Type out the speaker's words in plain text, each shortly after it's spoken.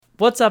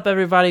What's up,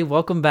 everybody?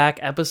 Welcome back,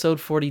 episode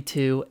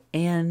 42,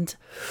 and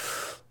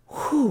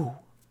whew,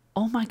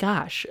 oh my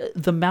gosh,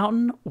 the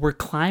mountain, we're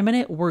climbing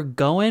it, we're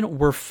going,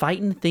 we're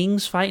fighting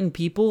things, fighting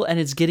people, and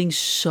it's getting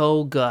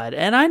so good.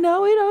 And I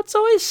know, it's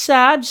always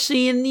sad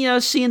seeing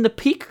the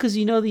peak, because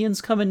the end's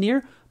coming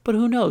near, but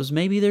who knows?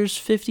 Maybe there's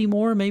 50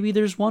 more, maybe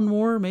there's one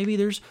more, maybe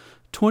there's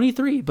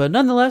 23, but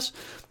nonetheless,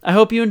 I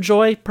hope you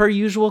enjoy. Per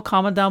usual,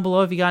 comment down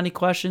below if you got any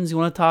questions, you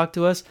want to talk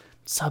to us.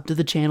 Sub to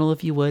the channel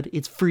if you would.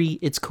 It's free,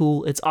 it's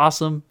cool, it's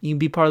awesome. You can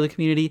be part of the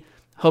community.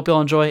 Hope y'all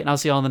enjoy, and I'll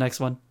see y'all on the next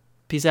one.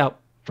 Peace out.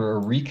 For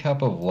a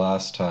recap of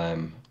last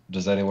time,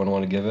 does anyone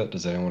want to give it?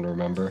 Does anyone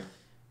remember?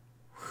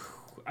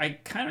 I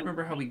kind of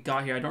remember how we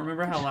got here. I don't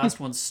remember how last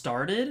one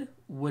started,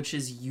 which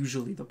is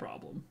usually the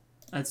problem.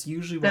 That's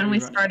usually what Then we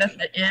start at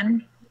the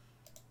inn.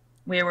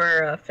 We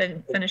were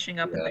finishing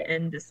up at the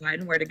inn,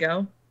 deciding where to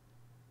go.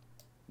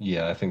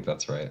 Yeah, I think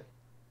that's right.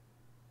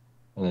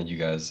 And then you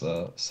guys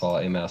saw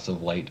a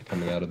massive light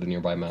coming out of the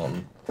nearby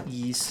mountain.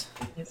 Yes.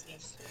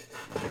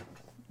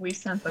 We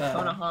sent the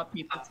Konoha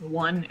people to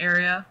one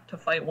area to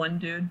fight one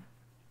dude.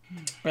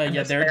 Right,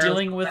 yeah, they're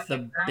dealing with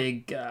the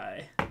big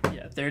guy.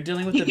 Yeah, they're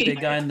dealing with the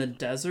big guy in the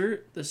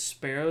desert. The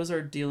sparrows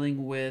are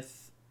dealing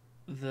with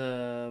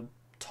the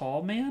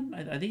tall man.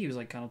 I think he was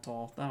like kind of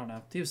tall. I don't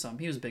know. He was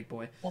a big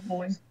boy. Oh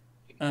boy.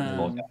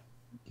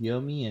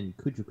 Kiyomi and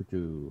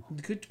Kujukuju.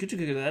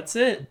 Kujukuju, that's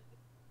it.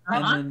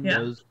 And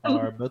then those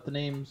are both the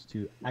names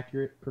to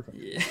accurate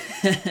perfection. Yeah.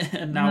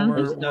 And now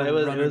we're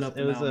running up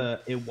the mountain.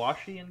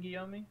 Iwashi and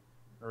Kiyomi?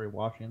 Or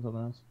Iwashi and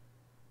something else?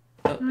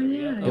 Oh,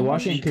 yeah.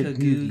 Iwashi and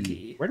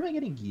Kagugi. Where am I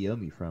getting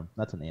Kiyomi from?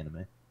 That's an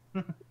anime.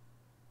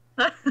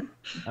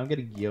 I'm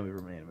getting Kiyomi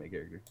from an anime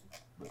character.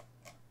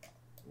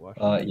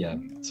 Yeah.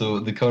 So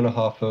the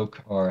Konoha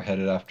folk are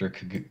headed after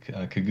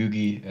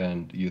Kagugi,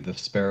 and the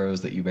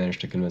sparrows that you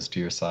managed to convince to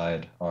your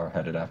side are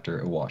headed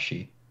after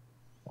Iwashi.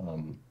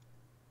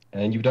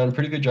 And you've done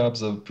pretty good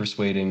jobs of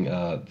persuading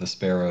the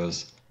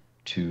sparrows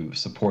to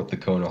support the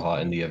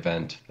Konoha in the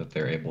event that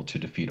they're able to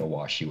defeat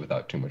Iwashi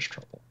without too much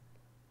trouble.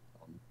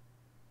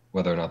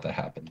 Whether or not that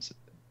happens,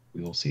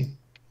 we will see.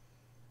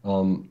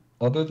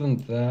 Other than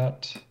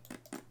that,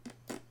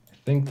 I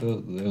think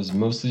it was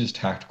mostly just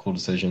tactical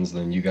decisions.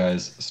 Then you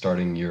guys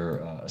starting your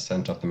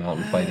ascent up the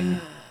mountain, fighting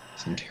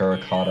some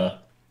terracotta,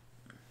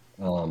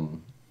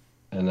 and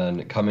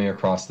then coming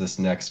across this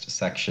next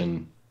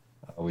section,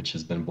 which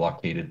has been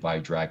blockaded by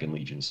Dragon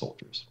Legion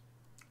soldiers.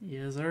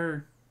 Yes,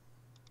 sir.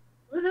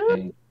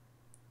 And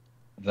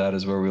that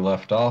is where we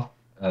left off.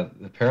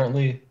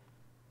 Apparently,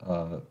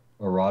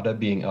 Arata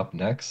being up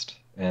next,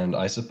 and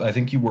I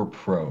think you were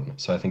prone,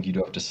 so I think you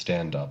do have to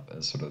stand up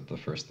as sort of the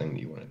first thing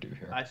that you want to do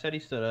here. I said he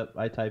stood up.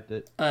 I typed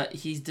it.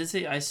 He did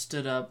say I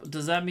stood up.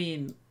 Does that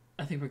mean...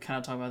 I think we're kind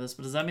of talking about this,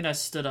 but does that mean I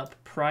stood up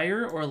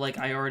prior, or like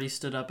I already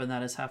stood up and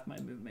that is half my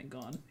movement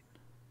gone?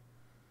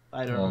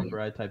 I don't remember.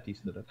 I typed he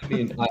stood up. I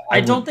mean, I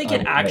don't think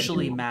it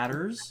actually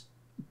matters.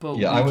 But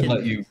yeah, I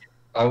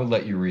would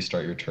let you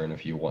restart your turn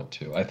if you want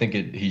to. I think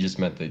he just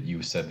meant that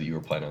you said that you were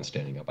planning on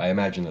standing up. I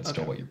imagine that's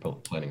still what you're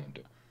planning on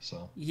doing.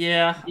 So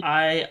yeah,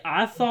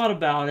 I thought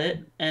about it,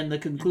 and the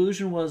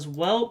conclusion was,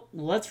 well,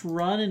 let's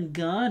run and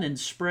gun and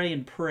spray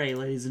and pray,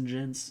 ladies and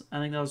gents. I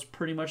think that was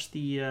pretty much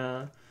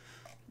the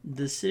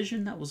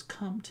decision that was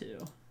come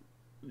to.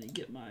 Let me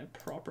get my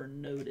proper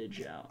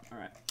notage out. All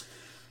right.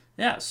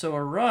 Yeah, so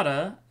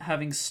Arata,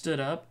 having stood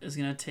up, is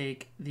going to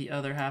take the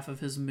other half of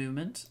his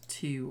movement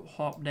to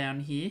hop down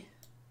here.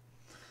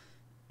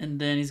 And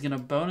then he's going to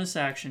bonus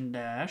action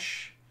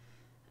dash.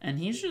 And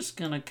he's just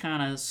going to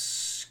kind of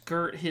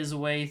skirt his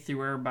way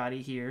through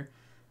everybody here.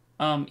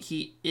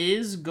 He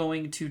is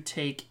going to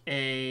take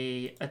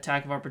a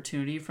attack of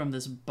opportunity from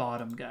this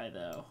bottom guy,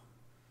 though.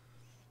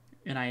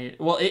 And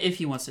well, if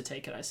he wants to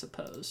take it, I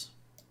suppose.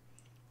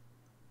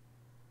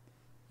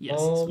 Yes,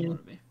 that's what it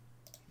would be.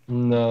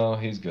 No,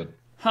 he's good.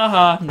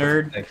 Haha,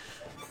 nerd.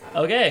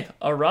 Okay,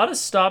 Arata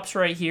stops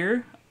right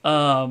here,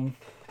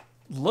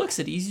 looks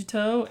at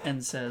Izuto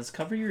and says,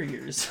 cover your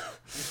ears.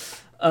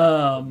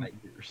 My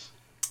ears.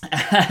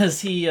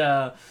 As he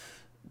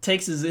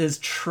takes his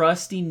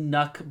trusty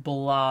Nuck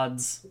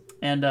Blads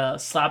and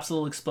slaps a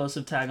little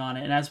explosive tag on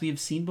it. And as we have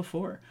seen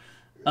before,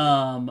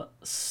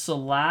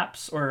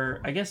 slaps,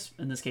 or I guess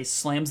in this case,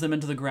 slams them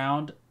into the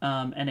ground,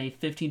 and a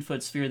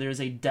 15-foot sphere. There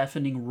is a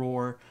deafening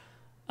roar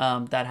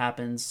that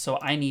happens. So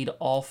I need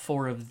all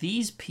 4 of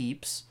these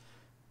peeps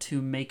to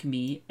make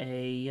me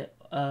a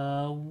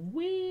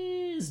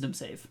wisdom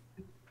save.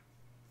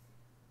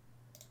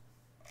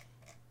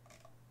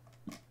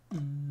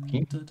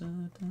 Do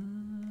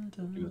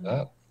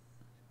that.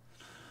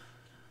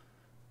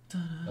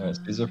 Alright,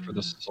 so these are for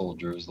the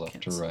soldiers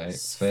left to right.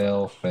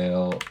 Fail.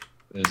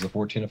 Is a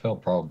 14 a fail?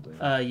 Probably.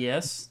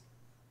 Yes.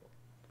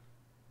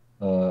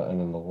 And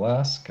then the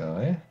last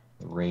guy,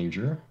 the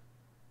ranger,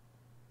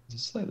 is a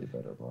slightly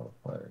better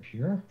modifier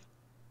here.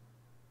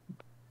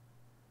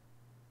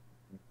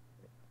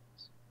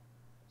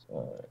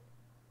 Alright.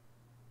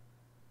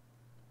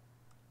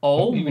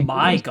 Oh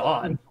my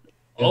god.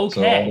 So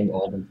Okay.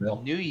 all of them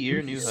fail. New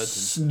year, new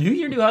Hudson. New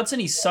Year, New Hudson.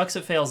 He sucks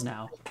at fails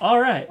now. All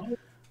right.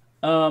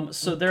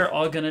 So they're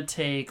all gonna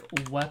take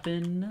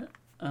weapon.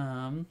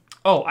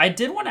 Oh, I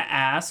did want to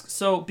ask.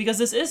 So because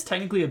this is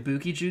technically a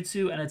Buki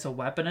Jutsu and it's a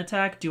weapon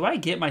attack, do I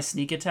get my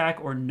sneak attack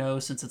or no?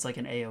 Since it's like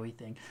an AOE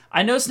thing.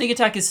 I know sneak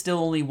attack is still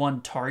only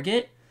one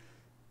target.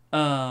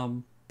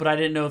 But I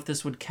didn't know if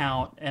this would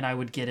count and I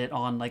would get it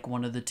on like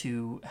one of the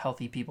two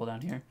healthy people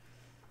down here.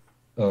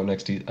 Oh,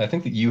 next to you. I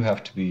think that you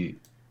have to be.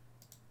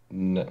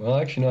 Well,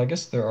 actually, no. I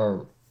guess there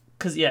are.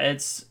 Cause yeah,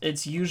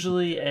 it's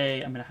usually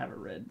a. I'm gonna have it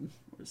read.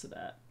 Where's it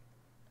at?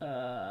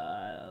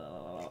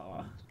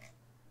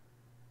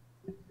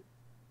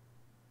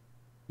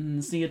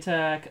 Sneak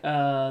attack.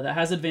 That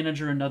has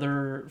advantage or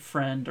another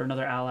friend or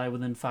another ally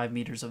within 5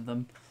 meters of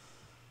them.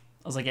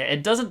 I was like, yeah,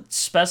 it doesn't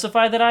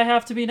specify that I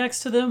have to be next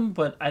to them,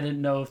 but I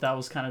didn't know if that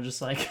was kind of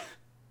just like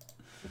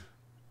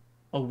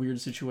a weird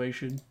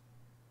situation.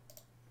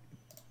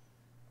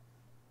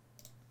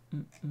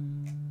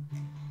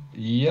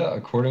 Yeah,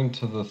 according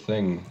to the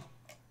thing,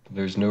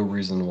 there's no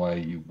reason why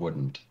you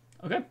wouldn't.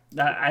 Okay,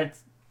 that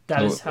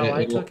So is how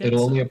I took it. It'll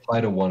so- only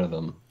apply to one of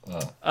them.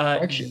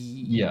 Actually,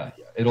 yeah,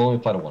 it'll only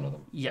apply to one of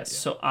them. Yes, Yeah.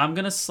 so I'm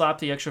gonna slap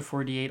the extra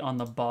 48 on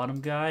the bottom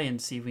guy and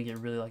see if we can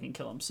get really lucky and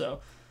kill him. So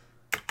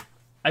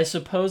I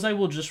suppose I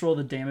will just roll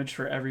the damage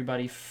for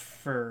everybody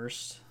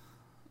first.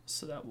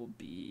 So that will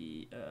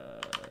be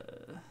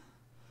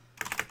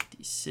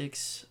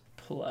d6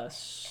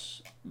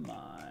 plus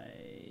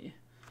my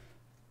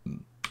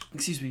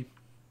excuse me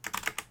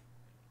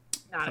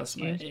Not plus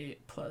my excused.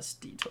 8 plus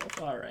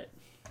d12. All right,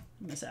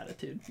 miss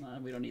attitude.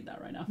 We don't need that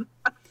right now.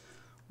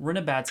 We're in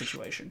a bad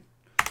situation.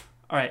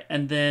 All right,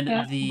 and then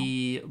Yeah.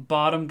 the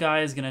bottom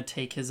guy is gonna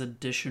take his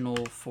additional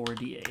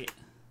 4d8.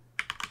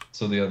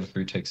 So the other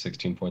three take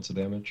 16 points of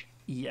damage.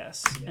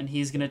 Yes, and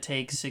he's gonna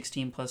take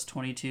 16 plus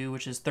 22,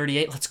 which is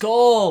 38. Let's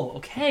go!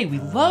 Okay, we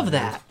love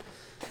that.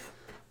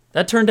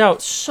 That turned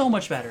out so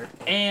much better.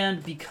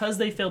 And because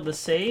they failed the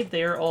save,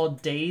 they are all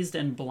dazed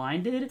and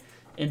blinded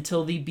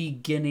until the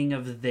beginning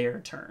of their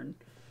turn,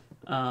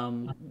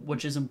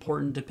 which is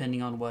important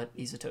depending on what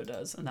Izuto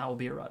does, and that will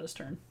be Arata's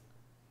turn.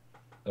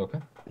 Okay.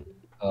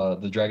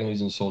 The Dragon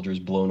Legion soldier is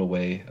blown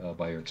away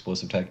by your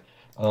explosive tag.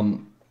 I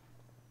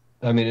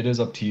mean, it is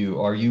up to you.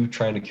 Are you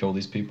trying to kill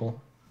these people,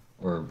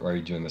 or are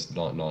you doing this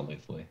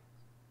non-lethally?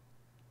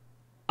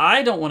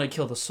 I don't want to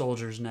kill the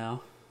soldiers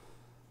now.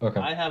 Okay.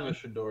 I have a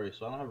Shidori,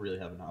 so I don't really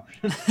have an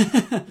option.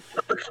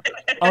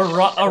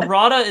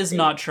 Arata is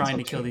not trying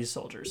to kill these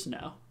soldiers,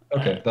 no.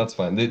 Okay, that's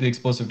fine. The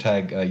explosive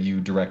tag, you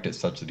direct it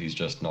such that he's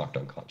just knocked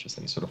unconscious,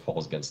 and he sort of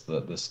falls against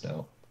the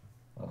snow,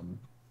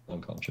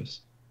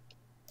 unconscious.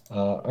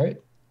 All right.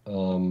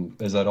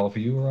 Is that all for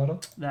you,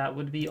 Arata? That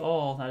would be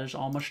all. That is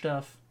all my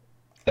stuff.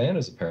 Than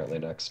is apparently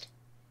next.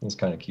 That's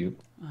kind of cute.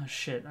 Oh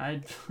shit, I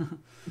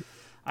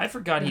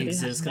forgot he Maybe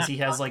exists has because he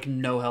has like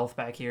no health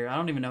back here. I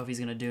don't even know if he's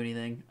gonna do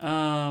anything.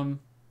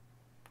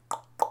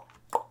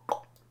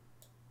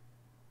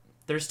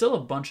 There's still a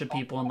bunch of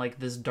people in like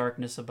this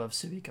darkness above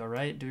Suiko,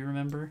 right? Do you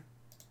remember?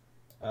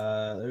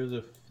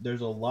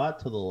 There's a lot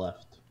to the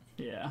left.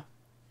 Yeah.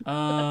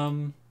 I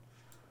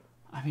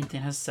mean,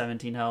 Dan has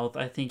 17 health.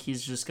 I think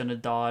he's just gonna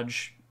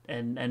dodge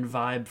and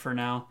vibe for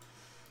now.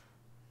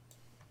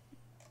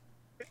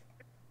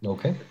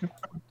 Okay.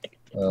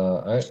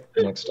 All right.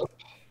 Next up,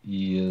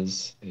 he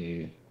is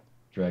a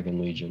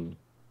Dragon Legion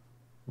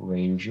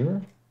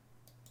Ranger.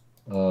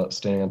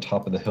 Standing on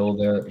top of the hill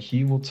there.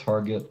 He will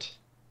target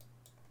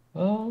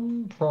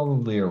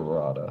probably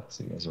Arata,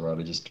 seeing as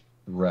Arata just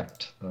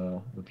wrecked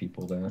the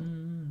people there.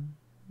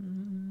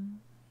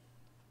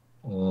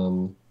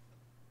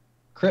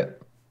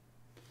 Crit.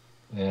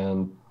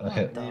 And a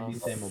hit. Maybe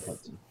same old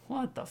Hudson.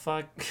 What the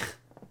fuck?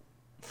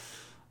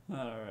 All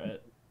right.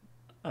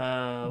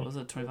 Was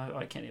it 25? Oh,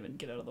 I can't even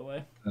get out of the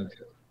way.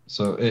 Okay.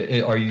 So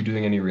are you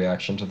doing any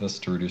reaction to this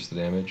to reduce the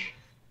damage?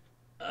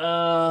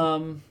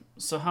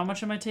 So how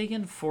much am I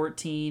taking?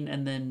 14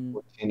 and then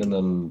 14 and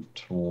then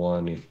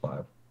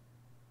 25.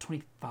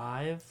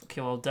 25?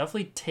 Okay, well, I'll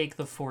definitely take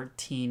the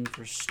 14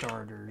 for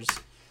starters.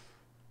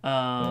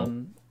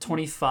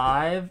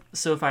 25.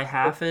 So if I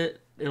half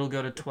it, it'll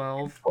go to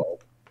 12.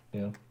 12.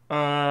 Yeah.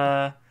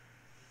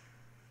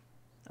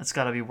 That's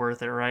got to be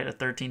worth it, right? A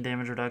 13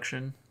 damage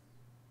reduction.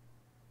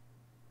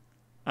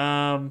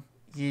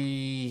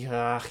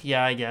 Yeah,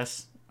 I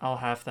guess I'll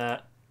half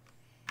that.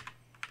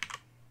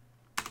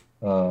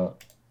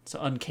 It's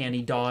an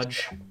uncanny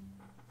dodge.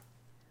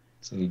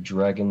 It's a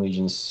Dragon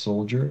Legion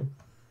soldier.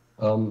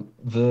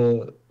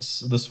 The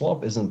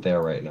swamp isn't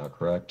there right now,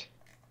 correct?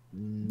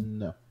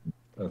 No.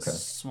 Okay.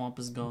 Swamp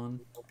is gone.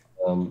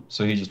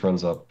 So he just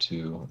runs up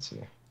to, let's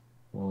see,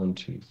 1,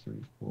 2, 3,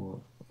 4.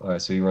 All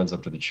right, so he runs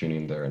up to the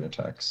tuning there and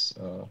attacks.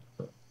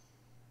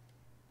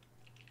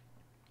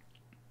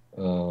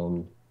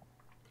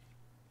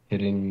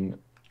 Hitting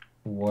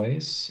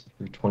twice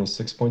for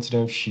 26 points of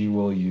damage. She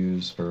will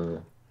use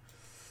her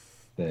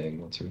thing.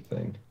 What's her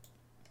thing?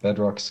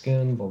 Bedrock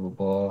skin, blah, blah,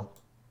 blah.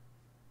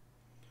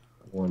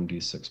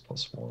 1d6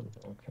 plus 1.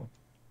 Okay.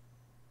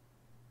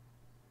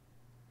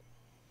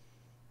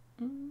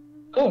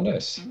 Oh,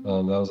 nice. That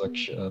was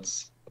actually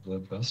that's the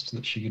best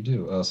that she could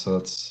do. So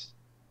that's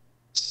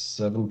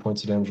 7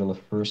 points of damage on the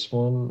first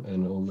one,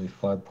 and only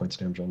 5 points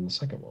of damage on the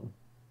second one.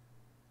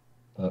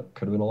 That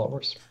could have been a lot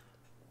worse.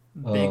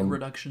 Big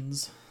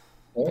reductions.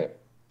 All right.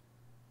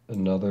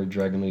 Another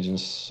Dragon Legion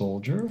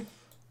soldier.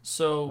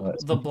 So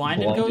the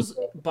blinded goes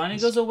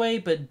away,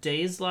 but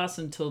daze lasts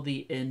until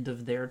the end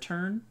of their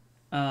turn,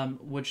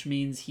 which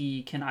means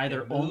he can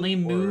either only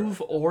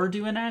move or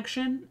do an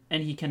action,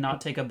 and he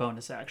cannot take a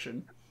bonus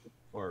action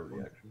Or a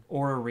reaction.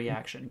 or a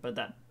reaction. But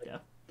that, yeah.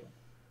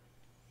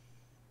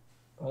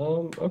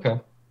 Okay.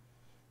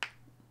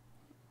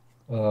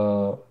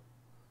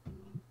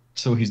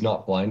 So he's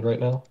not blind right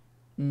now?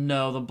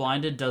 No, the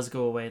blinded does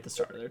go away at the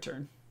start of their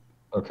turn.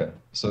 Okay.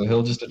 So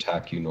he'll just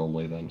attack you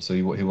normally then. So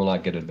he will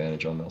not get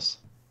advantage on this.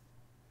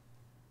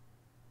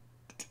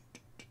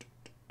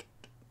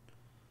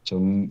 So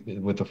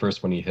with the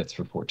first one, he hits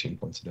for 14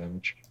 points of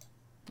damage.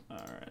 All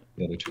right.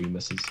 The other two he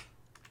misses.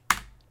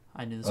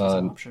 I knew this was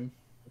an option.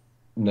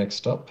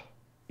 Next up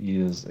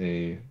is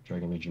a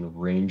Dragon Legion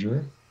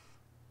Ranger.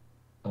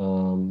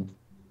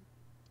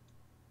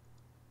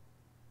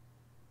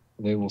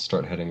 They will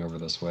start heading over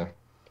this way.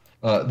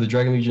 The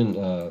Dragon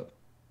Legion,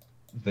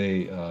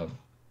 they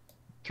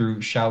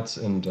through shouts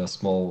and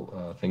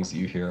small things that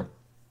you hear,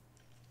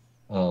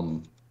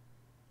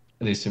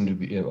 they seem to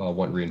be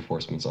want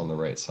reinforcements on the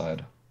right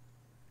side.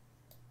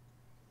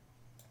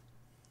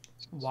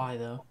 Why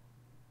though?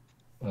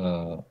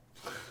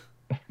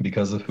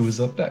 Because of who is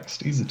up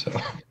next, Izuto.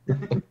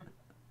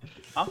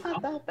 I'm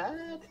not that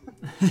bad.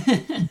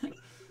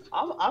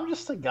 I'm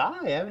just a guy.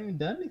 I haven't even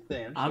done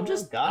anything. I'm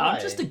just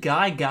a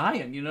guy,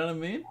 and you know what I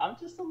mean? I'm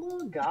just a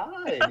little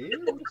guy,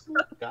 dude. I'm just a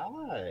little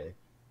guy.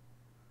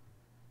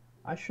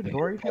 I should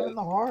Dory him in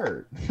the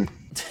heart.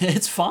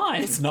 It's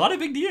fine. It's not a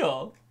big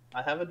deal.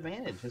 I have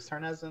advantage. His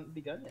turn hasn't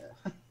begun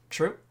yet.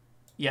 True.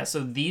 Yeah, so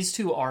these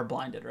two are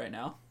blinded right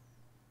now.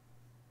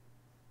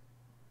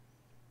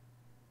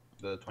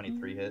 The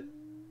 23 hit.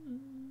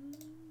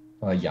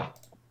 Yeah.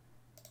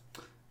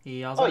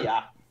 Oh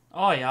yeah.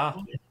 Oh yeah.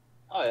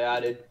 Oh yeah,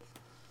 dude.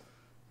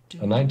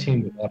 A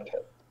 19 would not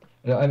hit.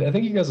 I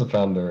think you guys have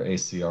found their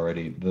AC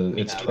already.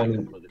 It's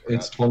 20.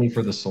 It's 20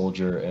 for the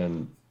soldier,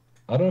 and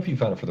I don't know if you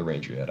found it for the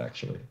ranger yet,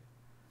 actually,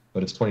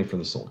 but it's 20 for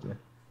the soldier.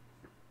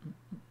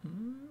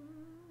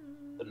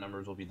 The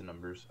numbers will be the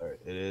numbers. All right,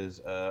 it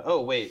is.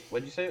 Oh wait,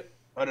 what'd you say?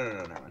 Oh no,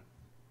 never mind.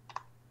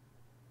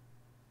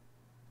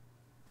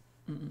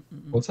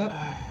 What's that?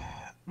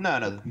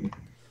 No.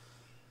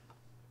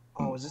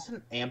 Oh, was this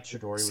an amp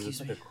Chidori? Was this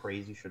like a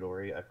crazy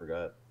Chidori? I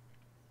forgot.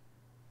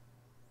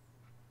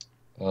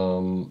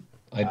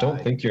 I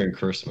don't think you're in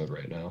curse mode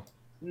right now.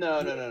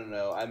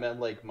 No. I meant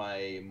like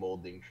my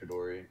molding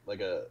Chidori.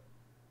 Like a...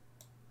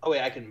 Oh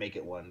wait, I can make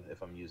it one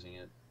if I'm using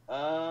it.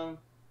 And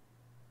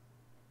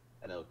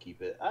I'll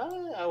keep it.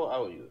 I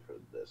will use it for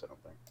this, I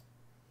don't think.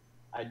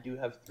 I do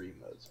have 3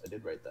 modes. I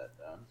did write that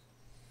down.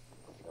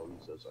 I don't think I'll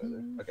use those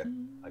either. Okay,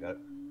 I got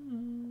it.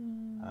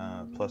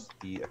 Plus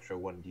the extra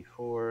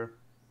 1d4.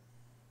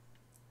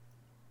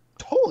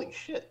 Holy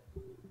shit!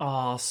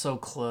 Oh, so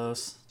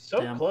close. So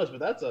Damn. close, but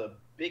that's a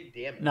big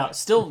damage. No,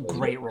 still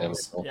great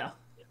rolls. Yeah.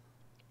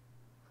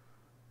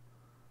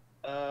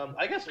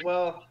 I guess.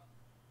 Well.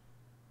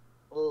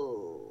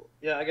 Oh,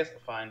 yeah. I guess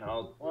fine.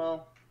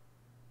 No,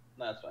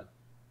 that's fine.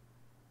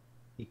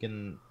 He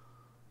can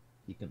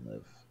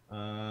live.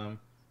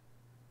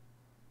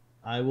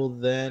 I will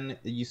then.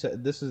 You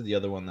said this is the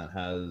other one that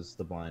has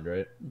the blind,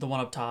 right? The one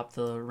up top,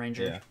 the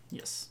ranger. Yeah.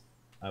 Yes.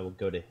 I will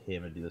go to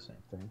him and do the same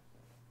thing.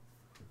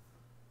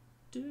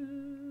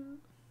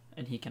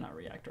 And he cannot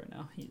react right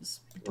now. He's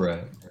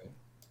right.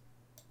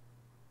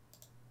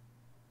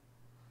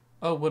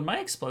 Oh, would my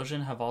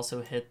explosion have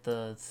also hit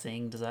the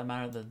thing? Does that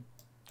matter? The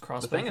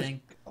crossbow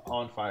thing? Is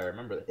on fire.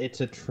 Remember, it's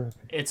a trip.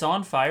 It's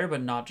on fire,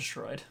 but not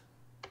destroyed.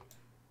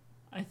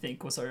 I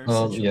think was our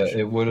situation. Yeah,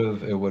 it would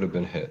have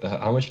been hit.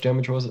 How much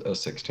damage was it?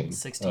 16.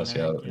 16. So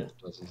yeah, it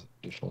does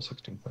additional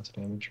 16 points of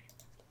damage.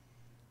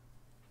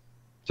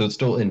 So it's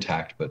still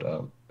intact, but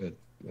it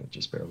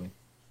just barely.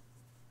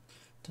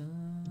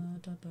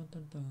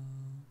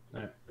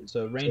 Alright,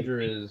 so Ranger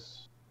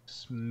is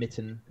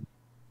smitten.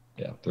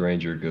 Yeah, the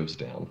Ranger goes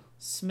down.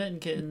 Smitten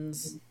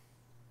kittens.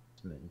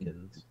 Smitten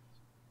kittens.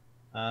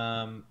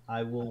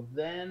 I will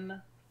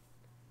then.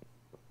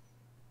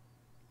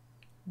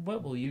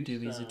 What will you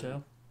do,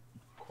 Izuto?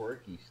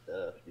 Quirky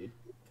stuff, dude.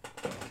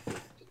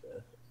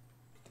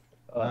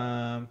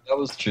 That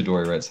was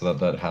Chidori, right? So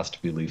that has to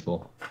be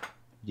lethal.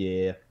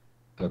 Yeah.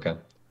 Okay.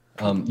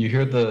 You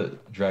hear the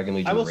Dragon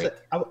Legion. I will say,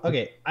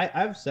 okay,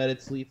 I've said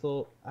it's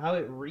lethal. How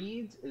it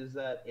reads is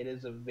that it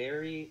is a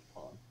very.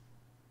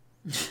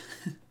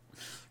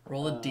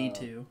 Roll a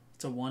d2.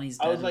 It's a 1. He's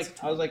dead. I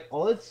was like,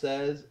 all it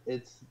says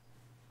it's.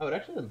 Oh, it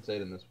actually doesn't say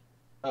it in this.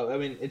 Oh, I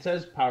mean, it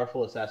says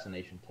powerful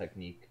assassination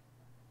technique.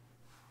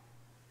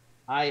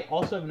 I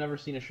also have never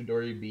seen a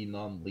Chidori be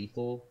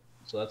non-lethal,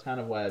 so that's kind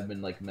of why I've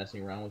been like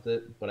messing around with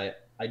it.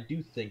 But I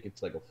do think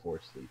it's like a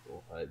force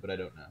lethal, but I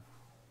don't know.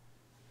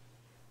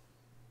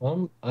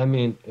 I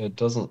mean, it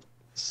doesn't.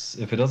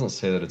 If it doesn't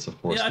say that it's a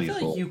force Yeah, I feel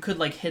lethal, like you could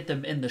like hit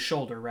them in the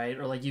shoulder, right?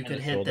 Or like you In could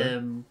the hit shoulder?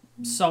 them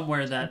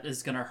somewhere that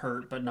is gonna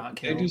hurt but not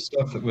they do kill.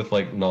 stuff with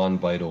like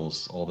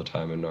non-vitals all the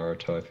time in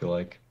Naruto. I feel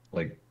like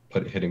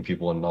hitting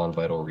people in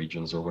non-vital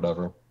regions or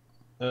whatever.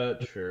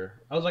 Sure.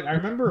 I was like, I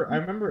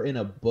remember in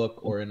a book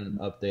or in an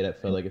update, I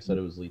felt like it said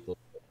it was lethal.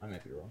 I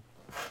might be wrong.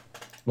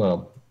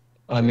 Well,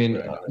 I Wait, mean,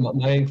 where I got it.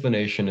 my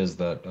inclination is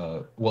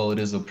that well, it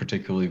is a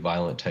particularly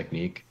violent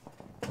technique.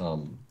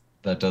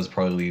 That does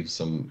probably leave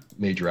some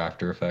major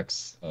after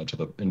effects to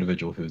the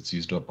individual who it's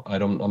used up.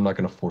 I'm not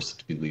going to force it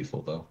to be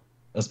lethal though,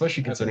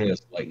 especially considering Okay.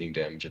 it's lightning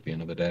damage at the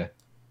end of the day.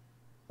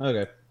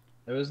 Okay.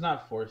 If it's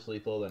not force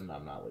lethal, then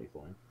I'm not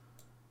lethaling.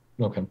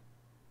 Okay.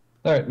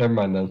 All right, never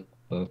mind then.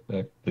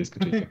 Yeah, please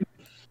continue.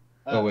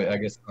 Oh wait, I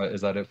guess is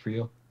that it for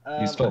you?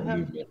 You still have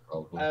movement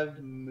probably. I have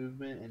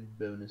movement and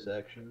bonus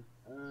action.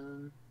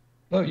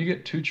 Oh, you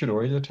get 2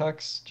 Chidori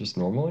attacks just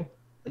normally?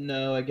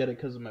 No, I get it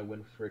because of my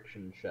wind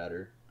friction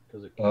shatter.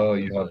 Because it. Oh,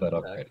 counts you as have an that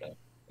up attack. right now.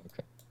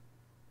 Okay.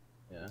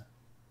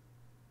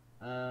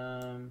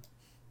 Yeah.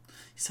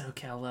 He said,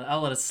 "Okay, I'll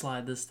let it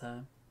slide this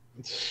time."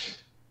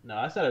 No,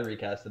 I said I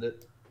recasted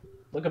it.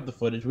 Look up the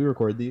footage. We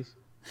record these.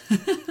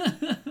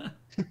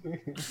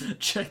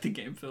 Check the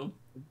game film.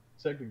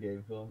 Check the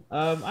game film.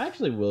 I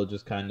actually will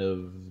just kind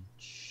of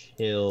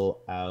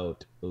chill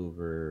out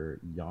over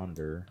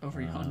yonder.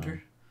 Over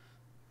yonder.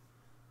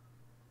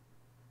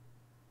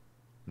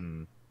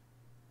 Hmm.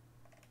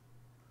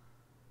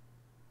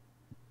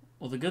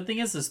 Well, the good thing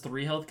is this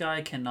 3 health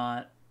guy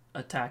cannot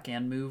attack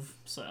and move,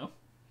 so.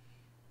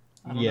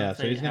 I don't know Yeah, if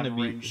so they he's gonna have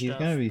be range he's stuff,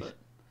 gonna be but-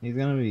 he's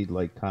gonna be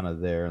like kind of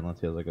there unless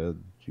he has like a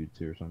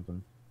jutsu or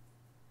something.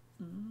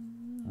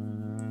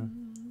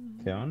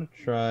 Okay, I'm gonna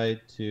try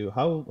to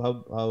how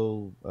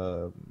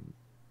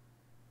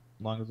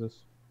long is this?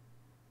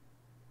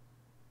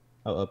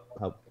 How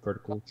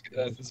vertical?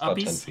 It's about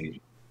 10 Uppies?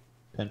 feet.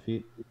 10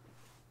 feet.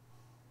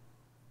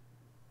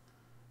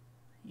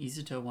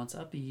 Izuto wants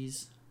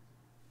uppies.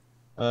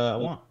 I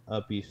want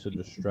uppies to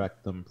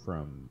distract them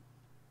from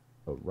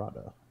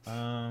Arata.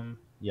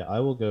 Yeah, I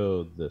will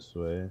go this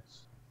way.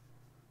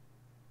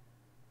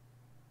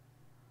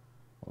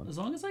 As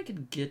long as I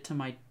can get to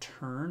my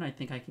turn, I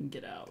think I can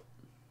get out.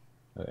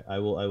 Okay, I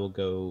will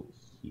go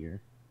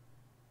here.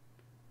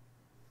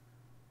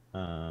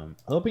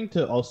 Hoping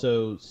to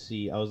also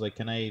see. I was like,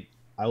 I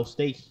will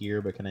stay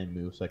here, but can I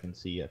move so I can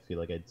see? I feel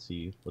like I'd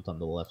see what's on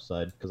the left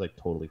side because I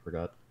totally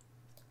forgot.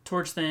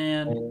 Torch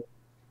stand.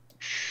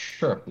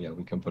 Sure. Yeah,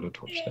 we can put a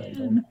torch stand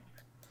down.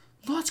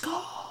 Let's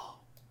go.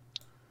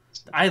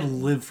 I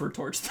live for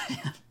torch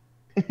stand.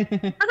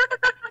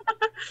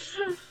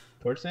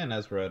 Torch stand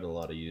has had a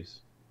lot of use.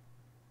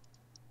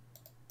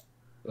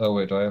 Oh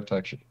wait, do I have to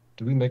actually?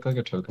 Do we make like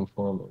a token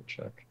for him? Let me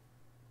check.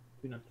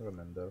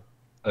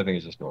 I think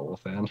it's just normal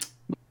fan.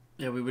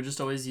 Yeah, we would just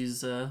always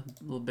use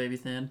little baby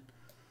Than.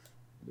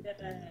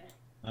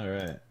 All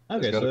right. It's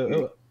Okay, gotta so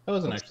be- that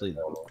wasn't actually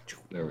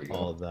There we go.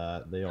 all of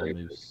that. They all Very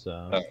move good.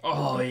 some.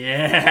 Oh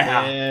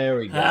yeah, There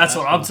we go. that's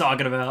what I'm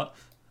talking about.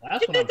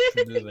 That's what I'm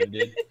moving,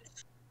 dude.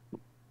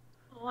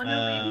 Oh,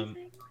 no baby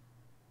thing.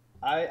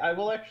 I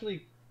will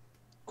actually.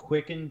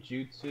 Quicken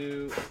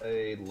Jutsu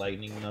a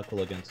lightning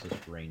knuckle against this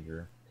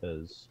ranger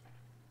because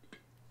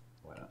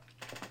Why not?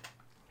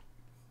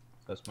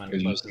 that's my. You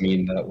just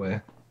mean that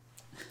way.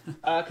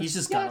 He's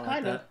just yeah, kind of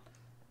like that.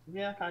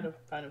 Yeah, kind of.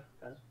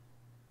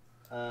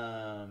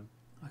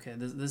 Okay,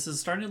 this is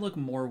starting to look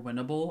more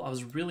winnable. I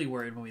was really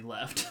worried when we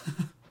left.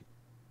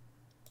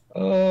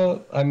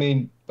 I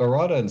mean,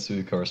 Arata and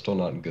Suiko are still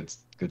not in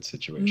good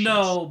situations.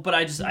 No, but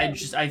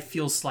I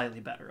feel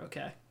slightly better.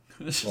 Okay,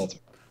 That's-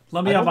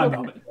 let me I have my don't know-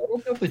 moment. I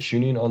don't know if the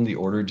tuning on the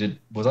order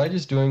was I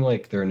just doing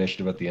like their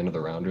initiative at the end of the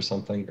round or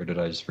something, or did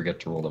I just forget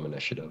to roll them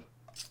initiative?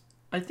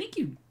 I think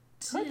you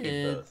Might be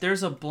did. both.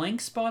 There's a blank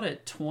spot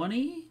at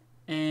 20,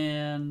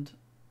 and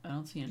I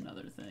don't see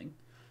another thing.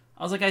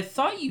 I was like, I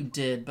thought you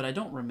did, but I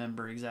don't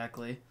remember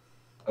exactly.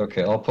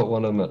 Okay, I'll put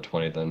one of them at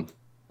 20 then.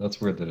 That's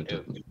weird that it Yeah.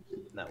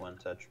 didn't. That one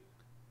touch.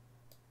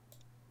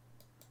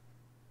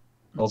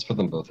 I'll just put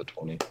them both at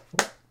 20.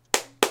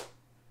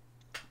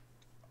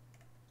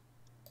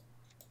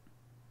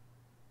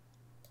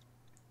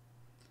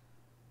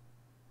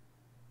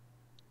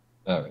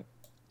 Alright.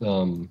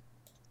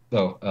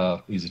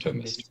 Izuto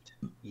missed.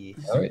 Yeah.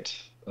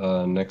 Alright.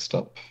 Next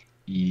up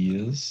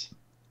is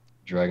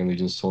Dragon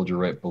Legion soldier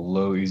right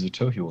below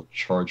Izuto. He will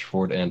charge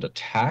forward and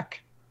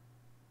attack.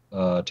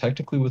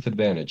 Technically with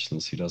advantage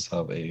since he does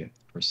have a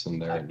person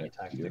there next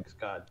to you. Tactics.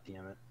 God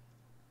damn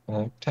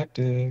it.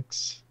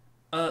 Tactics.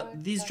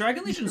 These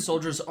Dragon Legion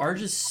soldiers are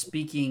just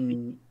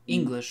speaking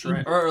English,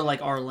 right? Or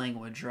like our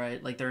language,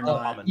 right? Like they're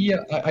not. Yeah,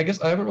 I guess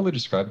I haven't really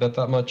described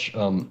that much.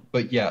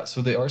 But yeah,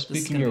 so they are is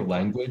speaking gonna your be fun.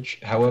 language.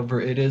 However,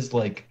 it is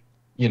like,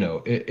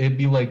 it'd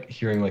be like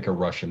hearing like a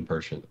Russian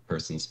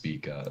person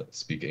speak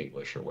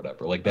English or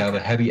whatever. Like they have a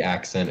heavy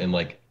accent and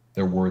like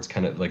their words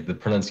kind of like the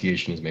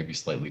pronunciation is maybe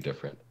slightly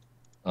different.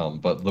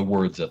 But the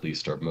words at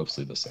least are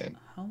mostly the same.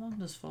 How long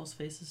does False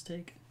Faces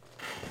take?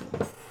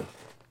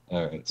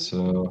 All right,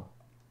 so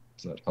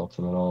Does that help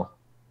them at all?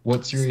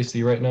 What's your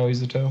AC right now,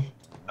 Izuto?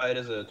 It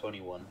is a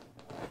 21.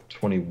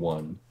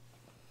 21.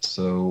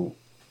 So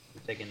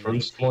You're taking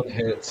first 19 one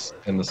hits so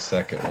far. and the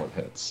second one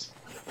hits,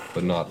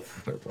 but not the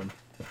third one.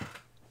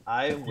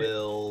 I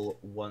will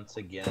once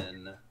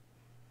again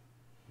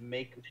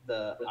make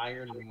the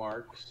iron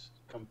marks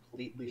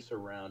completely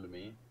surround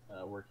me,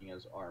 working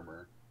as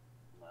armor.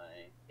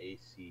 My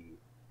AC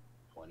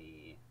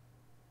 25?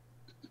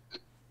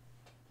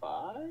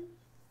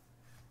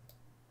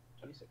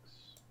 26.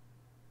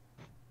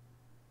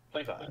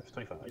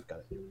 25, got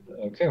it.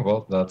 Okay,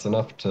 well that's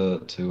enough to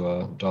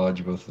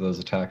dodge both of those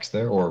attacks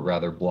there, or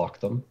rather block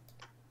them.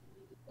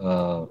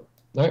 All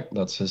right,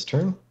 that's his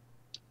turn.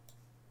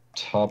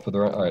 Top of the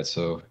round. All right,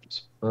 so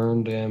just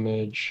burn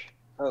damage.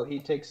 Oh, he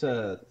takes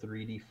a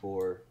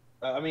 3d4.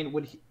 I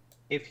mean,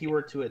 if he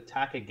were to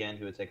attack again,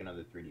 he would take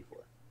another 3d4.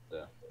 So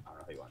I don't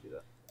know how you want to do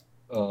that.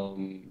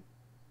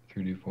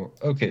 3d4.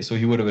 Okay, so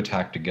he would have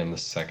attacked again the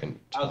second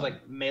time. I was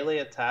like, melee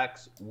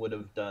attacks would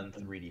have done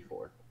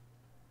 3d4.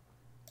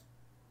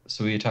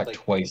 So he attacked like-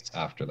 twice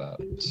after that.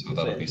 So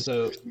that'll be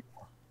So,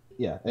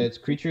 yeah, it's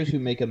creatures who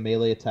make a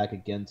melee attack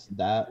against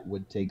that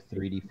would take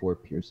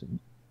 3d4 piercing.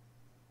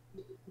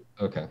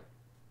 okay,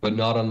 but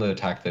not on the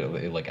attack that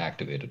it like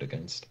activated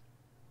against.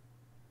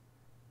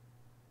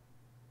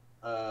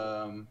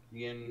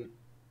 Begin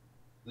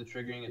the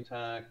triggering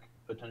attack,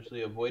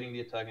 potentially avoiding the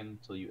attack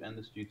until you end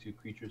this due to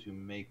creatures who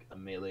make a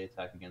melee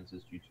attack against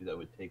this due to that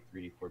would take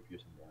 3d4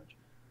 piercing damage.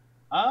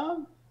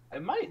 I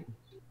might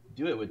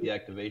do it with the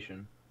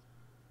activation.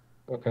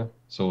 Okay,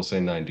 so we'll say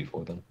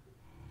 94 then.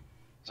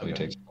 So he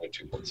Okay. takes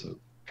 22 points of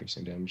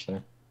piercing damage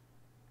there.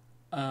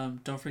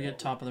 Don't forget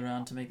top of the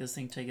round to make this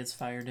thing take its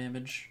fire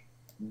damage.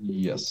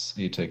 Yes,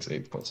 he takes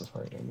 8 points of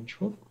fire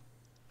damage. Whoop.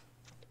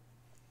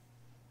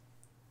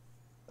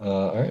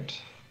 All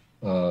right.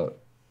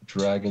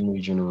 Dragon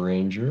Legion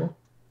Ranger.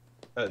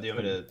 Do you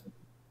want me to?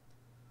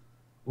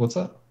 What's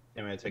that?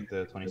 You want me to take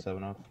the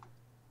 27 off?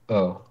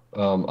 Oh,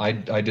 I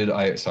did.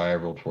 Sorry, I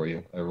rolled for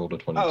you. I rolled a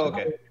 22. Oh,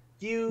 okay.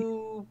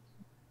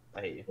 I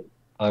hate you.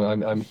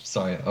 I'm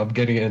sorry. I'm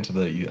getting into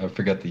I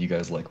forget that you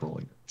guys like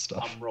rolling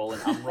stuff. I'm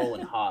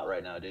rolling hot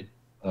right now, dude.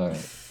 All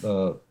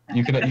right.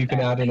 You can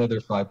add another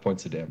 5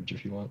 points of damage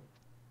if you want.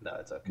 No,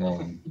 it's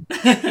okay.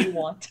 You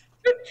want.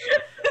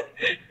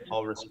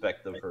 I'll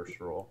respect the first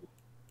roll.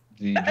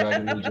 The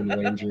Dragon Legion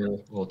Ranger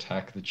will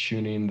attack the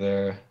tuning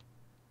there,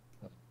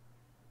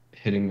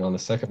 hitting on the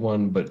second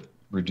one, but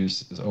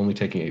is only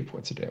taking 8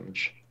 points of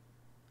damage.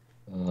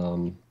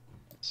 So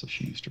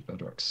she used her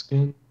bedrock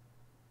skin.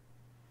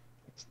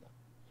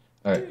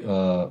 All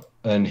right,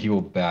 and he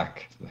will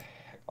back the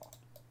heck off.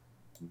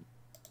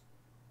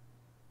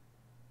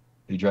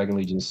 The Dragon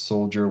Legion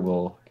soldier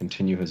will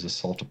continue his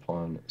assault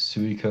upon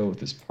Suiko with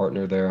his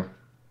partner there.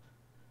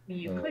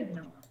 You could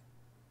not.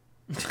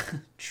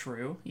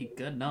 True, you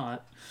could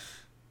not.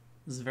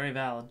 This is very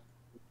valid.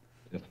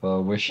 If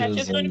wishes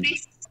Ketchup's gonna and be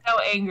so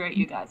angry at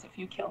you guys if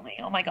you kill me.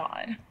 Oh my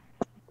god.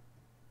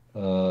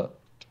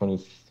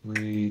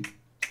 23,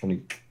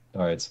 20.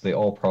 All right, so they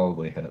all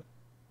probably hit.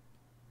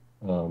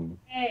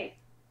 Hey.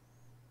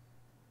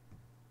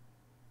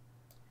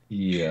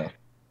 Yeah.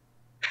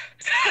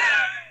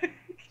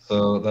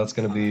 So that's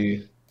going to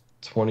be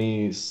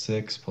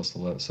 26 plus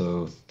 11,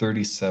 so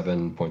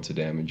 37 points of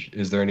damage.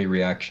 Is there any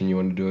reaction you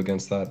want to do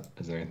against that?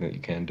 Is there anything that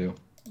you can do?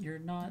 You're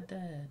not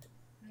dead.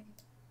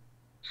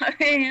 I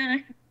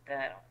don't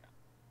know.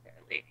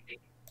 Barely.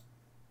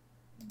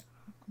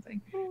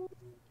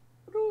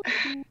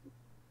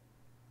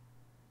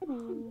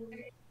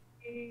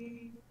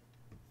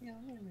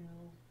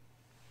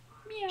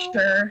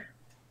 Sure.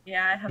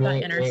 Yeah, I have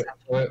that interception.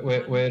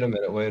 Wait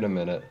a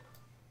minute.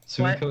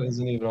 Suiko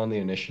isn't even on the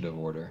initiative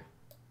order.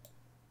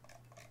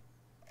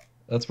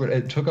 That's where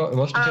it took out. It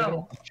must have taken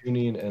off the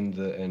tuning and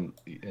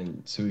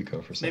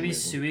Suiko for some Maybe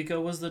reason.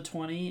 Suiko was the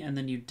 20, and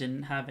then you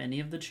didn't have any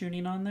of the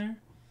tuning on there?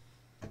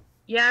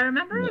 Yeah, I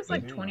remember it was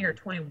like 20 or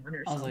 21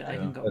 or I was something. like, I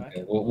can go back.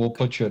 Okay, we'll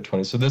put you at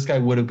 20. So this guy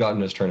would have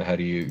gotten his turn ahead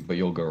of you, but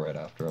you'll go right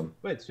after him.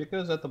 Wait,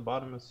 Suiko's at the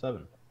bottom of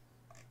 7.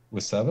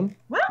 With 7?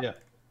 Yeah.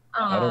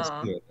 I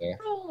don't see it there.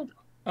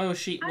 Oh,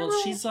 she's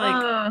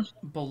like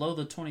below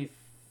the 24.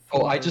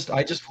 Oh, I just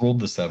rolled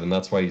the 7.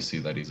 That's why you see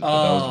that easy. That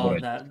was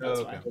what I that's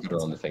okay. why. put her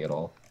on the thing at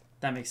all.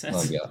 That makes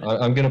sense. Yeah,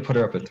 I'm gonna put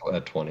her up at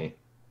 20. Can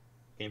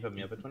you put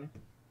me up at 20?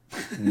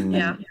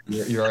 Yeah.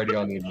 You're already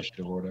on the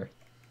initiative order.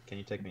 Can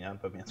you take me out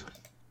and put me at 20?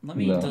 Let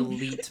me No.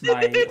 delete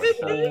my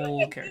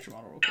whole character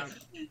model real quick.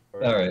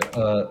 All right.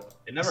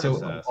 It never hurts So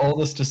to ask. all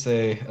this to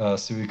say,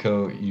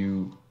 Suiko,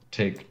 you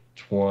take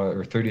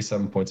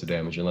 37 points of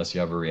damage unless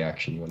you have a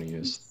reaction you want to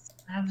use.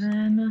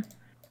 7.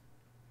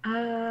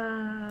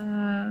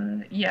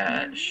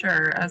 Yeah,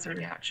 sure. As a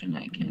reaction,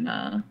 I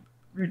can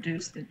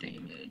reduce the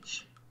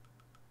damage.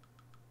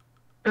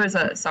 It was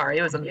a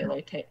melee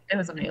attack. It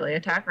was a melee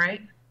attack,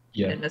 right?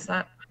 Yeah. Didn't miss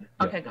that. Yeah.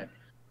 Okay, good.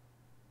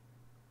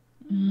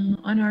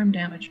 Unarmed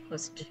damage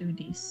plus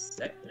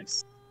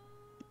 2d6.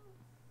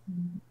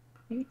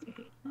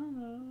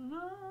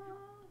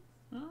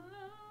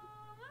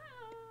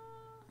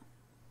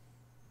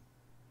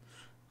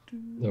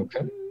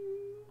 Okay.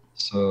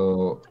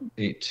 So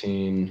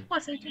 18.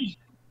 Plus 18.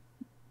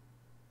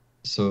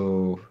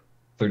 So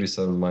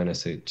 37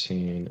 minus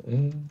 18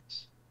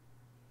 is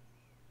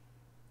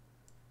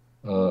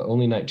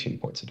only 19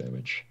 points of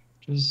damage,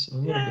 which is a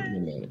little bit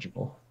more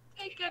manageable.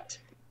 Take it.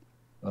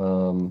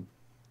 Minus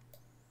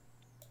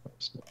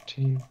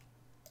 19.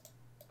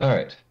 All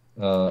right.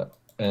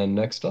 And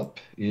next up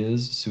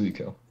is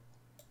Suiko.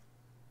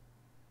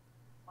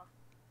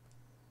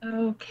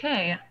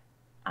 Okay.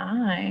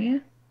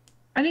 I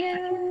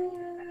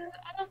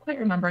don't quite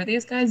remember. Are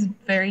these guys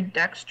very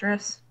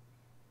dexterous?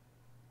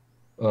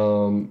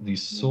 The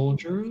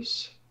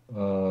soldiers,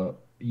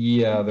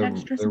 yeah,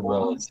 Dexterous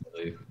balls.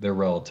 they're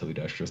relatively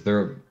dexterous.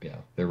 They're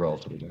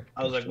relatively dexterous.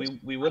 I was like,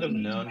 we would have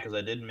known because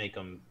I did make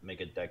them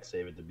make a dex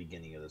save at the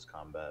beginning of this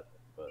combat,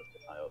 but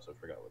I also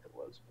forgot what it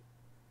was.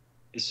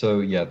 So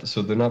yeah,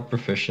 so they're not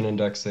proficient in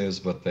dex saves,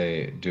 but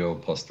they do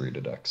have +3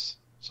 to dex.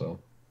 So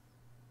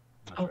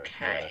That's right.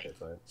 Okay. Yeah,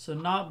 okay, So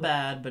not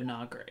bad, but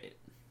not great.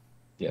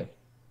 yeah.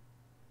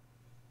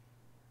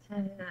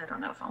 I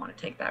don't know if I want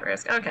to take that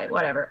risk. Okay,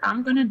 whatever.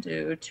 I'm gonna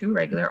do 2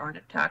 regular armed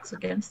attacks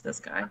against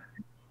this guy.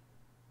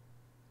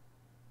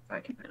 If I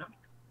can hit him.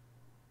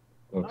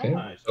 Okay.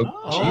 Nice.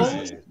 Oh, Oh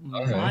Jesus. my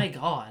All right.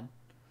 god.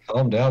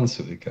 Calm down,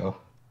 Suiko.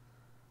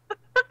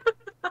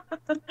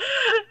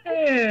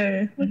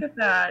 Hey, look at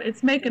that.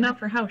 It's making up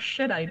for how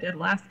shit I did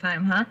last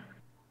time, huh?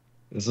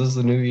 This is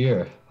the new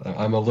year.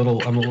 I'm a little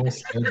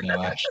scared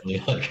now, actually.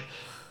 Like,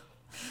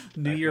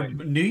 New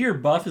Year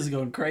buff is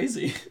going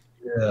crazy.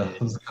 yeah,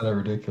 this is kind of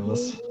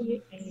ridiculous.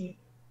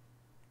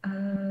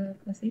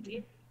 Plus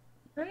 18,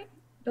 right?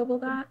 Double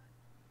that.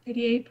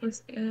 88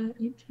 plus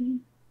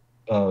 18.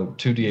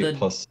 2d8 The-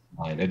 plus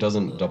 9. It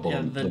doesn't double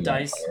Yeah, the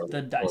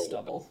modifier. dice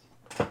double.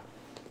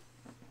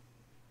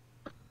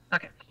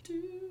 Okay.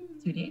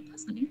 2d8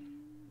 plus 9.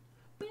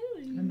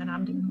 And then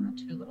I'm doing my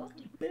 2 little.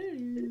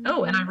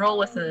 Oh, and I roll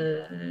with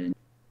a.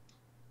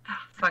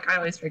 Fuck, I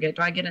always forget.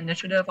 Do I get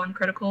initiative on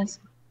criticals?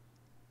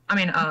 I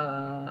mean,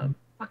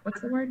 fuck,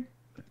 what's the word?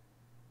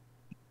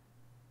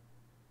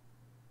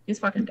 He's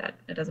fucking dead.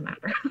 It doesn't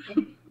matter.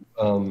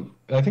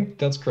 I think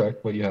that's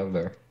correct. What you have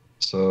there.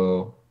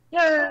 So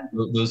Yeah.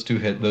 those two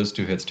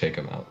hits take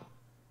him out.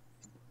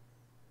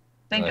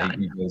 Thank God.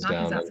 He goes Not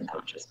his down ass and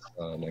unconscious.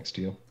 next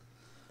to you.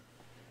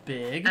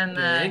 Big, And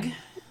then- big.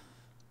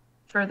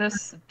 For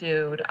this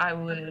dude, I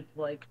would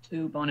like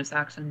to bonus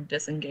action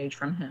disengage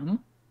from him.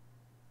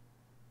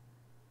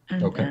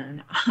 And Okay.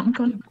 then I'm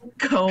gonna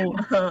go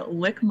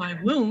lick my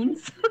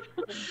wounds.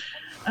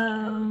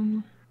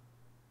 Not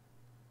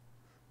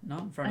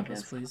in front I of us,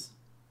 guess. please.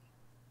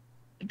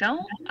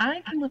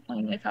 I can live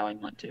my life how I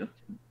want to.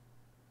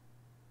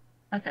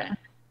 Okay.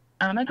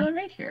 I'm gonna go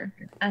right here.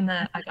 And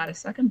then I got a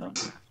second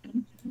bonus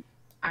action.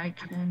 I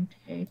can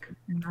take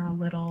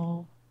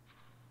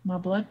my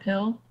blood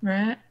pill,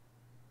 right?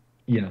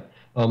 Yeah.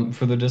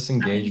 For the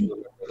disengage,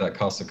 remember that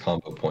costs a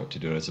combo point to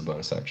do it as a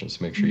bonus action.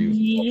 So make sure you.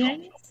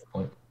 Yes.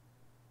 Point.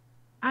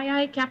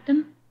 Aye,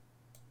 Captain.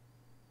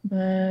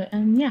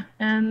 And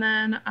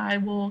then I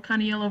will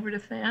kind of yell over to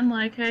Fan,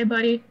 like, hey,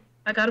 buddy,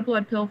 I got a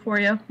blood pill for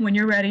you when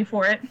you're ready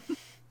for it.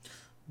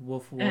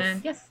 Woof woof.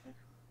 And yes,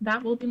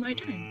 that will be my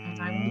turn, as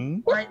I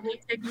will rightly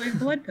take my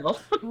blood pill.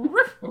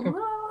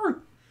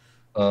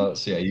 So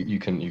yeah, you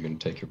can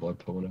take your blood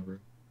pill whenever.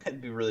 It'd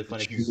be really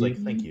funny if you was like,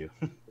 thank you.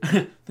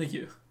 Thank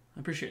you. I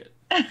appreciate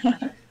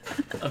it.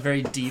 A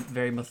very deep,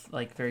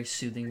 very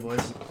soothing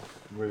voice.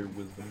 Very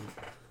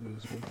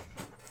whimsical.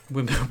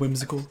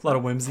 Whimsical. A lot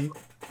of whimsy.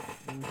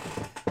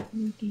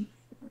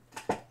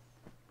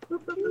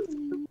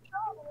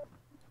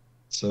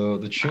 So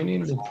the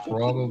tuning will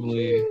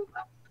probably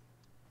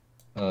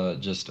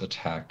just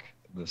attack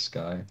this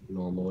guy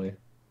normally.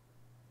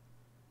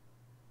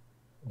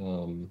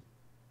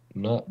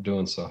 Not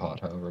doing so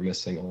hot, however,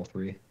 missing all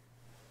 3.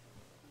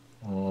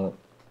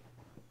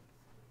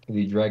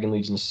 The Dragon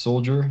Legion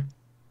soldier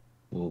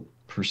will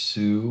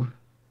pursue.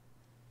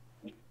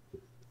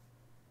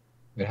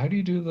 Wait, how do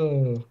you do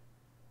the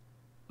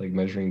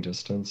measuring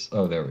distance?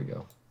 Oh, there we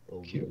go.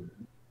 Cute.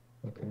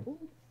 Okay.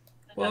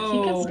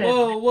 Whoa, dead.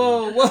 whoa,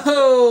 whoa,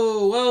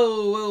 whoa,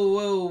 whoa, whoa,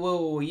 whoa,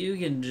 whoa. You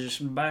can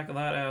just back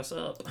that ass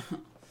up.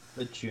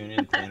 The tune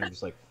and Clan are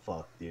just like,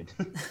 fuck, dude.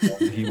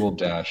 He will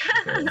dash.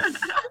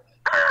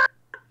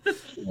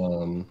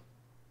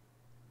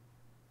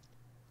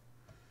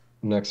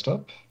 Next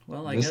up,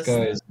 Well, I this guess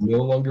guy is no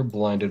longer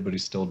blinded, but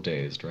he's still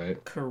dazed,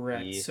 right?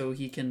 correct. Yeah. So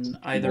he can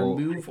either Well-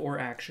 move or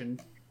action.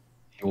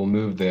 He will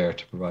move there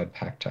to provide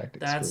pack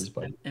tactics for his That's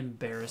buddy.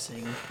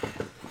 embarrassing.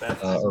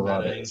 That's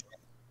Erotic.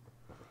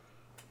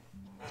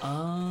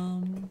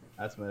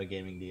 That's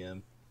metagaming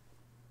DM.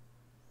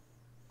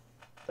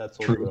 That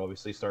True. soldier would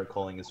obviously start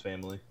calling his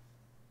family.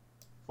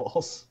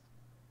 False.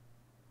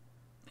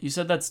 You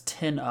said that's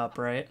 10 up,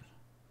 right?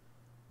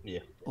 Yeah.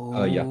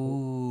 Yeah.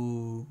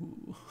 Ooh.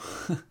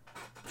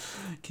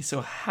 Okay,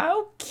 so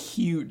how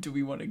cute do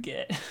we want to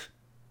get?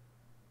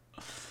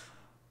 If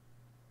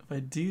I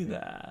do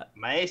that.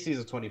 My AC is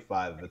a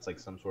 25 if it's like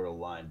some sort of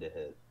line to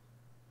hit.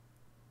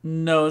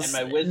 No, And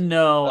my wisdom.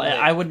 no, by the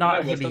way, I would my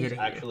not be wisdom's hitting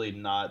you. actually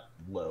not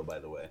low, by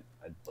the way.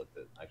 I looked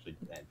at actually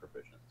and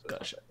proficient, so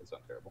Gotcha. it's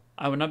not terrible.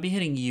 I would not be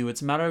hitting you.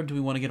 It's a matter of do we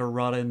want to get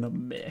Arata in the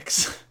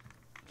mix?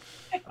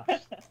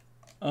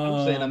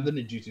 I'm saying I'm the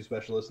Ninjutsu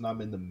specialist and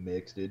I'm in the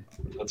mix, dude.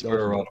 That's where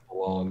Arata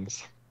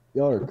belongs.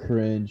 Y'all are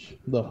cringe.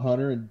 The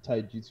hunter and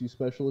taijutsu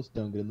specialist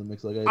don't get in the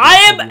mix like I do. I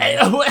am.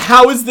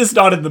 How is this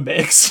not in the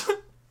mix?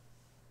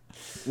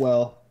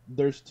 Well,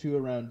 there's 2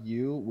 around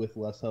you with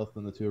less health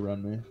than the 2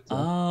 around me.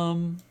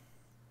 So.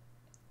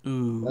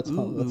 That's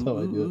how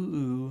I do it.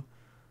 Ooh.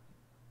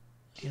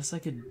 I guess I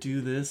could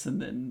do this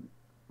and then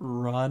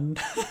run.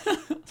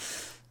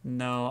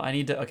 No, I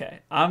need to. Okay,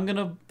 I'm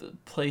gonna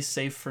play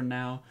safe for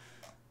now.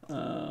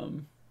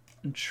 And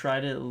try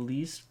to at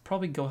least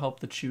probably go help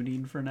the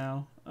Chunin for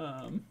now.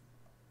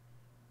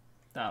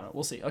 I don't know.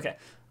 We'll see. Okay,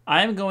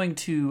 I'm going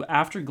to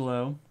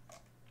Afterglow.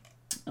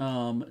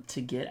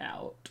 To get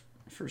out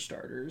for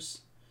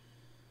starters.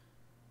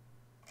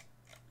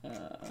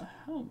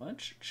 How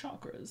much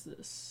chakra is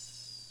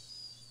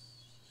this?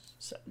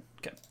 7.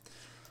 Okay.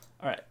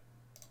 All right.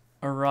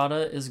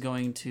 Arata is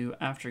going to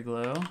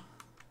Afterglow.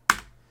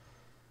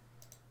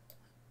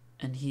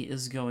 And he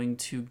is going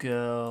to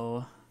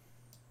go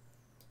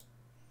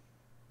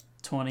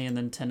 20 and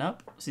then 10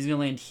 up. So he's going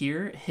to land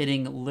here,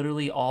 hitting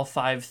literally all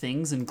 5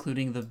 things,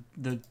 including the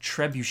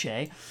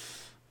trebuchet.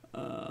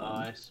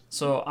 Nice.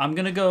 So I'm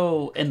going to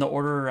go in the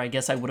order I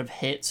guess I would have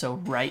hit, so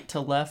right to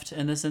left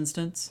in this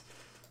instance.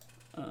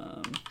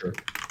 Sure.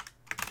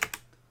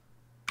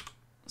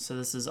 So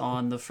this is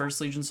on the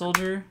first Legion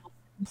soldier.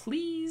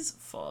 Please.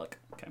 Fuck.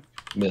 Okay.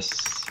 Miss.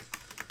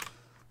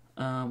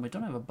 We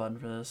don't have a button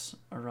for this.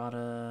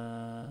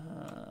 Arata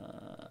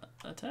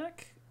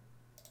attack?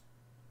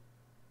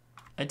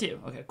 I do.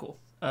 Okay, cool.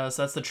 So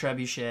that's the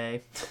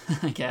trebuchet,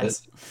 I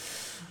guess.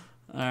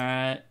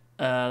 Alright.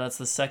 That's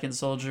the second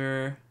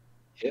soldier.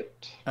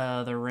 Hit.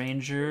 The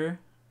ranger.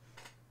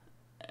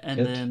 And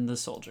Hit. then the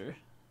soldier.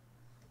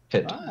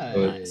 Hit.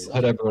 Nice. So it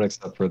hit everyone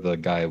except for the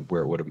guy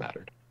where it would have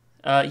mattered.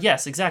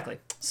 Yes, exactly.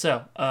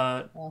 So,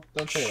 Well,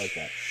 don't say it like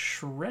that.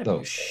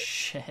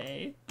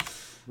 trebuchet.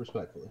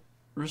 Respectfully.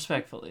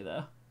 Respectfully,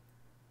 though.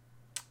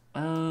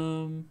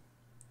 Oh,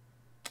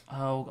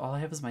 all I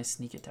have is my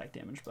sneak attack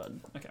damage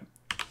button. Okay.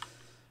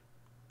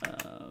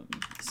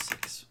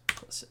 6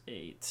 plus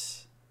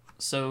 8.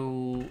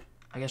 So,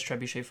 I guess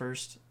trebuchet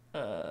first.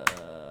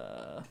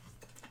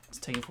 It's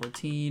taking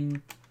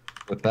 14.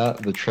 With that,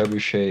 the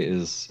trebuchet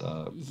is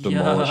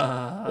demolished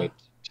to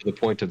the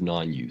point of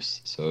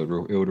non-use. So it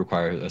would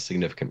require a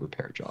significant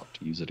repair job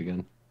to use it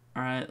again.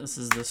 All right, this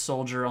is the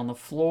soldier on the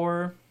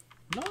floor.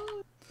 Nice.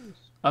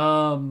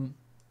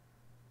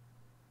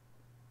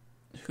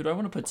 Who do I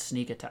want to put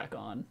sneak attack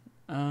on?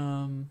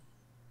 I'm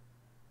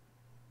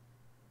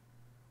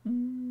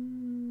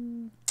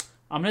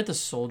gonna hit the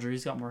soldier.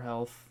 He's got more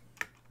health.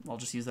 I'll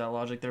just use that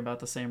logic. They're about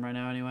the same right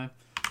now anyway.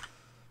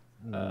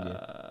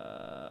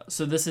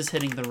 So this is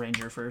hitting the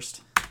ranger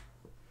first.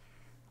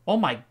 Oh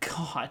my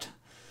god.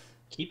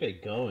 Keep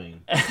it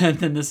going. And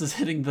then this is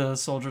hitting the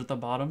soldier at the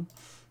bottom.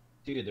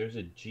 Dude, there's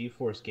a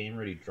GeForce Game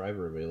Ready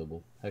driver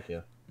available. Heck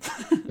yeah.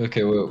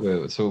 Okay,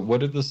 wait. So what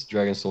did this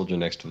dragon soldier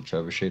next to the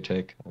trebuchet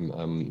take?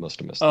 I must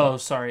have missed Oh,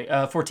 sorry.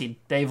 14.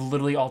 They've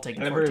literally all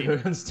taken 14.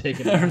 Everyone's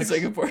taking Everyone's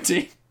max. taking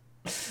 14.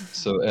 that.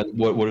 So and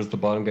what does the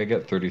bottom guy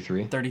get?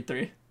 33?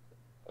 33.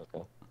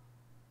 Okay.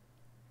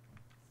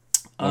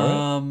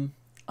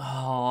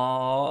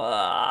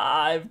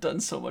 I've done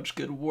so much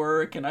good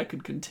work, and I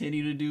could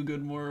continue to do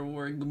good work.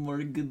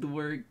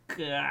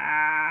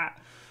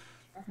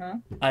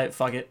 Alright,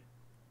 fuck it.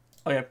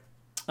 Okay.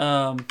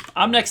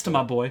 I'm next to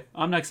my boy.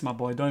 Don't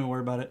even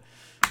worry about it.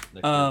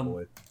 Next to your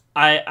boy.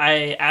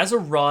 I as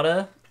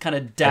Arata kind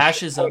of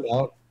dashes up.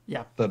 Out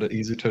Yeah. that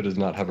Izuto does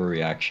not have a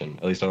reaction.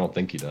 At least I don't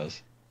think he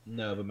does.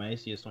 No, but my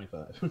AC is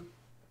 25.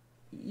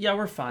 Yeah,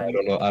 we're I fine.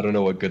 don't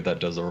know what good that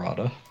does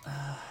Arata.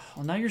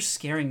 Well, now you're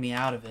scaring me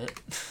out of it.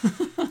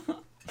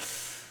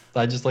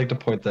 I just like to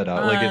point that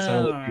out. Like it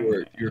sounded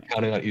like you were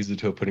counting on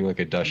Izuto putting like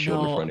a dust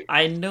shield in front of you.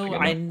 I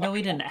know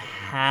he didn't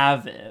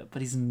have it,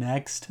 but he's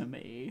next to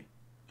me.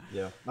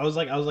 Yeah. I was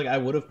like, I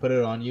would have put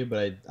it on you,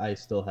 but I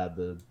still had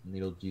the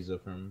needle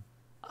Jizo from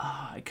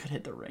I could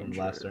hit the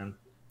ranger. last turn.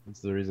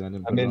 That's the reason I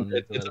didn't I put it on mean,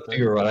 you. it's up to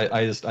you, right?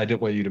 I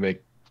didn't want you to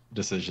make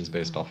decisions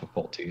based off of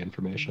faulty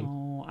information.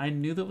 No, I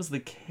knew that was the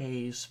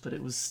case, but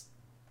it was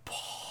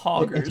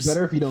poggers. It's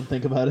better if you don't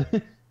think about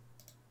it.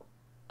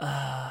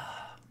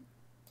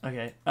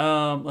 Okay.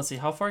 Let's see.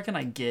 How far can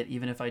I get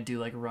even if I do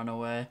like run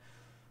away?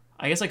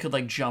 I guess I could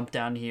like jump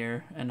down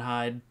here and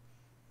hide.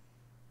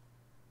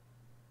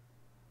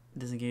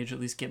 Disengage, at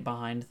least get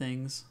behind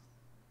things.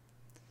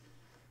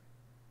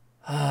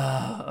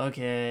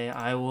 Okay,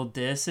 I will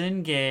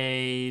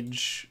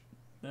disengage.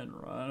 Then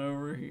run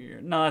over here.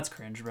 No, that's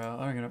cringe, bro.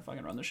 I'm gonna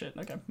fucking run the shit.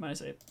 Okay,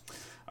 -8.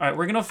 Alright,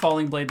 we're gonna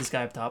Falling Blade this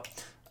guy up top.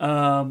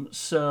 So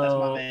That's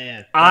my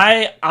man.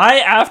 I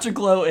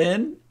afterglow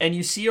in, and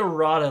you see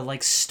Arata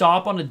like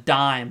stop on a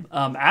dime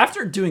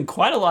after doing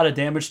quite a lot of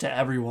damage to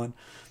everyone,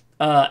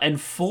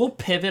 and full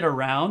pivot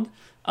around,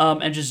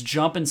 and just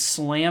jump and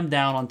slam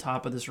down on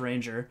top of this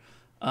ranger.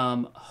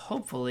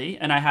 Hopefully,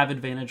 and I have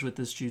advantage with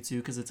this jutsu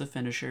because it's a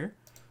finisher.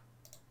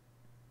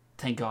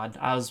 Thank God.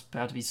 I was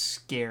about to be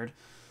scared.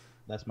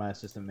 That's my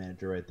assistant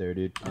manager right there,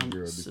 dude.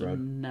 So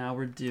now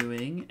we're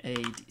doing a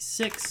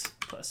d6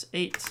 plus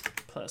 8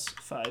 plus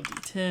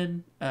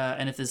 5d10.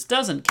 And if this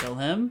doesn't kill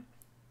him...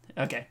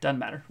 Okay, doesn't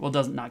matter. Well,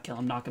 doesn't not kill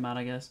him. Knock him out,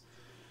 I guess.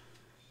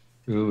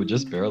 Ooh,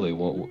 just barely.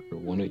 1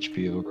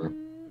 HP over.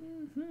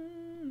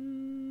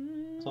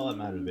 That's all that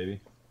matters, baby.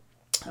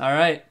 All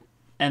right.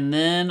 And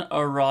then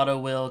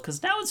Arata will...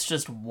 Because now it's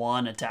just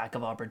one attack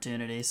of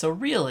opportunity. So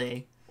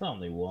really... It's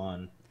only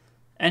one.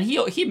 And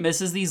he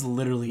misses these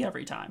literally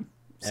every time.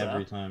 So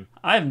Every time.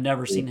 I've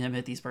never seen him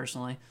hit these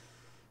personally.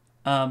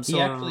 So He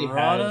actually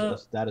Arata... has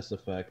a status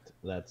effect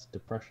that's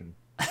depression.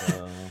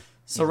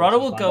 So Rada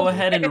will go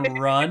ahead and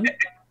run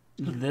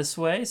this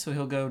way. So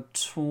he'll go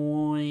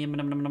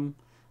 20...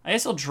 I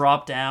guess he'll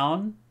drop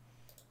down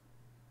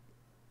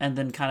and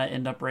then kind of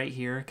end up right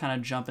here, kind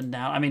of jumping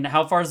down. I mean,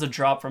 how far is the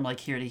drop from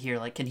like here to here?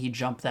 Like, can he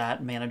jump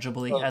that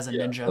manageably as a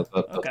ninja?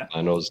 Okay.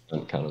 I know it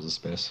doesn't count as a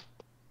space.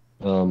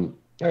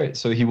 All right,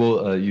 so he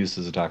will use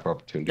his attack of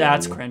opportunity.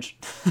 That's cringe.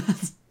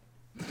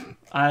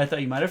 I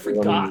thought you might have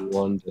forgot.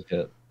 One to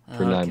hit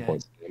for 9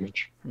 points of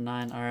damage.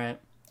 9, all right.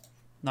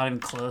 Not even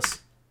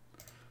close.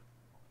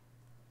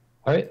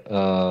 All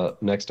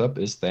right, next up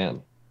is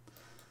Than.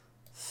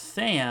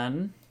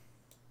 Than,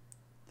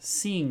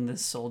 seeing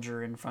this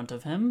soldier in front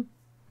of him,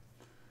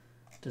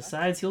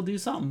 decides he'll do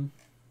something.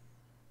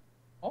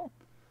 Oh.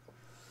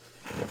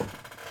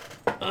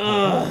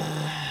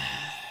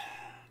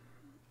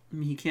 I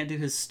mean, he can't do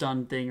his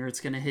stun thing or it's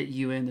going to hit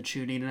you and the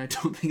Chunin, and I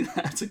don't think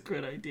that's a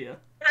good idea.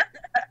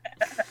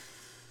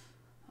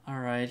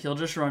 Alright, he'll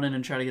just run in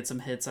and try to get some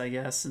hits, I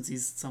guess, since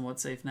he's somewhat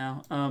safe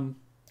now.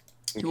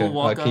 He will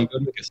walk can you up. go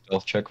make a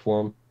stealth check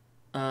for him?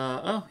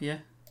 Oh, yeah.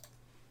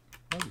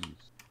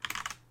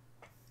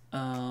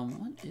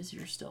 What is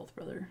your stealth,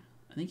 brother?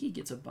 I think he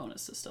gets a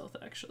bonus to stealth,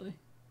 actually.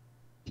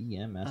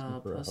 DM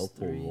asking for a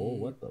helpful roll?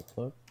 What the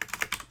fuck?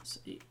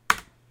 +8.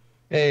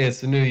 Hey,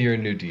 it's a new year,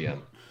 new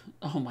DM.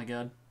 Oh my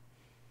god.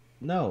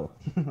 No,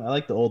 I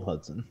like the old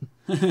Hudson.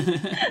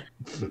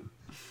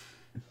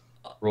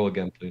 Roll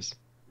again, please.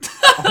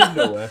 Oh,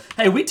 no way.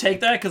 Hey, we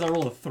take that because I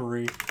roll a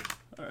 3.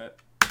 Alright.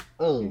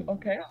 Oh.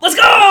 Okay. Let's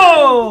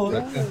go!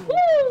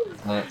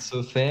 Okay.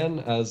 So Than,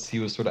 as he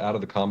was sort of out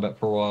of the combat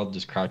for a while,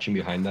 just crouching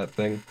behind that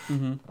thing,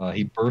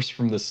 he burst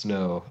from the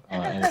snow,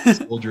 and the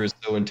soldier is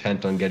so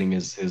intent on getting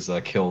his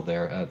kill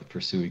there for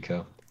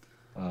Suiko.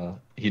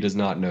 He does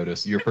not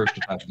notice. Your first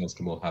attack against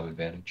him will have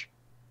advantage.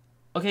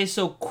 Okay,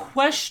 so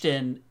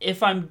question,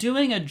 if I'm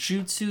doing a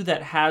jutsu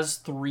that has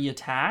 3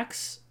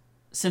 attacks,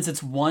 since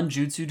it's one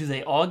jutsu, do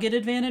they all get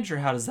advantage, or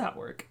how does that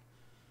work?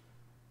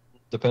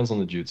 Depends on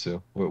the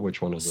jutsu.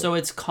 Which one is it? So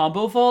it's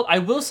Combo Vault. I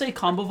will say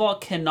Combo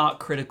Vault cannot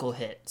critical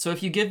hit. So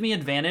if you give me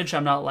advantage,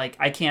 I'm not like,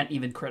 I can't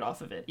even crit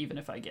off of it, even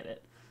if I get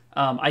it.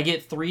 I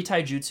get 3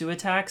 taijutsu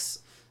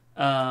attacks,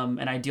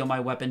 and I deal my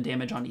weapon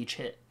damage on each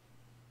hit.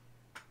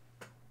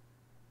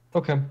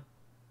 Okay.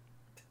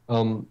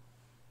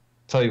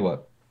 Tell you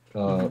what.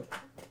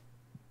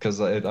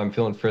 Because I'm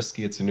feeling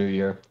frisky, it's a new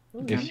year.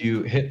 Okay. If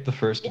you hit the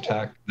first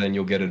attack, then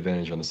you'll get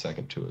advantage on the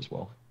second two as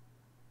well.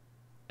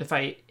 If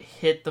I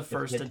hit the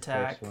first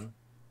attack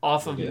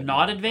off of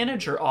not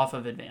advantage or off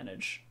of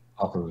advantage?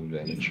 Off of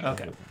advantage.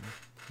 Okay.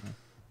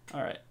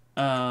 All right.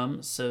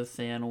 So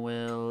Than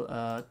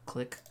will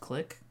click.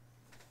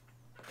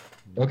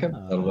 Okay,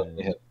 that'll let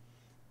me hit.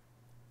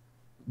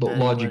 The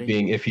logic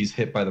being, if he's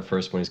hit by the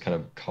first one, he's kind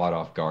of caught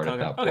off guard at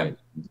that point.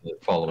 The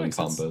following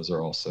combos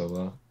are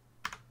also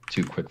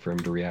too quick for him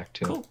to react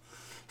to. Cool.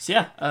 So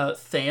yeah,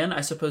 Than,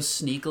 I suppose,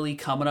 sneakily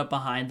coming up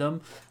behind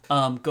them,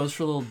 goes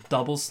for a little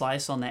double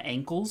slice on the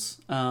ankles,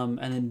 and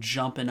then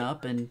jumping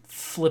up and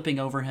flipping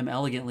over him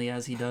elegantly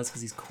as he does,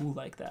 because he's cool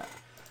like that.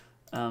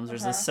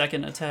 There's the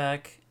second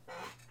attack,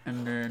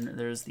 and then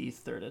there's the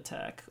third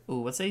attack.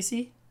 Ooh, what's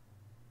AC?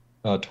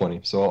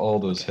 20. So all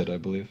those hit, I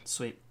believe.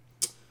 Sweet.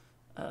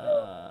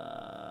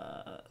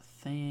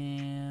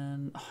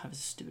 Than... Oh, I have a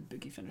stupid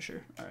boogie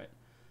finisher. All right.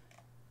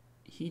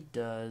 He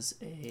does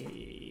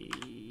a...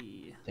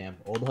 Damn,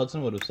 old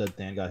Hudson would have said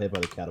Than got hit by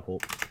the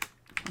catapult.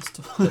 Because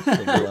the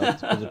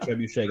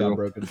trebuchet got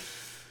broken.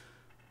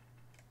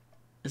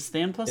 Is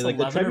Than plus Like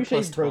 11 the or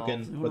plus trebuchet's 12?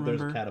 broken, but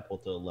there's a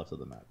catapult to the left of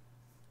the map.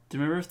 Do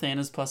you remember if Than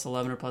is plus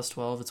 11 or plus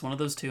 12? It's one of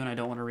those two, and I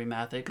don't want to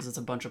remath it because it's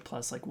a bunch of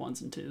plus like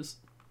 1s and 2s.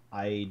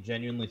 I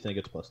genuinely think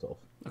it's plus 12.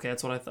 Okay,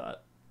 that's what I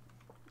thought.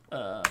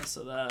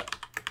 So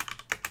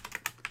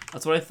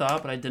that's what I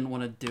thought, but I didn't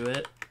want to do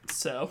it.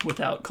 So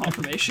without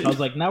confirmation, I was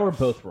like, now we're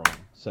both wrong.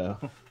 So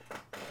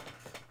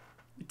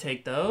you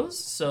take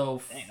those.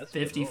 So Dang,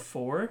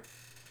 54. It's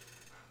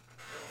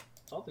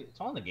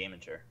all on the gaming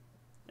chair.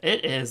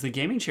 It is. The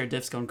gaming chair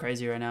diff's going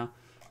crazy right now.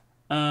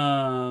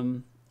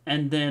 And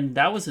then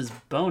that was his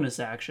bonus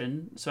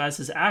action. So as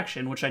his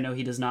action, which I know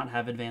he does not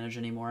have advantage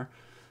anymore,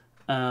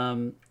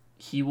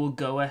 he will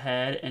go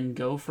ahead and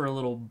go for a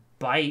little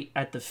bite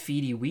at the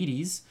feety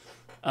weeties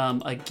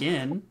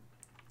again.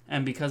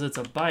 And because it's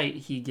a bite,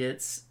 he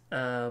gets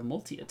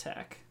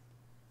multi-attack.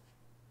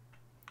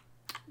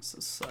 So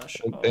slash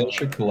Ben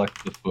should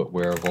collect the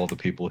footwear of all the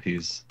people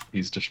he's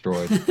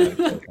destroyed.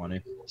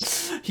 20.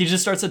 He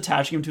just starts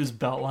attaching him to his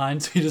belt line,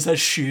 so he just has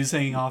shoes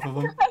hanging off of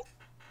him.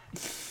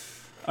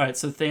 Alright,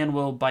 so Than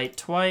will bite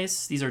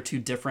twice. These are 2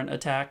 different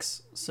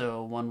attacks,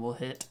 so one will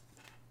hit.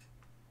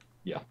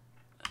 Yeah.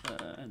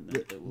 And then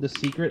it will The be-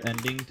 secret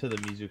ending to the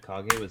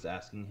Mizukage was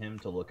asking him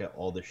to look at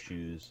all the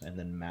shoes and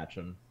then match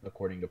them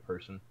according to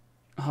person.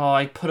 Oh,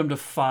 I put him to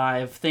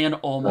 5. Than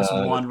almost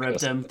one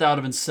ripped him. That would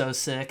have been so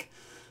sick.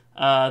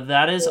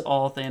 That is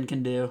all Than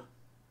can do.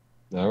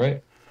 All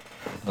right.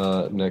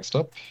 Next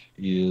up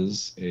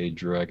is a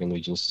Dragon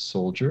Legion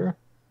soldier.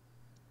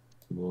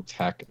 We'll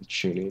attack the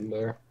tuning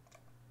there.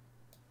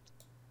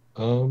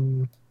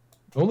 Only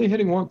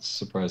hitting once,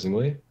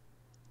 surprisingly.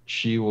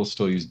 She will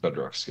still use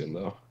Bedrock Skin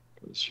though,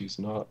 because she's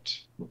not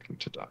looking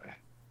to die.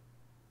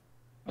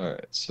 All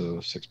right,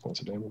 so 6 points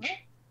of damage.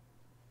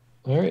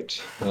 All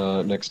right.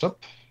 Next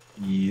up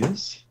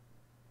is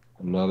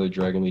another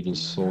Dragon Legion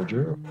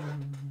soldier.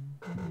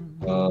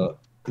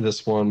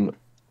 This one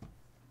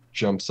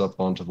jumps up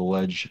onto the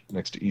ledge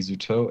next to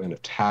Izuto and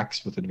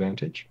attacks with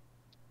advantage.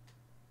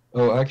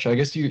 Oh, actually, I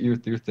guess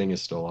your thing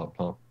is still up,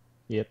 huh?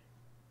 Yep.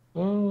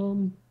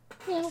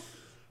 Meow.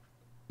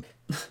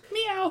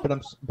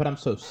 But I'm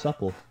so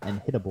supple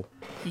and hittable.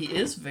 He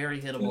is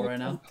very hittable right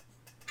now.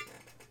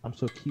 I'm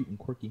so cute and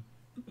quirky.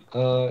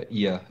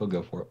 Yeah, he'll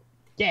go for it.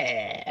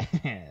 Yeah.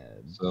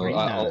 So Great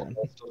I'll nine.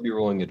 still be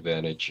rolling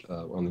advantage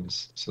on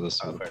this. So this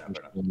Oh, will fair enough,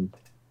 fair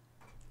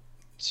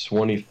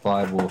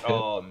 25 will hit.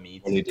 Oh, me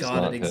too. 20 does Got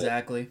not it hit.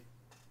 exactly.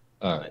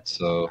 All right,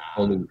 so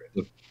only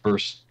the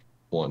first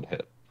one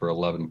hit for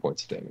 11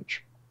 points of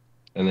damage,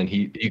 and then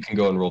you can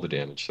go and roll the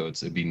damage. So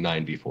it'd be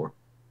 9d4.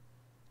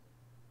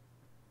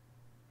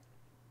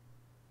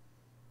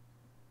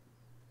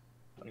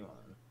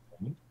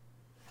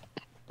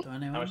 Do I How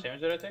know? much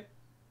damage did I take?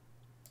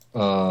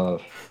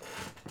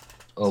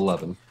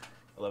 11.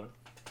 11.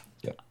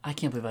 I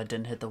can't believe I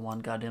didn't hit the one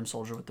goddamn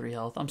soldier with 3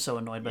 health. I'm so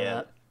annoyed by Yeah.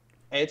 that.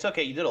 Hey, it's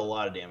okay. You did a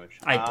lot of damage.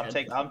 I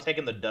did. I'm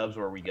taking the dubs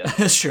where we go.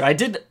 That's true. I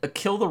did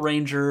kill the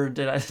ranger.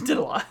 Did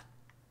a lot.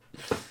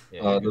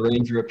 Yeah, The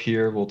ranger up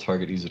here will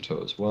target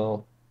Izuto as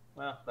well.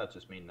 well, that's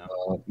just mean now.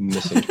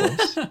 Missing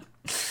twice.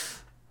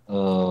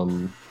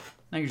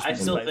 Now you're just I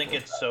being still spiteful. think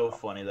it's so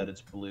funny that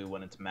it's blue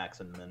when it's max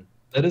and min.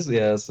 That is,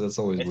 yes, that's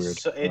always It's weird.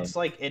 so, it's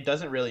like it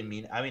doesn't really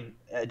mean. I mean,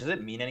 does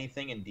it mean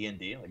anything in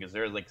D&D? Like, is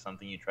there like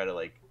something you try to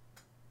like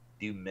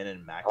do min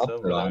and max Not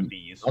of that where that I'm- would be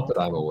useful? Not that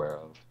I'm aware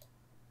of.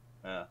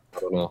 Yeah. I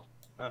don't know.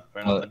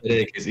 Fair enough. In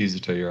any case,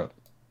 Izuto, you're up.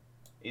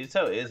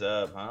 Izuto is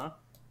up, huh?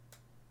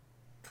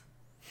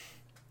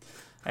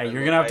 Hey,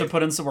 you're gonna have to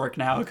put in some work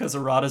now because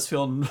Arata's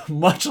feeling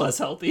much less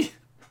healthy.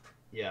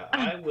 Yeah,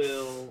 I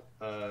will.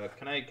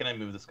 Can I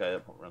move this guy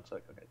up one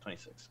sec? Okay,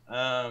 26.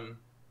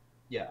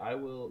 Yeah, I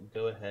will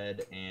go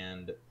ahead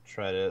and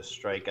try to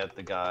strike at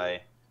the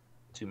guy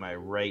to my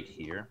right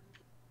here.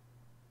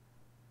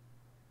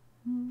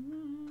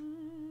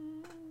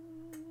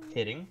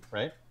 Hitting,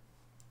 right?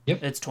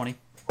 It's 20.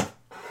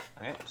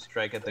 Alright,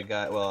 strike at the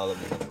guy. Well, let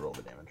me roll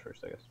the damage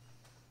first, I guess.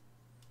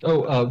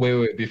 Oh,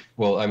 wait.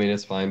 Well, I mean,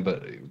 it's fine,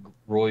 but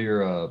roll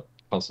your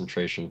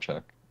concentration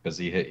check because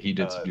he did do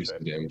that's some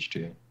right. damage to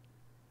you.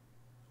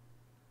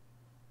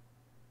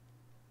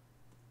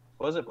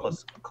 What was it?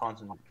 Plus con,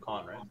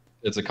 right?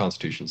 It's a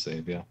Constitution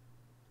save, yeah.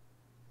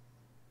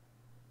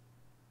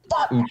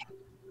 Oof.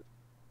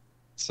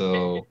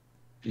 So,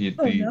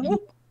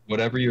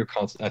 whatever your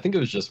I think it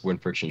was just when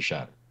friction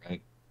shattered,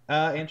 right?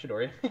 And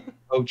Chidori.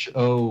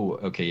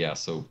 Okay, yeah.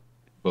 So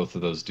both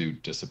of those do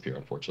disappear,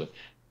 unfortunately.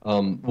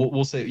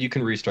 We'll say you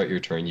can restart your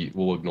turn.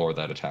 We'll ignore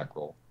that attack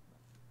roll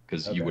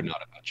because you Okay. would not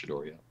have had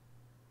Chidori yet.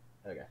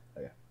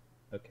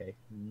 Okay.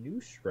 New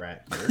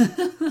strat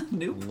here.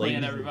 New plan,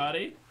 Lazy.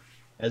 everybody.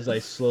 As I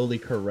slowly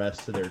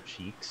caress their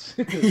cheeks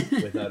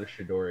without a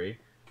Shidori.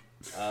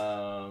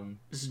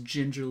 Just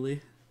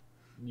gingerly.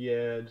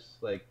 Yeah,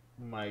 just like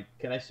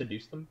can I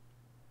seduce them?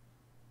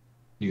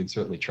 You can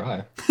certainly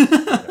try.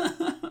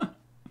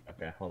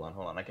 Okay, hold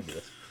on, I can do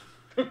this.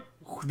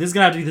 This is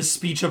gonna have to be the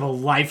speech of a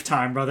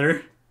lifetime,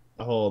 brother.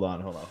 Hold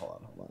on.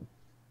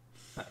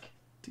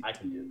 I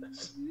can do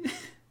this.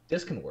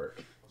 This can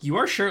work. You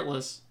are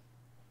shirtless.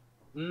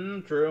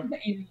 True.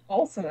 But you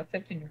also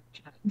affecting your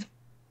chat.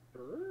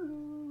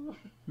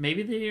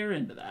 Maybe they are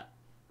into that.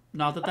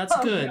 Not that that's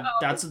Oh, good. no.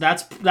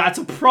 That's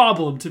a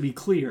problem, to be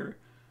clear.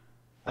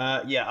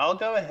 Yeah, I'll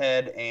go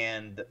ahead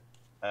and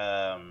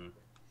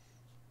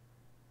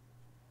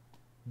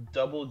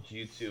double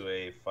Jutsu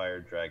a fire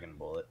dragon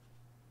bullet.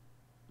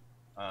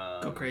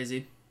 Go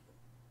crazy.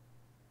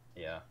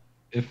 Yeah,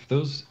 If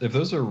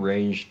those are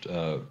ranged,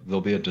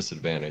 they'll be a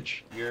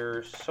disadvantage.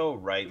 you're so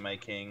right, my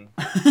king.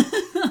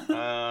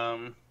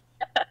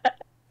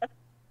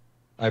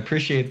 I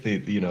appreciate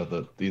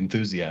the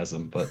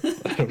enthusiasm, but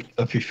I don't think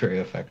that'd be very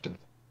effective.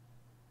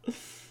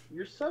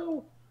 You're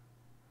so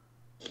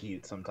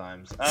cute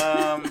sometimes.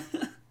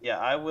 Yeah,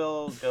 I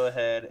will go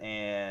ahead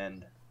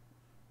and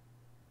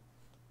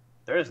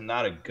There is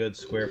not a good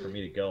square for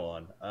me to go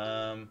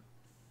on.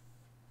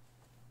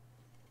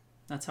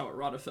 That's how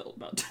Errata felt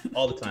about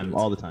All the time,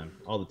 all the time,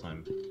 all the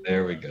time.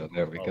 There we go.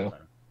 There we all go. the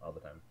time, all the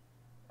time.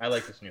 I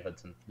like this new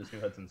Hudson. This new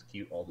Hudson's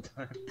cute all the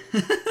time.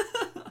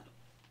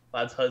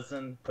 Lads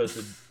Hudson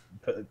posted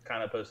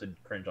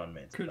cringe on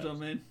main. Cringe on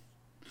main.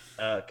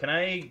 Can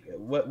I?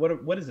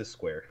 What is this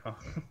square?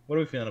 What are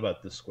we feeling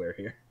about this square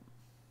here?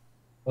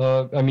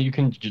 I mean, you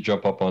can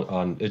jump up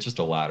on. It's just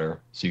a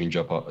ladder, so you can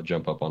jump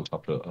up on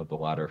top of the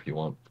ladder if you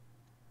want.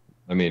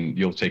 I mean,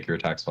 you'll take your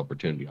attacks of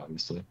opportunity,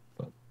 obviously,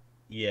 but.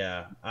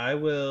 Yeah, I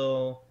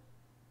will.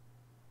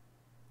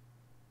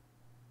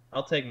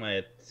 I'll take my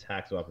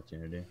attacks of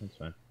opportunity. That's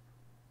fine.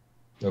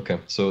 Okay,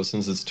 so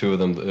since it's 2 of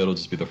them, it'll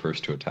just be the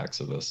first 2 attacks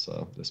of this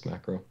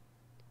macro.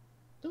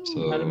 Ooh,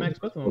 So- how to max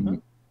both of them,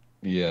 huh?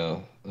 Yeah.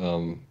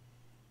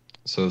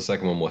 So the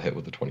second one will hit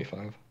with a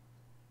 25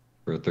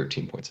 for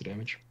 13 points of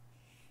damage.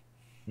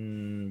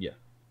 Yeah.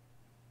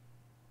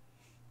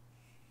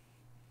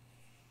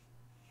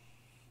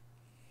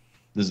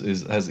 Has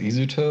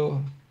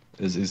Izuto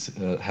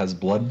has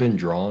blood been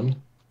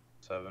drawn?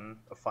 7.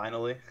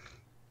 Finally.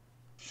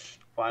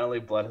 Finally,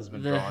 blood has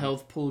been The drawn.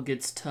 health pool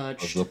gets Of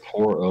touched. the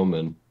poor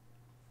omen.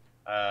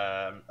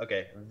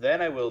 Okay,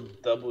 then I will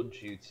double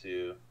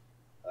jutsu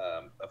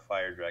a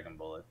fire dragon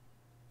bullet.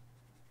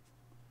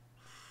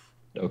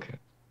 Okay.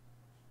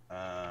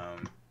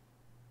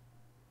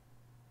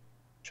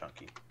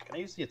 Chunky. Can I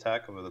use the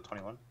attack over the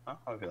 21? Huh?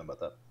 How are you feeling about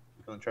that?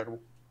 You feeling charitable?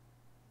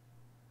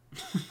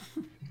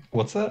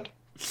 What's that?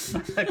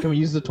 Can we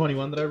use the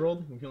 21 that I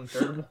rolled? I'm feeling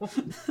charitable.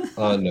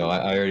 No,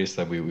 I already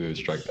said we would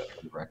strike that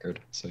from the record.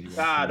 So you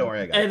Don't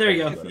worry, I got Hey, it. there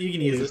you I go. got it. You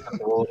can You use just it. have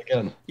to roll it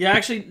again. Yeah,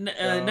 actually,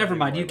 No, never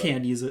mind. don't You worry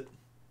can use it.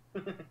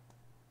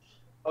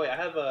 Oh yeah,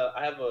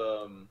 I have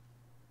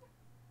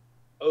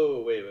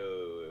Oh wait.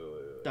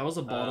 That was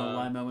a ball don't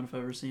lie moment if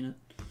I've ever seen it.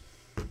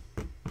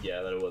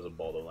 Yeah, that was a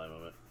Baldo line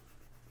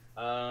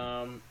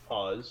moment.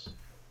 Pause.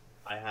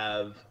 I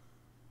have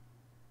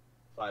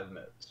 5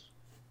 modes.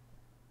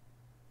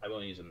 I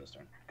won't use them this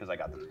turn because I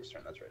got them this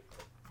turn. That's right.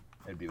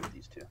 It'd be with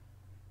these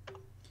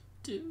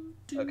 2.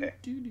 Okay.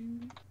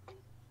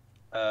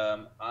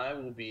 I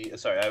will be.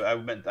 Sorry, I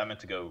meant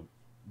to go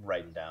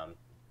writing down.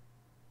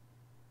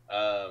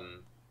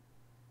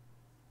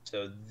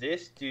 So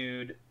this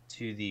dude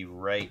to the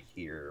right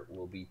here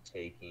will be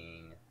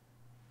taking.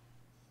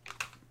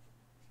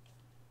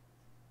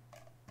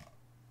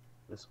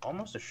 This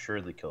almost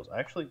assuredly kills.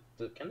 Actually,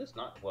 can this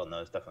not? Well, no,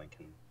 this definitely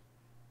can.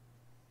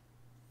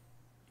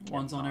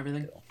 One's on cannot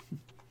everything.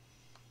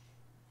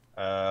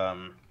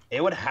 kill.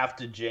 It would have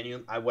to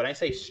genuinely. When I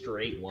say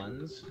straight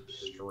ones.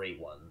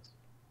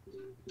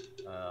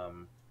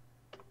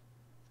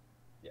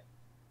 Yeah.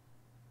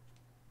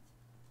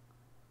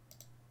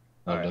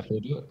 I'll Alright.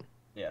 definitely do it.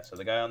 Yeah. So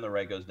the guy on the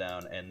right goes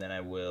down, and then I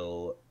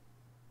will.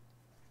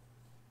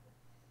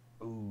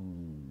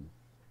 Ooh.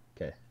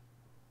 Okay.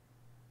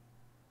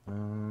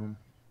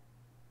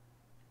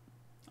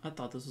 I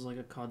thought this was like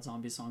a COD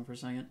zombie song for a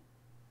second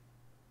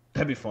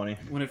That'd be funny.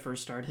 when it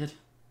first started.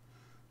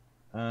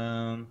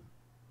 Yeah,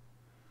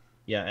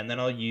 and then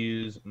I'll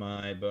use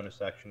my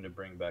bonus action to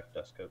bring back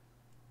Dustcoat.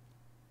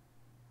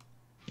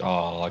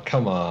 Oh,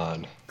 come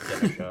on.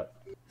 Get a shot.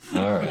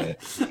 All right.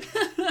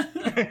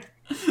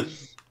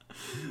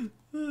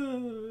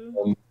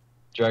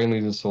 Dragon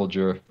Legion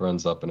Soldier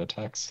runs up and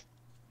attacks.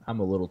 I'm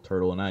a little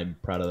turtle, and I'm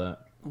proud of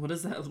that. What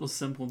does that little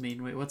symbol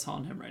mean? Wait, what's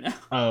on him right now?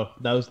 Oh,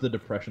 that was the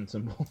depression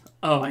symbol.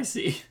 Oh, I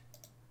see.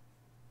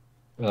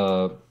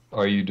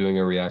 Are you doing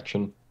a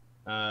reaction?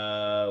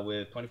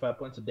 With 25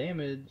 points of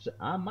damage,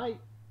 I might.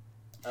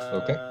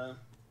 Okay.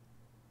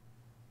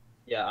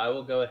 Yeah, I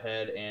will go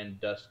ahead and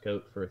dust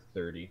coat for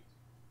 30.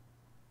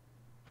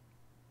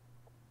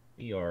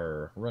 We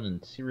are running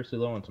seriously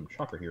low on some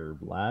chopper here,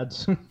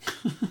 lads.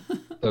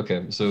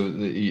 Okay, so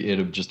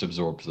it just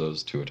absorbs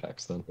those 2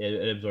 attacks then.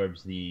 It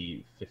absorbs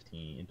the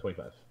 15 and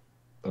 25.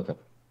 Okay.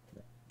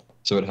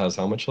 So it has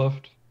how much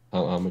left?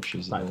 How much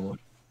is it 5. left?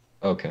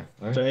 Okay.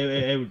 All right. So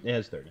it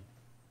has 30.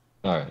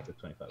 All right. With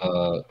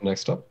 25.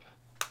 Next up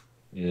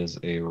is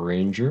a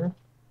ranger.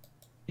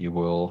 He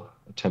will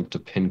attempt to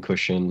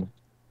pincushion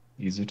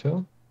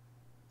Izuto.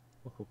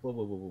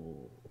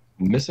 Whoa.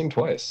 Missing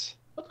twice.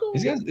 Let's go.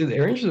 These guys, the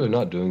rangers are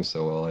not doing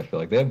so well. I feel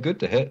like they have good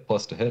to hit,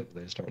 plus to hit.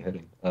 They just aren't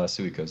hitting.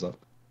 Suiko's up.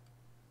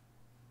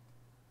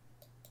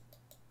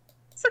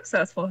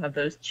 Successful have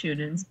those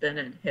Chunins been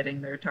at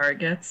hitting their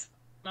targets?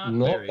 Not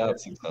Not very that good.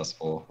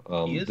 successful.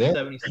 He is they're-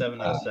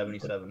 77 out of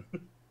 77.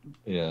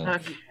 Yeah.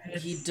 Okay.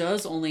 He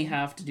does only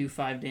have to do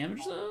 5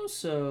 damage though,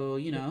 so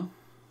you know,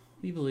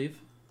 we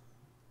believe.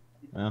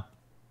 Well,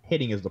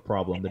 hitting is the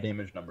problem. The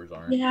damage. Damage numbers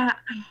aren't. Yeah,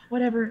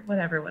 whatever.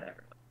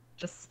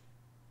 Just,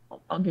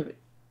 I'll give it.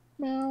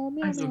 Meow,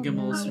 meow, I So give him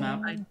a little meow.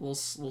 smack, little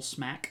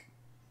smack.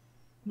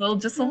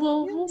 Just a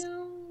little.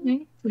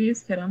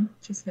 Please hit him.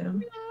 Just hit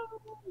him.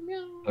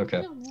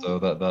 Okay, so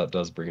that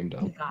does bring him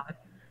down. Thank God.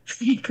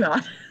 Thank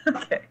God.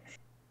 Okay.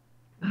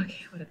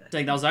 Okay, what did that?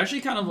 Dang, that was actually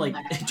kind of like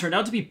it turned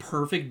out to be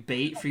perfect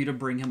bait for you to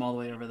bring him all the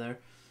way over there.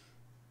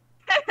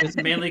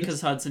 Mainly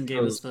because Hudson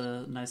gave us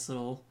the nice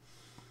little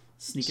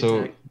sneak So,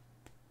 attack.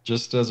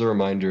 just as a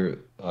reminder,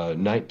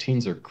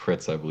 19s are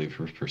crits, I believe,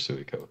 for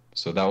Suiko.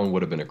 So that one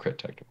would have been a crit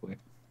technically.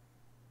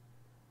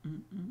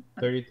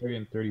 33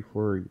 and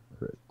 34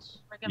 crits.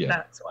 Bring him Yeah.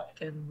 back so I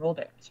can roll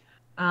damage.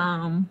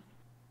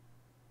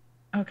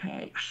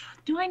 Okay.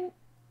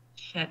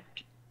 Shit.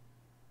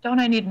 Don't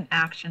I need an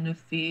action to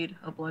feed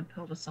a blood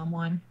pill to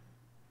someone?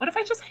 What if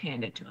I just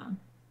hand it to him?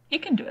 He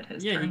can do it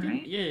his Yeah, turn, he can.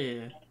 right?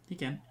 Yeah, he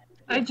can.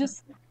 I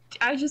just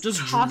Just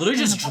toss literally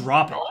in just a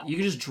drop blood it. You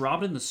can just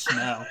drop it in the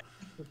snow.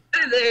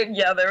 pill.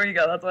 There we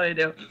go. That's what I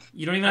do.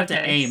 You don't even have to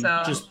Okay, aim.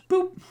 so- Just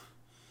boop.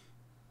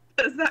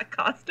 Does that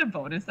cost a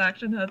bonus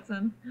action,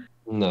 Hudson?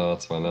 No,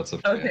 that's fine. That's a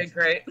fail. Okay,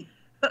 great.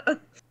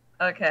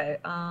 Okay.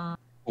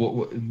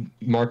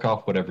 Mark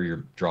off whatever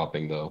you're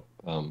dropping though,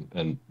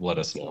 and let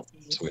us know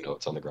so we know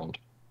it's on the ground.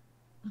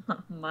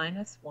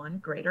 -1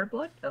 greater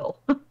blood pill.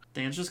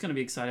 Dan's just gonna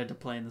be excited to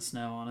play in the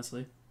snow,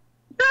 honestly.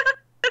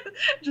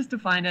 Just to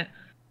find it.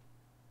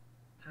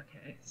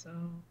 Okay, so.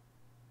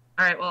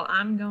 Alright, well,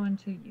 I'm going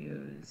to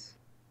use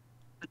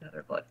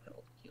another blood pill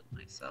to heal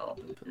myself.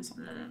 Pills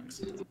on And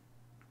the box.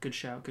 Good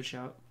shout, good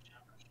shout.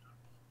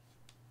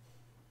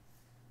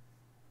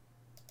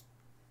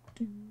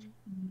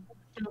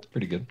 That's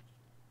pretty good.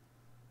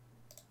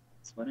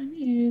 that's what I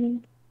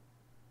need.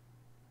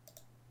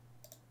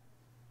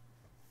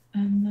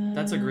 And then...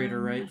 That's a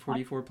greater, right?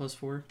 44 plus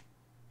 4.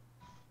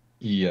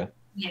 Yeah.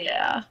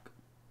 Yeah.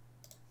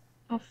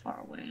 How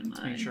far away am Let's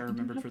I? make sure I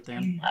remembered for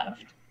Ten Tham.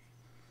 left.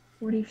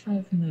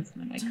 45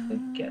 movement. I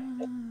could get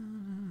it.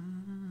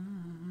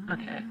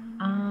 Okay.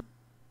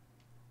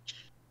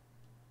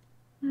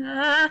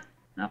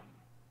 No.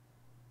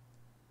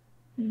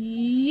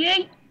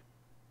 Yay!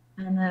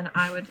 And then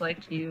I would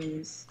like to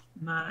use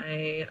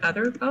my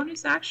other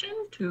bonus action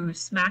to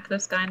smack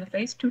this guy in the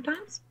face 2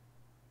 times.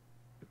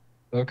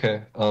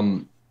 Okay.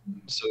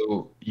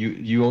 So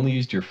you only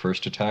used your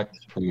first attack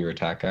from your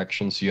attack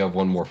action, so you have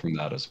one more from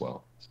that as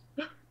well.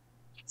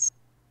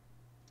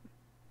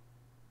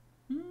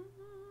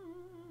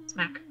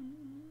 Smack.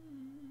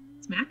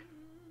 Smack.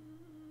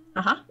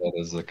 Uh-huh. That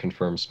is a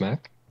confirmed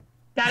smack.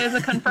 That is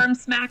a confirmed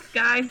smack,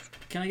 guys.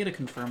 Can I get a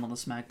confirm on the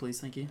smack, please?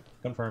 Thank you.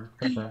 Confirm.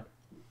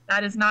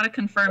 That is not a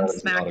confirmed That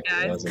is smack, not a-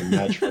 guys. That is a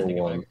natural Take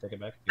it one. back. Take it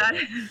back.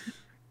 That-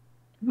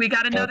 we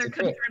got another That's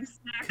a crit. confirmed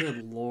smack.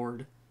 Good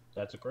lord.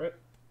 That's a crit.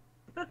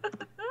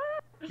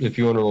 If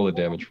you want to roll the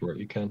damage for it,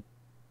 you can.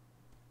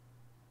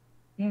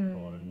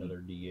 Roll on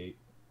another D8.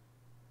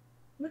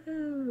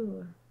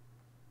 Woohoo!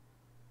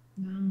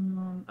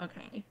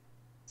 Okay.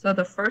 So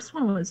the first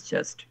one was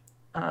just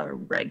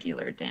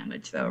regular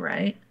damage, though,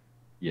 right?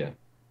 Yeah.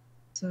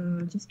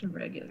 So just a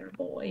regular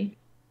boy.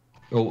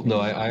 Oh no,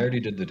 I already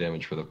did the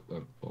damage for the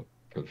for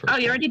the first. Oh,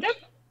 you one. already did?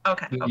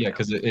 Okay. Yeah,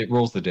 because it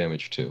rolls the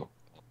damage too.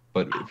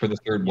 But for the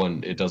third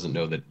one, it doesn't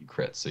know that you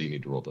crit, so you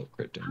need to roll the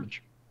crit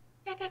damage.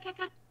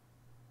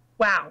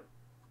 Wow.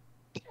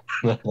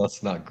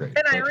 That's not great.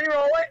 Can I but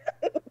reroll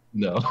it?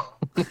 no.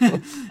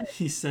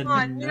 He said Come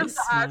on, no, new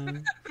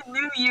son.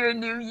 New year,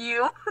 new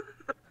you.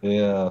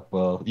 Yeah,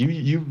 well,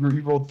 you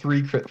rolled 4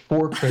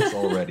 crits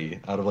already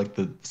out of like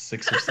the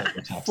 6 or 7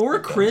 attacks. 4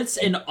 you've done. crits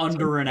in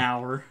under an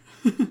hour.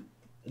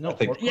 No, I think-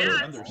 4 crits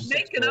Yeah, under it's 6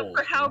 making up for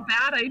rolls, how man.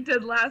 bad I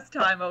did last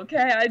time,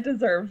 okay? I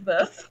deserve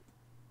this.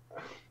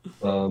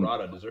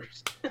 Rada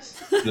deserves this.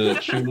 The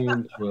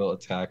tuning will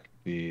attack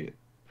the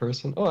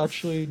person. Oh,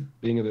 actually,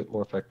 being a bit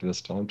more effective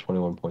this time,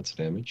 21 points of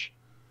damage.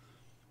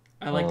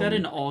 I like that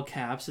in all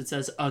caps. It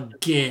says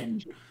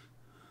again.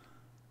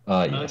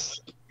 Yes.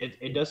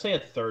 It does say a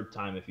third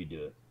time if you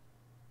do it.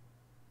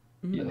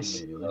 Yes.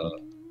 maybe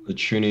like- The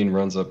tuning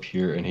runs up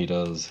here and he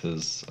does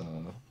his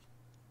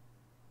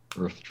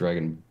Earth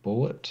Dragon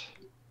Bullet,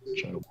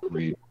 which I will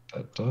read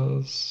what that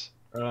does.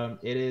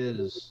 It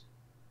is.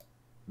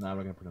 No, I'm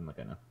not gonna pretend like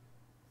I know.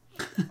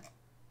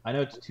 I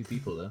know it's 2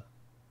 people though,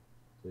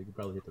 so you could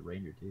probably hit the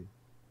ranger too.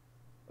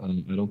 I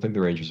don't think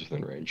the range is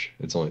within range.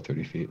 It's only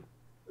 30 feet.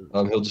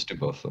 He'll just do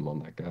both of them on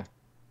that guy.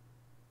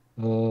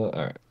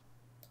 Alright.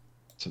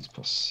 So it's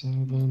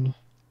 +7.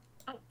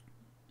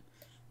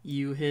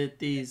 You hit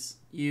these.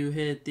 You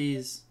hit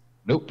these.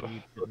 Nope.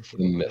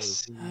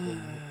 Miss.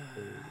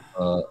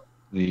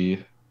 The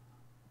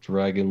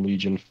Dragon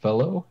Legion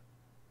fellow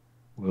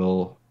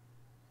will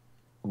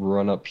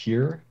run up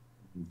here,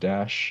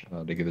 dash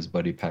to give his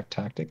buddy pack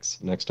tactics.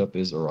 Next up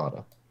is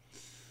Arata.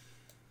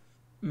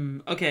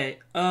 Okay.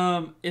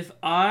 If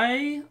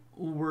I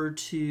were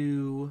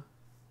to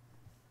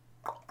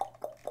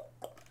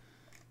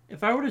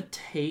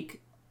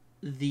take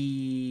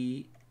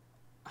the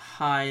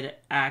hide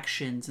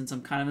action, since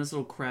I'm kind of in this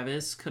little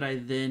crevice, could I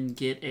then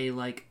get a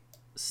like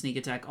sneak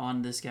attack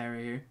on this guy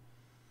right here?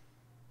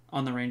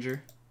 On the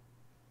ranger?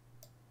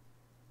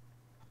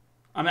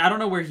 I mean, I don't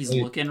know where he's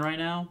looking right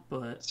now,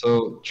 but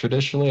So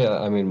traditionally,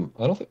 I mean,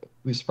 I don't think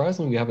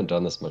surprisingly we haven't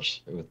done this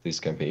much with these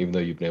campaigns, even though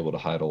you've been able to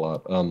hide a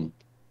lot.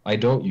 I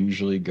don't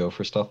usually go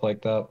for stuff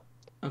like that.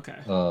 okay.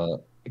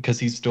 Because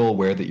he's still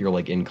aware that you're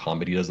like in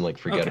combat. He doesn't like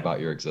forget Okay. about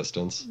your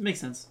existence. Makes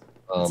sense.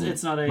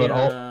 It's not a but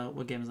I'll,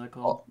 what game is that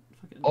called?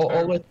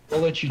 Fucking I'll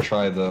let you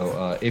try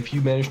though. If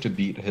you manage to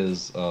beat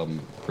his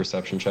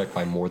perception check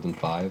by more than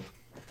 5,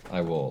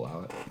 I will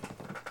allow it.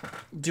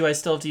 Do I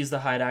still have to use the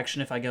hide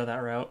action if I go that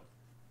route?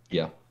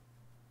 Yeah.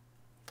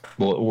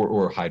 Well,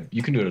 or hide.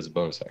 You can do it as a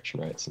bonus action,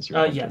 right? Since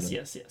you're Yes.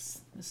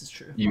 This is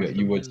true.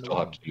 You would still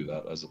have to do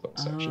that as a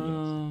bonus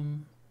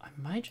action. I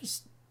might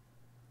just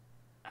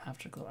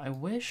afterglow. I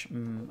wish.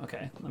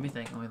 Okay, let me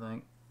think. Let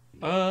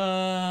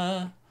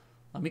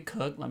me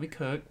cook. Let me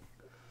cook.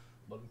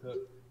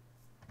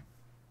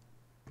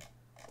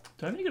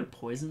 Do I have any good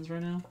poisons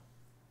right now?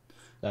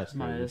 That's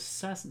My crazy.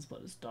 assassin's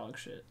blood is dog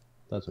shit.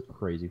 That's a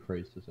crazy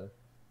phrase to say.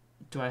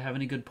 Do I have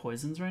any good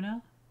poisons right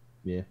now?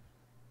 Yeah.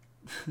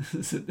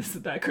 Is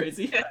it that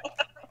crazy?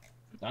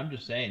 I'm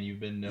just saying,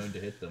 you've been known to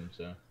hit them,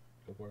 so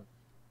go for it.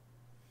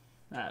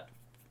 That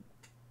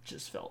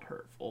just felt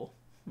hurtful.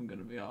 I'm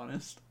gonna be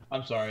honest.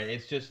 I'm sorry,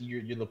 it's just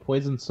you're the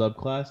poison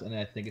subclass, and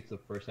I think it's the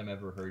first time I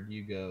ever heard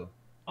you go,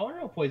 I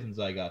wonder what poisons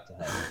I got to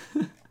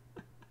have.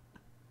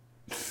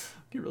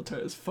 Get real tired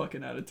of this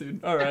fucking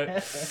attitude. All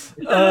right.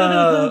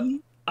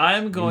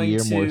 I'm going You're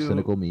to more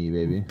cynical me,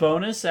 baby.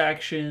 bonus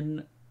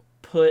action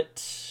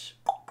put.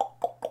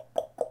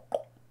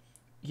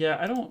 Yeah,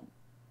 I don't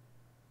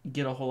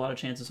get a whole lot of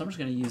chances, so I'm just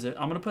gonna use it.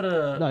 I'm gonna put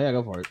a No, yeah,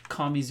 go for it.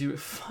 Kamizuru.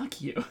 Fuck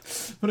you.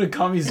 Put a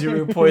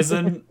Kamizuru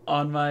poison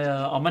on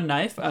my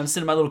knife. I'm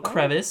sitting in my little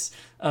crevice,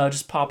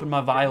 just popping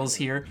my vials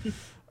here.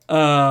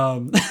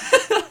 Damn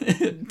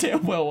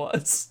well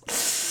was.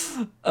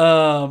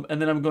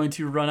 And then I'm going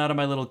to run out of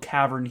my little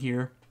cavern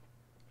here.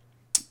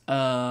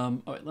 Oh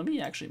wait, let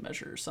me actually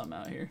measure some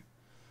out here.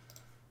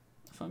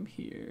 If I'm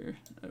here,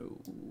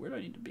 where do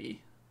I need to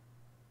be?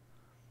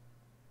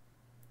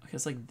 I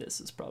guess like this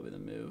is probably the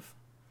move.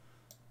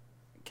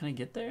 Can I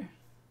get there?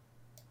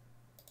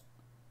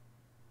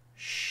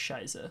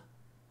 Scheiße.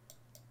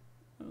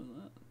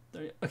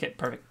 Okay,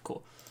 perfect,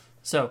 cool.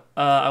 So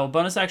I will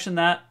bonus action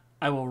that.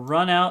 I will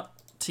run out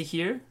to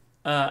here,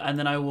 and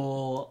then I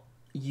will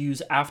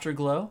use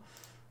Afterglow.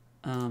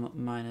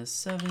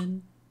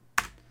 -7.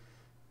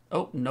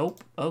 Oh,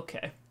 nope.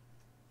 Okay.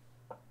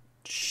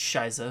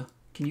 Scheiße.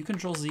 Can you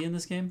control Z in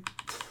this game?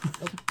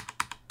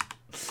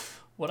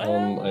 What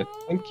I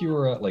think you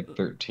were at like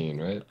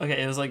 13, right?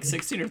 Okay, it was like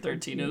 16 or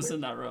 13. It was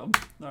in that realm.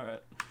 All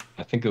right.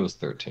 I think it was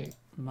 13.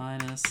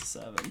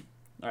 -7.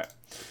 All right.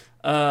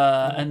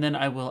 And then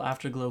I will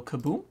Afterglow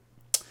Kaboom.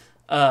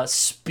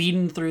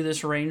 Speeding through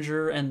this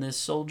ranger and this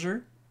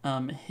soldier,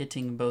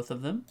 hitting both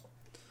of them.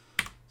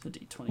 So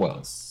D20. Well,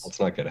 let's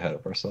not get ahead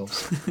of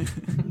ourselves.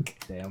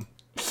 Damn.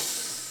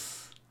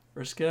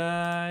 First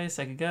guy,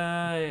 second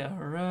guy. All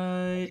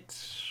right.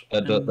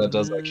 That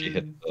does actually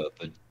hit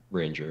the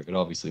ranger. It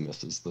obviously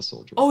misses the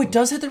soldier. Oh, it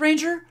does hit the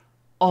ranger.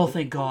 Oh,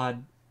 thank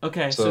God.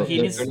 Okay, so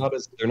he needs. They're not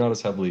as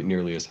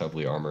nearly as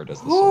heavily armored as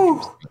the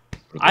Whew. soldiers.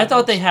 I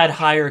thought they had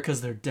higher because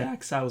they're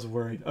decks. I was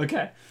worried.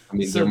 Okay. I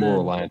mean, So they're more then-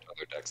 reliant on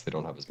their decks. They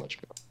don't have as much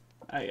go.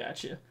 I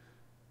got you.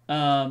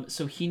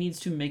 So he needs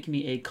to make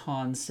me a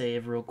con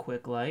save real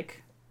quick,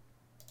 like.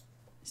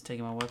 He's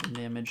taking my weapon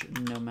damage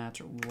no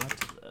matter what,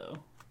 though.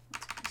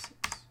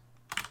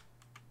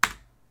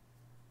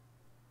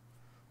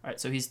 Alright,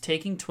 so he's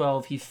taking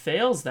 12. He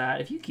fails that.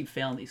 If you keep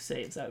failing these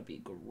saves, that would be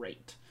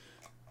great.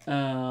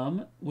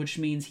 Which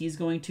means he's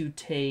going to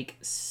take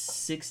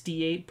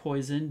 68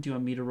 poison. Do you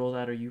want me to roll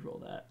that or you roll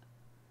that?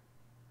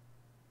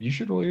 You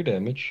should roll your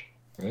damage,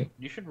 right?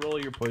 You should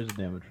roll your poison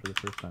damage for the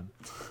first time.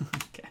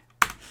 Okay.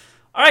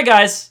 Alright,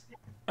 guys.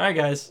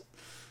 This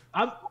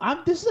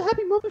is a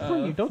happy moment for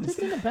you. Don't take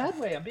it in a bad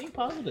way. I'm being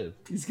positive.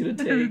 He's gonna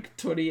take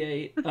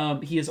 28.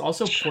 He is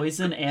also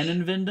poisoned and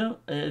envenomed.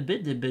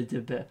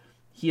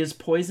 He is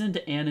poisoned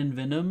and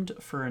envenomed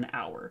for an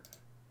hour.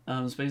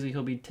 So basically,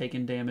 he'll be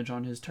taking damage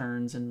on his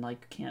turns and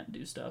like can't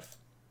do stuff.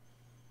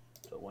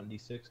 So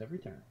 1d6 every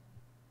turn.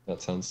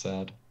 That sounds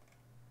sad.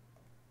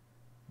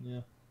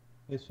 Yeah.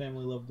 His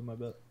family loved him, I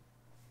bet.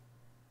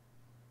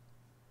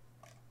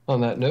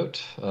 On that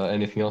note,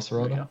 anything else,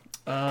 There we Arada?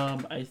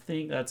 go. I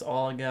think that's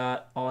all I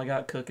got. All I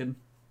got cooking.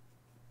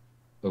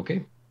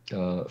 Okay.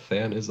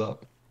 Than is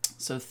up.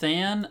 So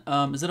Than,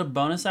 is it a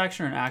bonus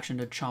action or an action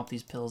to chomp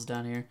these pills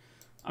down here?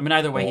 I mean,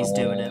 either way, he's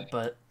doing it,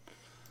 but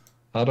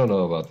I don't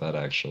know about that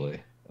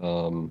actually.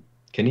 Can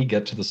he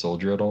get to the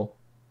soldier at all,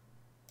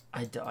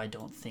 I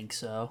don't think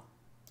so.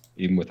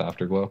 even with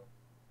Afterglow?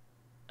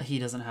 He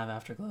doesn't have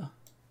Afterglow.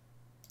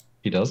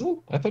 He doesn't?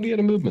 I thought he had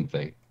a movement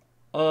thing.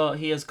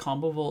 He has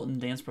Combo Volt and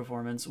Dance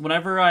Performance.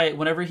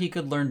 Whenever he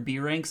could learn B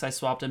ranks, I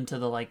swapped him to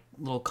the like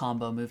little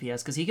combo move he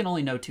has because he can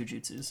only know 2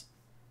 jutsus.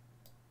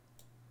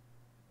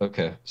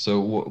 Okay, so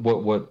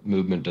what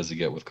movement does he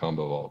get with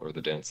Combo Vault or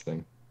the dance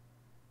thing?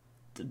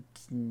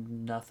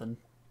 Nothing.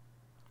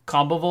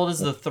 Combo Volt is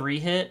the 3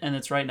 hit, and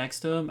it's right next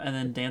to him, and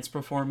then Dance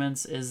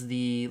Performance is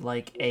the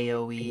like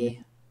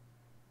AOE.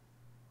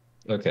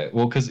 Okay,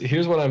 well, because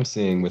here's what I'm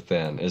seeing with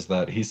Than is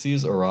that he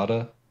sees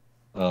Arata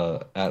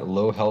at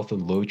low health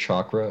and low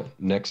chakra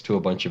next to a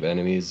bunch of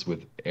enemies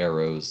with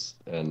arrows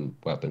and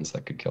weapons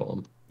that could kill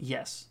him.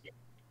 Yes.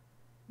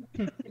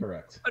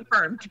 Correct.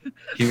 Confirmed.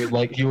 He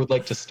would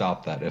like to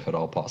stop that if at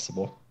all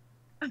possible.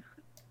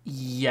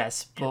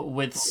 Yes, but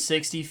with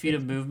 60 feet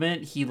of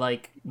movement, he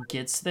like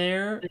gets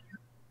there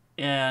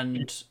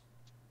and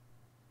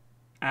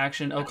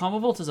action. Oh, combo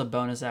volt is a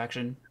bonus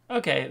action.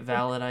 Okay,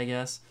 valid, I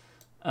guess.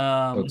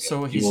 Okay,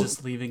 So he he's will-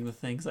 just leaving the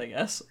things, I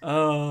guess.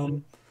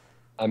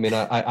 I mean,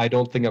 I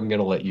don't think I'm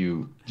gonna let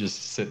you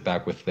just sit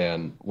back with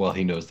Than while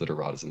he knows that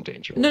Arata's in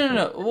danger.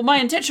 No. Well, my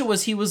intention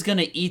was he was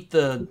gonna eat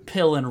the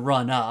pill and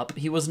run up.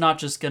 He was not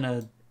just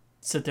gonna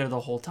sit there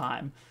the whole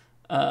time.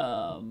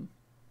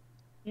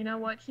 You know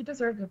what? He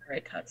deserves a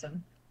break,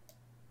 Hudson.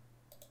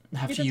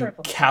 After He you deserves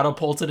a-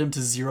 catapulted him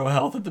to 0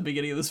 health at the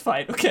beginning of this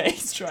fight. Okay,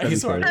 he's trying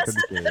his hardest.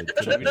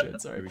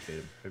 Sorry.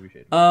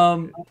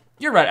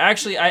 You're right.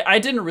 Actually, I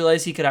didn't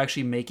realize he could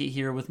actually make it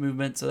here with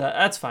movement, so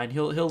that's fine.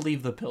 He'll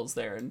leave the pills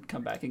there and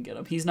come back and get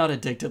them. He's not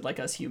addicted like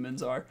us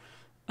humans are.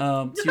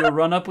 So you'll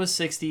run up with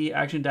 60,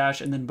 action dash,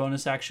 and then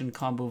bonus action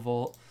combo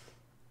volt.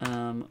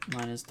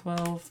 Minus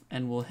 12,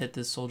 and we'll hit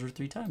this soldier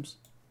 3 times.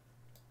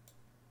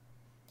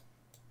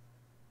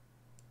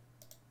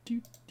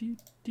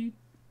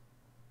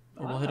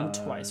 Or we'll hit him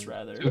twice,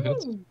 rather. 2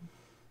 hits.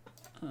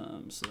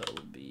 So that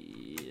will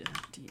be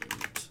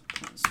d8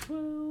 plus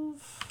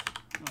 12,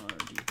 or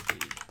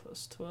d8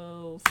 plus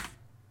 12.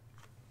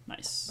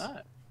 Nice.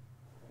 Alright.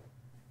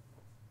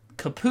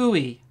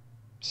 Kapooey.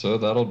 So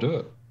that'll do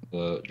it.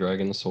 The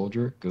dragon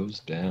soldier goes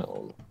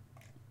down.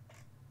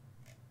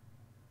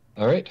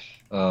 All right.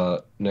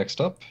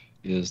 Next up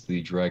is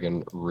the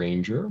dragon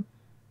ranger.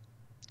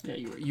 Yeah,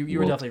 you were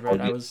We'll definitely right.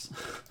 target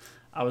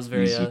I was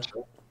very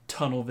Izuto.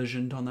 tunnel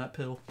visioned on that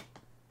pill.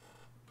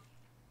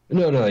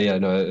 No,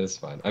 it's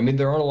fine. I mean,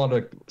 there aren't a lot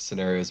of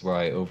scenarios where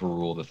I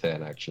overrule the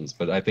Than actions,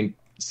 but I think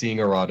seeing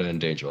Arata in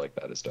danger like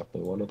that is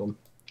definitely one of them.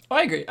 Oh,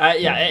 I agree.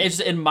 Yeah, it's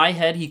in my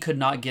head he could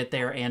not get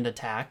there and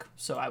attack,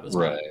 so I was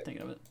not Right.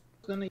 thinking of it. I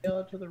was gonna yell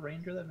out to the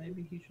ranger that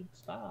maybe he should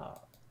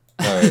stop.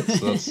 All right,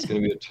 so that's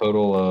going to be a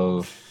total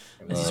of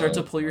As you start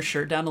to pull your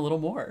shirt down a little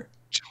more.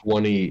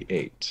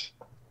 28.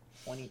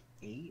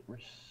 28.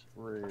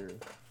 We're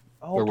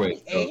Or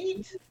wait,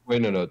 28?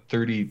 Wait, no,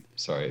 30.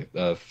 Sorry,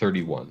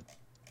 31.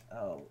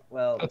 Oh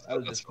well, That's- I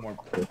was that's just more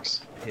how it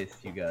works.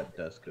 pissed you got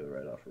Dusko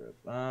right off rip.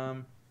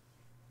 No,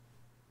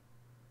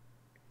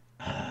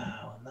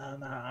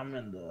 I'm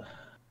in the.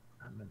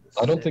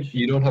 I don't think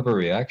you don't have a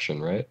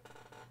reaction, right?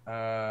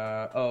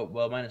 Oh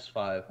well,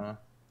 -5, huh?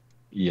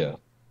 Yeah.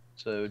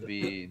 So it would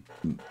be.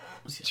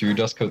 So your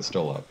dust coat's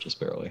still up, just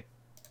barely.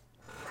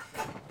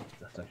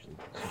 That's actually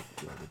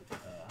super good.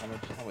 How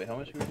much? Oh wait, how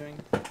much are we doing?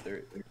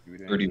 You were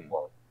doing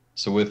 31.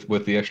 So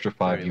with the extra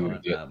 5, you would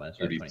 31, get minus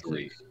 33.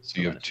 26,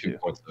 So you have minus 2 2.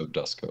 points of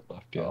dust coat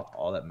left. Yeah. Oh,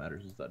 all that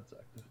matters is that it's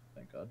active.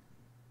 Thank God.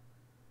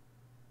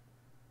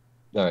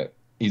 All right.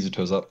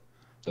 Izuto's up.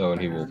 Oh,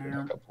 and he will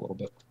back up a little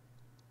bit.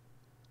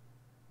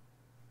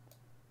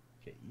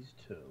 Okay,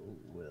 Izuto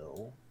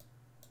will.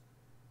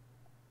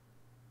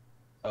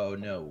 Oh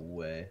no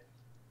way!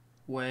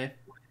 Way.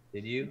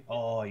 Did you?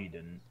 Oh, you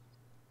didn't.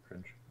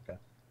 Cringe. Okay.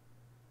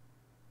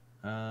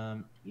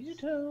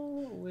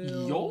 Izuto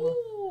will.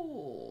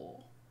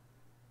 Yo.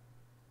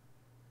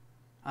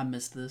 I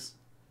missed this.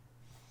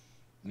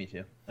 Me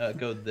too.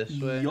 Go this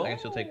way. Yo. I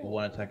guess he'll take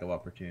one attack of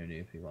opportunity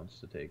if he wants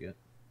to take it.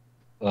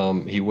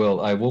 He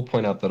will. I will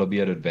point out that'll be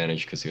at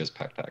advantage because he has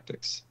pack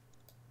tactics.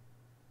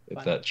 If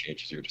Fine. that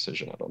changes your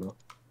decision, I don't know.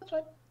 That's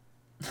fine.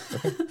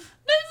 This is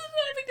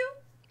not a big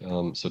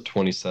deal. So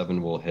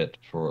 27 will hit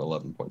for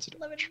 11 points of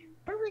damage.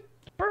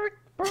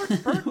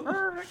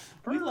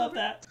 We love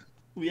that.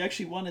 We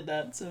actually wanted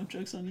that, so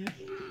joke's on you.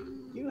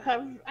 You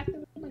have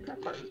activated my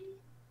card.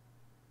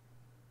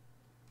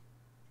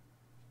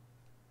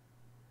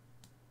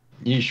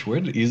 Yeesh, where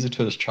did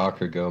Izuto's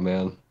chakra go,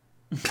 man?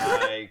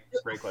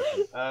 Great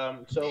question.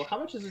 So how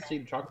much does it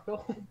seed chocolate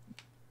pill?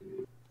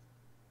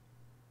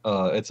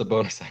 It's a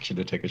bonus action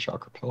to take a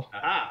chakra pill.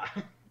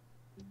 Aha!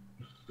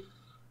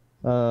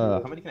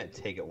 Uh, How many can I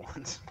take at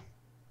once?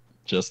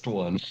 Just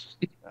one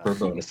for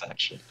bonus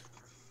action.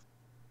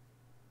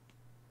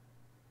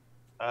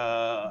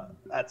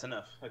 That's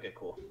enough. Okay,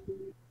 cool.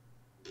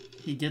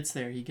 He gets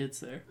there.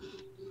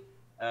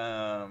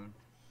 I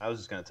was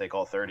just gonna take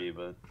all 30,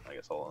 but I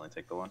guess I'll only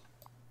take the one.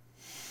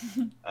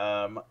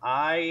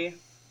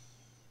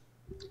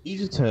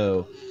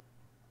 Izuto.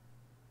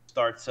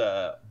 Starts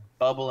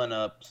bubbling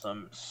up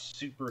some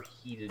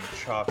superheated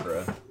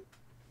chakra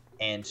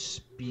and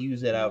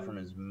spews it out from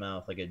his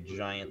mouth like a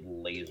giant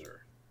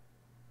laser.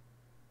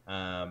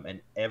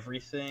 And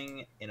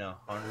everything in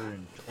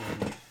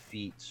 120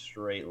 feet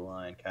straight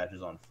line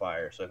catches on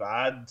fire. So if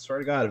I swear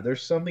to God, if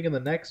there's something in the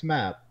next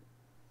map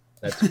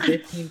that's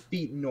 15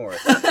 feet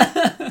north,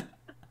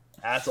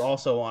 that's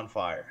also on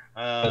fire.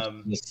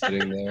 Just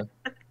sitting there,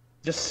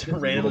 Just little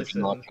randomly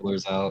sitting.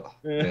 binoculars out.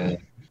 Yeah.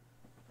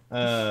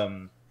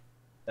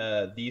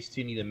 These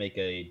two need to make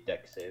a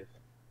deck save.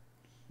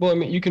 Well, I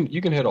mean, you can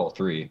hit all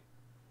 3.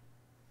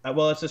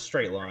 Well, it's a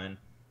straight line,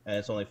 and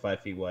it's only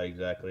 5 feet wide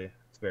exactly.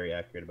 It's very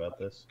accurate about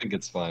this. I think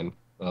it's fine.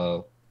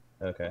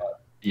 Okay.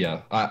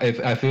 Yeah.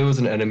 If it was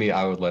an enemy,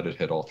 I would let it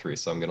hit all three.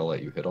 So I'm gonna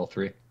let you hit all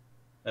three.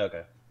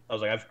 Okay. I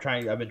was like,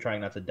 I've been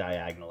trying not to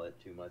diagonal it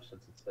too much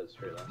since it says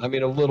straight line. I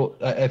mean, a little.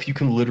 If you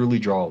can literally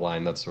draw a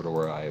line, that's sort of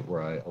where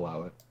I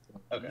allow it.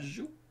 Okay.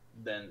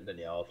 Then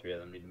yeah, all three of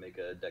them need to make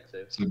a deck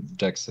save. So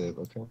deck save.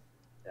 Okay.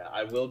 Yeah,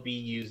 I will be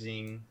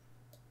using,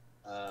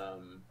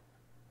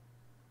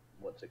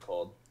 what's it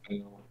called?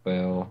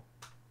 Fail.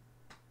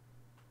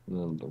 And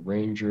then the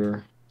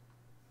ranger.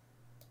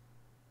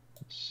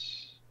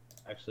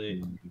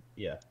 Actually,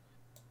 yeah,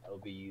 I will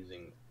be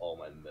using all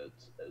my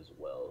modes as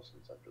well,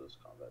 since after this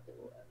combat they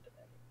will end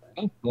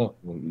anyway. Oh,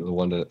 no, the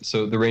one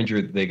so the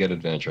ranger, they get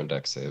advantage on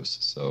deck saves,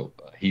 so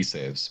he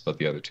saves, but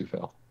the other two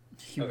fail.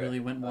 He Okay, really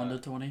went 1 to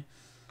 20.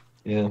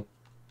 Yeah.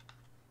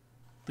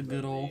 The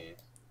good old.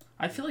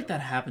 I feel like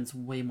that happens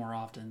way more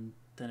often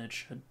than it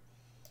should.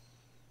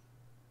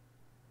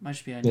 Might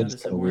just be I Yeah, it's notice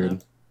it kinda more weird.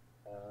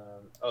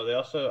 though. Oh, they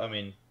also, I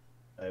mean,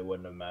 it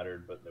wouldn't have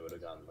mattered, but they would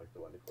have gotten like the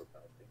 1d4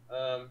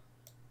 penalty.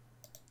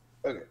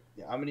 Okay,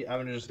 yeah, I'm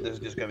gonna just, this is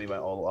just gonna be my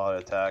all out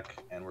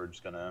attack, and we're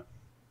just gonna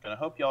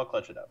hope y'all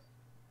clutch it out.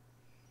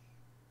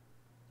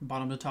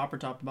 Bottom to top or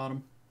top to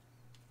bottom?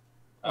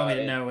 Oh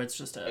wait, no, it's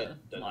just a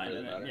it doesn't line really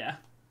in it. matter. Yeah.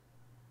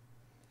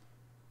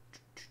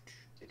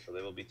 So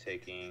they will be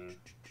taking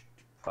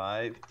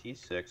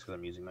 5d6 because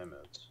I'm using my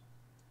modes.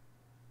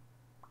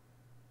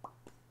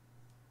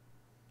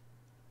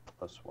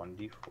 Plus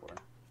 1d4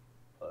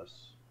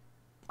 plus.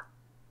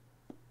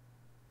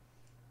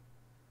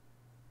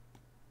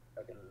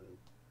 Fucking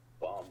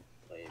bomb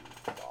flame.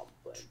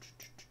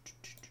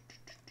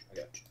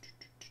 Okay.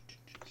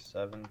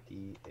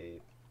 7d8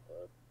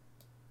 plus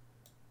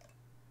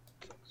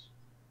 6.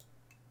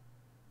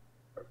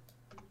 Perfect.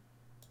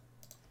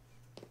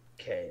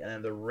 Okay, and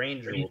then the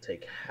ranger will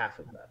take half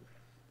of that.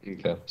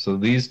 Okay, so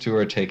these two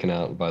are taken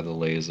out by the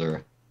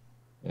laser,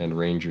 and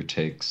ranger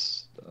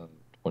takes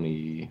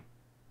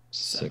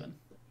 27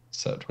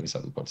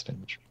 points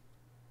damage.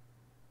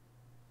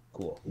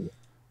 Cool.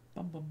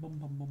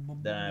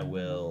 Then I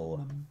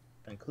will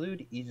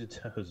conclude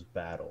Izuto's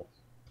battle.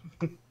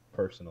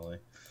 Personally.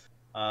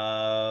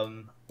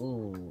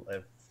 Ooh, I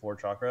have 4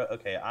 chakra.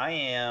 Okay, I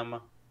am.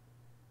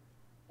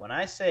 When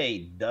I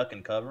say duck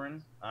and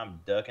covering, I'm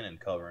ducking and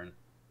covering.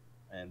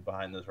 And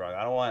behind this rock.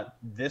 I don't want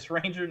this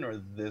ranger nor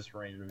this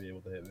ranger to be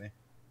able to hit me.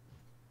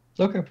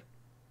 Okay.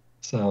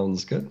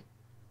 Sounds good.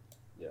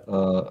 Yeah.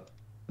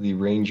 The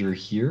ranger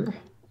here.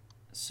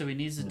 So he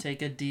needs to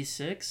take a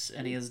d6,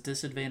 and he has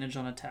disadvantage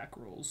on attack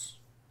rolls.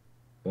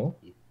 Well,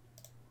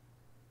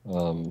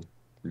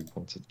 3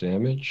 points of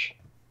damage.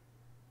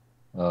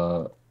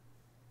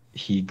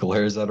 He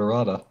glares at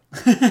Arata.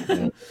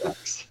 And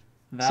attacks.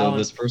 So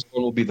this first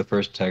one will be the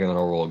first attack, and then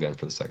I'll roll again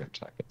for the second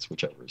attack. It's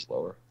whichever is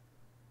lower.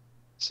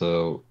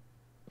 So,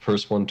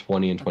 first one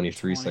 20 and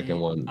 23. 20. Second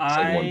one.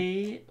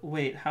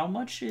 Wait. How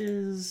much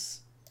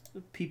is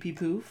PP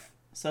poof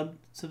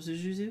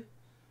substitute?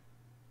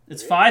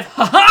 It's 5.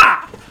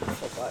 Haha!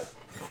 5.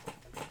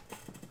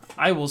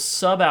 I will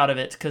sub out of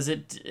it because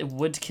it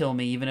would kill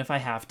me even if I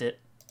halved it.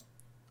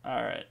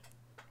 All right.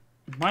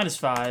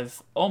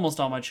 -5.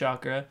 Almost all my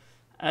chakra.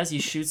 As he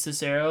shoots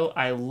this arrow,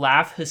 I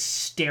laugh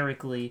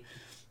hysterically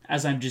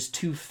as I'm just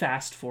too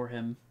fast for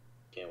him.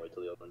 Can't wait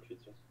till the other one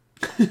shoots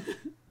you.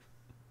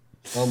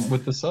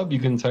 With the sub, you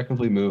can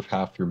technically move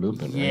half your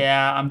movement, right?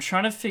 Yeah, I'm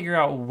trying to figure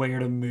out where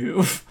to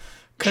move.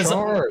 Because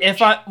Charge.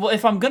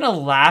 if I'm gonna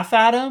laugh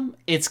at him,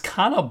 it's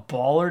kind of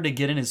baller to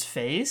get in his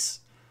face.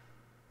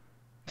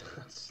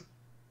 It's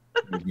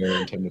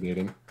very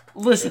intimidating.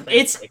 Listen,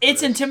 it's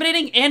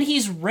intimidating, and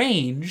he's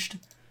ranged,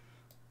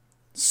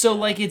 so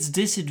like it's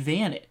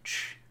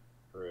disadvantage.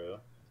 True.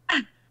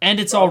 And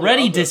it's I'll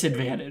already go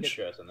disadvantage. Get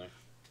your ass in there.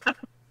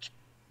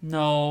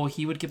 No,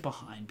 he would get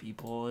behind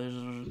people.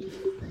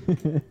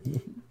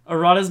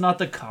 Arata's not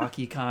the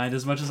cocky kind,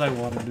 as much as I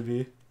want him to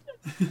be.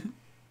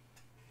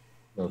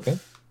 Okay.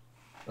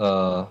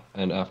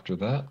 And after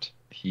that,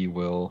 he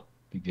will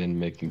begin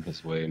making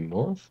his way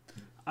north.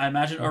 I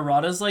imagine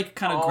Arata's like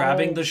kind of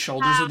grabbing the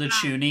shoulders of the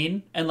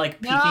Chunin and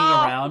like peeking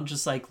around,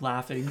 just like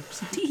laughing.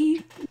 Just like,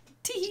 tee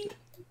tee.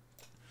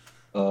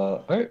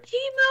 Alright.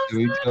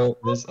 Yuito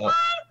is up.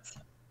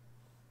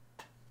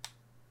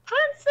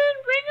 Hudson,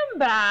 bring him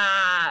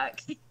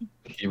back.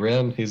 He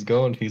ran, he's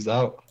going, he's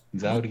out.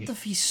 He's What outie. the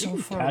f- he's so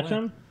You far can catch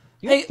away. him.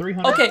 You Hey, have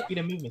 300 okay. feet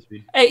of movement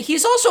speed. Hey,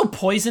 he's also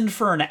poisoned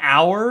for an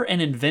hour and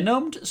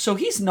envenomed, so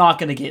he's not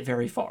going to get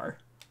very far.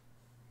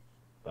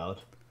 Valid.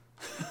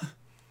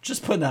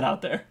 Just putting that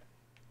out there.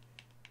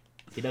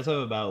 He does have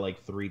about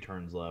like 3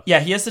 turns left. Yeah,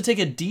 he has to take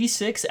a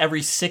d6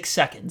 every 6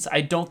 seconds.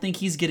 I don't think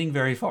he's getting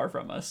very far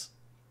from us.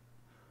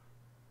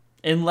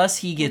 Unless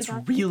he gets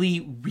really,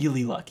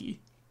 really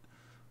lucky.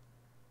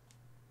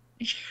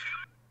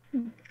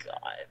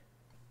 God.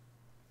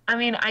 I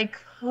mean, I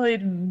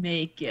could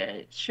make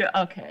it. Sure.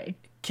 Okay.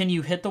 Can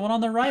you hit the one on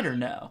the right or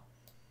no?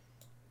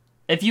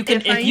 If you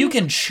can, if you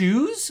can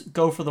choose,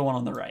 go for the one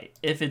on the right.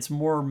 If it's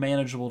more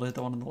manageable to hit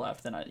the one on the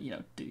left, then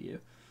do you?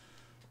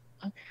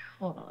 Okay,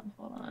 hold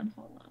on.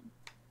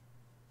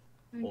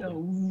 I go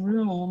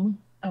room.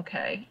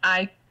 Okay,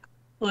 I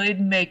could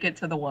make it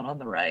to the one on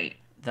the right.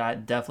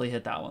 That definitely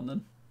hit that one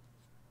then.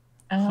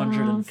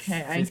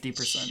 Okay, I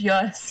 150%.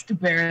 just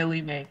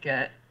barely make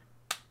it.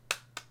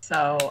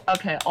 So,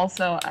 okay,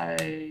 also,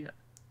 I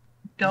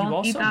don't eat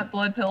also- that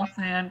blood pill,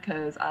 San,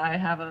 because I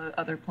have a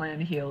other plan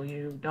to heal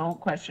you. Don't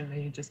question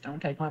me, just don't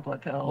take my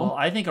blood pill. Well,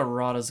 I think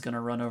Arata's gonna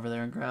run over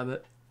there and grab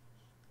it.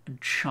 And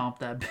chomp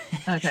that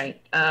bitch. Okay,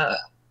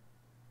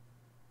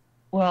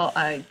 well,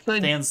 I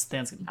could... Than's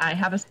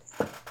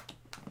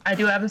I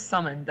do have a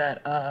summon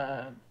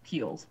that,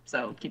 heals,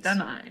 so keep that in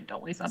mind.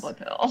 Don't waste that blood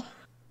pill.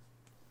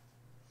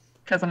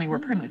 Because, I mean, we're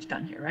pretty much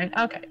done here, right?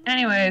 Okay,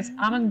 anyways,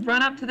 I'm gonna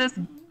run up to this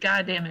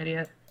goddamn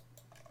idiot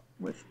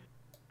with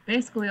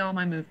basically all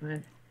my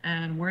movement,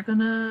 and we're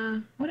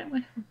gonna... What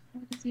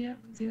is he at?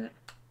 What is he at?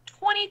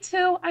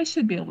 22? I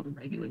should be able to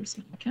regular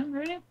smack him,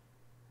 right?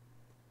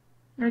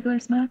 Regular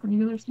smack?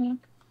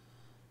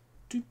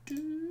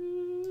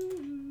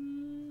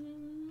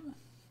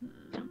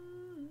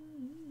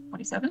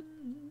 27?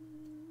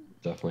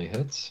 Definitely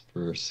hits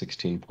for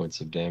 16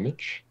 points of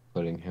damage,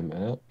 putting him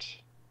at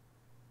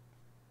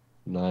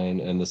 9.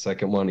 And the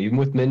second one, even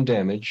with min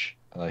damage,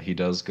 he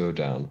does go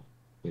down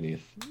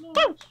beneath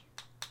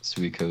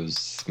Suiko's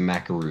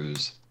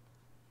smackaroos.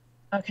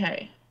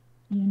 Okay.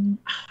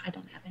 I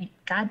don't have any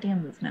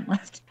goddamn movement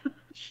left.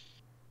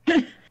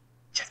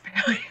 Just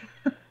barely.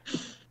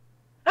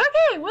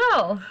 Okay,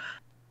 well.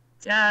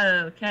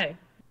 Okay.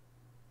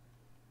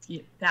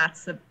 Yeah,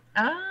 that's a...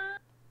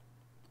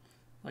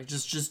 Like,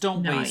 just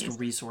don't Nice. waste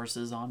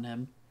resources on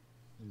him.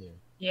 Yeah.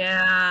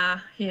 Yeah,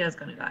 he is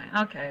gonna die.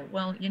 Okay,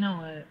 well, you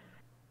know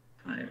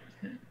what?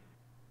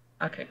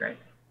 Okay, great.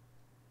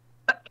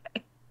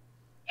 Okay.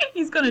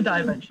 He's gonna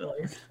die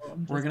eventually. So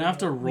We're gonna have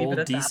to leave roll it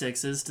at that.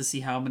 d6s to see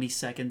how many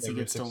seconds he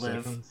Every gets to 6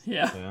 live. seconds.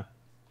 Yeah.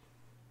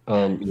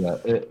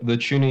 The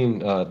tuning,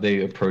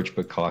 they approach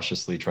but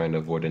cautiously, trying to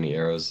avoid any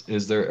arrows.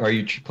 Are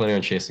you planning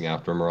on chasing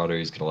after him, or are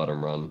you just gonna let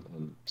him run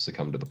and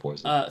succumb to the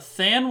poison?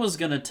 Than was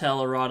gonna tell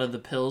Arata the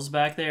pill's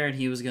back there, and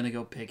he was gonna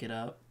go pick it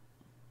up.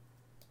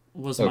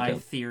 Was my Okay.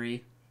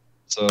 theory.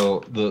 So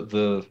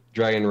the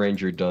Dragon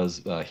Ranger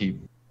does. He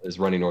is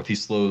running north. He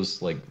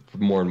slows like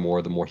more and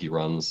more the more he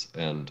runs,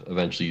 and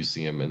eventually you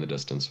see him in the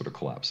distance sort of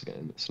collapse again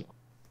in the snow.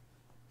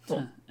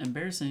 Cool.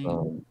 Embarrassing.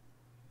 All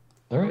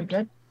Are we right.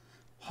 good?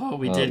 Oh,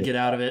 we did get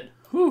out of it.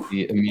 Whew.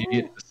 The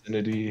immediate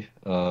vicinity,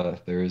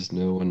 there is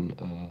no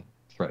one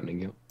threatening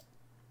you.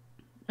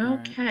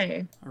 Alright.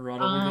 Okay. Arata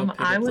will go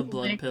pick I up the would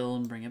blood like- pill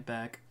and bring it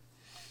back.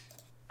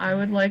 I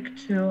would like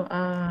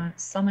to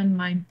summon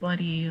my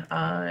buddy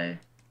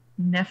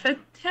Nephitis.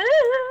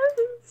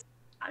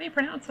 How do you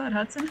pronounce that,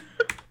 Hudson?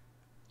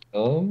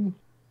 Let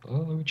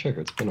me check.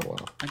 It's been a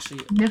while. Actually,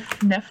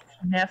 Nephithis.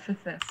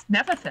 Nephithis.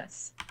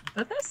 Nephithis?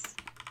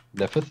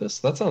 Nephithis?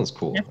 That sounds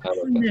cool. I like that.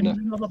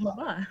 Nephithis. Blah, blah, blah,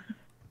 blah.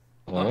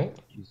 All right.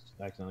 He's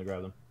accidentally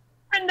grabbed him.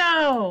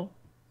 Brendo!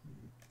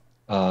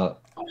 Uh,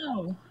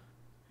 Oh.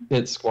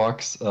 it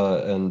squawks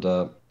and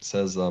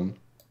says, "Do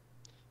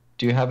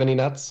you have any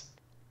nuts?"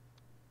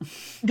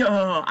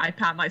 I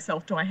pat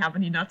myself. Do I have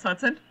any nuts,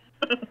 Hudson?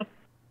 I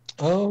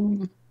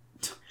don't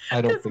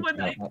Because think. when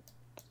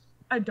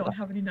I don't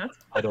have any nuts.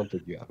 I don't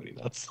think you have any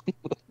nuts.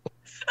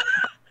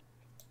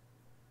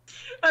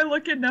 I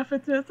look at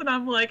Nephithis and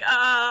I'm like,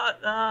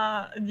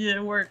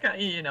 yeah, we're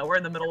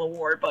in the middle of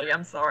war, buddy.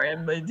 I'm sorry,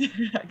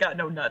 I got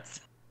no nuts.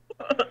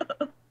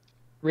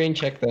 Rain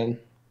check then.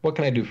 What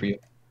can I do for you?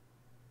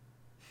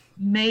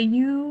 May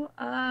you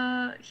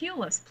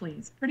heal us,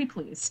 please? Pretty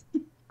please.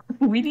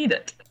 We need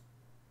it.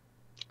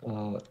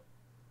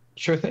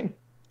 Sure thing.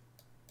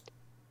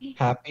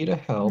 Happy to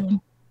help.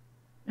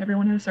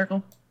 Everyone in a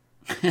circle.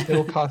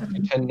 It'll cost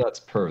you 10 nuts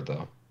per,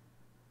 though.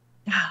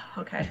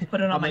 Okay,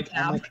 put it on my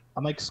tab.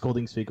 I'm like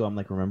scolding Suiko. I'm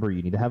like, remember,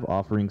 you need to have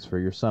offerings for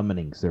your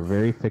summonings. They're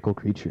very fickle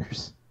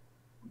creatures.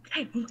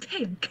 Okay,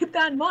 keep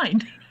that in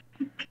mind.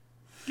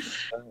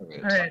 All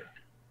right.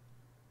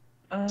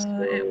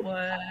 Alright. It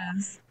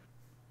was...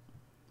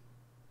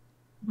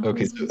 what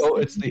Okay, was so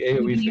this? it's the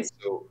AoE thing.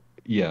 So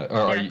yeah,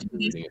 are Yeah, you 2d6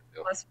 reading it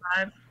too? plus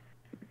 5.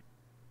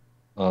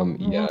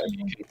 Yeah,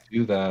 you can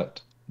do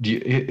that.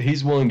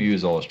 He's willing to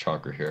use all his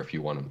chakra here if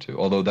you want him to.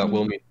 Although that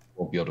will mean you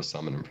won't be able to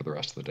summon him for the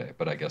rest of the day.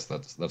 But I guess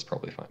that's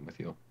probably fine with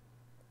you.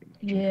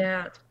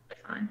 Yeah, it's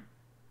fine.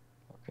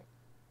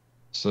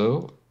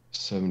 So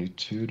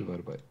 72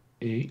 divided by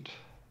 8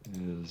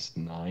 is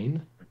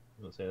 9. I was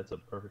gonna say that's a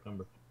perfect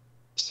number.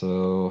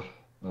 So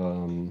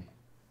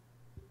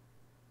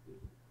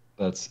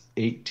that's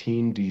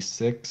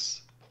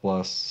 18d6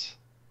 plus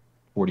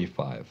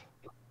 45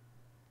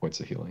 points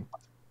of healing.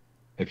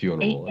 If you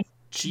want to roll it.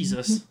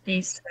 Jesus.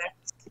 D6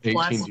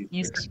 plus 18d6.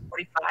 you said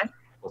 45.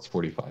 Plus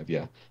 45,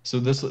 yeah. So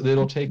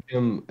it'll take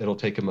him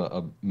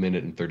a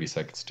minute and 30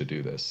 seconds to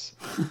do this.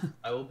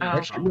 I will be. Oh.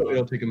 Actually, no,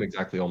 it'll take him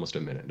exactly almost a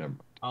minute. Never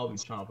mind. I'll be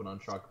chomping on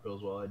chakra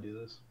pills while I do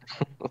this.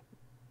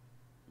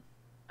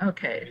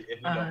 Okay. If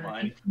you don't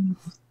mind.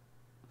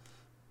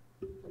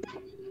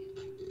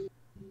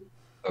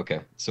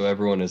 Okay, so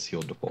everyone is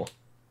healed to full.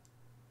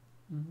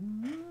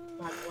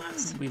 God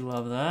bless. We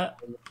love that.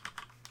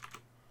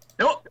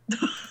 Nope.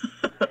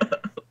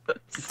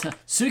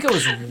 Suika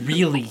was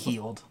really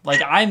healed.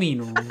 Like, I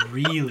mean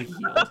really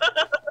healed.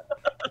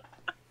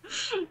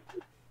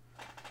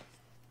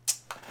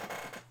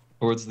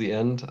 Towards the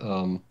end,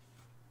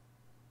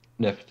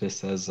 Nephthys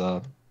says,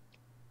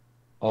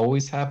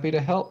 always happy to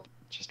help.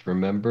 Just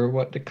remember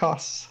what it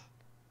costs.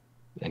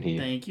 And he...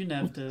 Thank you,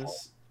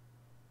 Nephthys.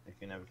 If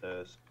you never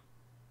does.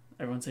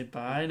 Everyone say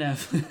bye,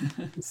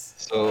 Nephthys.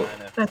 So,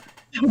 That's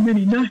so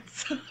many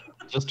nuts.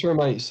 just to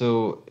remind you,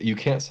 so you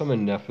can't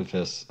summon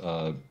Nephthys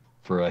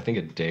for, I think,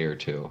 a day or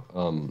two.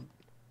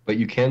 But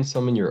you can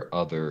summon your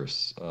other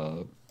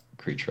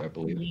creature, I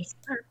believe. Yes,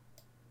 sir.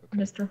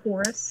 Okay. Mr.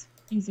 Horace.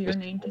 Easier Mr.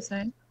 name to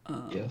say.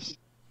 Yes.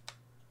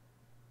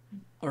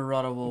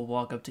 Arata will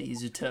walk up to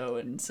Izuto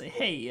and say,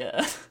 "Hey,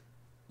 I'm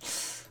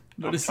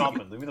notice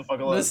chomping. Leave me the fuck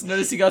alone.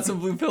 notice you got some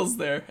blue pills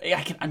there. Hey,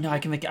 I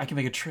can make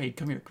a trade.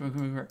 Come here.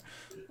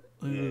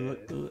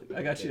 Look.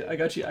 I got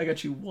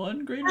you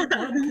one greater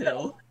blood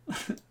pill.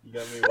 You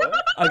got me what?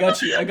 I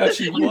got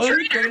you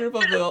one greater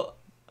blood pill.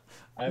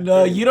 I have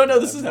No, 30. you don't know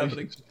this is I'm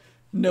happening.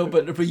 No,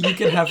 but you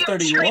can have You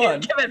 31. traitor,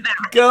 give it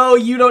back. Go.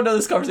 You don't know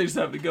this conversation's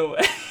happening. Go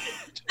away.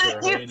 Sure,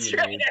 how many do you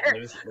need?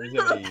 traitor. What is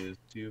it you use?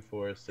 2,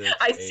 4, 6,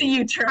 I 8. see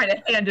you try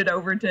to hand it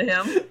over to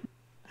him.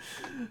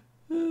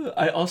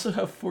 I also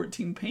have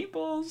 14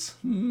 paintballs.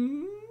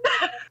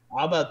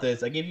 How about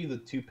this? I give you the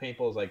 2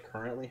 paintballs I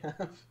currently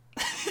have.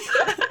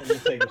 And you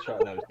take a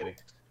shot. No, I'm just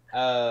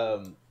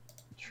kidding.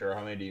 Sure.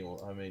 How many do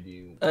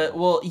you?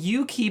 Well,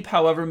 you keep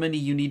however many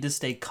you need to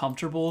stay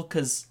comfortable,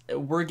 because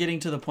we're getting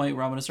to the point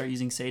where I'm going to start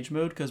using Sage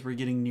Mode, because we're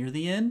getting near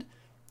the end.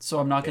 So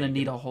I'm not going to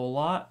need a whole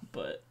lot,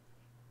 but...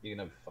 You can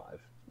have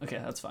 5. Okay,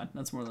 that's fine.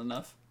 That's more than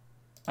enough.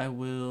 I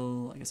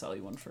guess I'll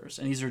eat one first.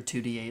 And these are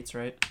 2d8s,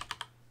 right?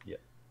 Yep.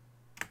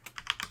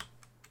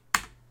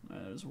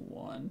 There's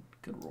 1.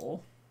 Good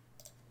roll.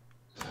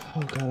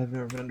 Oh god, I've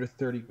never been under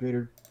 30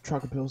 greater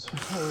chocolate pills.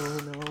 Oh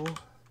no.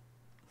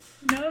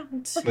 No.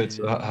 Wait,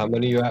 so how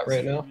many are you at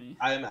right now?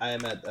 I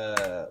am at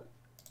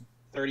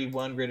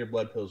 31 greater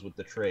blood pills with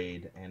the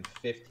trade and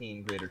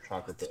 15 greater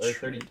chocolate pills. Or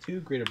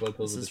 32 greater blood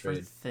pills This with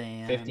is the for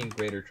trade. Than. 15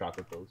 greater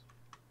chocolate pills.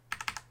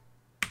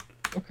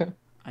 Okay.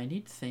 I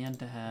need Than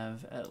to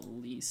have at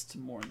least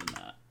more than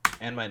that.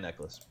 And my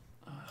necklace.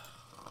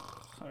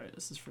 Alright,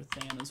 this is for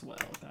Than as well.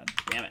 God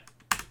damn it.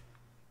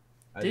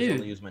 I Dude. just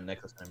only use my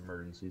necklace in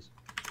emergencies.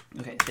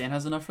 Okay, Than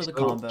has enough for the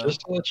So, combo.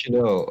 just to let you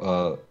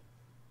know,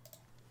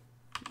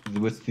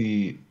 with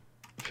the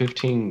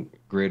 15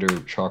 greater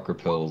chakra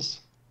pills,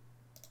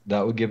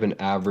 that would give an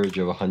average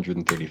of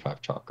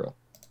 135 chakra,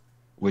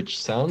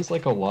 which sounds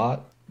like a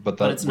lot, but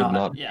that it's would not,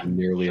 not yeah. be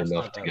nearly That's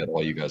enough not to that get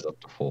all you guys up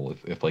to full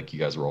if like you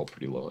guys were all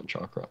pretty low on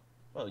chakra.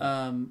 Well,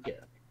 yeah,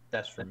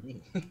 that's for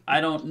me.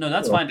 I don't... No,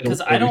 that's Well, fine,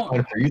 because it'll I be don't...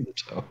 fine for you,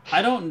 though.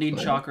 I don't need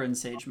Fine. chakra in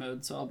Sage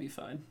Mode, so I'll be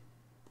fine.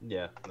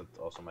 Yeah, that's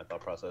also my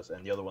thought process.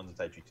 And the other one's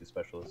a Taiji 2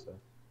 specialist,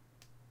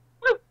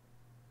 so.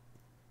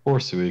 Poor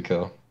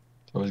Suiko.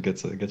 Always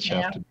gets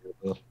shafted.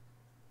 Well,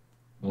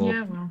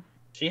 Yeah, well.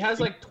 She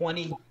has like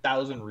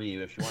 20,000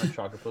 Ryu. If she wanted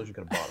chocolate pills, you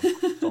could have bought them.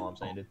 That's all I'm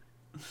saying, dude.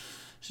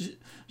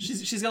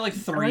 She's got like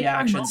 3 like her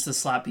actions to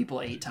slap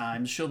people 8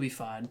 times. She'll be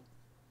fine.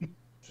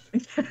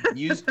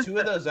 Use 2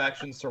 of those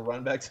actions to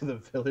run back to the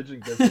village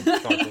and get some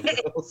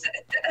chocolate pills.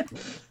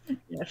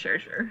 Yeah,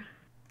 sure.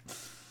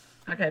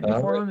 Okay,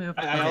 before we move.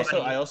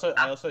 I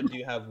also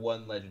do have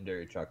 1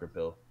 legendary chocolate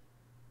pill.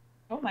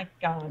 Oh my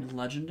god.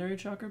 Legendary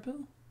chakra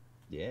pill?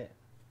 Yeah,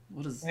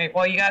 What is Wait,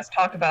 while you guys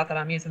talk about that,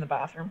 I'm using the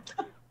bathroom.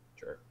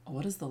 sure.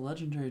 what is the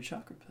legendary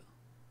chakra pill?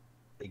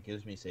 It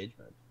gives me sage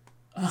mode.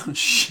 Oh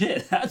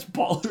shit, that's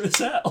baller as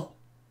hell.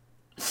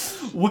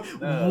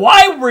 No.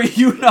 Why were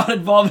you not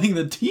involving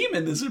the team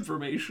in this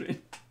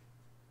information?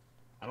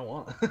 I don't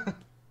want.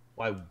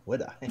 Why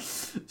would I?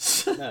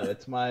 No,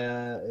 it's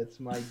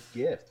my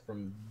gift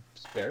from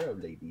Sparrow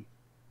Lady.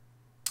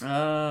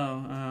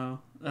 Oh,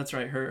 that's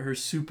right. Her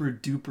super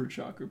duper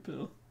chakra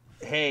pill.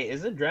 Hey,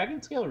 is the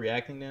dragon scale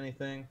reacting to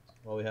anything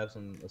while we have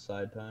some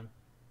aside time?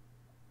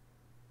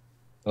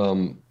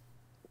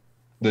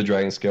 The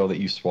dragon scale that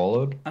you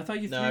swallowed. I thought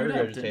you No, threw I it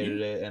out, didn't regurgitated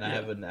you? it,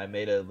 and Yeah. I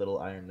made a little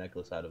iron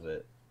necklace out of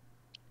it.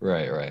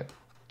 Right.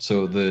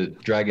 So the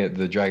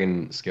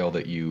dragon scale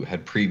that you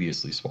had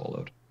previously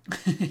swallowed.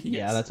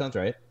 Yes. that sounds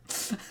right.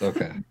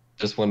 Okay.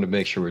 Just wanted to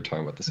make sure we're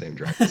talking about the same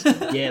dragon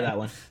scale. Yeah, that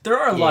one. There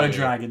are a lot of Yeah.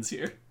 dragons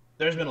here.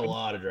 There's been a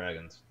lot of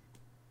dragons.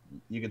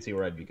 You can see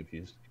where I'd be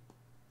confused.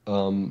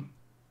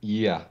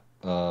 Yeah.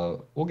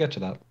 We'll get to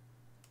that.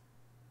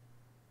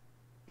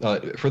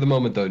 For the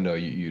moment, though, no,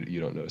 you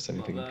don't notice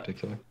anything in that.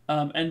 particular.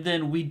 And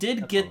then we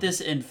did That's get fine.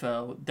 this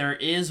info. There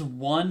is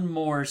one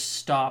more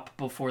stop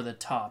before the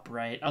top,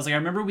 right? I was like, I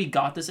remember we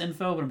got this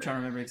info, but I'm trying to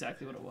remember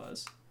exactly what it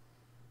was.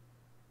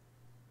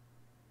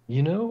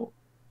 You know,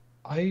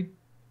 I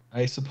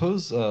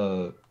suppose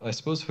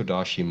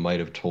Hodashi might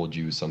have told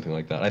you something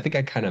like that. I think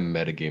I kind of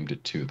metagamed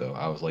it too, though.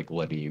 I was like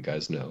letting you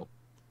guys know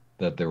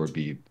that there would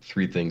be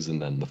 3 things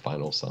and then the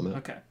final summit.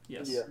 Okay.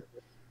 Yes. Yeah.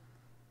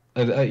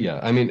 Yeah,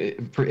 I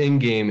mean, for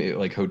in-game,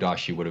 like,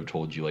 Hodashi would have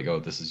told you, like, oh,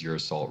 this is your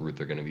assault route,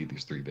 they're going to be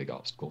these 3 big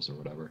obstacles or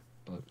whatever.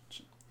 But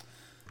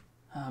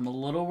I'm a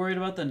little worried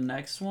about the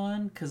next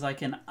one because I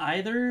can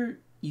either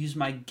use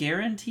my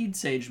guaranteed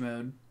Sage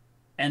mode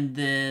and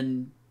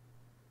then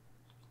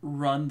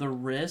run the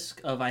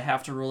risk of I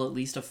have to roll at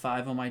least a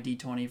 5 on my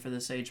d20 for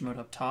the Sage mode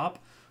up top,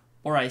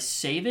 or I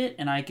save it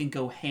and I can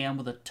go ham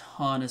with a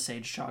ton of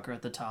Sage Chakra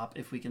at the top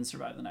if we can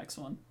survive the next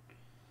one.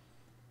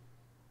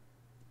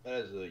 That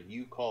is a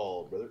you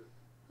call, brother.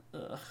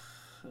 Ugh.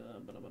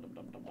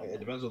 It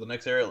depends what the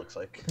next area looks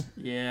like.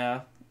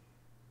 Yeah.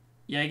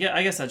 Yeah,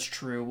 I guess that's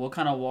true. We'll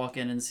kind of walk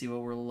in and see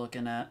what we're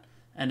looking at.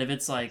 And if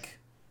it's like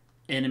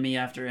enemy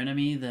after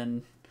enemy,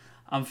 then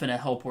I'm finna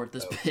helport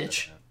this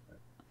bitch.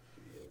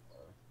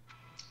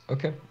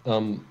 Okay.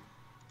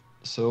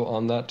 So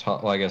on that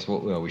top, well, I guess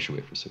we should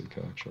wait for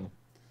Suiko actually.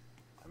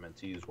 I meant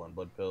to use one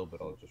blood pill, but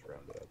I'll just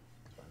round it up.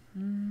 It's fine.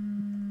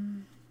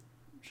 I'm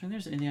trying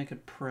if there's anything I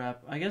could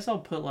prep. I guess I'll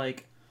put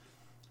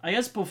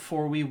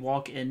before we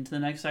walk into the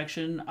next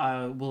section,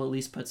 I will at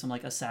least put some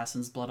like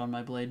assassin's blood on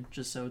my blade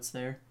just so it's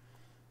there.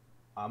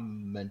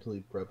 I'm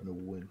mentally prepping a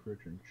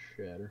Windfrick and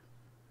Shatter.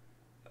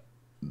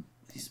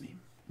 Excuse me.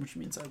 Which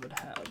means I would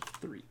have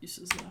 3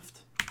 uses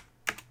left.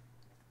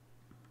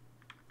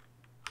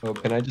 Oh,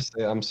 can I just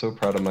say I'm so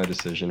proud of my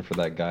decision for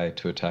that guy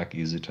to attack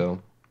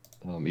Izuto,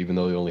 even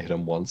though he only hit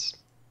him once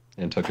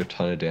and took a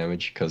ton of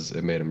damage because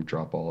it made him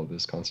drop all of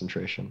his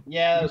concentration.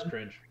 Yeah, that was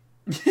cringe.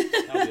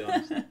 I'll be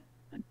honest.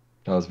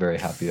 I was very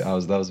happy. That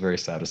was very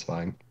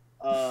satisfying.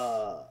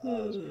 That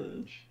was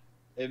cringe.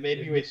 It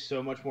made me waste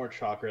so much more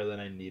chakra than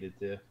I needed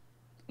to.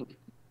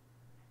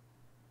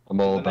 I'm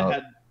all Then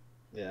about.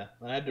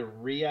 I had to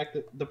react.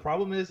 The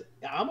problem is,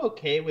 I'm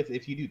okay with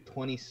if you do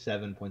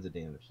 27 points of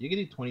damage. You can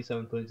do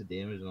 27 points of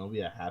damage, and I'll be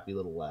a happy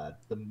little lad.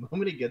 The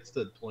moment it gets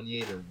to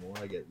 28 or more,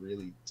 I get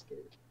really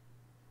scared.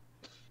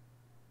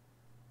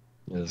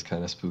 It is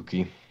kind of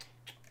spooky.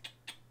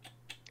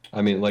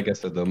 I mean, like I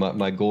said, though,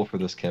 my goal for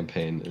this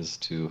campaign is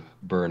to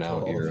burn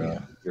out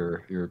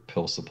your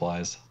pill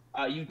supplies.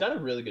 You've done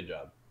a really good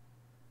job.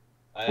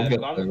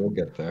 We'll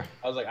get there.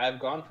 I was like, I've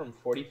gone from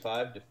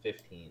 45 to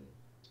 15,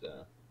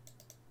 so.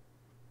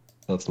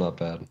 That's not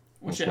bad.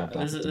 This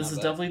is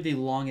definitely the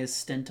longest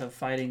stint of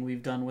fighting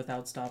we've done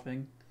without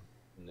stopping.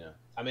 No,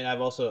 I mean I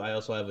also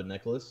have a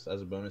necklace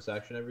as a bonus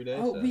action every day.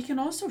 Oh, so. we can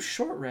also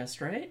short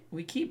rest, right?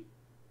 We keep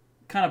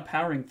kind of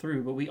powering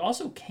through, but we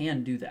also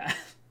can do that.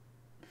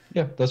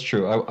 Yeah, that's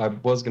true. I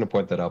was gonna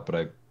point that out, but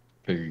I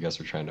figured you guys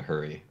were trying to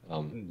hurry.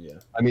 Yeah.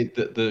 I mean,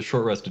 the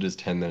short rest it is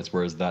 10 minutes,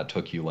 whereas that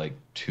took you like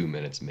 2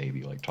 minutes,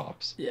 maybe, like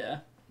tops. Yeah,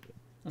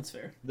 that's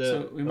fair.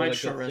 So we might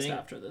short rest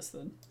after this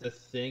then. The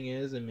thing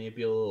is, it may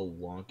be a little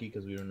wonky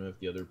because we don't know if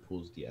the other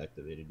pool's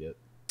deactivated yet.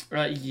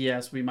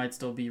 Yes, we might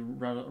still be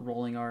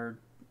rolling our,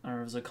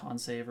 or it was a con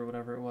save or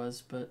whatever it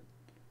was, but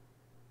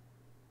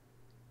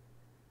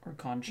or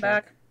con check.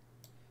 Back.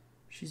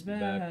 She's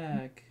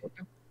back.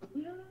 Okay.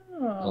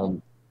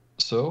 No.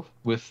 So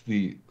with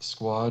the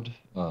squad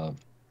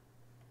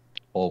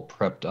all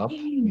prepped up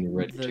and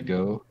ready to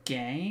go,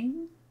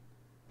 Gang.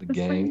 the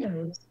gang,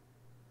 friendos.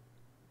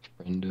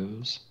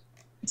 friendos.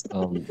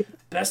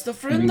 Best of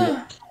friend.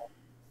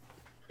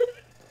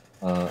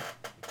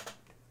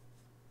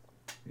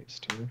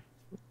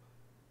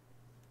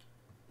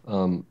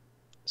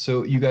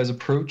 So you guys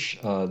approach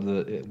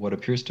what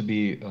appears to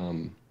be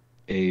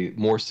a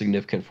more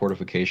significant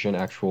fortification.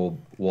 Actual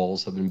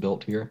walls have been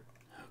built here.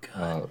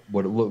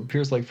 What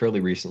appears like fairly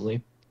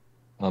recently.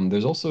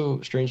 There's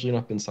also, strangely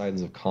enough, been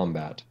signs of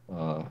combat,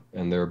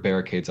 and there are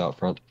barricades out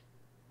front.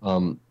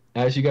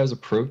 As you guys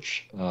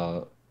approach,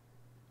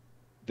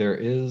 there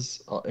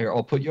is.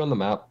 I'll put you on the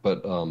map,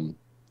 but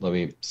let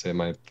me say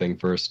my thing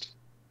first.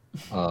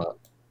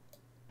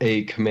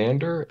 A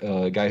commander,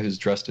 a guy who's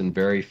dressed in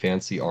very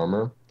fancy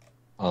armor,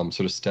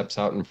 sort of steps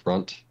out in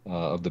front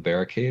of the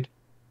barricade,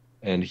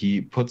 and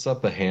he puts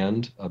up a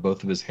hand,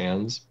 both of his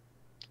hands,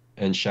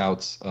 and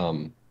shouts,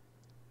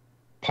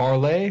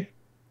 "Parley."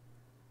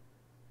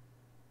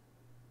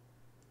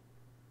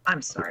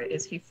 I'm sorry,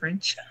 is he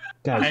French?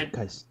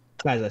 Guys,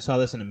 I saw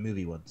this in a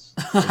movie once.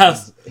 I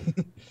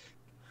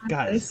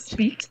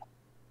speak.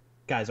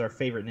 Guys, our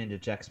favorite ninja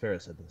Jack Sparrow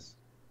said this.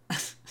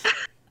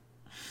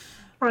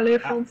 Parlez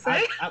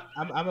français?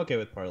 I'm okay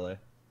with parlay.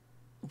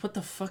 What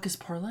the fuck is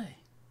parlay?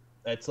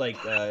 It's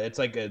like a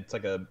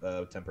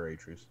temporary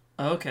truce.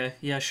 Oh, okay.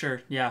 Yeah,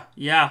 sure. Yeah.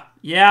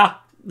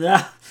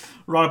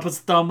 Rada puts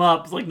the thumb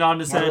up. It's like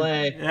nodding his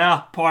Parlay. head.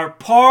 Yeah.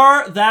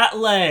 Par that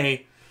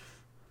lay.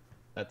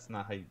 That's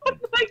not how you, Oh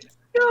my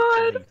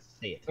how god! you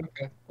say it.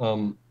 Okay.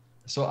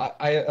 So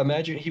I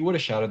imagine he would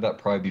have shouted that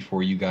probably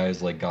before you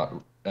guys like got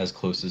as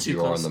close as Too you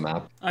close. are on the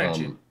map. I got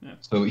you. Yeah.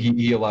 So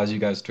he allows you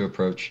guys to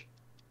approach,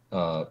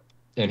 and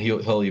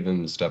he'll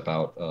even step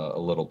out a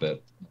little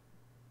bit,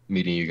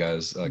 meeting you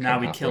guys. Now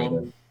we kill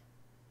him.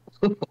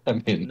 I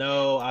mean,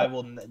 No, I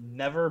will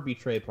never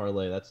betray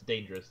parlay. That's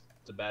dangerous.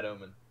 It's a bad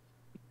omen.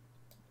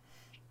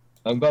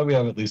 I'm glad we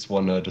have at least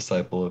one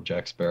disciple of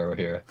Jack Sparrow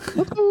here.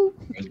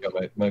 You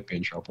guys might be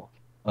in trouble.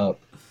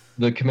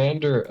 The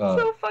commander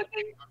So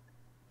fucking.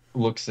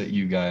 looks at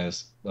you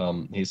guys.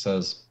 He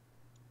says,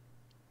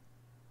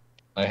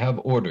 "I have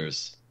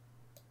orders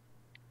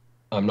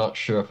I'm not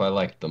sure if I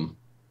like them.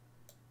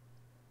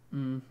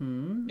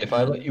 Mm-hmm. If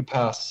I let you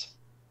pass,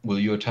 will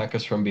you attack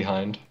us from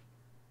behind?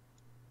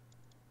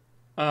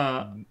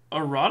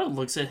 Arata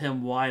looks at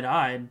him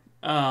wide-eyed,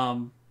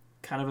 kind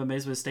of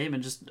amazed with his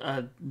statement. Just,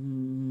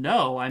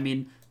 no. I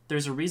mean,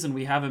 there's a reason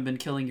we haven't been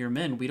killing your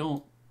men. We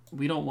don't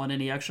want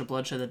any extra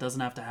bloodshed that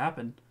doesn't have to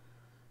happen.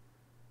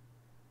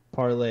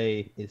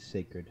 Parlay is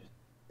sacred.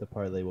 The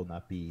parlay will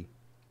not be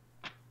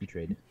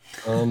betrayed.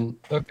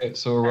 Okay,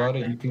 so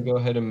Arata, you can go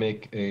ahead and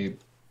make a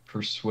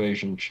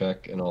persuasion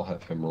check, and I'll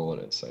have him roll an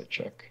insight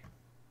check.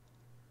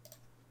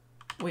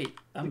 Wait,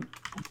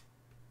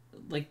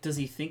 like, does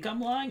he think I'm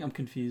lying? I'm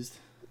confused.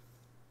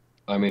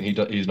 I mean,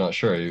 he's not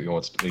sure.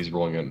 He's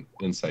rolling an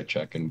insight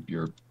check, and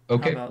you're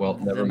okay. How about Well,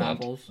 never them mind.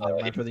 apples? Never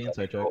mind for the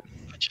insight check.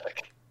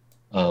 Check.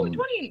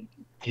 20.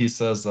 He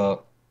says,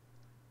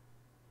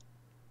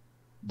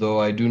 though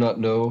I do not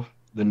know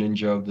the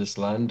ninja of this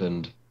land,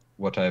 and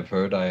what I've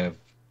heard, I have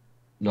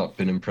not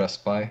been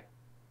impressed by.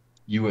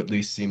 You at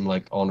least seem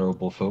like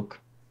honorable folk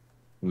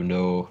who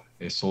know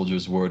a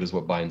soldier's word is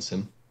what binds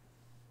him.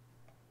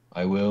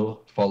 I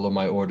will follow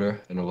my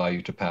order and allow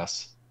you to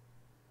pass.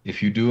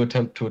 If you do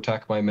attempt to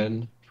attack my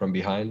men from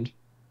behind,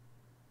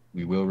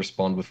 we will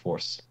respond with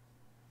force.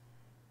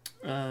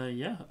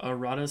 Yeah.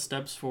 Arata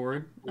steps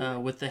forward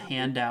with the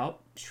hand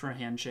out for a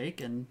handshake,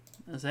 and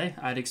says, "Hey,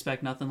 I'd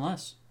expect nothing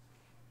less."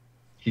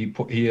 He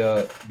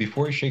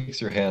before he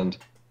shakes your hand,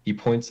 he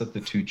points at the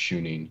two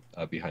Chunin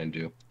behind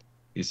you.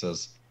 He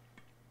says,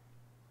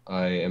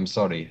 "I am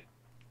sorry.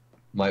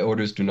 My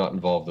orders do not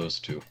involve those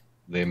two.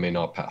 They may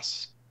not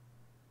pass.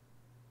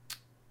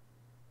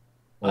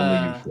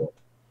 Only you four."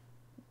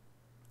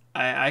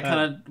 I kind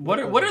of what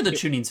are the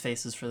Chunin's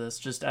faces for this?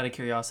 Just out of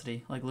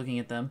curiosity, like looking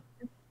at them.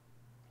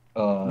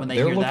 When they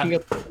they're hear looking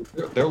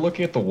that? they're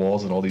looking at the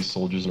walls and all these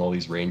soldiers and all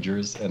these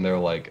rangers, and they're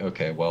like,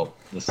 okay, well,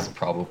 this is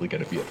probably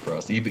going to be it for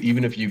us.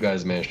 Even if you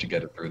guys manage to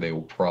get it through, they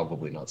will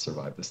probably not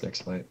survive this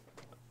next fight.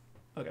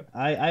 Okay.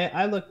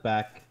 I look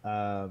back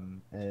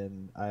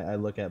and I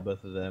look at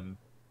both of them.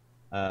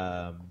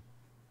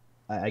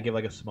 I give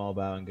like a small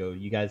bow and go,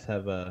 "You guys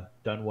have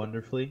done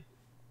wonderfully.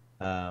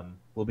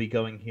 We'll be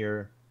going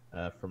here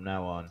from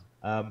now on.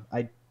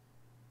 I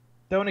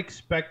don't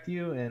expect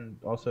you, and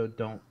also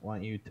don't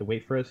want you to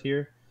wait for us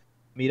here.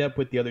 Meet up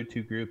with the other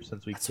two groups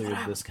since we That's cleared what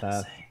I this was gonna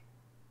path, say.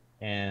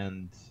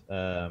 and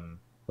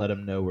let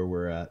them know where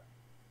we're at."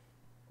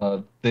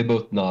 They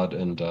both nod,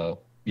 and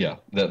yeah,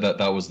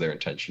 that was their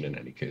intention in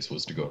any case,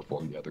 was to go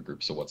inform the other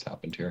groups of what's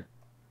happened here.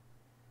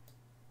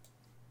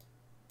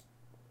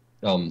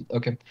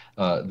 Okay.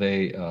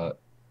 They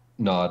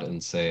nod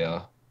and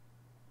say,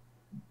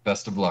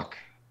 "Best of luck.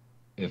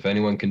 If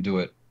anyone can do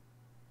it,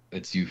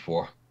 it's you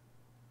four."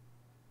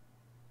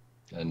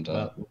 And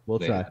We'll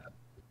they- try.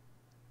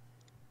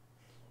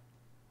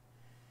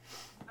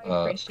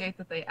 I appreciate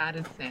that they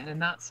added Than in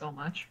that so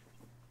much.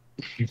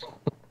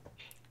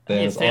 Than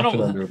is Than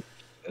often al- under.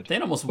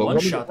 Than almost But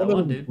one-shot that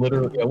one dude.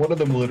 One of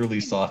them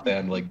literally saw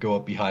Than like go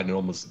up behind and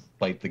almost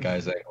bite the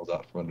guy's ankles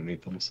out from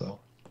underneath him. So,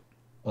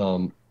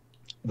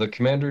 the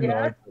commander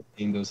nods,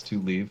 seeing those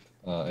two leave,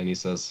 and he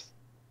says,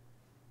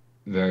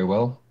 "Very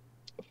well,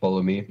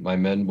 follow me. My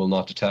men will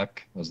not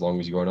attack as long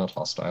as you are not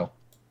hostile."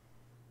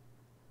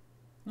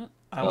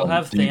 I will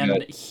have do you Than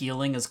guys-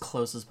 healing as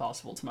close as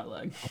possible to my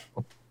leg.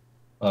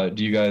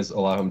 Do you guys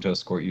allow him to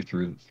escort you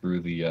through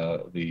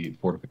the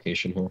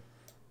fortification here?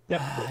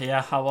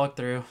 Yeah, I'll walk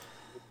through.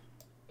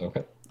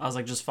 Okay. I was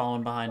like just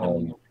following behind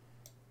him.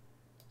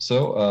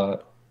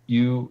 So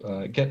you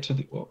get to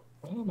the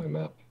my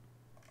map.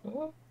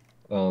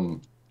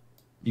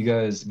 You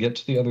guys get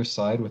to the other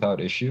side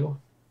without issue.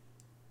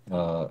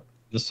 The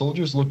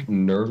soldiers look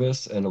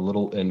nervous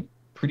and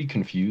pretty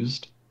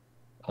confused,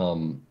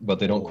 but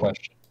they don't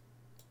question.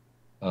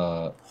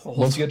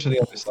 Once you get to the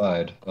other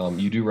side,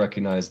 you do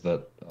recognize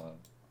that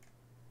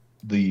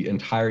the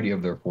entirety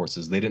of their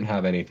forces, they didn't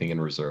have anything in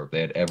reserve.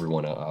 They had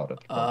everyone out at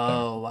the front there.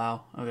 Oh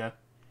wow. Okay.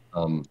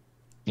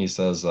 He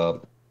says,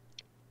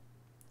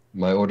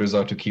 "My orders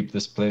are to keep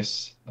this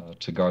place,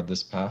 to guard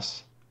this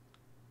pass.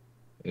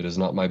 It is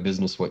not my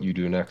business what you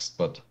do next,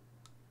 but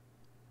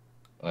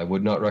I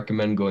would not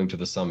recommend going to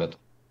the summit.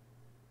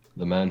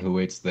 The man who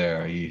waits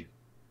there, he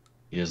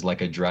is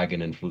like a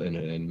dragon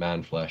in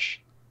man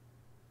flesh."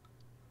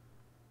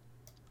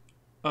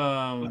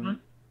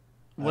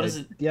 What is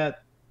it? Yeah,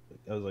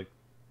 I was like,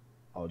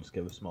 I'll just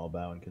give a small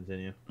bow and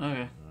continue.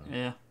 Okay.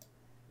 Yeah.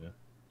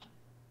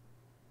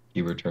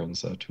 He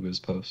returns to his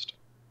post.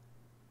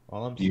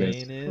 All I'm You guys-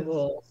 saying is,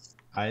 Cool.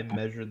 I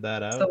measured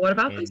that out. So what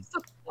about and the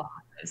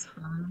supplies,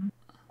 huh?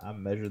 I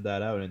measured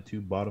that out, and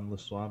 2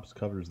 bottomless swamps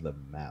covers the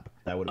map.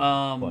 That would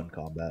have been fun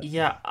combat.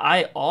 Yeah,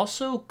 I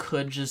also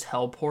could just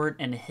helport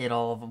and hit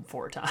all of them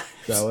 4 times.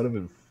 That would have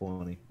been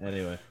funny.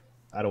 Anyway,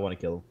 I don't want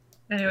to kill him.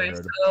 Anyway, heard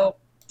 'em. so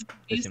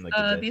They these seem like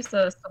good these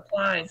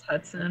supplies,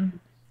 Hudson.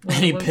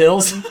 Any What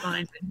pills? are we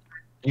finding?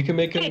 You can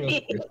make him a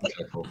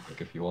real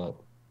quick if you want.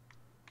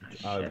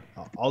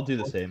 I'll do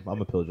the same.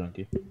 I'm a pill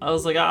junkie. I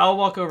was like, I'll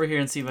walk over here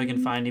and see if I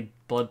can find any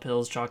blood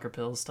pills, chakra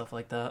pills, stuff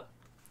like that.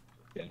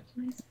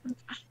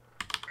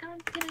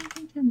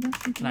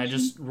 Can I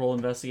just roll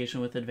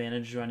investigation with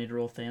advantage? Do I need to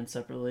roll Than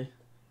separately?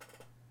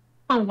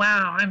 Oh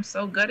wow, I'm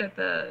so good at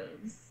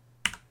this.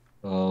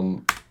 Yeah,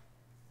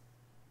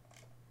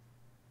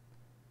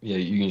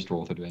 you can just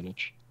roll with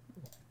advantage.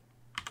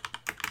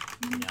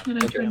 Can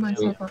I turn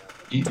myself up?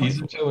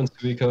 Izuto and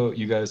Suiko,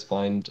 you guys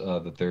find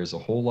that there's a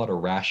whole lot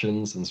of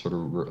rations and sort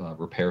of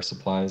repair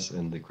supplies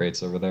in the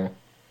crates over there.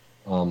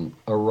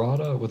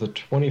 Arata with a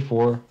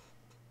 24,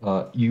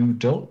 you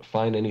don't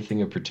find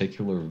anything of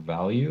particular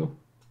value.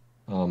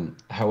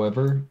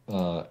 However,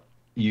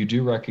 you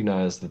do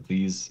recognize that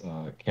these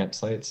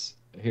campsites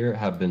here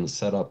have been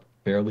set up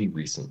fairly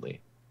recently,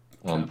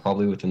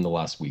 probably within the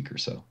last week or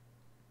so.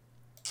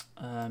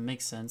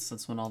 Makes sense.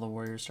 That's when all the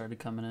warriors started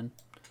coming in.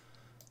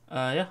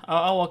 Yeah,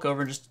 I'll walk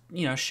over and just,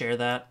 share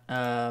that.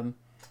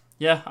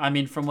 Yeah, I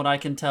mean, from what I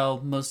can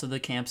tell, most of the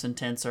camps and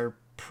tents are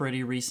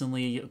pretty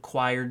recently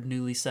acquired,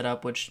 newly set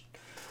up, which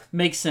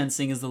makes sense,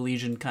 seeing as the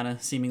Legion kind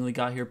of seemingly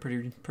got here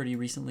pretty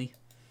recently.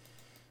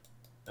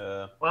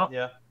 Well,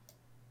 yeah.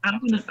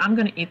 I'm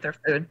gonna eat their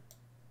food.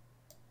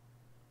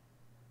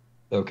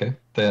 Okay.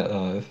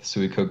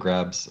 Suiko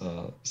grabs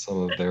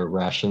some of their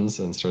rations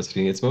and starts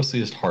eating. It's mostly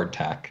just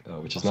hardtack,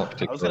 which is not I was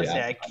particularly. gonna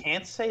say I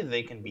can't say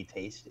they can be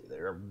tasty.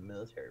 They're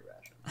military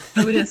rations.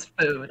 Food is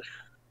food.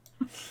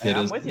 Hey,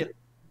 I'm is. with you.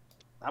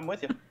 I'm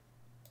with you.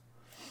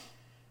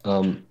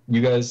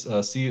 You guys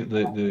see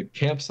the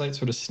campsite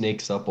sort of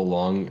snakes up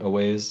along a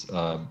ways,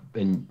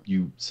 and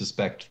you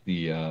suspect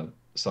the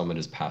summit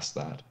is past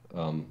that.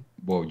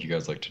 What would you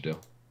guys like to do?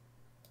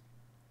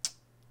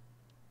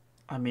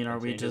 I mean, are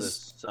we Continue to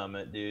just the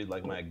summit, dude?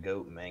 Like my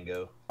goat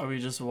mango. Are we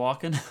just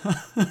walking?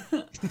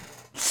 Are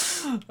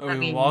I we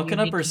mean, walking you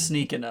up need or to-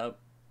 sneaking up?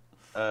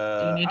 Do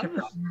you need to I'm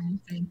just, prepare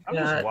anything? I'm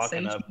just Yeah,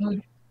 walking sage up.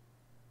 mode?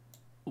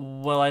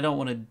 Well, I don't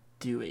want to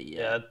do it yet.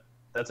 Yeah,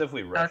 that's if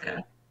we rush Okay.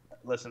 it.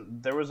 Listen,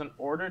 there was an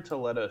order to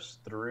let us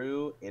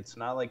through. It's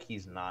not like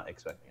he's not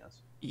expecting us.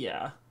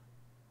 Yeah.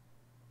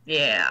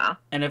 Yeah.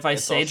 And if I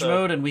It's sage also-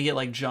 mode and we get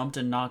like jumped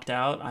and knocked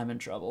out, I'm in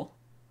trouble.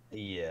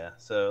 Yeah,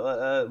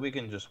 so we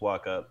can just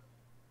walk up,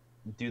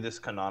 do this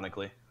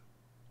canonically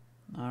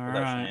All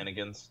without right.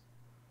 shenanigans.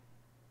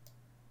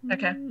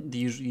 Okay. The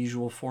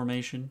usual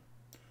formation,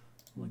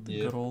 like the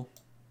Yeah. good old.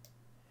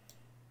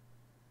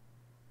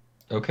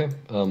 Okay.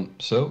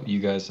 So you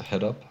guys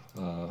head up,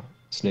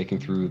 snaking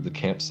through the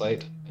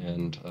campsite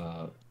and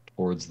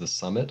towards the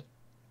summit.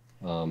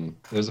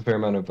 There's a fair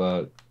amount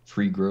of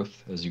tree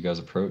growth as you guys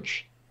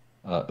approach.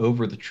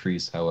 Over the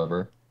trees,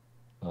 however,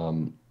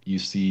 you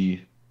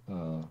see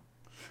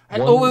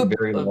one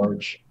very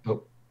large.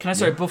 Oh, Can I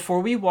sorry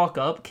before we walk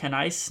up? Can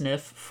I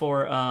sniff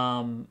for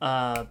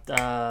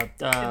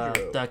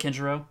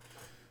Kenjiro?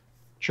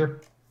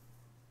 sure.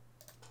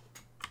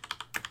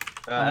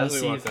 wanna As we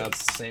see walk if up,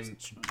 it's-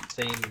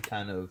 same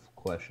kind of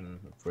question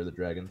for the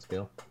dragon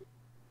scale.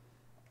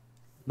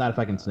 Not if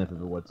I can sniff it,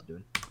 but what's it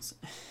doing?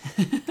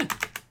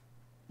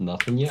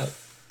 Nothing yet.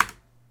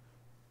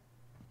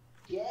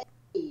 Yay!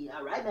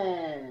 All right,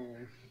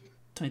 man.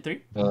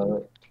 23.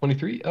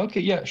 23.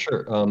 Okay, yeah,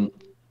 sure.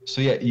 So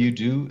yeah, you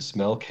do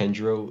smell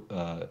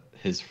Kenjiro,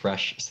 his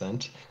fresh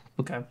scent,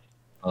 Okay.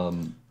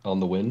 on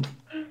the wind.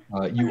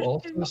 You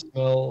also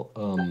smell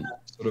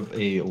sort of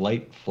a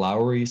light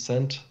flowery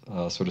scent,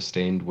 sort of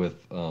stained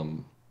with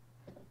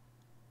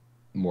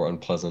more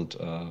unpleasant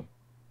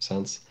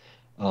scents.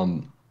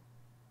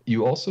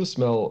 You also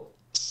smell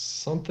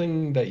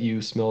something that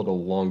you smelled a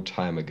long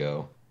time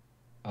ago.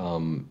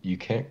 You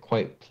can't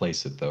quite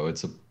place it though.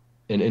 It's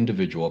an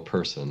individual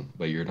person,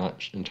 but you're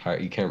not you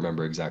can't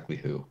remember exactly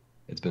who.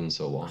 It's been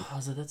so long. Oh,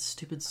 is it that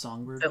stupid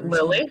songbird? Is it person?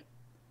 Lily?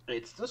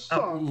 It's the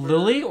song.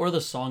 Lily or the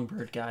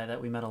songbird guy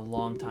that we met a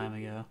long time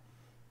ago?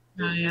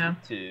 Oh, yeah.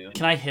 Too.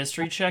 Can I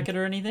history check it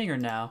or anything or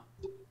no?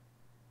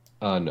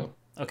 No.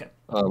 Okay.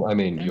 I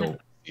mean, you'll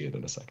see it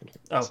in a second. Here,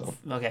 Oh, so.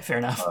 okay, fair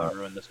enough.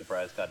 Ruined the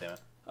surprise. God damn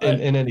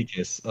it. In any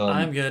case,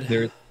 I'm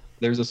good.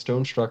 There's a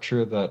stone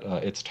structure that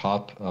its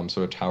top sort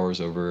of towers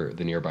over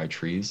the nearby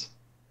trees.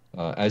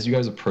 As you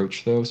guys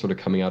approach, though, sort of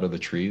coming out of the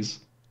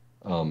trees,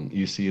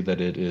 you see that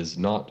it is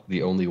not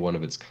the only one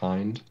of its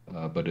kind,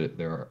 but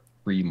there are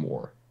 3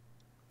 more.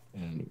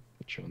 And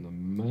put you on the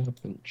map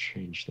and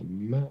change the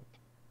map.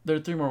 There are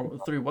 3 more.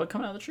 3 what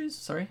coming out of the trees?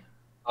 Sorry.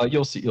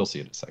 You'll see it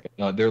in a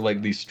second. They're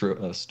like these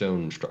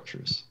stone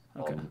structures.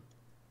 Okay.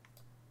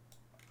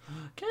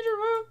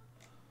 Kenjiro.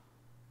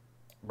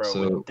 Bro,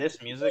 So- with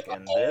this music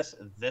and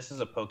this is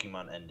a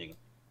Pokemon ending.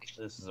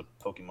 This is a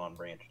Pokemon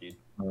branch, dude.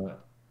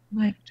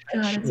 My God,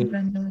 it's Actually,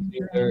 been doing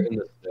Sitting there in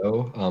the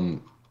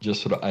snow,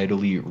 just sort of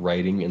idly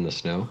writing in the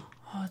snow.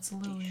 Oh, it's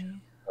Lily.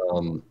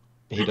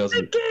 He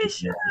doesn't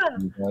Geisha!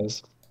 you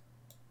guys.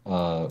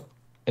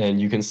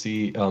 And you can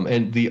see,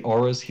 and the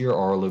auras here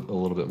are a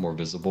little bit more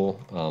visible.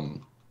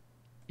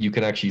 You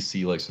can actually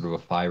see like sort of a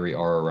fiery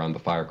aura around the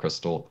fire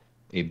crystal,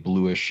 a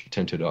bluish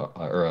tinted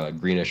or a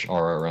greenish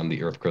aura around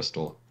the earth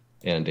crystal,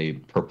 and a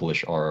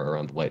purplish aura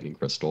around the lightning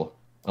crystal.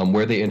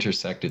 Where they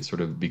intersect, it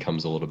sort of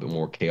becomes a little bit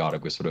more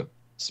chaotic with sort of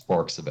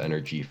sparks of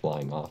energy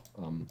flying off.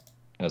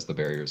 as the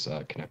barriers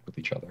connect with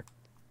each other.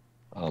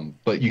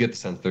 But you get the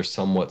sense they're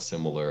somewhat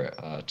similar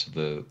to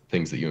the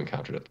things that you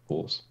encountered at the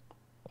pools,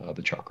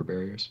 the chakra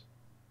barriers.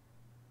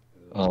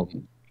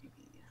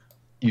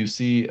 You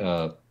see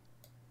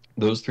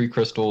those three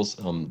crystals,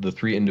 the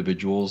three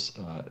individuals,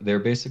 they're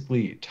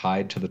basically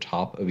tied to the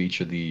top of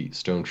each of the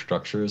stone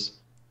structures,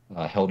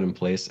 held in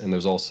place, and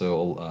there's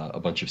also a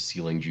bunch of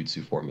sealing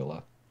jutsu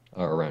formula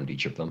around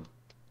each of them.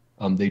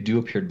 They do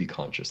appear to be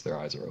conscious, their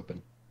eyes are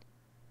open.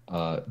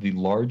 The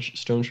large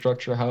stone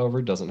structure,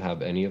 however, doesn't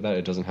have any of that.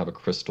 It doesn't have a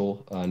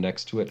crystal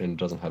next to it, and it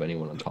doesn't have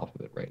anyone on top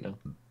of it right now.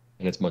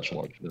 And it's much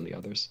larger than the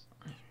others.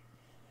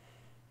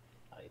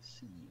 I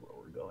see where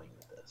we're going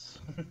with this.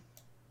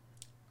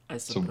 I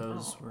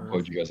suppose What we're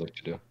would you guys like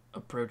to do?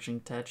 approaching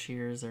Tetch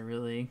here. Is there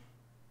really?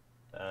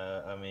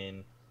 I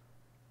mean,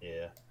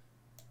 yeah.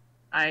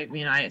 I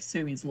mean, I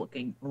assume he's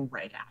looking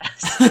right at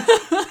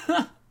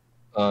us.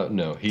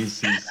 No,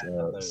 he's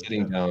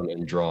sitting down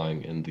and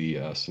drawing in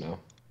the snow.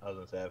 I was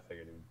gonna say I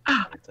figured he would pay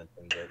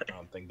attention, but I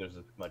don't think there's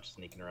much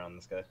sneaking around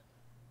this guy.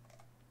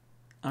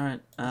 All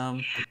right.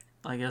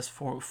 I guess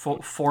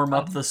form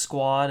up the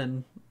squad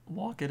and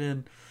walk it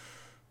in.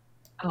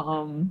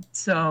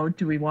 So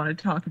do we want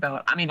to talk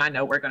about, I mean, I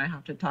know we're going to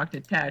have to talk to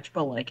Tetch,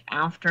 but like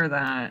after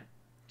that,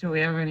 do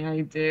we have any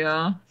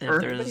idea? If For-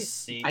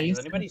 there's- Does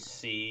anybody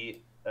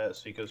see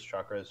Suiko's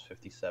chakra is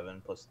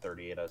 57 plus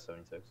 38 out of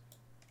 76?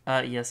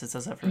 Yes, it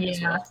says that for me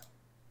as Yeah. well.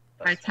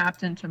 I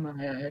tapped into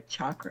my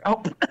chakra.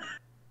 Oh,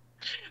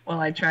 well,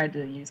 I tried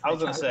to use my I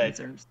was gonna chakra say-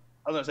 reserves.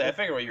 I was gonna say I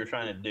figured what you were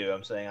trying to do.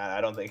 I'm saying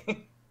I don't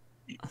think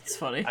That's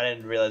funny. I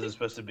didn't realize it was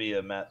supposed to be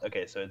a math.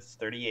 Okay, so it's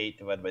 38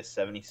 divided by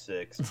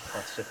 76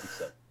 plus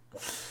 57.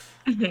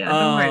 Yeah,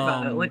 don't worry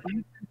about it. Um, Like,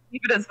 leave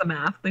it as the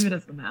math. Leave it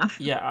as the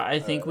math. Yeah, I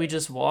think we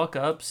just walk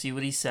up, see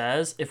what he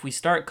says. If we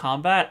start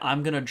combat,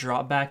 I'm gonna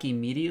drop back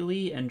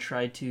immediately and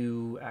try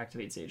to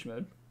activate Sage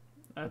Mode.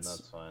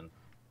 That's fine.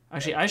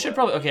 Actually, I should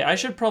probably. Okay, I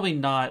should probably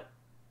not.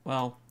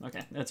 Well,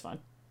 okay, that's fine.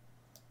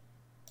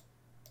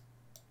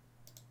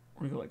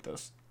 We're gonna go like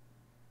this.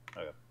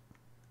 Okay.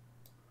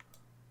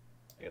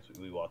 I guess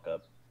we walk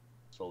up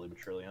slowly but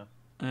surely,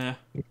 huh?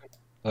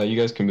 Yeah. You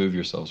guys can move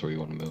yourselves where you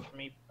want to move. For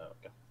me? Oh,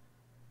 okay.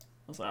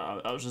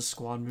 I was just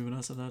squad moving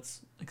us, if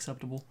that's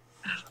acceptable.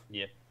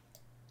 Yeah.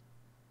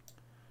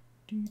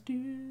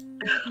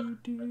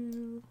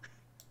 Do.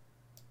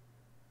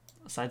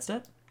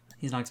 Sidestep?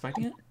 He's not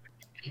expecting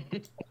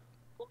it?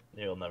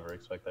 You'll never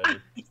expect that.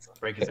 Dude.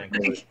 Break his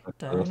ankle.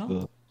 Don't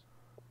know.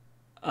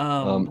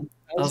 I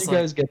As was you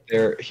guys get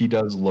there, he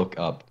does look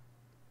up.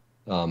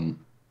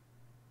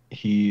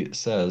 He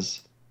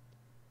says,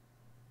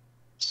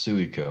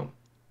 Suiko,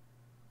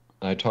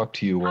 I talked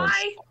to you once,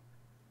 Hi.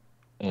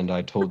 and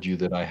I told you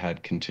that I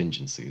had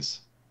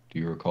contingencies. Do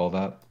you recall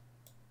that?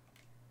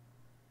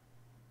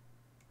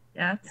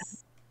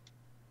 Yes.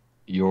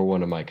 You're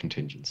one of my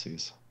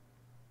contingencies.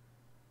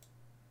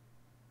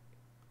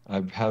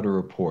 I've had a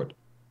report.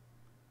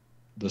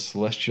 The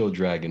Celestial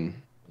Dragon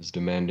is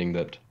demanding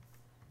that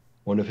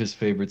one of his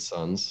favorite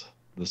sons,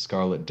 the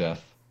Scarlet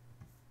Death,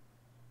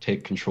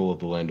 take control of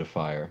the Land of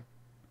Fire.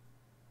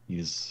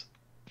 He's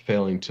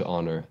failing to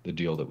honor the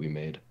deal that we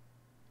made.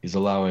 He's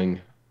allowing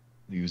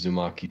the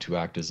Uzumaki to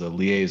act as a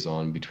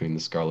liaison between the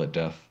Scarlet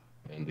Death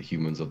and the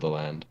humans of the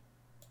land.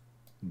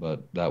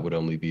 But that would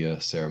only be a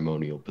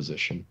ceremonial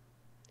position.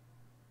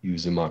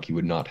 Uzumaki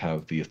would not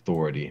have the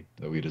authority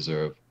that we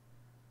deserve.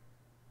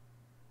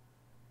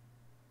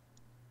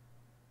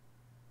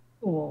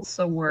 Cool.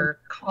 So we're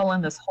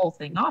calling this whole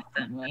thing off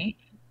then, right?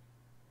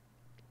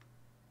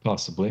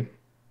 Possibly.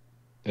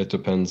 It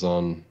depends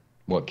on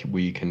what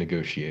we can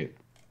negotiate.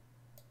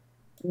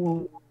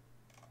 Ooh.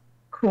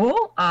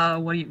 Cool.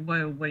 What do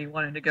you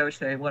want to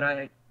negotiate?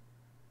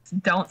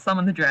 Don't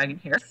summon the dragon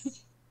here.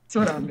 That's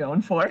what I'm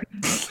going for.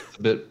 It's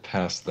a bit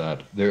past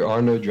that. There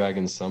are no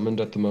dragons summoned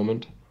at the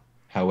moment.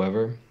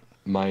 However,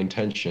 my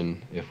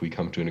intention, if we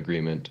come to an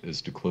agreement,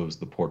 is to close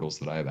the portals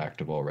that I have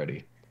active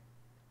already.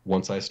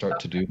 Once I start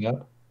to do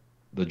that,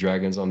 the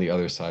dragons on the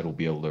other side will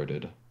be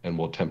alerted and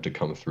will attempt to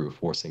come through,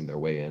 forcing their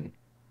way in.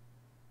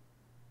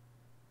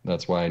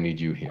 That's why I need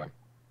you here.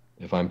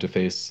 If I'm to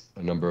face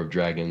a number of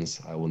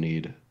dragons, I will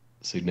need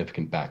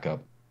significant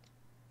backup.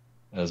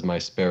 As my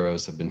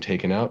sparrows have been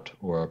taken out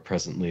or are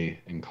presently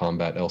in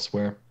combat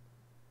elsewhere,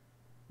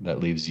 that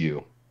leaves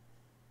you.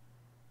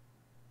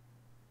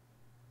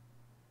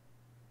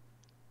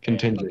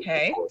 Contingent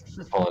Okay.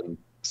 upon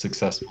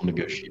successful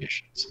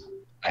negotiations.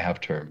 I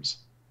have terms.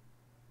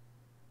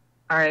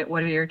 All right.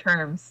 What are your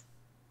terms?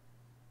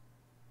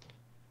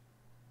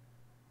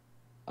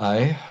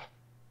 I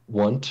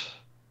want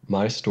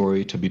my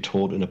story to be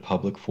told in a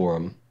public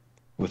forum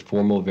with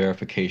formal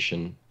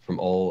verification from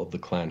all of the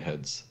clan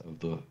heads of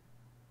the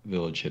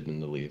village hidden in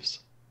the leaves.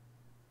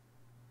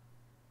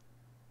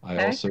 I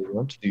Okay. also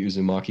want the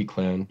Uzumaki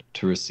clan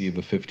to receive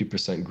a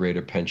 50%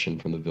 greater pension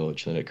from the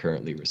village than it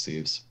currently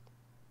receives.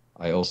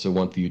 I also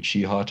want the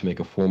Uchiha to make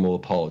a formal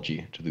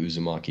apology to the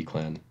Uzumaki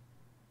clan.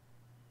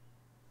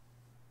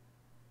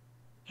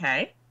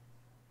 Okay.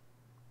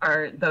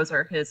 Those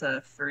are his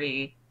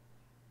three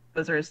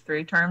Those are his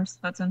 3 terms.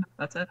 That's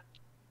it.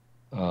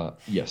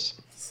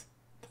 Yes. That's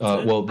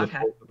it? Well, the,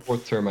 Okay. the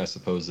fourth term, I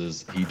suppose,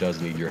 is he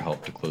does need your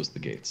help to close the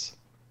gates.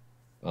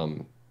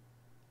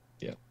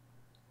 Yeah.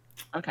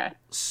 Okay.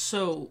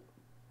 So,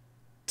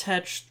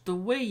 Tetch, the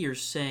way you're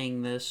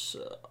saying this,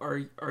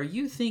 are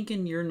you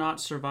thinking you're not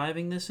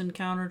surviving this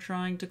encounter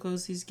trying to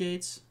close these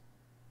gates?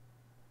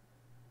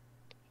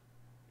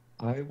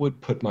 I would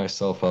put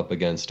myself up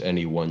against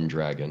any one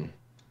dragon.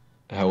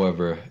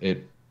 However,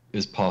 it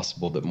is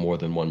possible that more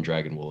than one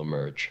dragon will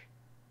emerge.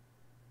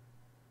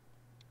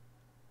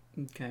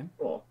 Okay.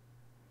 Cool.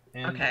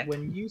 And Okay.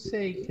 when you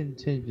say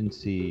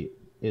contingency,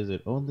 is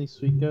it only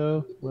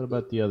Suiko? What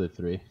about the other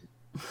 3?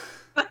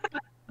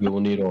 We will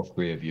need all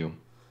 3 of you.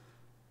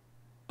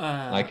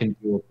 I can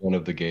deal with one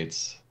of the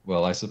gates.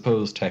 Well, I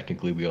suppose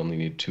technically we only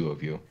need 2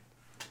 of you,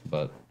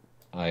 but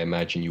I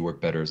imagine you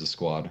work better as a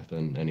squad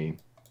than any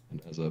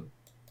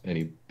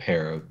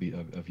pair of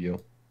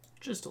you.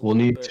 Just a We'll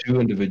little need bit. 2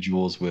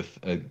 individuals with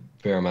a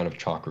fair amount of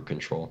chakra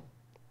control.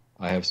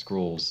 I have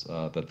scrolls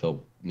that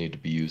they'll need to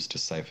be used to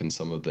siphon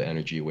some of the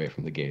energy away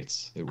from the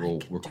gates. It will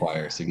can do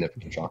require that.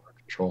 significant chakra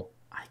control.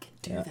 I can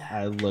do Yeah, that.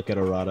 I look at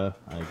Arata.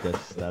 I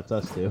guess that's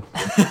us too.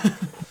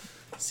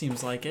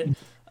 Seems like it.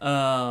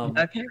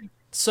 Okay.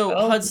 So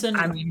Well, Hudson,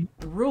 I mean,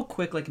 real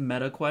quick, like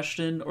meta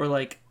question, or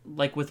like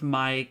with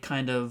my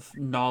kind of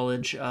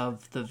knowledge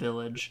of the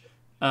village,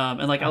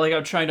 and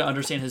I'm trying to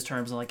understand his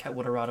terms and like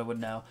what Arata would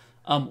know.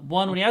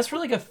 One, when he asked for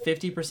like a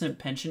 50%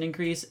 pension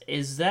increase,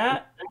 is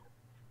that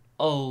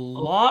a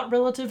lot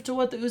relative to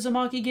what the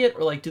Uzumaki get,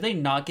 or like do they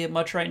not get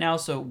much right now,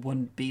 so it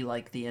wouldn't be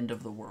like the end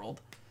of the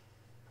world?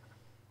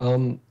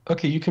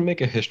 Okay, you can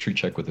make a history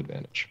check with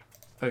advantage.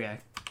 Okay,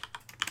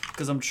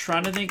 because I'm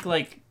trying to think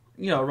like.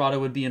 Arata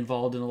would be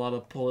involved in a lot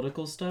of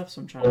political stuff, so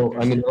I'm trying to Well,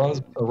 I mean,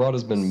 understand.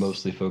 Arata's been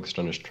mostly focused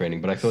on his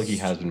training, but I feel like he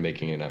has been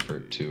making an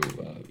effort to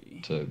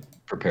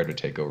prepare to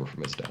take over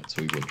from his dad,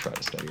 so he would try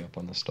to study up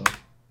on this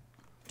stuff.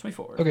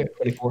 24. Okay,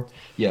 24.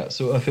 Yeah,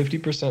 so a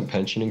 50%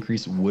 pension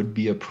increase would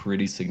be a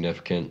pretty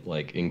significant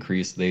like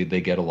increase. They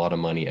get a lot of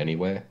money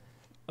anyway.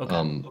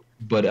 Okay.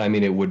 But I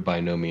mean, it would by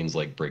no means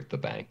like break the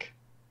bank.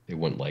 It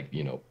wouldn't like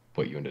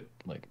put you into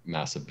like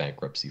massive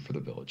bankruptcy for the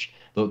village.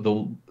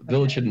 The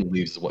village Hidden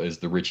Leaves is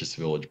the richest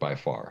village by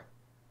far.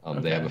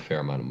 They have a fair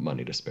amount of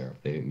money to spare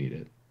if they need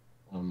it.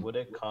 Would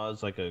it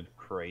cause like a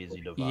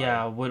crazy divide?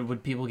 Yeah,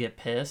 would people get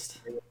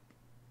pissed?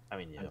 I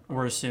mean, yeah.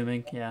 We're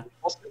assuming, yeah.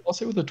 I'll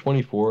say with the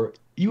 24,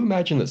 you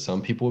imagine that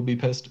some people would be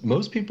pissed.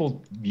 Most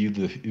people view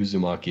the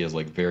Uzumaki as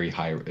like very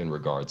high in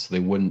regard, so they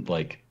wouldn't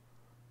like,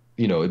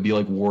 it'd be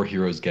like war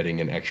heroes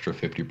getting an extra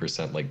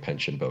 50% like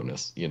pension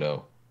bonus.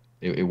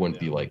 It wouldn't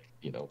be like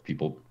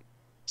people.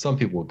 Some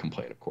people would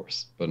complain, of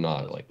course, but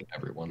not like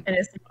everyone. and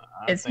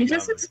is he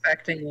just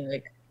expecting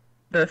like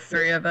the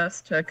 3 of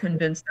us to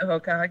convince the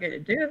Hokage to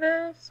do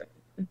this?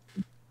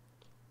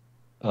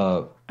 I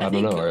don't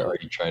think, know. Are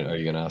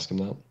you gonna ask him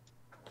that?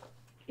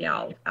 Yeah,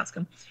 I'll ask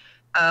him.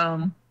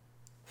 For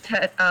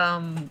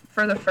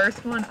the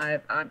first one,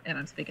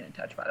 I'm speaking in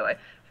touch, by the way.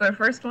 For the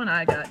first one,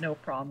 I got no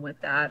problem with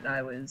that.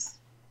 I was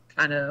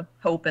kind of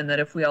hoping that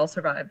if we all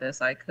survive this,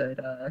 I could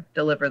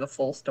deliver the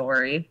full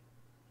story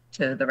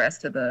to the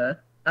rest of the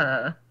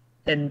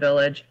Hidden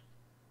Village.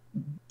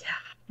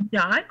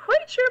 Not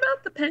quite sure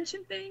about the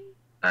pension thing.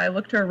 I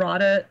looked to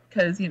Arata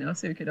because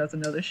Suika doesn't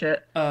know the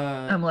shit.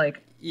 I'm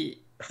like,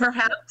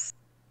 perhaps.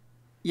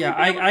 Yeah,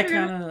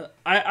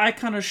 I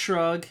kind of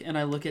shrug and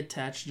I look at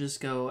Tetch and just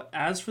go,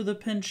 as for the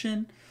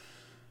pension,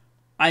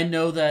 I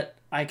know that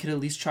I could at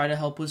least try to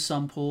help with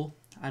some pool.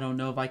 I don't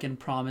know if I can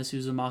promise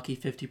Uzumaki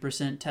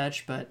 50%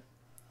 Tetch, but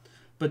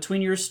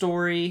between your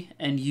story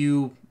and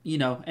you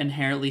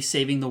inherently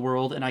saving the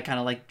world, and I kind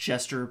of like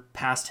gesture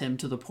past him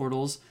to the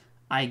portals,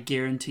 I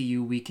guarantee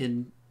you we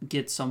can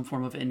get some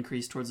form of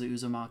increase towards the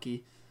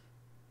Uzumaki.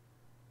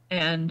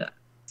 And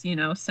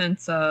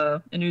since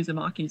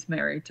Inuzumaki's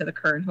married to the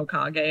current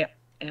Hokage,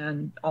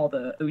 and all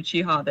the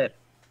Uchiha that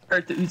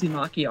hurt the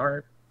Uzumaki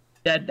are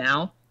dead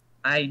now,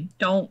 I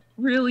don't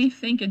really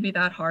think it'd be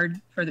that hard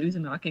for the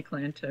Uzumaki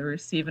clan to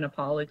receive an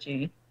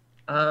apology.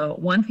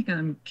 One thing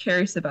I'm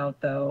curious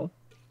about, though,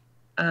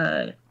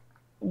 the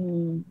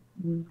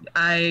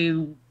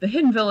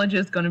Hidden Village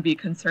is going to be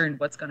concerned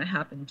what's going to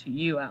happen to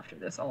you after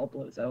this all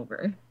blows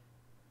over.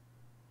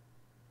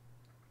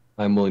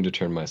 I'm willing to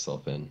turn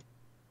myself in.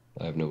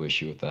 I have no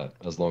issue with that,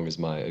 as long as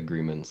my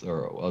agreements,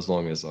 or as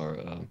long as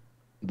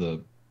the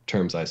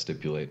terms I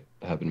stipulate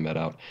have been met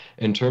out.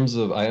 In terms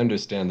of, I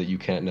understand that you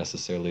can't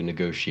necessarily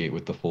negotiate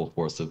with the full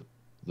force of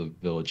the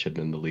village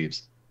hidden in the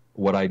leaves.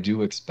 What I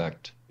do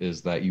expect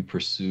is that you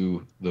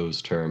pursue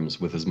those terms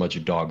with as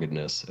much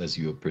doggedness as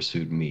you have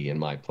pursued me and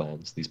my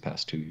plans these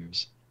past 2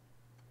 years.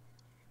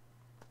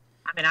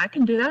 I mean, I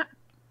can do that.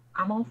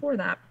 I'm all for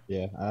that.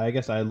 Yeah, I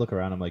guess I look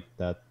around. I'm like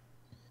that.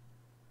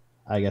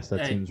 I guess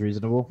that seems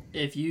reasonable.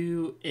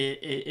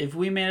 If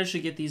we manage to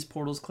get these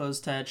portals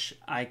closed, Tetch,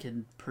 I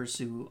can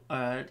pursue.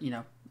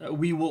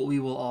 We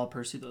will all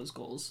pursue those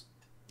goals.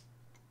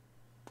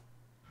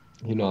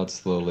 He nods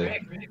slowly.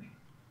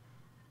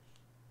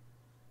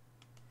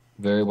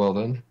 Very well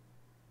then.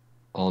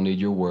 I'll need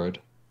your word.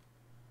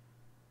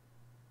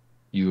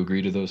 You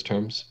agree to those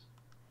terms?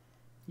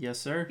 Yes,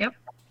 sir. Yep.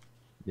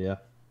 Yeah.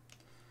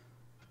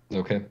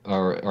 Okay.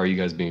 Are you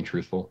guys being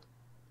truthful?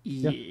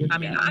 Yeah. I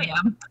mean, I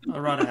am.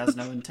 Arata has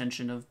no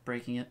intention of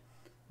breaking it.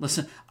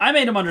 Listen, I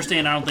made him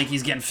understand I don't think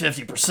he's getting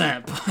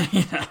 50%, but,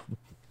 you know.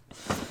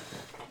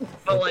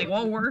 But, like,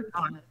 we'll work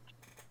on it.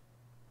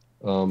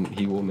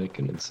 He will make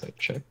an insight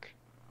check.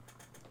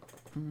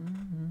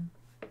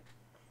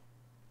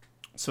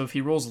 So if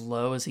he rolls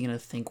low, is he going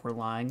to think we're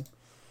lying?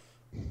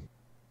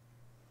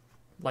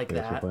 Like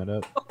Guess we'll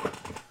that? find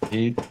out.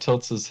 He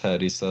tilts his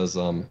head. He says,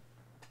 all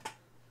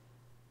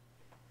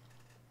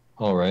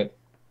right.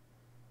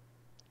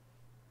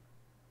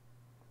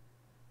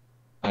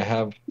 I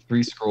have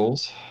 3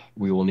 scrolls.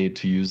 We will need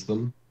to use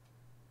them.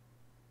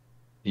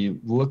 He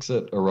looks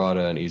at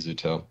Arata and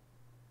Izuto.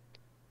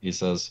 He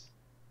says,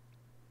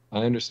 I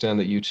understand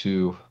that you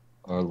two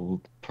are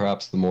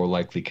perhaps the more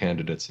likely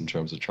candidates in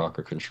terms of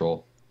chakra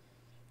control.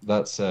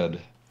 That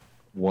said,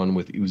 one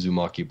with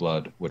Uzumaki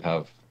blood would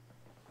have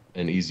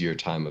an easier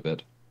time of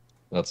it.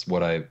 That's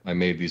what I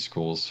made these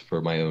scrolls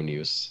for my own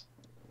use,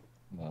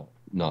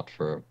 not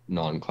for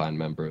non-clan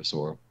members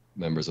or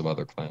members of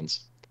other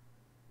clans.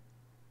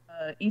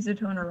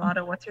 Izuto and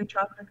Arata, what's your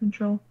chakra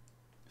control?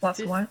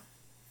 Plus what?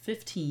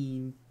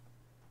 15.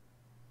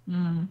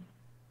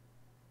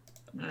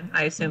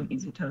 I assume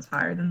Izuto's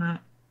higher than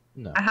that.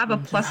 No. I have a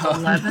plus No,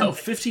 11. no,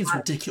 15's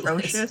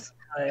ridiculous. Atrocious,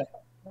 but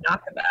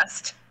not the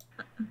best.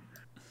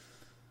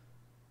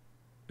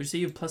 Would you say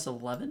you have plus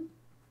 11?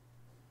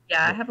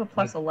 Yeah, I have a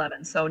plus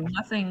 11, so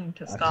nothing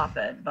to stop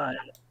it, but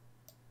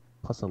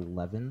Plus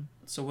 11?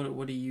 So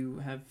what do you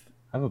have?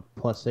 I have a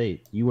plus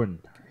 8. You were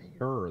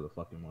the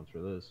fucking ones for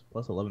this.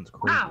 Plus 11's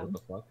crazy. Wow. What the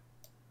fuck?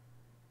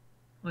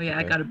 well, yeah,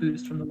 I Okay. got a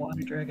boost from the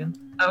water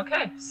dragon.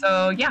 Okay,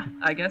 so yeah,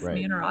 I guess Right.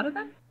 me and Arata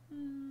then?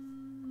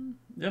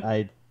 Yep.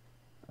 I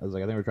was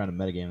like, I think we're trying to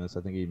metagame this.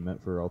 I think he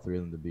meant for all 3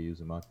 of them to be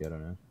Uzumaki. I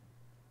don't know.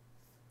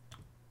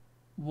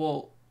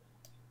 Well,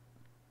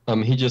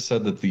 He just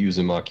said that the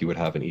Uzumaki would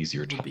have an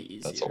easier would time. be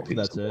easier. That's all. So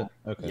that's it?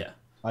 Okay. Yeah.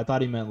 I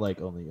thought he meant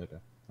like only. Okay.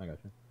 I got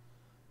you.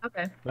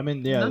 Okay. I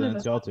mean, yeah, None of then it's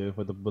us- y'all two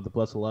with the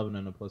plus 11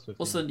 and a plus 15.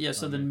 Well, so yeah,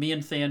 so then me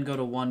and Than go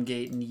to one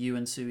gate, and you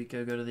and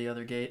Suiko go to the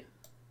other gate.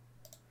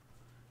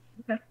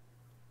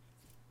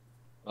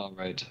 All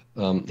right.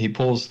 He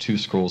pulls 2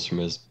 scrolls from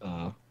his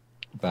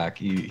back.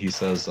 He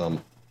says,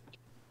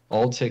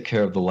 I'll take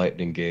care of the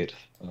lightning gate.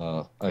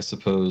 I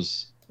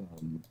suppose,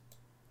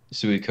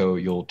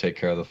 Suiko, you'll take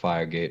care of the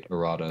fire gate,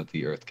 Arata,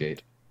 the earth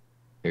gate.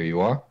 Here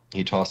you are.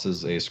 He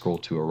tosses a scroll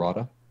to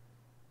Arata.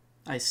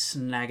 I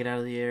snag it out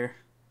of the air.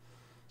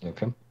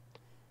 Okay.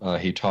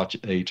 He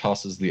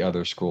tosses the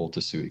other scroll to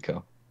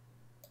Suiko.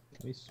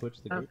 Can we switch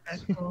the Okay,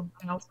 groups? cool.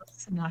 I also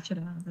snatch it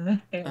out of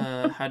the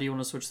air. How do you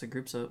want to switch the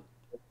groups up?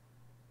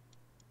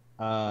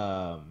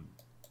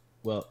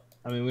 Well,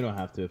 I mean, we don't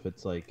have to if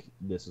it's like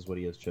this is what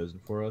he has chosen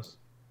for us.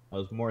 I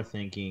was more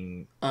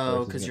thinking. Oh,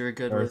 Earth is because gonna- you're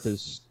good Earth with.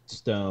 is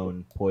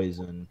stone,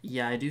 poison.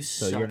 Yeah, I do.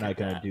 So suck you're at not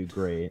gonna that. do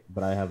great,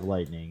 but I have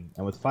lightning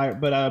and with fire.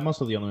 But I'm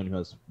also the only one who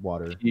has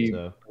water. He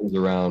So turns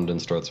around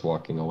and starts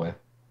walking away.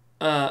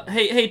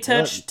 Hey,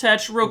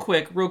 Tetch, real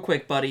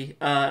quick, buddy.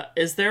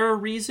 Is there a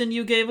reason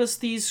you gave us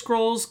these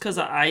scrolls? Because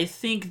I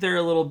think they're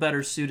a little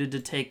better suited to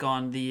take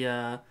on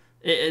the,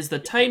 is the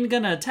Titan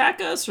gonna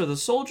attack us, or the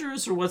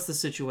soldiers, or what's the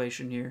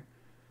situation here?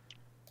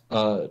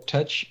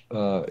 Tetch,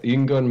 you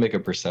can go ahead and make a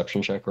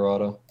perception check,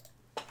 Arata.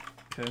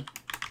 Okay.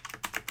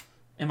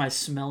 Am I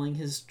smelling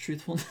his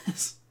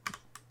truthfulness?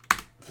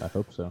 I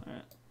hope so.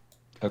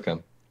 Okay.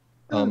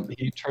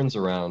 He turns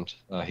around.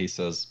 He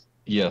says,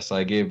 yes,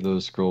 I gave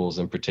those scrolls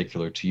in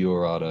particular to you,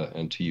 Arata,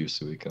 and to you,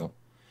 Suiko.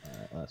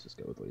 Let's just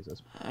go with what he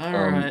says.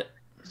 Alright.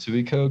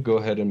 Suiko, go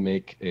ahead and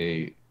make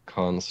a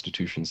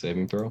Constitution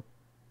saving throw.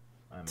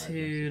 I imagine it's a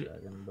Dude.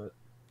 dragon, but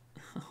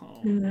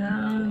Oh,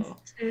 no.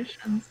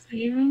 Constitution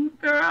saving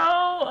throw.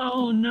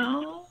 Oh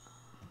no.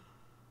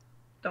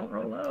 Don't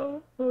roll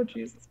low. Oh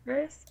Jesus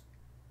Christ.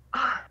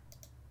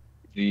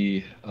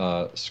 The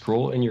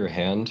scroll in your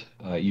hand,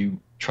 you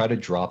try to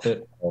drop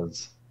it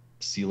as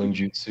sealing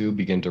jutsu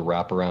begin to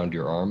wrap around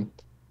your arm.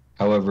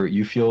 However,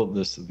 you feel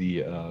the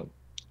sealing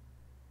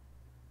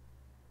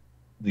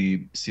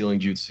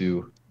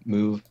jutsu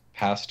move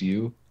past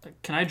you.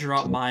 Can I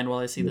drop mine while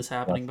I see this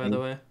happening, by the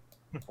way?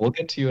 We'll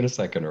get to you in a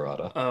second,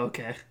 Arata. Oh,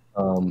 okay.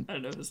 Um, I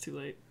don't know if it's too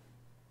late.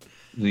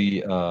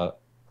 the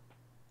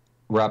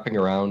wrapping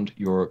around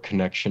your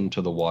connection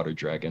to the water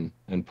dragon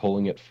and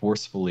pulling it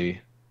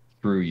forcefully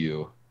through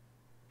you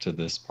to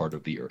this part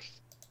of the earth.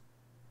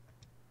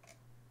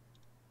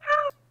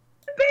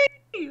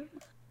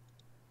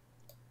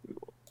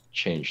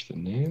 Change the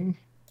name.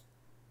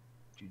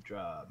 you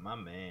draw my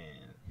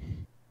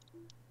man.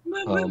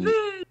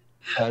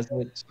 As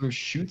it sort of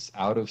shoots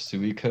out of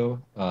Suiko,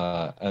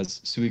 as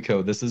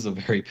Suiko, this is a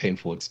very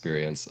painful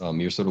experience.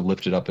 You're sort of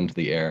lifted up into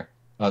the air,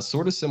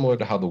 sort of similar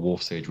to how the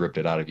Wolf Sage ripped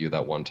it out of you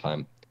that one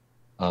time.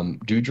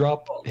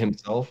 Dewdrop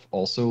himself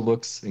also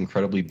looks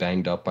incredibly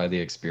banged up by the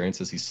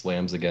experience as he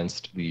slams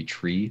against the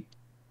tree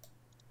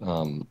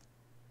Um,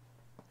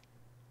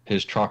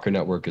 his chakra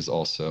network is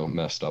also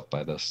messed up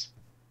by this.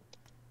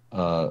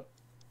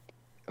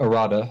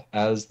 Arata,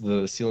 as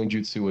the sealing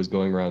jutsu was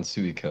going around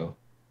Suiko,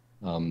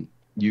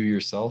 you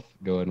yourself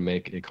go ahead and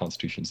make a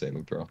Constitution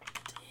saving throw.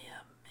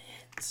 Damn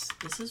it.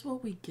 This is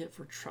what we get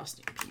for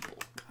trusting people.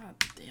 God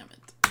damn it.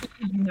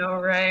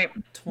 No, right.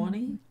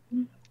 20?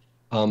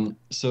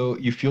 So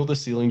you feel the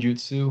sealing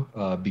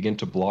jutsu begin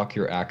to block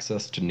your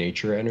access to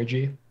nature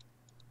energy.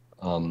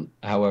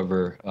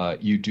 However,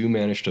 you do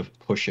manage to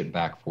push it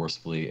back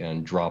forcefully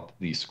and drop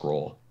the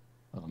scroll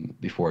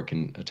before it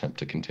can attempt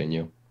to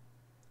continue.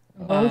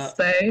 I'll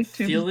say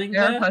to feeling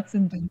fair, that?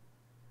 Hudson did.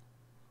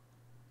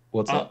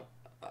 What's up?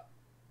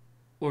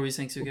 What were you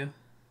saying, Sugo?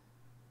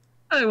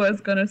 I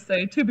was gonna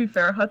say, to be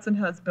fair, Hudson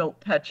has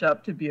built Tetch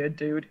up to be a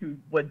dude who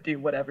would do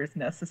whatever's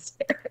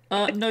necessary.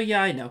 No,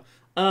 yeah, I know.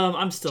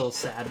 I'm still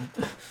sad.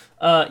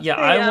 Yeah,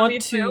 I Yeah, want me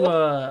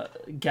to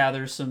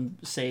gather some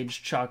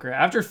sage chakra.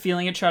 After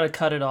feeling it, try to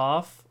cut it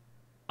off.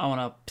 I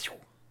want to,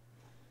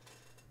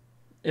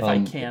 if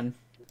I can.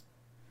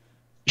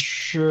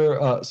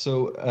 Sure.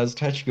 So as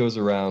Tetch goes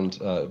around,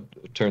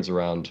 turns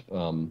around,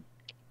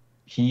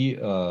 he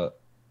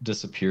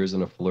disappears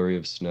in a flurry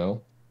of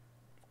snow,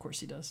 Of course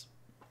he does.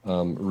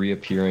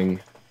 reappearing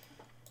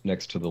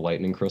next to the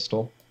lightning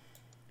crystal.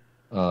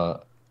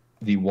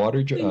 The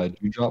water,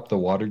 Dewdrop, the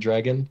water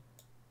dragon,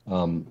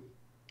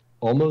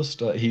 almost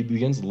he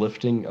begins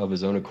lifting of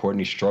his own accord,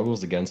 and he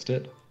struggles against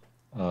it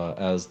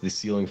as the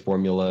sealing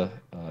formula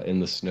in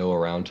the snow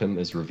around him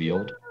is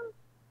revealed.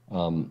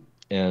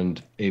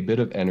 And a bit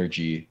of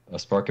energy, a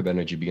spark of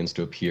energy, begins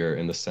to appear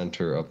in the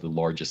center of the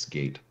largest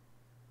gate.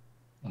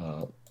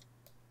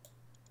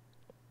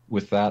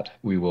 With that,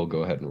 we will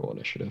go ahead and roll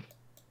initiative.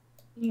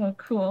 Yeah,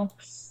 cool.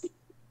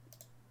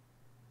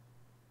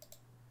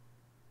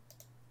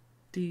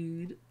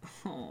 Dude.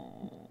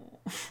 Oh.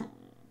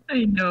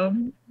 I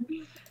know.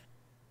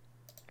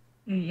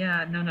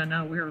 Yeah,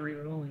 no, we're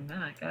re-rolling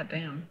that.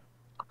 Goddamn.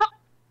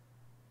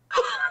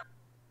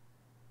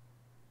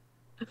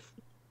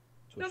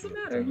 Doesn't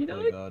matter, you know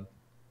Oh it? God.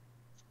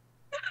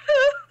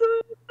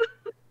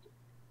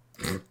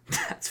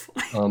 That's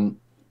funny.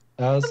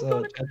 As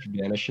Tetch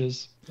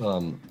vanishes,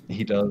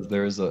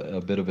 there is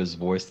a bit of his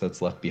voice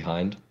that's left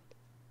behind.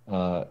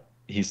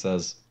 He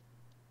says,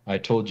 "I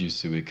told you,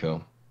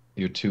 Suiko,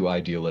 you're too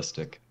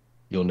idealistic.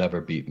 You'll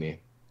never beat me."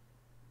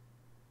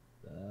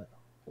 That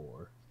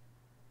whore.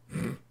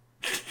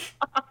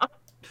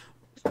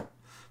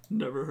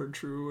 Never heard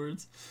true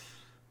words.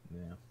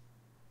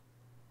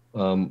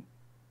 Yeah.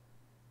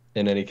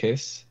 In any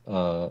case,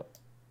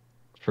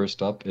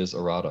 first up is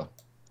Arata.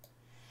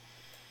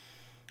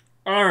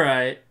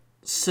 Alright.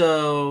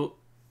 So,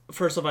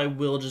 first off, I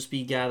will just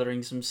be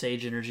gathering some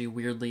sage energy,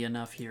 weirdly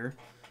enough, here.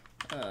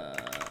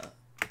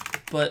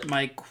 But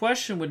my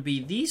question would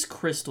be, these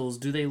crystals,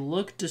 do they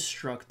look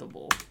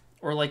destructible?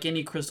 Or like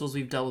any crystals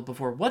we've dealt with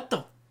before? What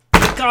the...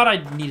 God,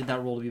 I needed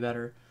that roll to be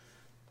better.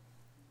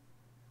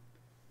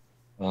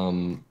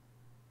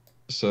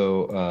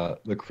 So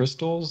the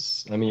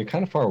crystals, I mean, you're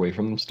kind of far away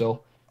from them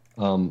still.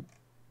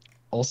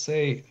 I'll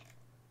say,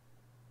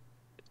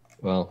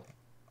 well,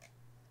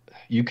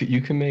 you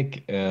can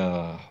make.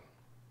 I'm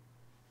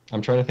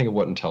trying to think of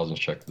what intelligence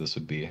check this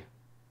would be.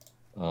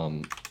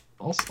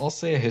 I'll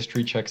say a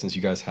history check since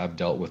you guys have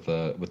dealt with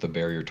a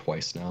barrier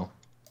twice now.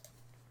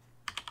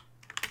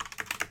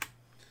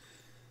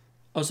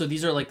 Oh, so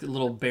these are like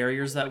little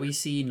barriers that we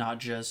see, not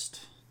just...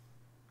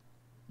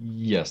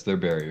 Yes, they're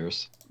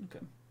barriers.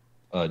 Okay.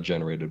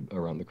 Generated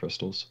around the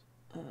crystals.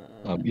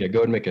 Yeah, go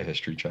ahead and make a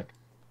history check.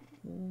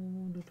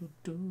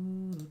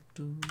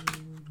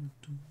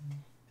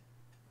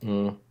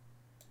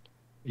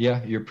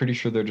 Yeah, you're pretty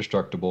sure they're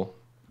destructible.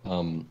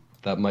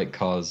 That might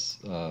cause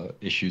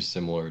issues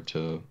similar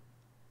to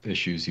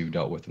issues you've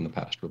dealt with in the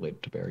past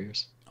related to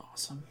barriers.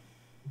 Awesome.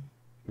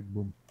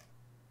 Boom.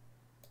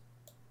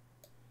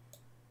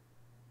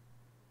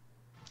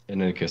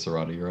 In any case,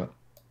 Arata, you're up.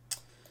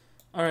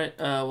 Alright,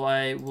 well,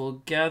 I will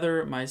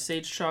gather my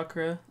Sage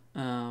Chakra.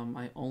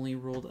 I only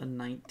rolled a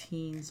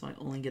 19, so I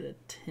only get a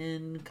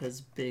 10,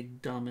 because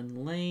big, dumb,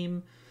 and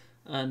lame.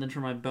 And then for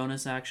my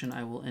bonus action,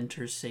 I will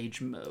enter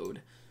Sage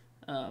Mode.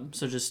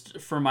 So just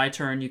for my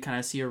turn, you kind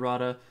of see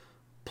Arata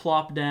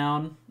plop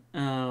down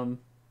and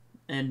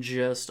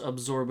just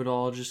absorb it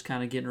all, just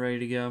kind of getting ready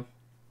to go.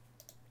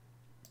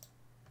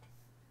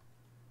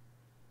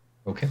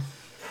 Okay.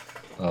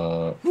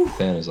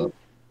 Fan is up.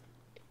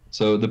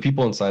 So the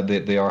people inside,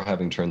 they are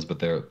having turns, but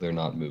they're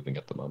not moving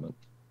at the moment.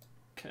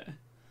 Okay.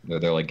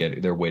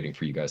 They're waiting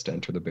for you guys to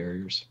enter the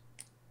barriers.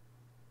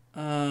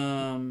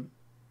 So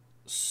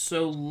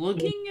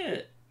looking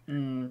at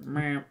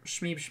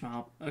Shmeep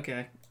Shmop.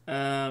 Okay.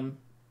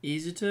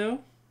 Izuto?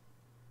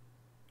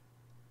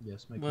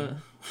 Yes, my What king.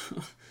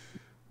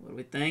 what are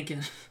we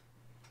thinking?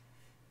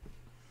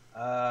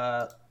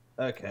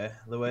 Okay.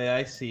 The way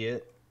I see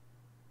it,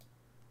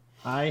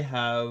 I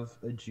have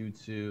a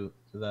jutsu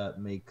that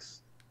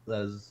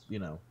is,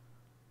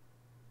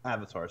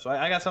 Avatar. So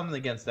I got something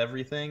against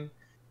everything.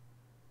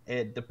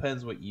 It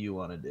depends what you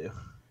want to do.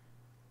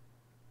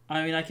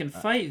 I mean, I can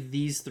fight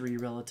these three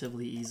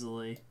relatively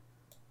easily.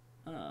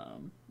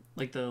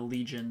 Like the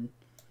Legion.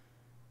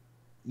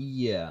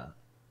 Yeah.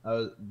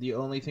 The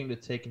only thing to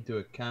take into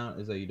account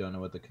is that you don't know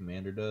what the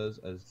commander does,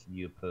 as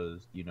you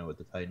know what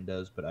the Titan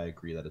does. But I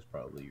agree that is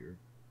probably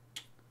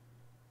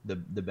the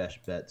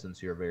best bet,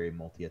 since you're very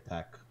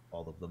multi-attack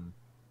all of them.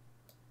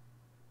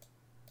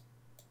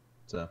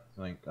 So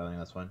I think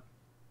that's fine.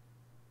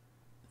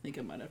 I think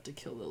I might have to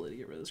kill Lily to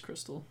get rid of this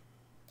crystal.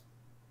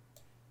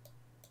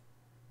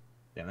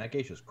 Damn, that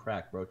geisha's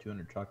cracked, bro.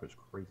 200 chakras,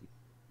 crazy.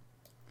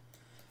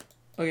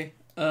 Okay.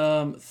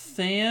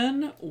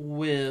 Than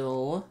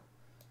will.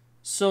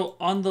 So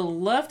on the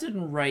left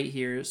and right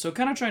here, so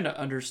kind of trying to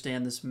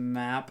understand this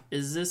map.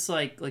 Is this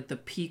like the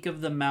peak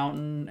of the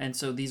mountain, and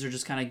so these are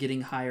just kind of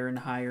getting higher and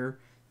higher?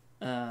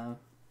 No,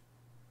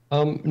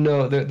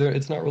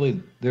 it's not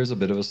really. There's a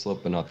bit of a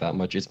slope, but not that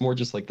much. It's more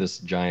just like this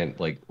giant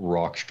like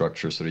rock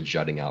structure sort of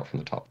jutting out from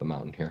the top of the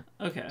mountain here.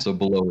 Okay. So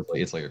below,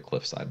 it's like a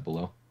cliffside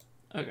below.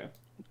 Okay.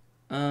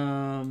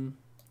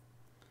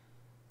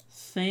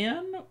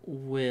 Than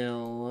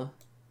will.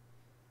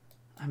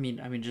 I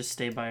mean, just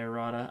stay by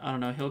Errata. I don't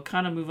know. He'll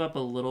kind of move up a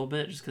little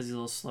bit just because he's a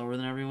little slower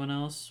than everyone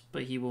else,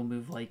 but he will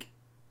move like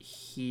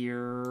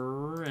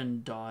here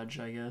and dodge,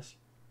 I guess.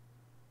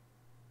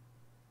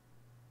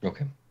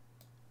 Okay.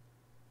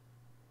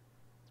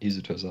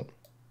 Izuto's up.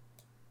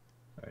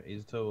 Alright,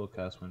 Izuto will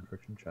cast Wind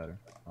Friction Shatter.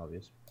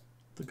 Obvious.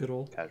 The good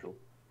old. Casual.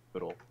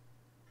 Good old.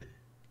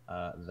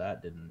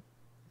 That didn't.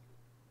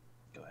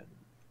 Go ahead.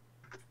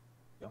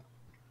 Go.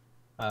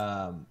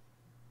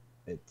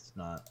 It's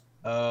not.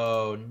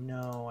 Oh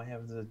no, I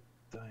have the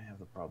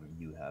problem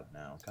you have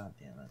now. God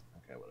damn it.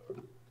 Okay,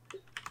 whatever.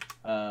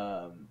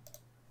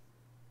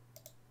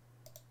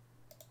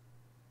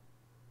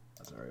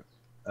 That's alright.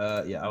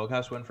 Yeah, I will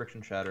cast Wind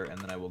Friction Shatter, and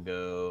then I will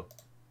go.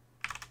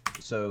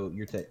 So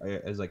you're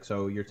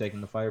you're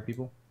taking the fire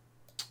people?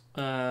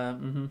 I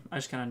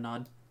just kind of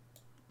nod,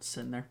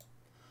 sitting there.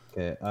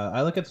 Okay.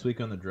 I look at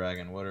Suiko and the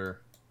dragon. What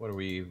are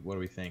we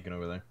thinking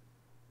over there?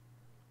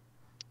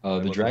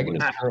 The dragon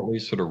is currently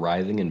sort of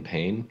writhing in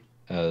pain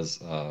as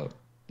the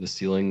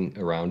ceiling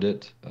around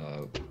it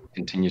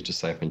continues to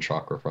siphon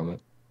chakra from it.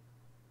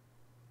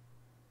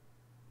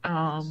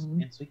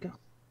 And Suiko?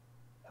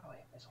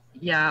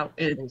 Yeah,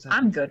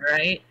 I'm good,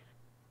 right?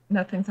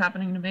 Nothing's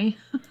happening to me.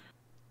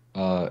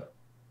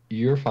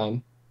 You're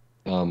fine.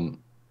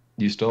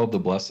 You still have the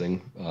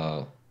blessing.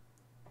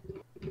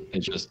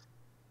 It's just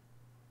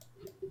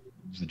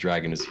the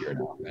dragon is here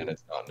now, and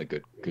it's not in a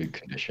good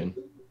condition.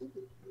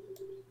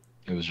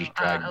 It was just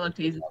dragged. I looked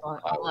easy.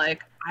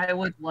 Like, I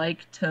would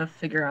like to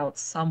figure out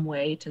some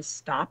way to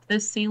stop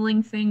this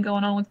ceiling thing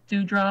going on with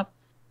Dewdrop.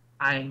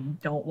 I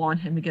don't want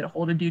him to get a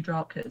hold of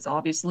Dewdrop because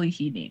obviously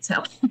he needs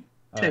help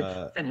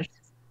to finish this.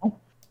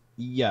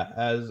 Yeah,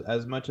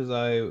 as much as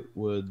I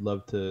would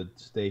love to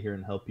stay here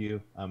and help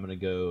you, I'm gonna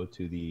go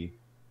to the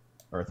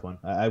Earth one.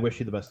 I wish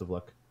you the best of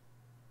luck.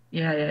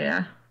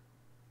 Yeah.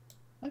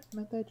 I've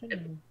met that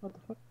gentleman. What the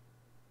fuck?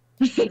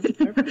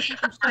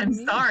 I'm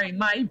sorry,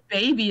 my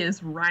baby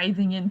is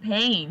writhing in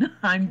pain.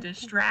 I'm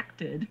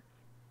distracted.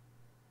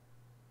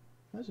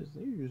 You're just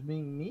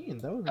being mean.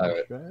 That was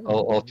right.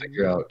 I'll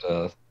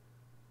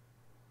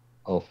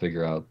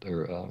figure out.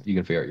 Or you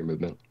can figure out your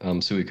movement.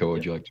 Suiko, what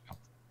would you like to do?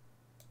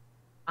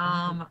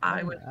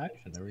 I would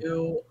action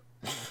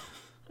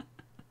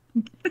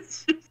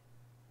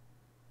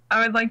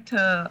I would like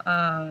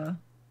to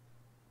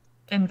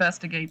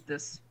investigate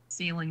this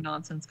ceiling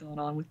nonsense going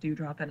on with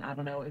Dewdrop, and I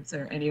don't know, is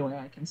there any way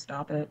I can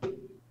stop it?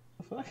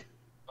 Okay.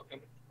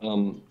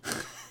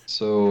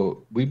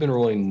 So we've been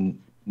rolling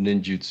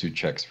ninjutsu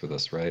checks for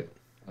this, right?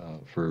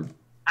 Yes?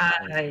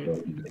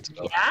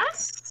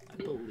 I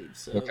believe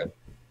so. Okay.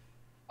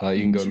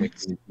 You can go and make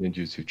a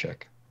ninjutsu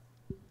check.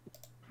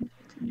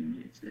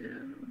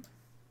 Ninjutsu.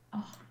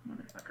 Oh,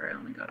 motherfucker, I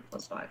only got a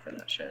 +5 for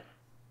that shit.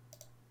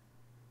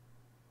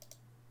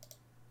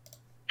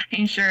 Are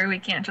you sure we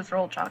can't just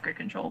roll chakra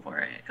control for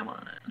it? Come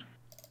on.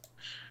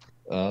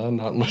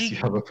 Not unless you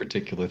have a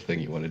particular thing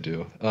you want to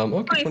do.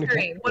 Okay,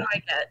 23. What do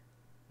I get?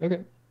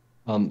 Okay.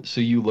 So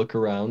you look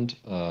around.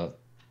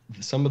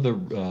 Some of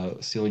the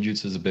ceiling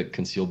jutsu is a bit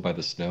concealed by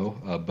the snow,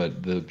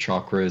 but the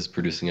chakra is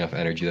producing enough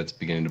energy that's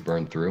beginning to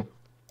burn through.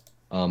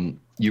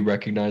 You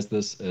recognize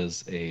this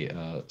as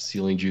a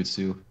ceiling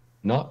jutsu,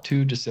 not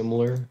too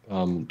dissimilar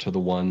to the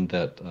one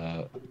that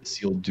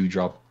sealed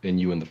Dewdrop in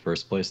you in the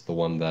first place, the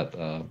one that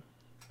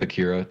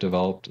Akira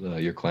developed,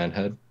 your clan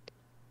head.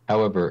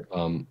 However,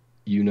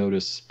 you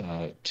notice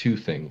two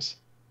things.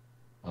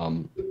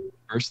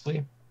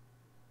 Firstly,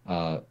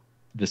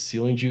 the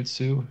ceiling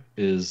jutsu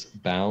is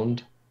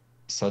bound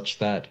such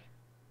that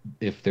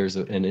if there's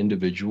an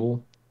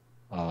individual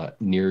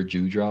near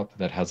Dewdrop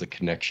that has a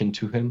connection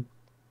to him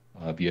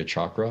via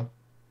chakra,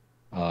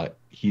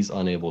 he's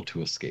unable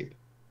to escape.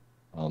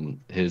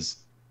 His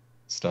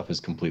stuff is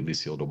completely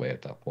sealed away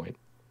at that point.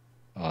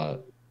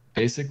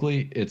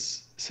 Basically,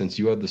 since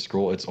you had the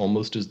scroll, it's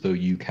almost as though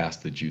you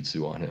cast the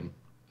jutsu on him.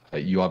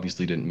 You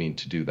obviously didn't mean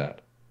to do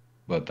that,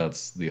 but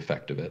that's the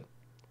effect of it.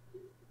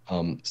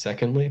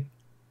 Secondly,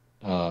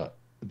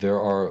 there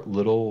are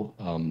little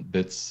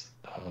bits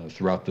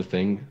throughout the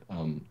thing.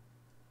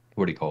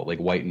 What do you call it? Like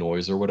white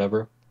noise or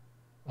whatever.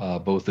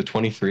 Both the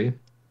 23,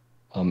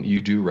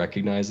 you do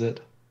recognize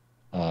it.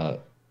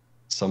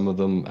 Some of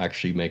them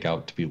actually make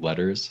out to be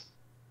letters.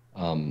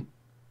 Um,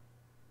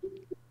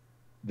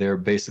 they're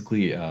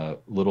basically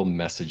little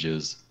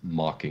messages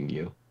mocking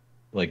you,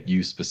 like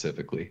you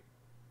specifically.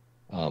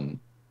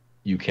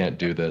 You can't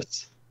do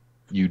this.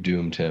 You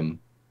doomed him.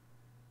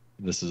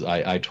 This is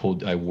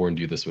I warned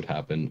you this would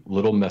happen.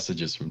 Little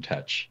messages from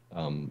Tetch,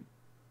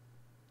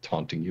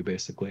 taunting you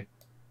basically.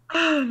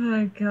 Oh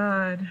my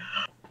god.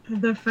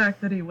 The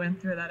fact that he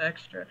went through that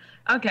extra.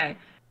 Okay.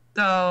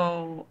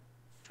 So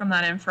from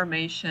that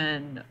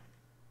information,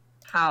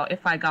 how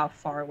if I got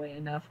far away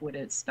enough would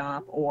it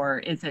stop, or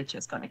is it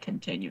just going to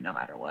continue no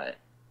matter what?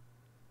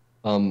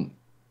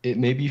 It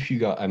maybe if you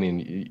got, I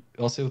mean,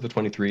 I'll say with the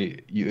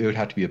 23, it would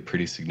have to be a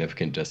pretty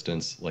significant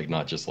distance, like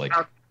not just like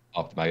Okay.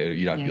 off the,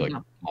 you'd have to be Yeah, like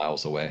no.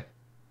 miles away.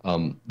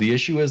 The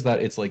issue is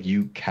that it's like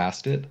you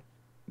cast it,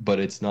 but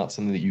it's not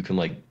something that you can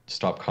like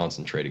stop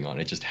concentrating on.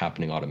 It's just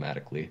happening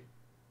automatically.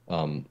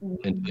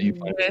 Until you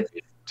find a way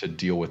to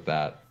deal with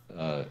that,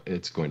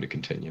 it's going to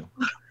continue.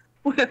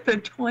 With the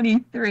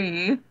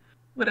 23,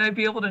 would I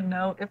be able to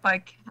know if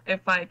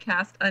I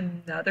cast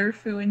another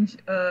Fuin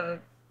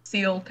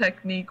seal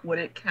technique, would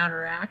it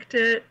counteract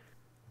it?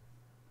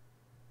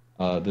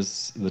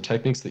 The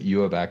techniques that you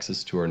have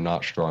access to are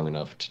not strong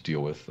enough to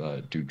deal with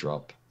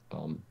Dewdrop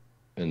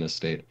in this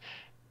state.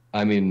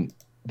 I mean,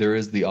 there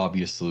is the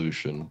obvious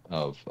solution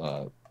of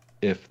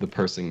if the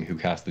person who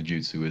cast the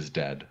jutsu is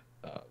dead,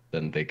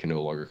 then they can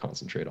no longer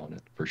concentrate on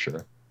it for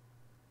sure.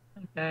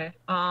 Okay.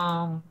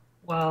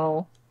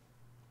 Well,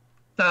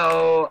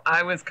 so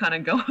I was kind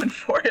of going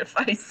for if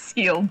I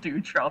seal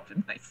Dewdrop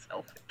in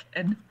myself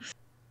again.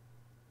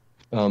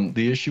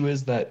 The issue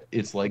is that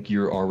it's like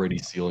you're already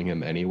sealing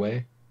him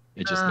anyway.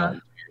 It's just not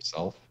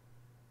yourself.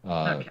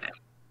 Okay.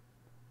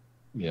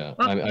 Yeah,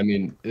 Well, I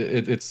mean,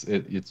 it's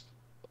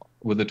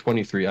with the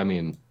 23. I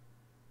mean,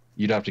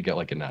 you'd have to get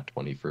like a nat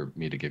 20 for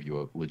me to give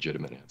you a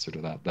legitimate answer to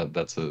that.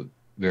 That's a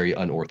very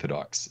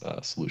unorthodox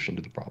solution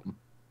to the problem.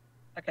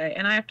 okay,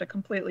 and I have to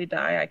completely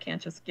die. I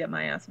can't just get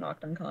my ass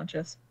knocked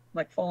unconscious,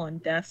 like fall on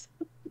death.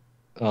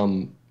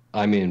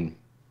 I mean,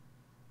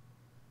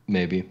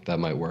 maybe that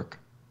might work.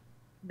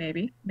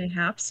 Maybe,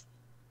 mayhaps.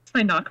 If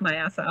I knock my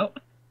ass out.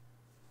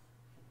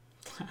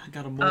 I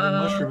got a moldy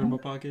mushroom in my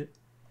pocket.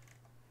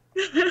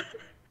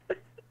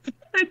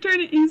 I turn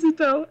to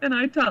Izuto and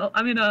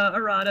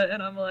Arata,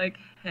 and I'm like,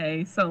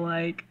 hey, so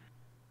like,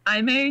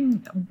 I may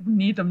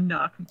need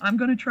to I'm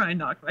gonna try and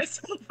knock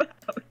myself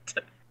out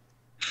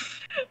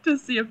to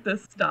see if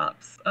this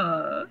stops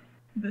the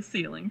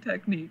sealing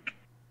technique.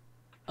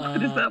 What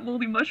does that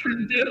moldy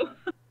mushroom do?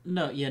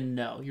 No,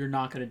 you're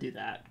not gonna do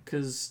that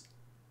because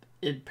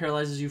it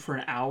paralyzes you for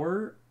an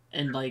hour,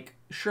 and like,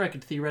 sure, I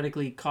could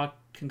theoretically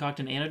concoct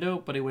an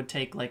antidote, but it would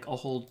take like a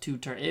whole 2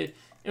 turns. It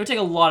would take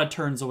a lot of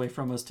turns away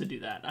from us to do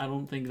that. I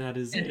don't think that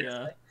is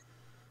a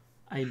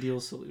ideal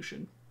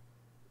solution,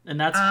 and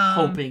that's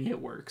hoping it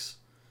works.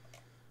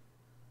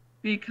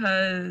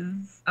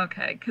 Because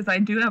I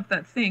do have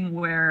that thing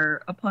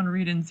where upon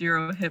reading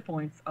 0 hit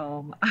points,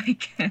 I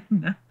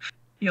can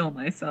heal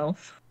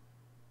myself.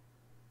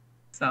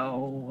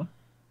 So,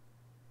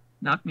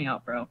 knock me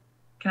out, bro.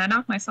 Can I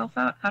knock myself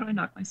out? How do I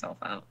knock myself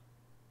out?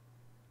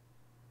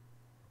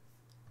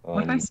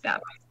 What if I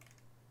stab myself?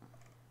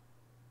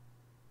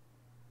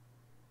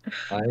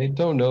 I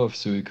don't know if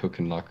Suiko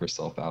can knock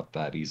herself out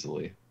that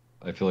easily.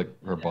 I feel like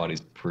her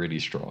body's pretty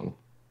strong.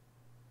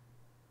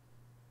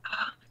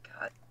 Oh my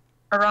god.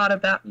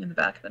 Arata, bat me in the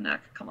back of the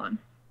neck. Come on.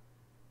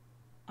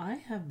 I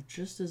have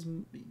just as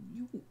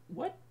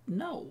what?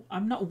 No,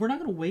 I'm not. We're not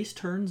gonna waste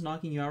turns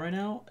knocking you out right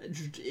now.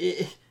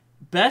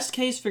 Best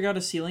case, figure out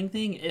a ceiling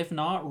thing. If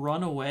not,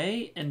 run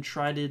away and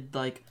try to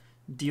like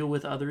deal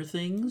with other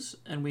things.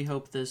 And we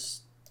hope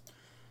this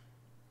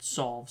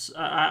solves.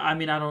 I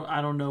mean,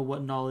 I don't know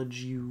what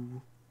knowledge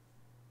you.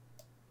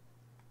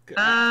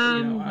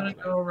 I'm gonna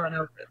go run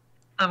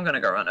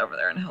over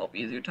there and help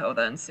Izuto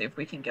then, see if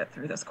we can get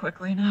through this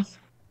quickly enough.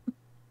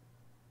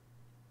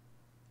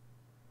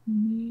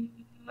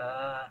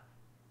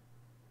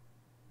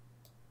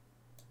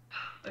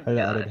 I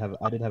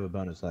did have a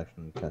bonus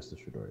action to cast the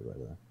Shidori, by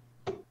the way.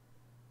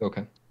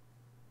 Okay.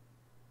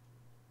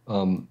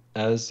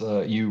 As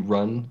you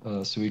run,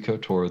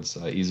 Suiko, towards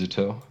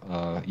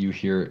Izuto, you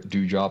hear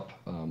Dewdrop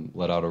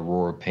let out a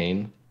roar of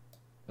pain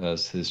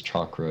as his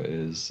chakra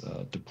is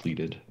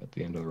depleted at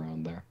the end of the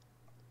round there.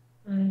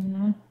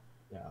 Mm-hmm.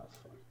 Yeah, that's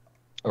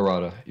fine.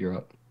 Arata, you're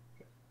up.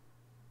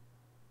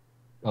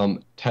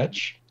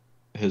 Tetch,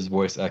 his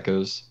voice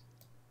echoes.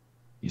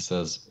 He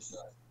says,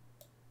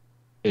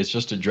 "It's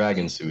just a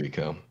dragon,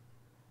 Suiko.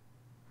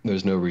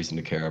 There's no reason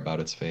to care about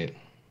its fate."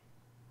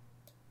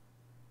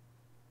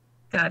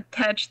 God,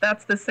 Tetch,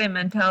 that's the same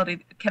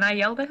mentality. Can I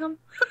yell to him?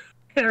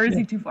 Or is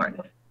he too far?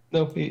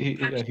 No, he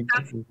can hear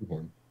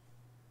him.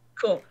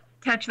 Cool.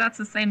 Catch, that's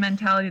the same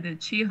mentality that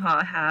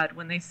Chiha had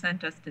when they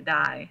sent us to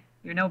die.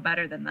 You're no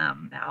better than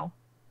them now.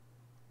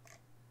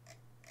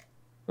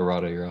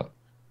 Arata, you're up.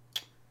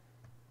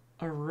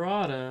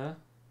 Arata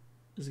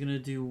is gonna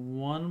do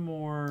one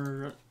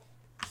more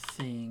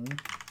thing,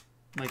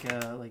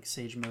 like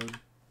Sage Mode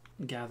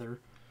Gather.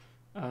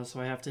 So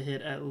I have to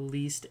hit at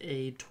least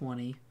a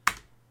 20.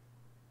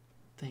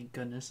 Thank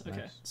goodness. Okay,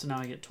 Nice. so now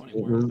I get 20 It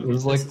more. was, Okay, it was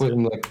this like is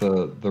putting good. like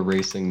the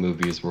racing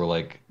movies where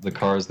like the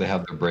cars they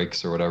have their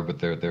brakes or whatever, but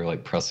they're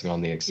like pressing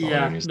on the accelerator.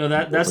 Yeah, and you're no,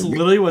 like, that's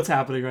literally what's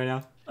happening right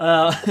now.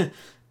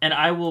 And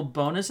I will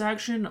bonus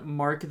action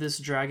mark this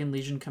Dragon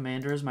Legion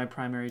commander as my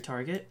primary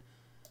target.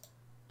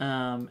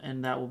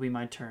 And that will be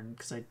my turn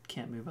because I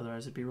can't move,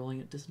 otherwise I'd be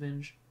rolling at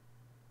disadvantage.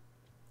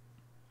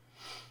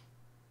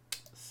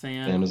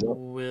 Than is up.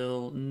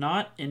 will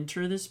not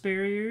enter this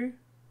barrier,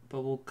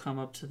 but will come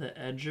up to the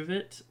edge of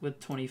it with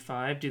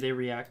 25. Do they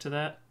react to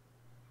that?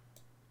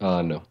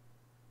 No.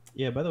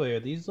 Yeah. By the way, are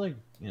these like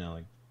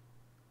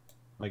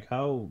like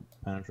how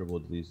penetrable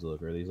do these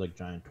look? Are these like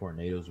giant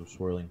tornadoes of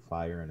swirling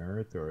fire and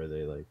earth, or are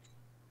they like?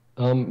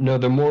 No,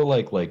 they're more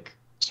like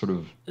sort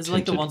of Is it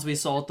like the tinted. ones we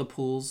saw at the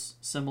pools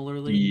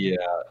similarly? Yeah,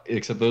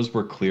 except those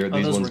were clear.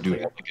 These those ones were do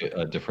clear. have like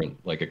a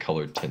different, like a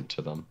colored tint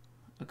to them.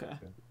 Okay.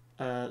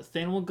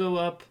 Thane will go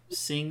up,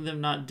 seeing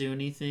them not do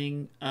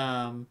anything.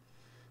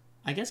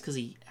 I guess because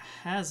he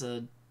has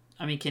a...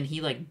 I mean, can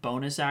he, like,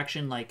 bonus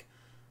action, like,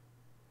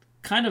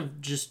 kind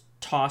of just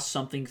toss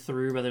something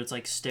through, whether it's,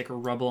 like, stick or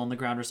rubble on the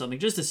ground or something,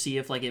 just to see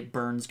if, like, it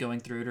burns going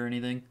through it or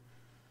anything?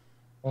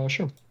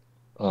 Sure.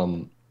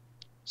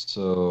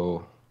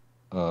 So,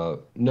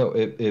 no,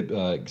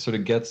 it sort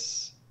of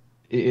gets...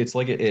 It's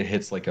like it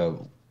hits like a...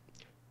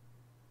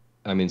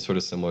 I mean, sort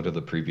of similar to the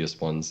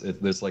previous ones.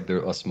 There's like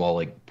a small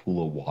like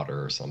pool of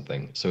water or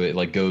something. So it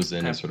like goes in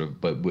Okay. and sort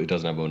of, but it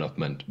doesn't have enough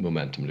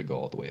momentum to go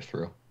all the way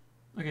through.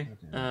 Okay.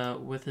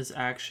 With his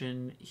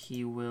action,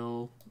 he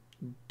will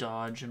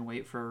dodge and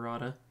wait for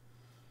Arata.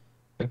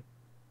 Okay.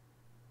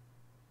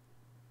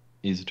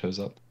 Izuto's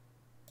up.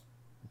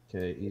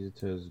 Okay,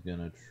 Izuto's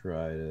gonna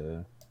try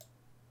to.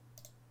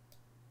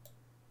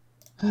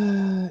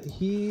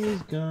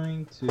 He's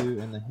going to,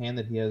 in the hand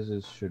that he has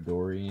his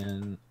Shidori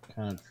in,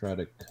 kind of try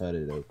to cut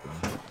it open.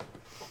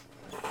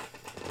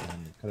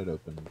 And cut it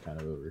open kind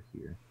of over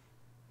here.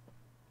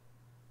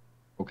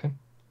 Okay.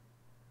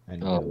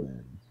 And go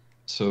in.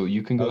 So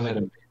you can go Oh, ahead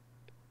and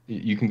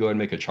you can go ahead and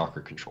make a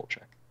chakra control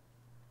check.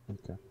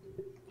 Okay.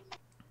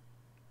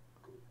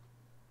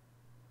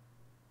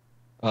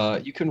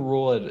 You can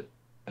roll at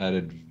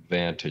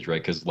advantage, right?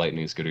 Because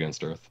lightning is good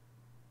against earth.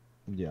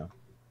 Yeah.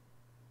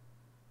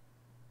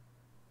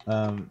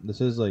 This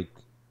is like.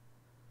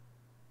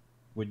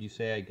 Would you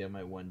say I get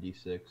my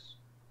 1d6 if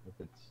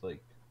it's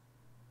like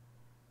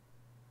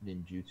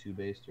ninjutsu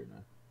based or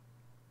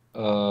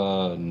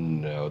not?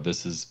 No.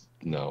 This is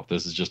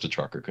just a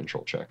chakra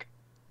control check.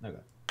 Okay.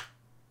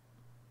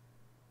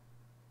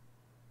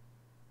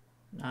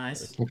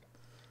 Nice.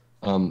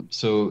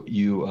 So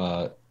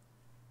you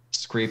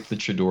scrape the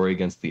Chidori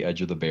against the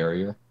edge of the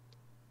barrier,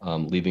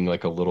 leaving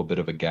like a little bit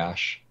of a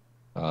gash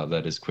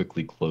that is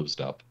quickly closed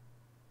up.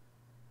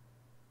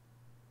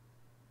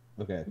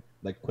 Okay.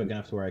 Like quick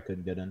enough to where I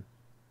couldn't get in.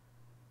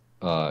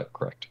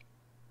 Correct.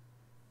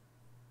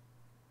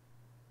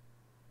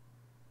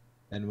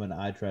 And when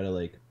I try to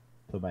like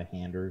put my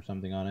hand or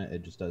something on it,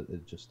 it just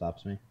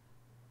stops me.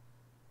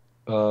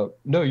 No,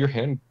 your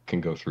hand can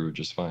go through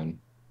just fine.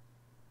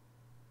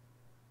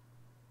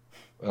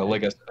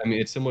 Like I mean,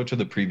 it's similar to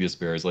the previous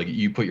bears. Like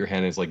you put your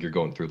hand in, it's like you're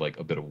going through like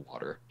a bit of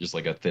water, just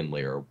like a thin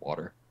layer of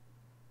water.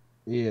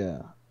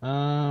 Yeah.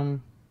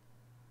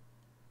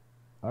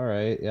 All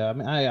right. Yeah. I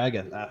mean, I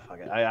guess. Fuck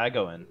it. I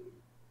go in.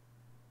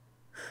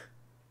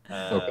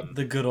 Okay.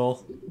 The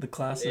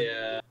classic.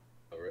 Yeah.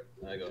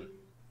 I go in.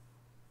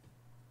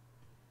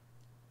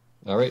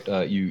 All right.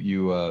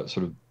 You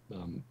sort of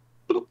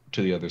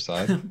to the other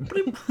side.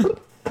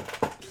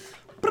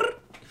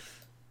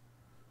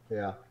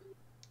 Yeah.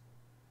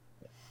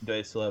 Do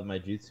I still have my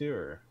jutsu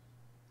or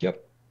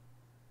Yep.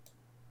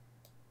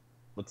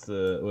 what's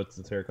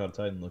the Terracotta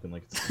Titan looking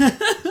like?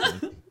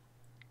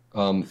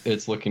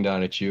 It's looking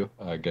down at you,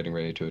 getting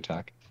ready to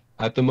attack.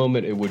 At the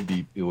moment, it would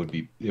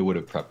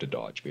have prepped a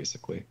dodge,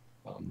 basically.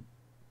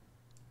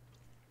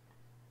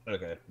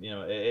 Okay,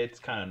 it's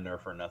kind of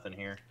nerf or nothing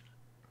here.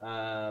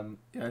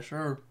 Yeah,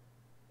 sure.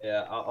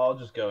 Yeah, I'll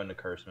just go into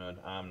curse mode.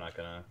 I'm not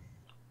gonna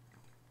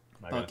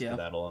Fuck yeah.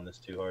 skedaddle on this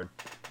too hard.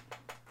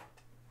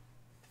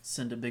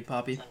 Send it, Big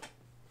Poppy.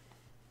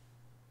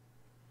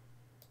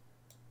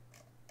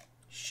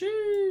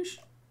 Sheesh.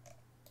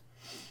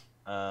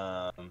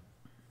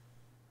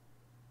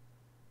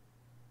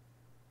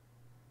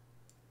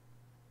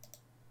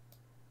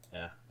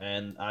 Yeah,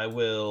 and I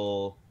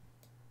will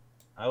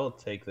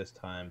take this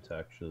time to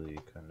actually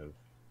kind of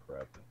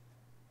prep.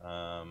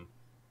 I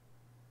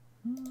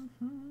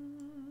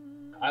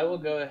will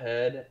go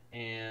ahead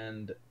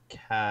and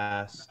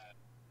cast.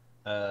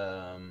 What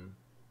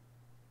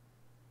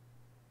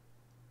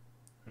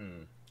am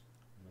I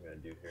gonna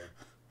do here?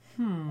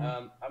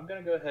 I'm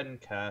gonna go ahead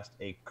and cast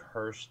a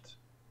cursed,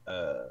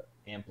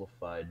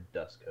 amplified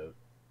dust coat.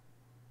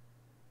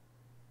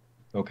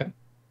 Okay.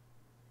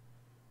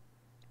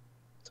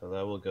 So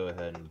that will go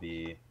ahead and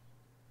be,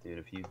 dude.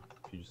 If you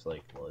just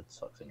like, well, it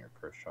sucks in your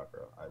cursed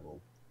chakra. I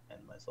will end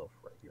myself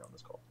right here on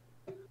this call.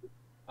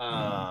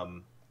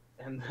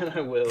 And then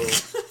I will,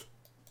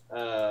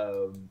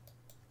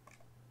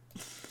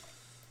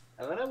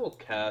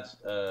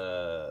 cast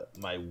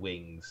my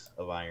wings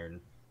of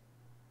iron.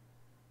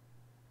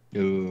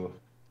 Ooh.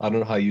 I don't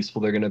know how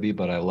useful they're gonna be,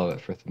 but I love it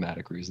for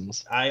thematic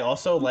reasons. I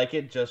also like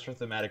it just for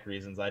thematic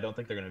reasons. I don't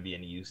think they're going to be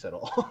any use at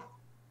all.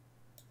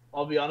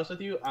 I'll be honest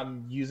with you.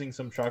 I'm using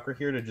some chakra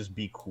here to just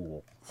be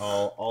cool.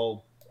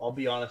 I'll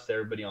be honest to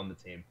everybody on the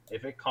team.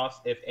 If a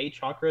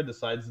chakra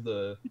decides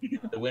the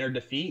win or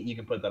defeat, you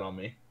can put that on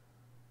me.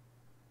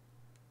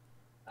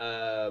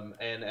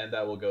 And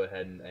that will go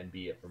ahead and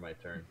be it for my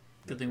turn.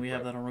 Good thing we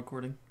have that on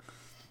recording.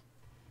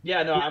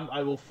 Yeah, no,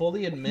 I will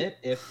fully admit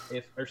if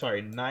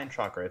 9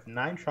 chakra. If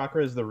 9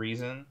 chakra is the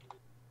reason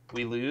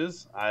we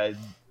lose, I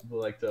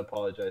would like to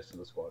apologize to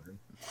the squadron.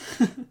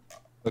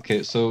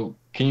 Okay, so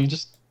can you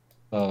just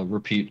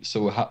repeat?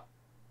 So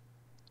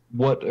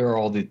what are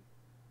all the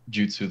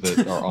jutsu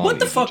that are on? What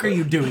the fuck are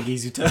you doing,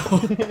 Izuto?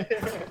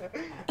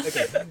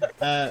 Okay.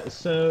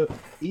 So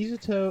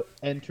Izuto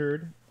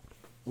entered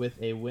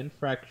with a wind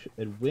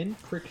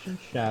friction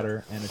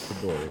shatter and a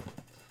Chidori.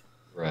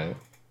 Right.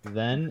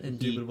 Then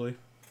Indubitably.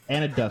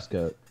 and a dust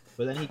coat.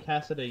 But then he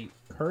casted a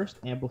cursed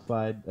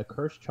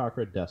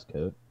chakra dust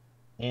coat,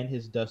 and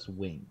his dust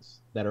wings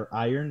that are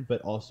iron,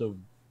 but also,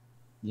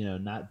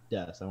 not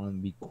dust. I want them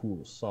to be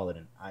cool, solid,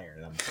 and iron.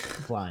 And I'm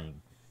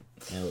flying,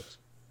 and it looks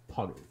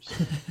poggers.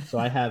 So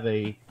I have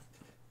a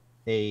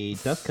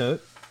dust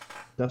coat,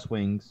 dust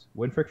wings,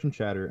 wind friction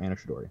shatter, and a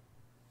Chidori.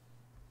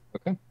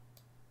 Okay.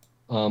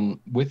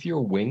 With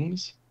your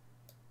wings,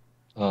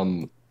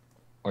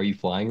 are you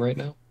flying right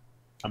now?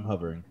 I'm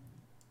hovering.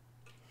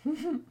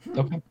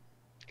 Okay.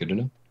 Good to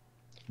know.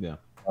 Yeah.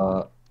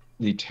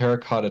 The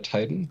Terracotta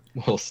Titan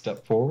will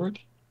step forward,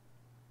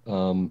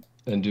 and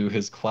do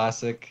his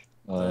classic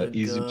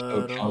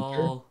Izuto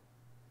counter.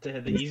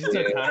 The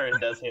Izuto counter,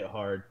 it does hit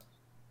hard.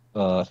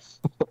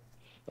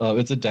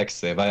 It's a dex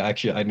save. I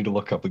need to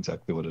look up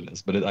exactly what it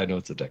is, but I know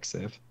it's a dex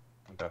save.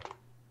 Okay.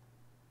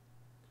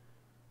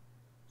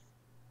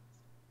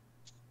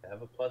 I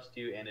have a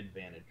 +2 and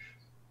advantage.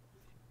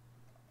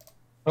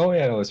 Oh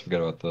yeah, I always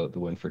forget about the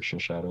wind friction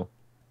shadow.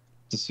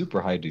 It's a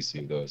super high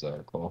DC though, as I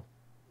recall.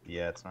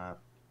 Yeah, it's not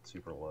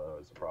super low.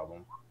 Is the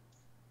problem.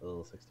 A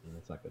little 16.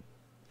 That's not good.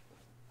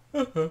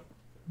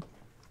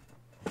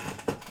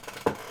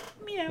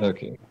 Meow.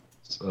 Okay.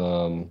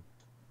 So,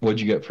 what'd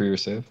you get for your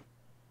save?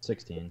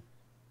 16.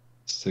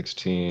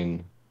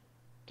 16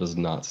 does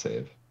not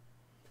save.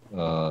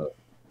 So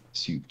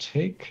you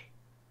take.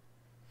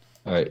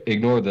 All right,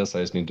 ignore this.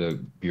 I just need to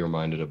be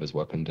reminded of his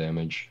weapon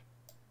damage.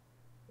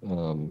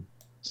 So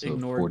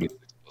Ignored.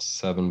 46 plus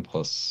 7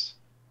 plus.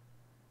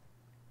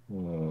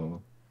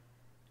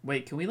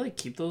 Wait, can we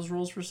keep those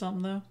rolls for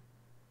something though?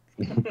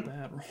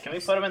 Bad rolls. Can we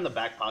put them in the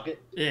back pocket?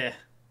 Yeah.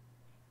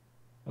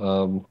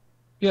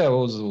 Yeah,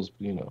 we'll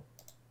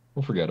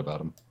forget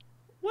about him.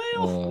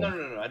 Well.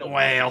 No. I don't.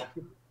 Well.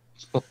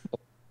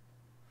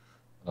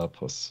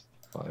 Plus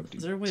 5d10.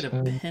 Is there a way to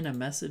pin a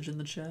message in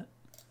the chat?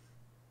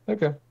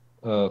 Okay.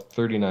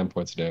 39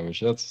 points of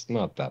damage. That's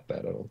not that bad,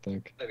 I don't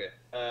think. Okay.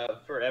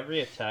 For every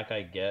attack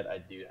I get, I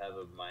do have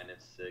a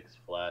 -6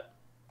 flat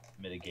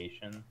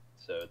mitigation,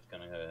 so it's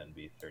gonna go ahead and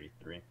be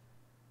 33.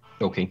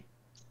 Okay.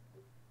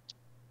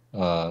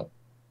 All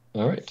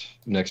right.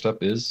 Next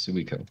up is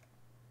Suiko.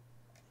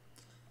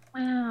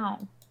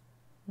 Wow.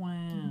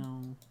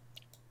 Wow.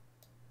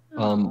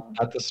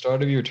 At the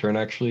start of your turn,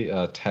 actually,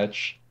 Tech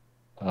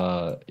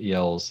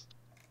yells,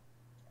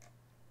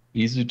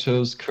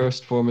 "Izuto's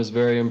cursed form is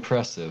very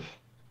impressive.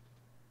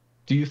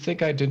 Do you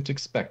think I didn't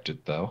expect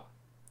it, though?"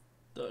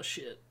 Oh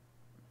shit.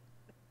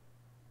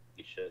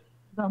 Shit.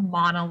 The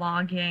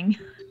monologuing.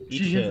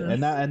 Eat shit.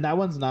 And that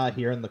one's not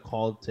here in the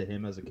call to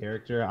him as a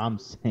character. I'm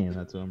saying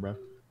that to him, bro.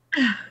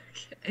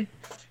 Okay.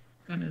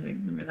 Gonna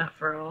remember that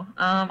for all.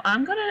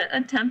 I'm gonna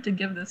attempt to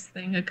give this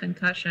thing a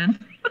concussion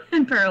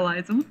and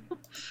paralyze him.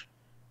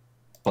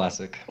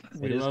 Classic.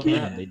 We It is love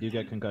canon. that. They do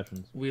get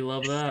concussions. We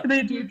love that.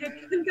 They do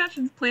get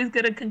concussions. Please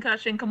get a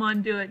concussion. Come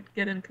on, do it.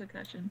 Get a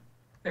concussion.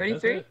 33?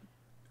 That's it.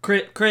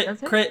 Crit,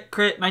 That's it?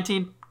 crit,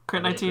 19.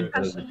 Crit 19.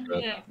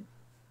 Concussion.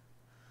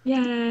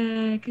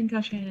 Yay,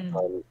 concussion.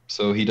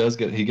 So he gets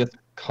a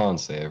con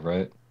save,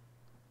 right?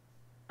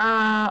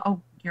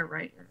 Oh, you're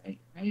right.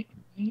 Right.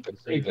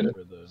 Saving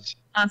for the...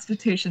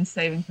 Constitution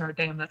saving throw.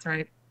 Damn, that's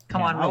right.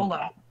 Come on, roll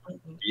out.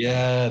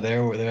 Yeah,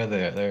 there it is.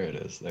 There it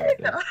is.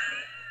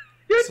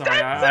 You're Sorry,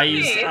 dead to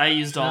me. I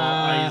used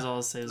all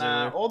the saves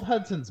earlier. Old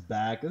Hudson's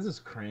back. This is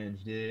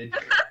cringe, dude.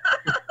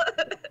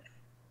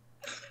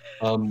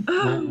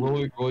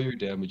 Roll your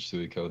damage,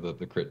 Suiko,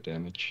 the crit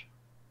damage.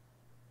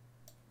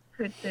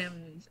 Crit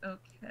damage.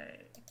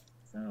 Okay.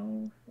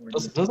 So.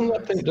 Doesn't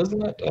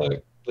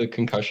the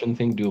concussion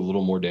thing do a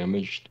little more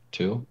damage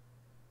too?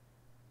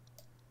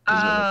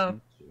 Uh,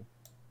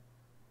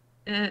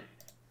 it.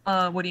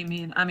 What do you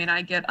mean? I mean,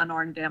 I get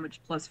unarmed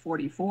damage plus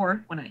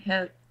 44 when I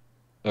hit.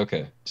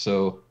 Okay,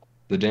 so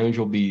the damage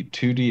will be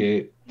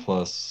 2d8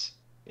 plus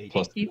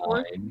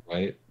 8d4? 9,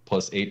 right?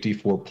 Plus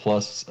 8d4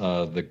 plus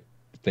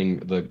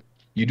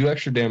you do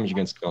extra damage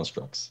against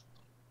constructs.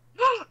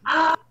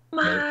 Oh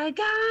my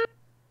god!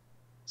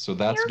 So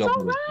that's You're double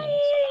so his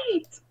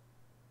bonus.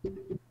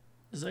 right!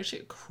 This is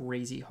actually a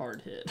crazy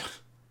hard hit.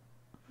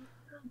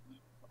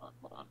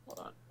 Hold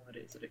on. What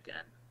is it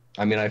again?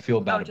 I mean, I feel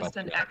bad Oh, about just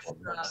an the extra.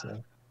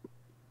 so.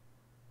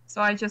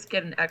 So I just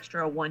get an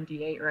extra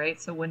 1d8, right?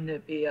 So wouldn't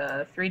it be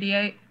a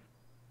 3d8?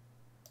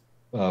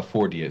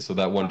 4d8, so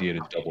that 1d8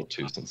 is double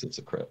 2 since it's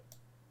a crit.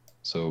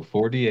 So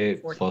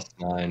 4d8 40. plus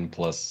 9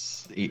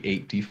 plus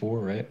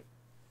 8d4, right?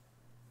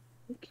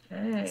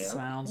 Okay.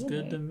 Sounds okay.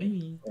 good to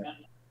me.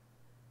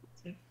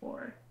 Take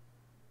 4.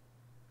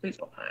 Please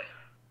roll high.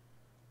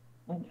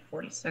 Oh,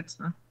 46,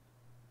 huh?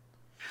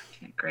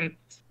 Okay, great.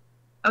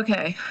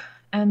 Okay,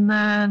 and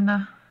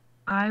then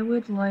I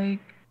would like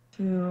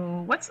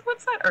to. What's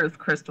that earth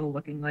crystal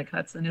looking like,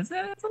 Hudson? Is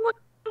it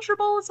look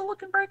punchable? Is it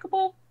looking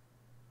breakable?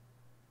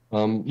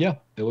 Yeah,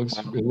 it looks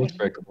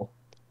breakable.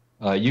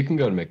 You can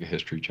go and make a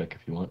history check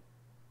if you want.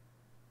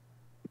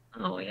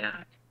 Oh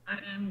yeah,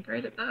 I'm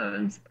great at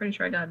those. Pretty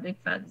sure I got a big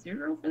fat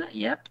 0 for that.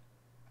 Yep,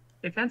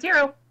 big fat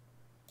 0.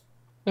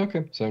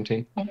 Okay,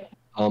 17.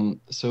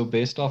 So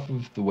based off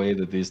of the way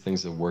that these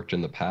things have worked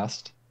in the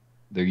past,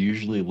 they're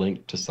usually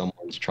linked to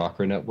someone's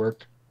chakra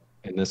network.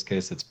 In this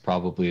case, it's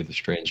probably the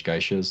strange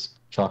geisha's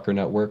chakra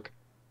network.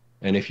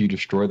 And if you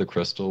destroy the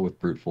crystal with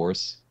brute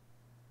force,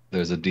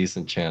 there's a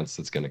decent chance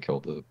it's going to kill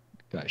the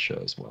geisha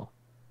as well.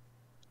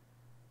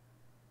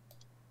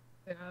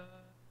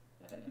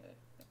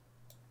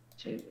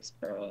 Jesus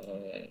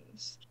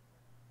Christ.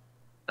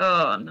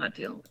 Oh, I'm not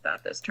dealing with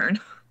that this turn.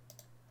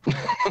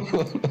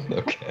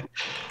 Okay.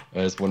 I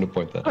just wanted to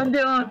point that out. I'm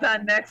dealing with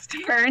that next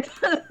turn.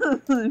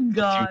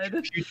 God.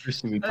 Future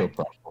Sumiko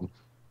problem.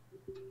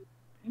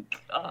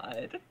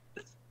 God.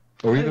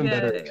 Or even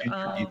better, Okay, future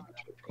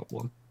Izuchi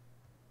problem.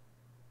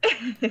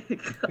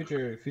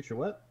 Future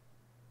what?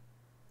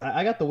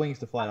 I got the wings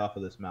to fly off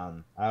of this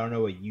mountain. I don't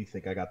know what you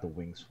think I got the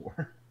wings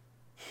for.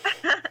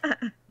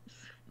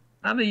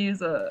 I'm gonna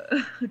use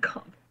a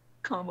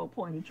combo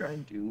point to try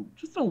and do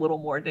just a little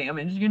more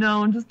damage,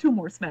 and just 2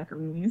 more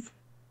smackaroonies.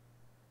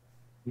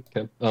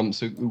 Okay.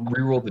 So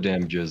reroll the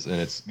damages,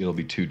 and it'll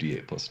be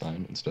 2d8 plus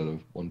 9 instead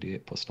of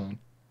 1d8 plus 9.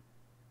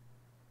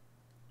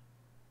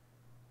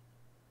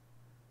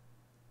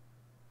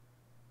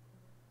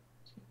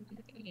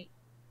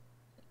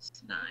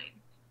 It's 9.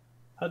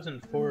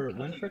 Hudson, for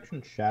when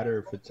friction shatter,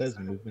 if it says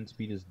movement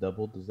speed is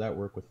doubled, does that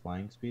work with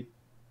flying speed?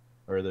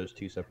 Or are those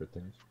 2 separate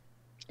things?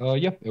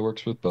 Yeah, it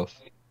works with both.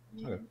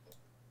 Okay.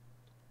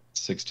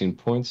 16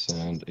 points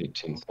and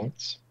 18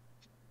 points.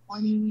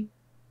 20.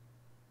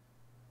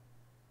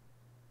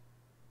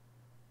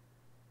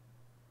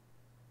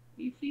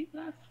 You see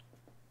that?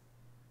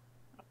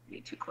 Be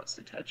too close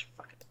to touch.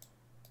 Fuck it.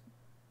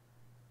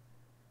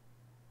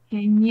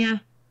 Yeah.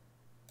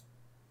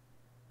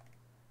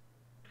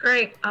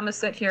 Great. I'm gonna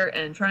sit here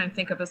and try and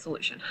think of a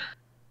solution.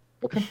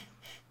 Okay.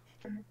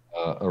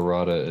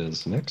 Arata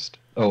is next.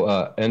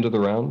 End of the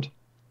round.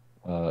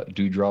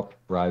 Dewdrop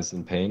writhes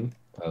in pain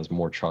as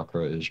more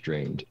chakra is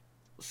drained.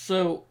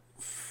 So,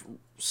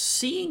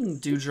 seeing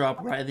Dewdrop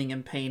writhing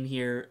in pain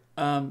here,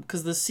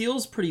 because the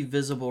seal's pretty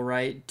visible,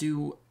 right?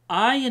 Do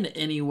I in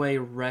any way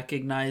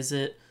recognize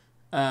it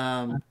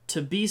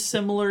to be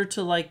similar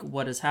to like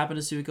what has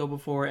happened to Suiko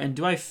before? And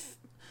does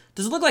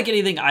it look like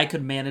anything I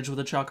could manage with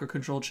a chakra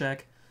control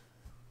check?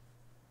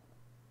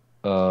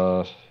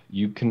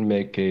 You can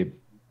make a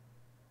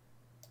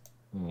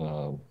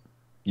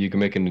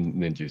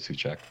ninjutsu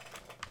check.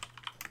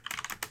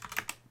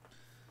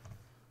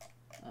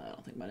 I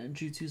don't think my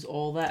ninjutsu's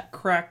all that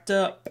cracked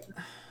up.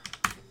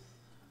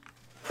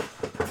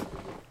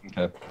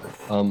 Okay.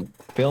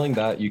 Failing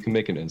that, you can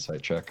make an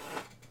insight check.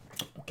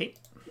 Okay.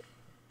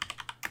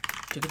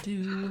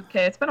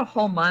 Okay, it's been a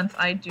whole month.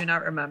 I do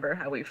not remember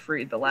how we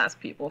freed the last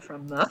people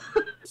from the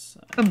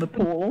from the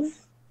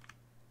pools.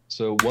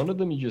 So one of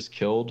them you just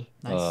killed,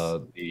 Nice.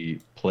 the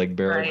plague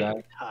bearer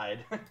guy.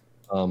 Hide.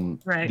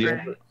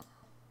 Right.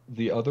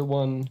 The other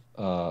one,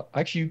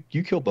 actually,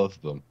 you killed both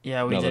of them.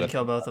 Yeah, we Now that did I-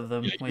 kill both of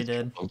them. Yeah, We you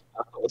did. killed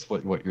them. That's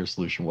what your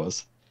solution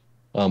was.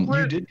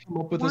 You did come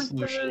up with a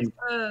solution.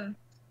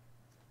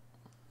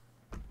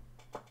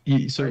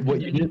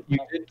 What you did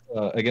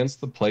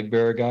against the plague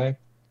bearer guy,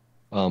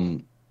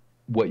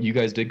 what you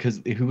guys did, because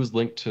he was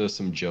linked to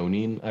some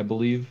Jonin, I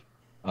believe,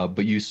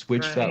 but you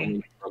switched that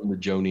link from the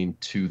Jonin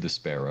to the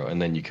Sparrow,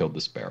 and then you killed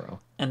the Sparrow.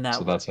 And that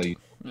So that's how you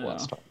yeah.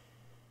 last time.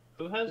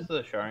 Who has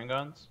the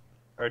Sharingans?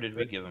 Or did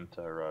we give them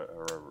to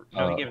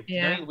No,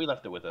 we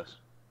left it with us.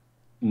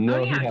 No,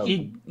 Oh, yeah,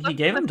 He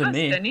gave them to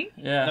me. Didn't he?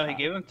 Yeah. No, he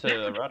gave them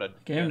to Rada.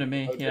 Gave them to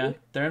me. Okay. Yeah,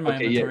 they're in my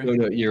Okay, yeah, inventory.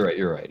 no,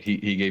 you're right.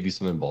 He gave you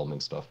some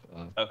embalming stuff.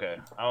 Okay,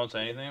 I won't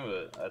say anything,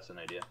 but that's an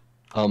idea.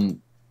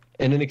 In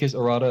any case,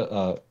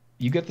 Arata,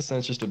 you get the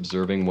sense just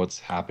observing what's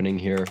happening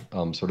here,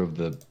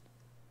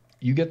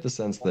 you get the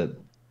sense that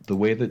the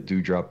way that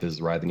Dewdrop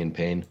is writhing in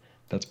pain,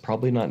 that's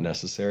probably not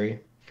necessary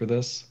for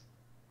this.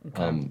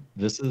 Okay.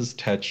 This is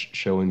Tech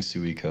showing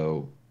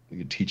Suiko,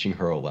 teaching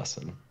her a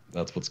lesson.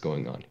 That's what's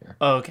going on here.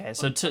 Okay,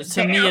 so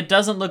to me, it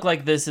doesn't look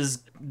like this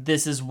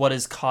is what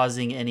is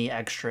causing any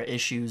extra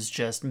issues.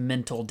 Just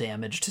mental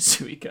damage to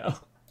Suiko.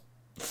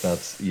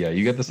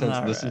 You get the sense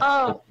All this is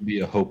supposed to be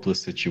a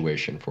hopeless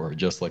situation for her,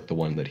 just like the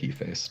one that he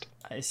faced.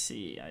 I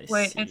see.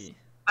 Wait,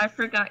 I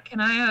forgot.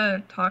 Can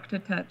I talk to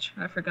Tech?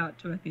 I forgot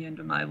to at the end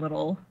of my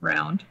little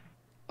round.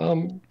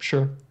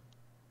 Sure.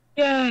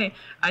 Yay!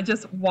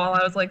 While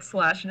I was like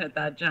slashing at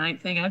that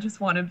giant thing, I just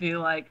want to be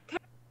like,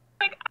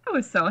 I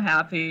was so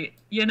happy.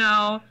 You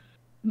know,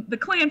 the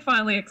clan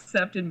finally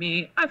accepted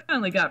me. I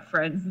finally got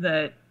friends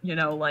that,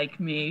 like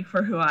me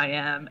for who I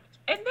am.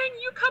 And then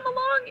you come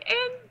along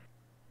and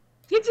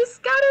you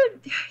just gotta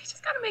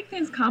make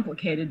things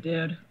complicated,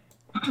 dude.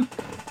 You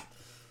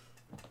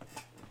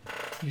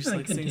just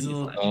like things a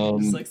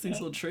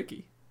little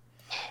tricky.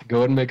 Go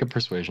ahead and make a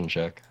persuasion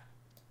check.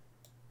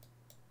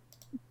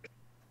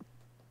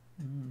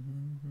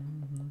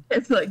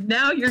 It's like,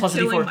 now you're Plus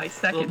killing 84. my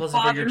second Plus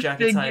 84, your father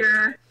jacket's hype.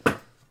 figure.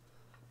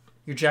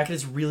 Your jacket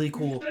is really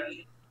cool.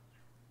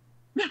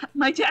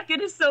 My jacket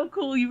is so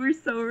cool. You were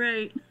so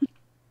right.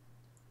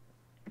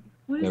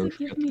 What does Never it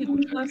give forget me? the A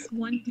jacket. plus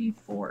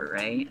 1d4,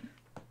 right?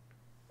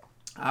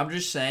 I'm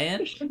just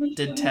saying.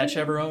 Did Tech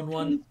ever own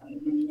one?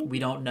 We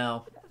don't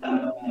know.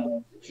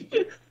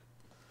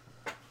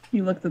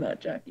 He looked at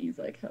that jacket. He's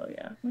like, hell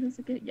yeah. What does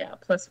it get? Yeah,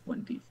 plus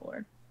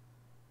 1d4.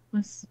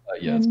 Plus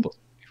Yeah, it's plus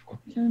 4.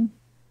 10.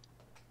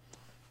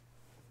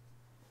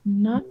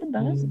 Not the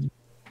best.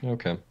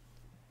 Okay.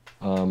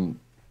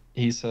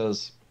 He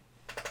says,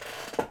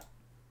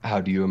 "How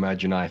do you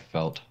imagine I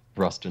felt,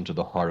 thrust into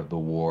the heart of the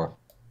war?"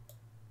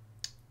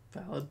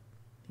 Valid.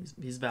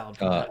 He's valid.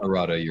 For that.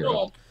 Arata, you're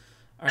up.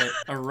 Alright,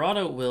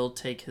 Arata will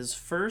take his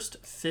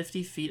first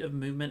 50 feet of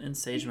movement in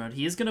Sage Mode.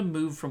 He is going to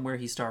move from where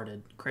he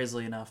started,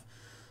 crazily enough.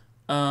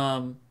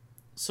 So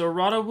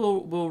Arata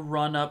will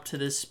run up to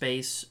this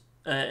space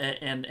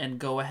and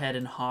go ahead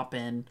and hop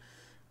in.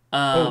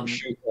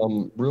 Shoot.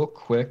 Real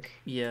quick,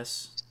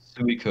 Yes.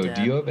 Suiko, Dad.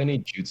 do you have any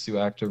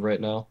jutsu active right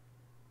now?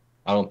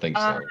 I don't think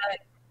so.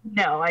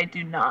 No, I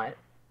do not.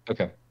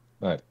 Okay.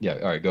 All right. Yeah.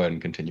 All right. Go ahead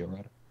and continue,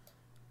 Arata.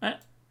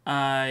 Alright.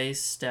 I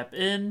step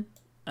in.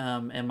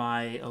 Am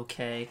I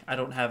okay? I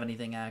don't have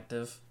anything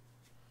active.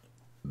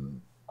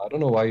 I don't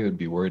know why you would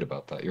be worried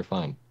about that. You're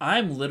fine.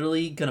 I'm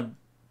literally gonna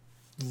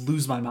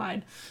lose my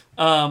mind.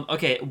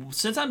 Okay,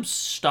 since I'm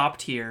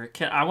stopped here,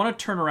 I want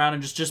to turn around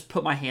and just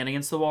put my hand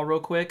against the wall real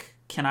quick.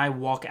 Can I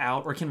walk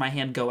out, or can my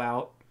hand go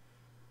out?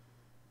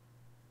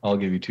 I'll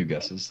give you 2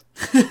 guesses.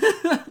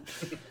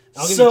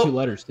 I'll give you 2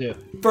 letters too.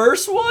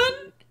 First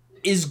one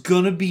is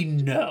gonna be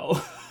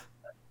no.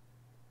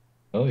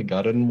 Oh, he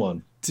got it in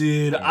 1.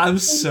 Dude, I'm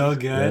so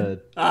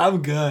good.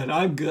 I'm good.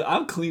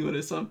 I'm clean with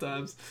it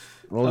sometimes.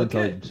 Roll an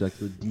Okay. intelligence check.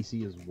 The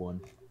DC is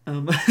 1.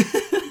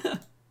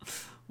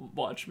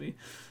 Watch me.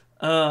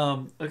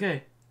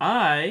 Okay.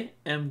 I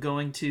am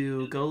going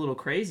to go a little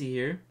crazy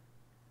here.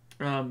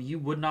 You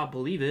would not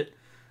believe it.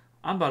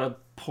 I'm about to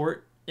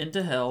port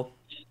into hell.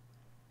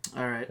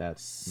 All right.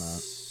 That's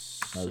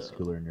not as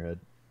cooler in your head.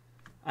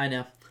 I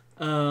know.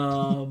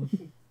 All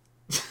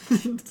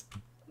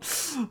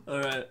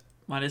right.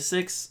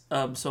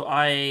 -6. So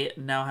I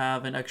now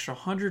have an extra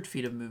 100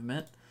 feet of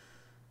movement.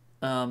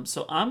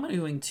 So I'm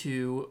going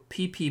to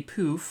PP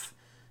poof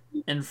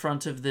in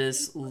front of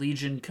this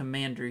Legion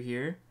commander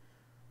here.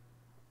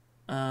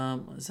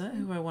 Is that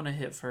who I want to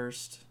hit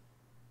first?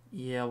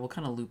 Yeah, we'll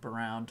kind of loop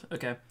around.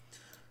 Okay.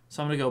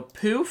 So I'm going to go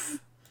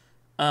poof,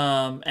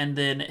 and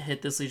then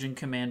hit this Legion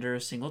commander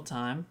a single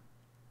time.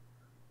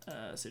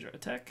 Sage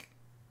attack.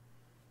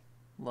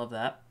 Love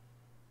that.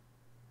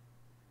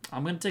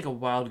 I'm going to take a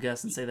wild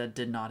guess and say that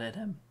did not hit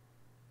him.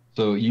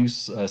 So you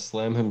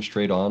slam him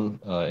straight on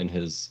in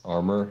his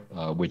armor,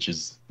 which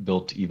is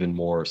built even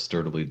more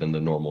sturdily than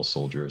the normal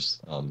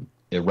soldiers.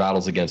 It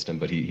rattles against him,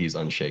 but he's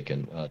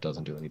unshaken.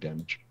 Doesn't do any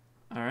damage.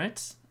 All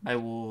right. I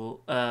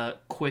will,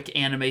 quick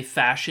anime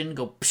fashion,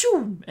 go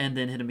pshoo, and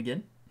then hit him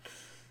again.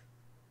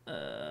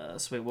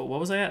 So wait, what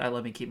was I at?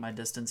 Let me keep my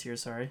distance here,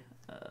 sorry.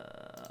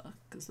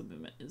 Because the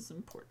movement is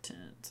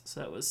important. So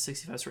that was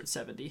 65, so we're at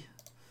 70.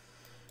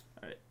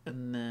 All right,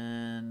 and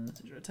then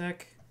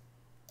attack.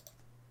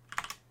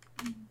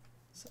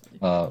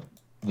 70.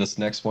 This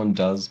next one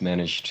does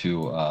manage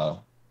to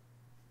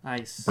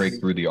Nice. break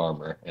through the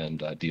armor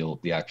and deal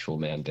the actual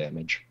man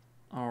damage.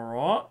 All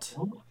right.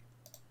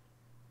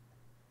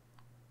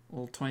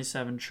 Little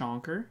 27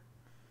 chonker.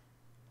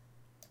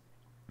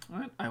 All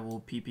right, I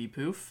will PP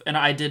poof, and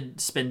I did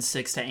spend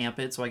 6 to amp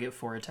it, so I get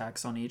 4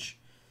 attacks on each.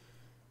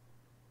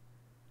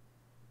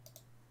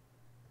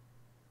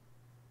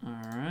 All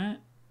right.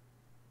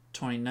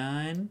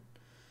 29.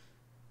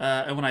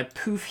 And when I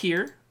poof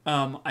here,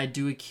 I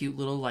do a cute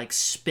little like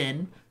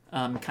spin,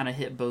 kind of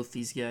hit both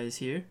these guys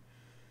here.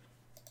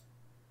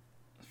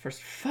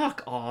 first.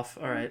 Fuck off.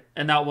 All right,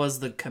 and that was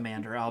the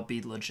commander. I'll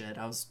be legit.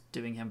 I was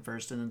doing him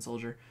first and then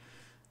soldier.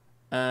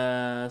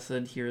 So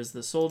then here's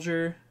the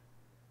soldier.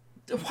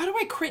 Why do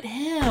I crit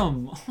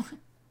him?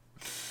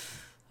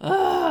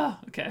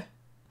 Okay.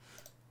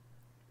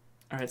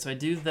 All right, so I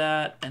do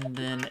that, and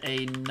then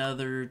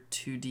another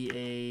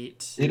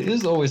 2d8. It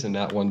is always a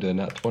nat 1 to a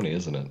nat 20,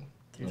 isn't it?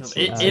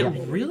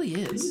 It really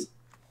is.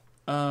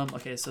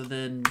 Okay, so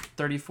then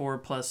 34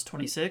 plus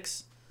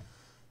 26.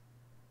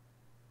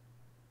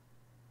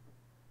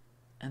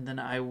 And then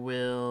I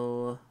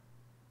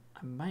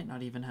might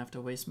not even have to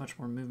waste much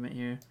more movement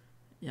here.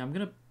 Yeah, I'm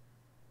going to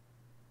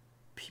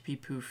pee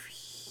poof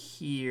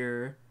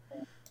here.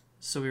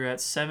 So we were at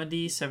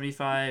 70,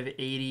 75,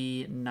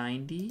 80,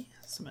 90.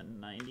 So I'm at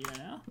 90 right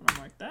now. I'm going to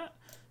mark that.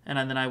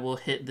 And then I will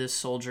hit this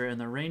soldier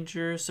and the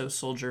ranger. So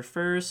soldier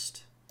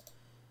first.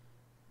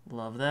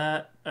 Love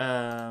that.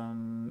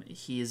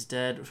 He is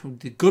dead.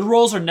 The good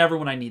rolls are never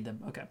when I need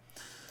them. Okay.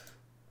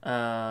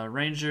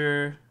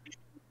 Ranger.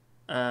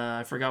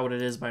 I forgot what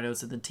it is, but I know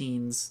it's in the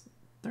teens.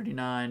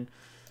 39.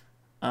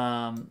 So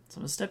I'm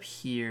going to step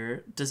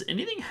here. Does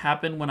anything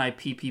happen when I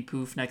pee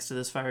poof next to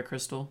this fire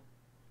crystal?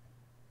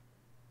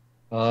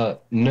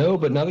 No,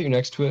 but now that you're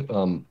next to it,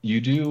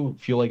 you do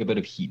feel like a bit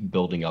of heat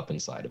building up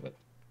inside of it.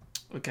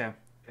 Okay.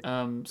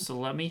 So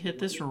let me hit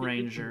this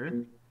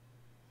ranger.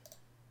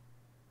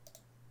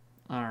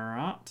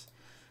 Alright.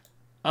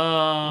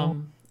 I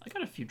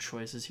got a few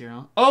choices here.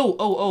 Huh?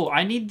 Oh,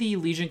 I need the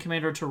Legion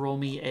Commander to roll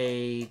me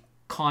a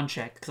con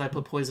check, because I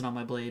put poison on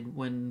my blade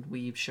when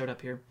we showed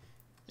up here.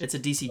 It's a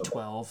DC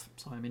 12,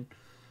 so I mean...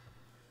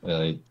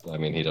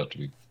 he'd have to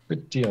be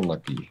pretty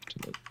unlucky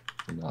to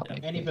not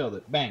make And he it. failed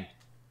it. Bang.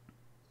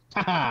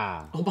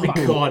 Haha. Oh my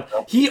god,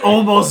 he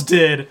almost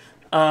did.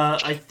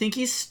 I think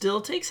he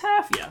still takes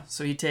half. Yeah,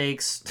 so he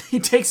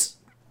takes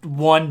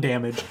 1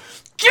 damage.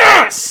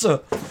 Yes!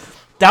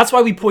 That's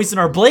why we poison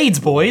our blades,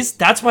 boys.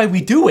 That's why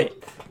we do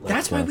it.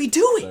 That's why we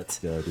do it. Let's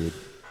go, dude.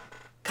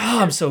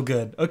 God, I'm so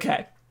good.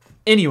 Okay.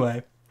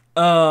 Anyway,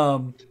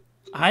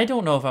 I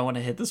don't know if I want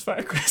to hit this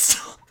fire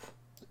crystal.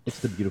 It's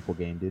the beautiful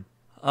game, dude.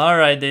 All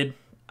right, dude.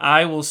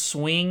 I will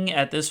swing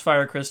at this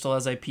fire crystal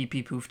as I pee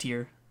poofed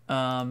here.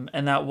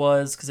 And that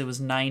was because it was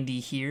 90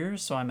 here,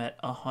 so I'm at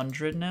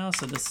 100 now.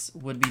 So this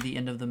would be the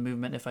end of the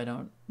movement if I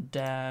don't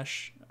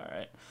dash. All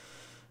right.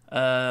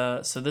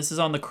 So this is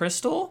on the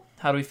crystal.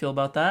 How do we feel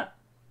about that?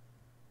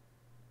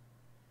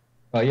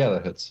 Yeah,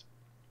 that hits.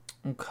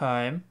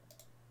 Okay.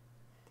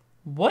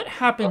 What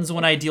happens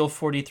when I deal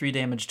 43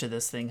 damage to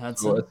this thing,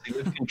 Hudson? So a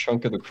significant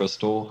chunk of the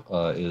crystal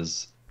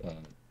is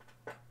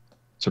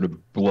sort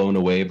of blown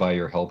away by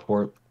your hell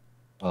port.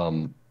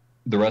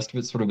 The rest of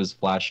it sort of is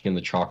flashing, and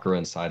the chakra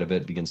inside of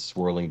it begins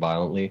swirling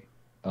violently.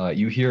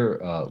 You hear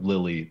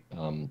Lily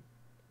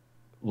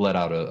let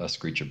out a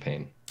screech of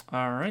pain.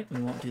 All right,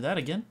 we won't do that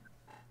again.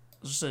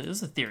 It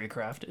was a theory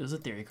craft. It was a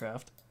theory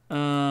craft.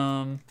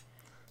 I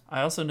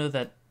also know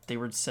that they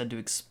were said to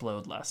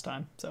explode last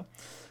time. So,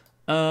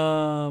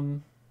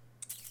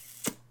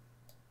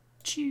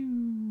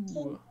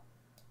 chew.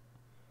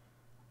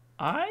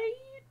 I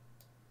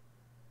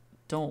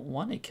don't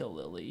want to kill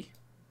Lily,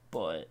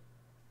 but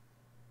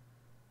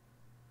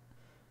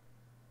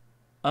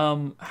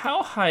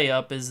how high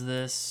up is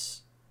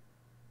this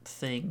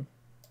thing?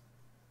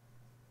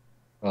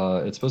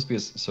 It's supposed to be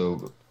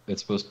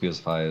it's supposed to be as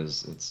high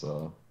as it's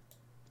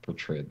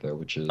portrayed there,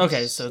 which is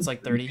Okay, so it's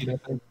like 30. feet, I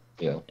think.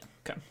 Yeah.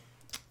 Okay.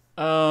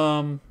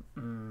 I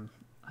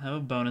have a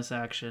bonus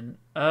action.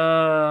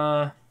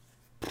 Alrighty,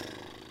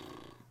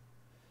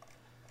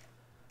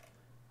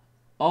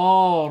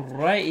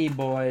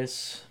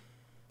 boys.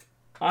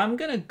 I'm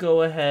gonna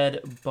go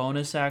ahead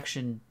bonus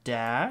action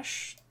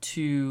dash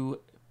to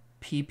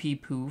pee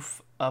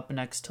poof up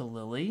next to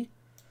Lily.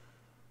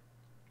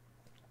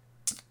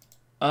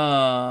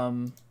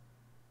 And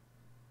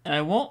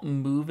I won't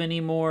move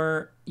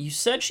anymore. You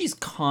said she's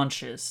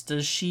conscious.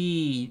 Does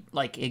she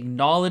like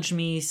acknowledge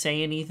me,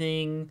 say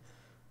anything?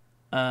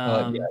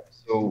 Yeah.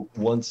 So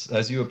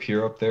as you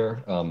appear up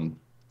there,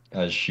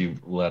 as she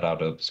let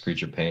out a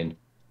screech of pain,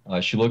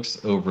 she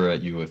looks over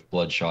at you with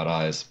bloodshot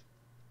eyes,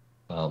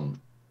 and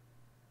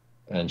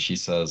she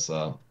says,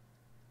 "I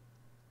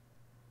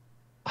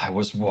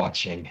was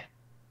watching.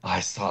 I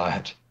saw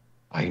it.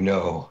 I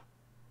know.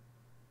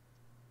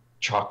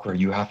 Chakra,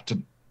 you have to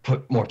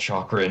put more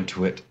chakra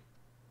into it,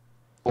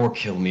 or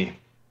kill me.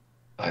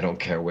 I don't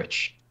care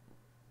which.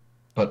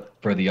 But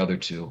for the other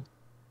two,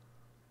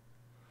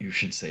 you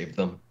should save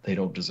them. They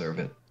don't deserve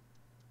it."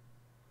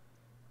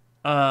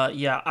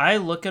 Yeah, I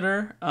look at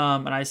her,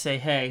 and I say,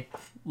 "Hey,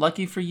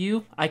 lucky for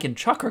you, I can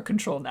chakra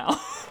control now."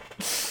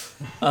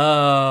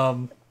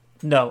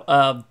 No,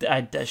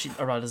 Arad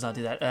does not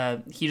do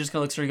that. He just kind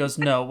of looks at her and goes,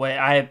 "No, wait,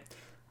 I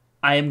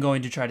am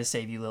going to try to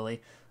save you,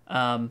 Lily."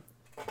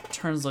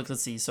 Turns, look,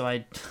 let's see. So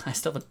I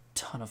still have a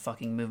ton of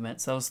fucking movement.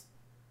 So that was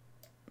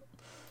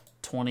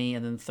 20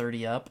 and then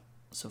 30 up.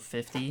 So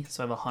 50.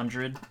 So I have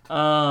 100.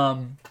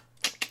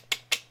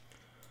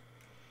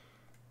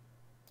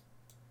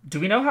 Do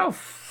we know how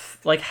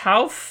like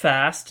how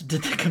fast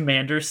did the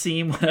commander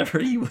seem whenever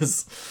he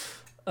was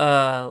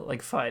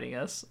like fighting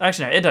us?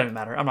 Actually, no, it doesn't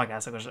matter. I'm not gonna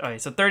ask that question. Okay,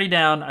 so 30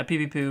 down. I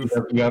PP poof.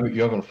 You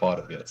haven't fought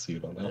it yet, so you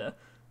don't know.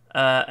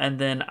 Yeah. And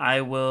then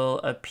I will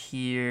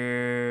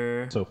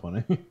appear So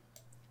funny.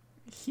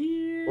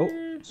 here.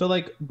 Oh, so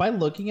like by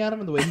looking at him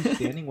and the way he's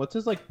standing, what's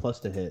his like plus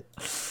to hit?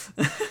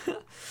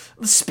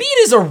 Speed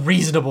is a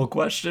reasonable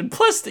question.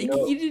 Plus,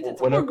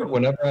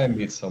 Whenever I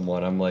meet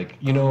someone, I'm like,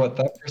 you know what?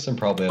 That person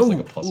probably has like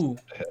a plus to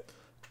hit.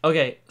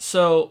 Okay,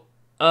 so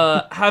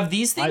have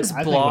these things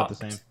I think about the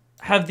blocked? same.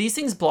 Have these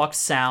things blocked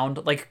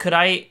sound? Like, could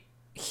I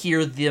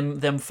hear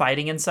them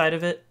fighting inside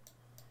of it?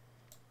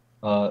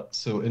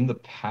 So in the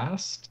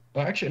past,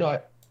 well, actually, no,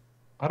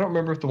 I don't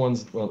remember if the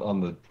ones on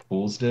the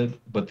pools did,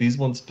 but these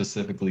ones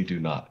specifically do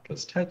not,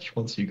 because Tetch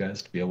wants you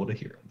guys to be able to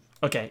hear him.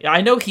 Okay, I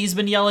know he's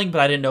been yelling,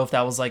 but I didn't know if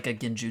that was like a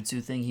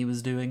genjutsu thing he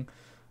was doing.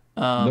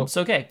 Nope.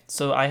 So okay,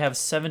 so I have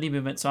 70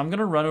 movement, so I'm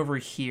gonna run over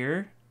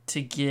here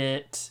to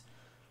get.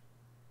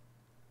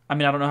 I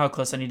mean, I don't know how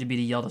close I need to be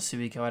to yell to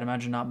Suiko. I'd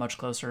imagine not much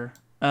closer.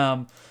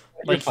 Like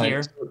You're fine.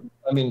 here.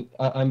 I mean,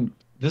 I'm.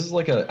 This is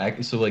like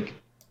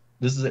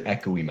this is an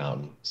echoey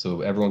mountain, so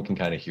everyone can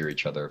kind of hear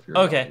each other if you're.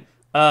 Okay.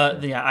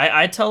 Yeah,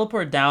 I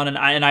teleport down and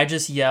I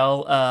just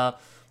yell.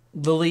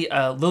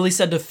 Lily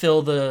said to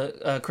fill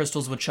the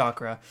crystals with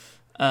chakra,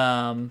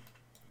 and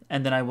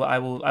then I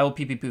will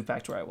pee poof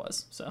back to where I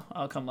was. So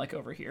I'll come like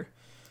over here,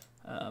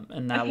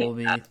 and that will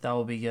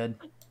be good.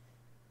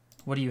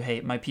 What do you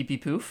hate? My pee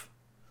poof?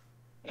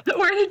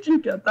 Where did you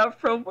get that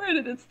from? Where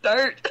did it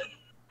start?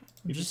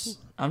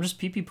 I'm just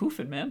pee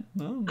poofing, man.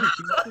 Oh,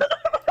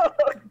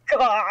 Oh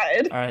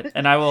God! all right,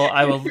 and I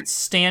will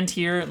stand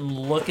here and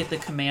look at the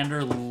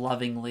commander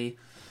lovingly.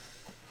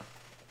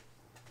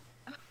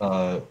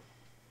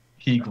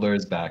 He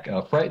glares back,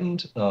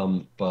 frightened,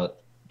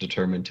 but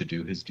determined to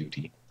do his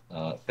duty.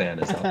 Than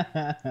is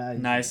up.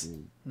 Nice.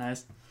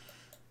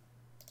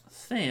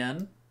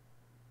 Than,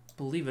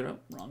 believe it,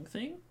 wrong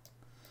thing.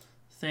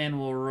 Than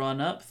will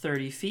run up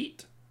 30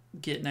 feet,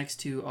 get next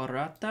to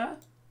Orata,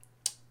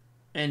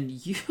 and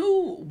you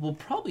will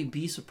probably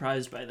be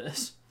surprised by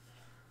this.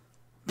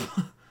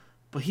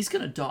 But he's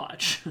gonna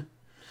dodge.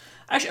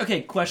 Actually,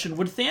 okay, question.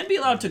 Would Than be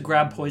allowed to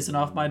grab poison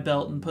off my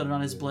belt and put it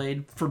on his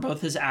blade for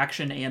both his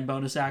action and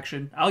bonus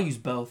action? I'll use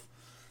both.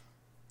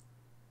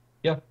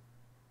 Yeah.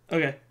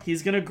 Okay,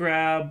 he's gonna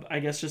grab, I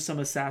guess, just some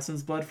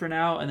assassin's blood for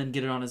now, and then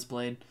get it on his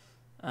blade.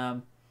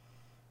 And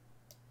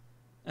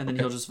then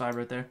he'll just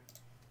vibrate there.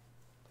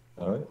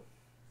 All right.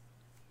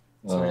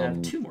 So I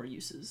have 2 more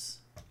uses.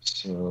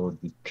 So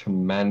the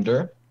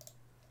commander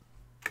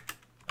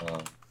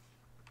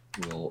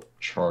will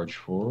charge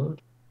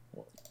forward.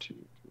 1, 2,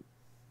 3,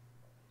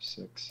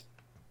 6,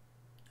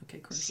 Okay,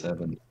 correct.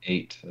 7,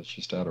 8. That's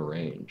just out of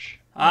range.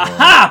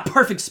 Aha!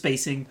 Perfect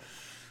spacing.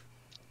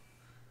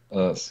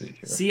 Let's see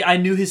here. See, I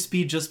knew his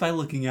speed just by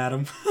looking at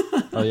him.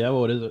 Oh yeah,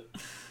 well, what is it?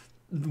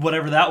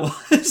 Whatever that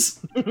was.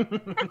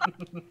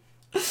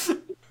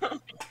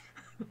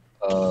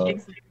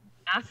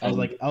 I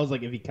was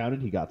like, if he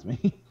counted, he got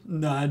me.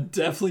 Nah,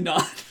 definitely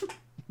not.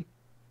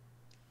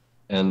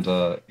 And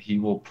he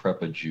will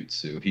prep a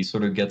jutsu. He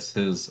sort of gets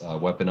his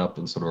weapon up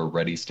in sort of a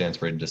ready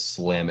stance, ready to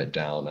slam it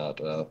down at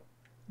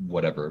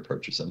whatever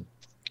approaches him.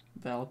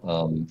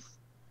 Valid.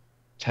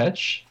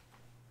 Tetch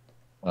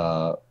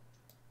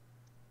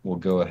will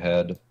go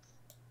ahead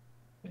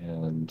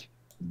and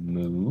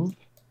move.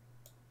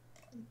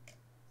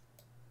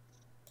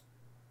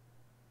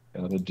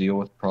 Gotta deal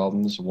with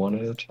problems one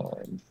at a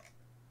time.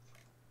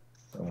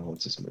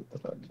 What's this move?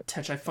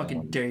 Tetch, I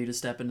fucking dare you to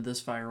step into this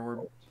fire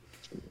orb.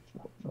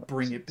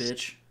 Bring it,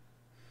 bitch.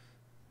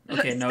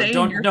 Okay, no,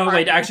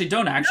 wait, actually,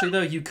 don't actually,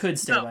 though. You could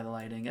stay by the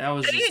lighting. That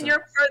was Stay just in your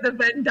part of the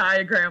Venn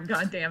diagram,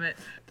 goddammit.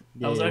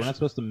 Yeah, we're not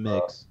supposed to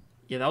mix.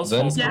 Yeah, that was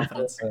Then false go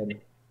confidence.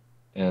 ahead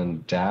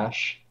and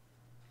dash.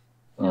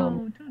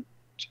 No, don't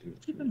 2,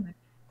 keep 3. him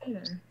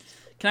there.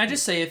 Can I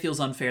just say it feels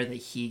unfair that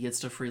he gets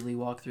to freely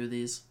walk through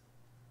these?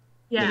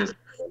 Yeah. It is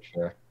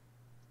fair.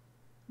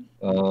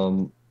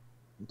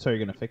 So you're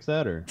gonna fix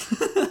that, or?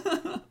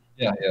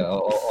 Yeah.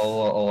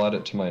 I'll add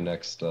it to my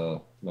next.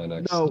 My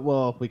next. No,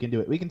 well, we can do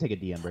it. We can take a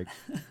DM break.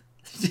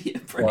 Yeah,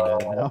 bring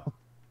it. No.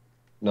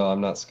 No, I'm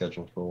not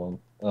scheduled for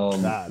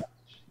one. God.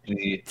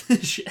 The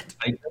Shit.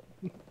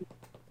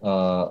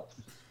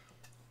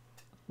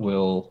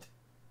 will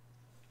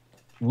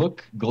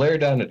glare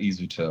down at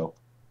Izuto,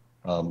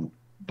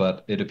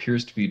 but it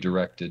appears to be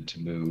directed to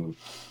move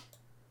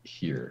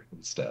here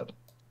instead.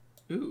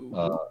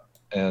 Ooh.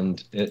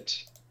 And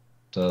it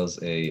does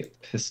a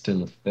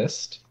piston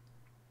fist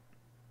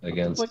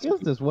against. What is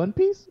this, One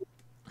Piece?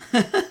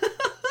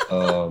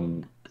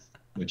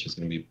 Which is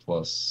going to be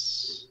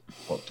plus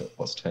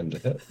 10 to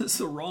hit. It's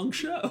the wrong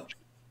show.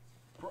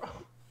 Bro,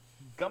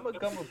 Gumma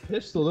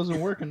Pistol doesn't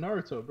work in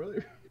Naruto,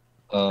 brother.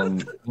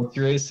 What's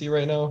your AC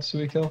right now,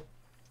 Suiko?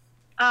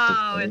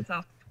 Oh, it's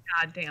a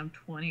goddamn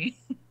 20.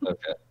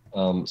 Okay.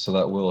 So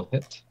that will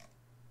hit.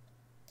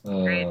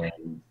 Great.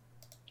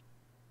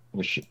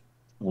 Which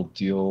will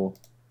deal.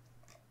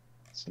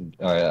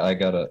 All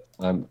right,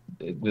 I'm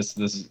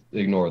this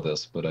ignore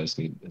this, but I just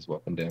need his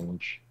weapon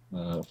damage.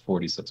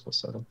 46 plus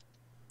 7.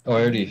 Oh,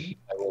 I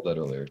rolled that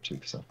earlier too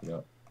because I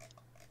forgot.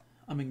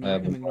 I'm I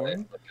have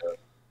ignoring. like a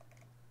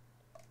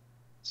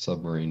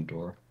submarine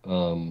door.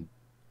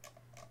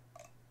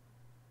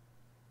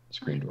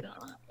 Screen door.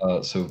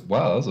 So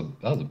wow,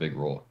 that was a big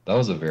roll. That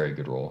was a very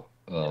good roll.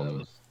 Yeah, that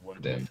was 1,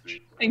 2, damage. 3,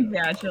 4.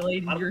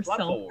 Congratulated Lot of yourself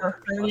for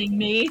fours. hurting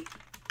me.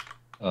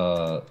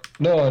 No,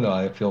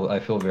 I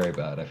feel very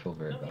bad. I feel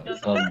very bad.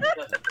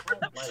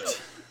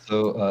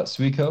 So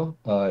Suiko,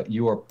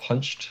 you are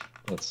punched.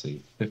 Let's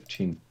see,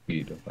 15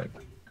 feet. If I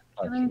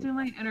Can I do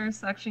my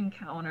intersection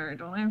counter?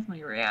 Don't I have my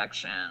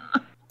reaction?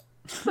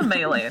 It's a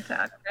melee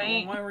attack,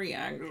 right? my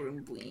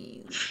reaction,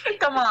 please.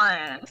 Come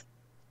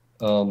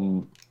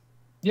on.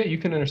 Yeah, you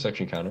can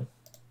intersection counter.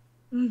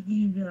 Oh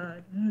my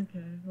god.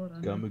 Okay, hold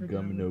on.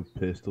 Gummy no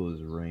pistol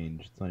is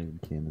ranged. It's not even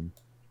canon.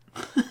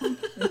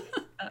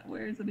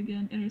 Where is it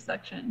again?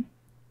 Intersection.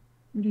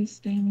 Reduce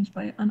damage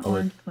by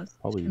unarmed plus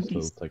Probably 2d6.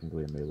 still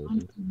technically a melee.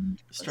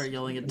 Unarmed plus Start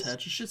yelling at 2d6.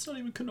 Tetch. This shit's not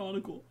even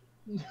canonical.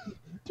 Dude,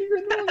 you're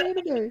in the wrong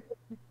anime.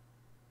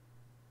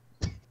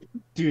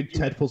 Dude,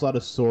 Ted pulls out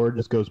a sword,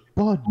 just goes,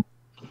 Bud,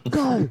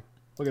 guy!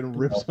 Fucking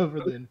rips over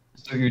the.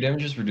 So your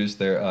damage is reduced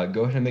there.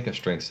 Go ahead and make a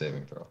strength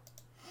saving throw.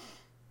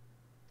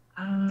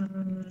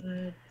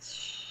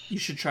 You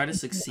should try to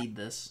succeed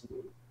this.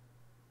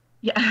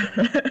 Yeah.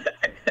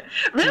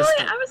 Really? Just-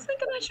 I was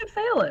thinking I should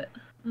fail it.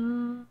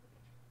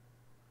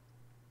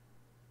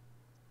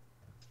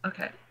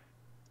 Okay.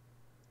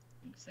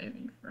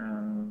 Saving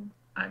throw.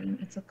 I mean,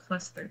 it's a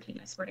plus 13.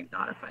 I swear to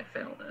God if I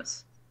fail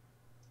this.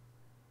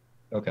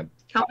 Okay.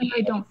 Tell me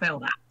I don't fail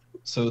that.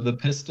 So the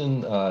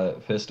piston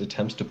fist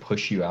attempts to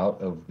push you out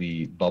of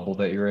the bubble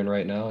that you're in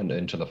right now and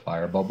into the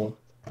fire bubble,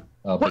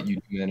 but you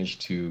do manage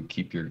to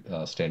keep your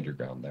stand your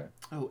ground there.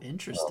 Oh,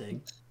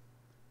 interesting.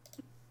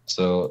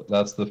 So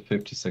that's the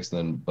 56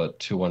 then, but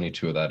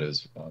 222 of that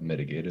is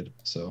mitigated.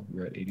 So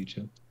you're at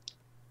 82.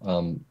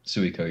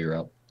 Suiko, you're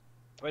up.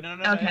 Wait, no.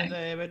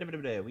 Okay.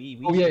 We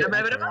Oh, yeah, skip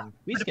yeah. my turn.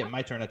 We skip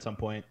my turn at some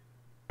point.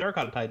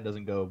 Terracotta Titan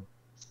doesn't go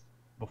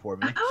before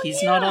me. Oh,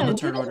 He's yeah, not on the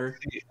did turn it- order.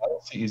 I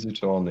don't see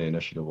Izuto on the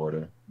initiative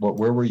order.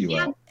 Where were you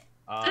Yeah. at?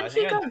 I Didn't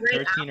think he I go had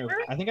right 13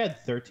 after? I think I had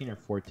 13 or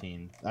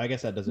 14. I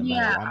guess that doesn't Yeah.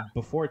 matter. I'm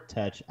before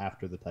Tetch,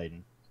 after the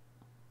Titan.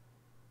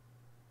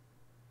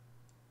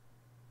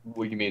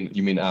 What you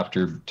mean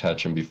after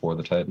Tetch and before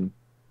the Titan?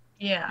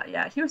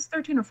 Yeah. He was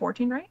 13 or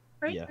 14, right?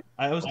 Right? Yeah,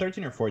 I was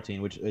 13 or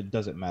 14, which it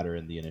doesn't matter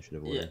in the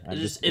initiative order. Yeah, I'm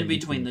it's just in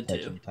between the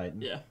Tetch two. and Titan.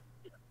 Yeah.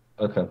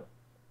 Okay.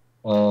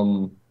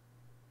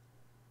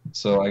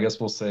 So I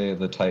guess we'll say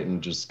the Titan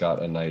just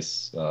got a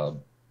nice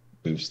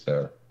boost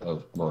there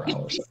of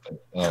morale or something.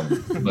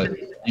 But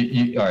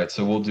all right,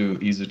 so we'll do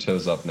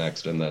Izuto's up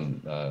next and then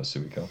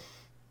Suiko.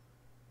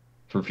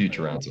 For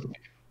future rounds, it'll be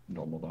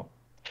normal though.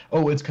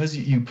 Oh, it's because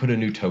you put a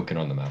new token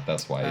on the map.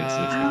 That's why. It's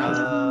because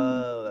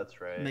Oh, that's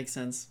right. Makes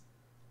sense.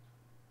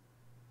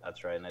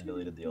 That's right, and I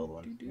deleted the old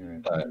one. You're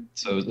right. all right.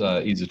 So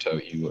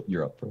Izuto,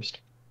 you're up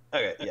first.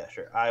 Okay, yeah,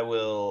 sure. I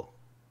will.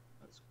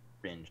 That's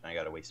cringe, and I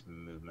gotta waste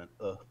movement.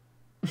 Ugh.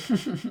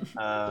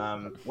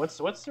 What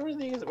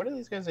are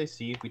these guys I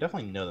see? We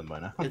definitely know them by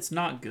now. It's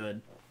not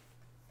good.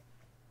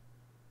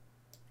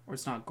 Or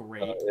it's not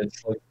great.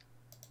 It's like,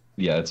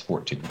 yeah, it's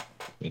 14.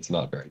 It's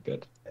not very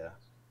good.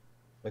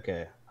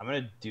 Okay, I'm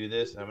gonna do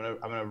this.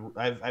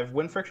 I've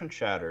wind friction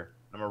shatter.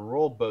 I'm gonna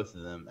roll both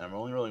of them, and I'm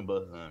only rolling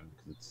both of them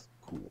because it's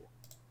cool.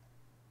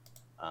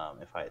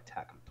 If I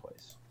attack them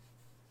twice.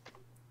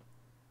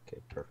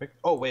 Okay, perfect.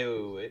 Oh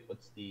wait.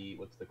 What's the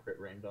crit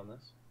range on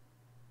this?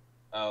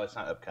 Oh, it's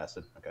not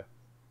upcasted. Okay.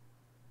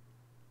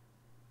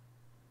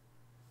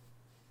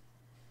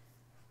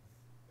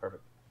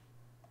 Perfect.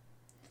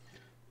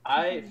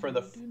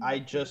 I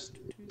just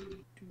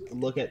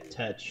look at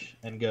Tetch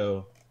and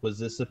go, was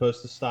this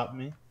supposed to stop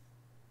me?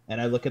 And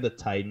I look at the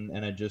Titan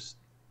and I just,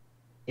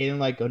 in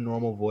like a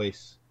normal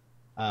voice,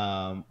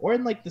 or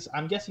in like this,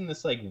 I'm guessing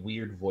this like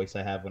weird voice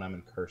I have when I'm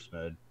in curse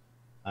mode.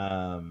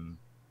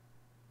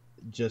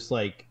 Just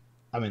like,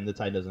 I mean, the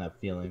Titan doesn't have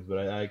feelings, but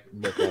I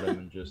look at him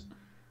and just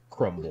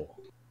crumble.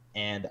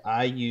 And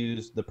I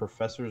use the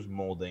Professor's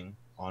Molding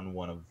on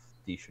one of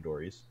the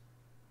Shidoris.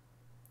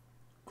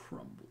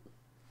 Crumble.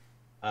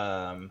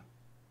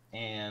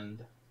 And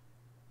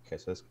okay,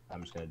 so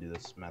I'm just gonna do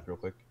this math real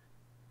quick.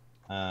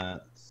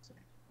 Let's see.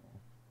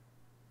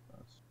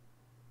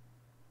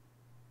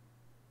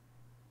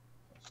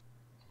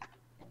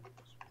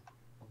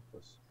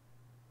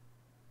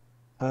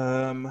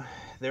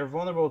 They're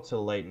vulnerable to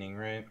lightning,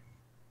 right?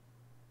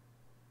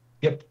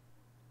 Yep.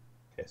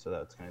 Okay, so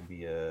that's gonna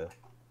be a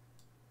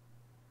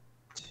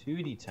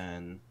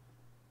 2d10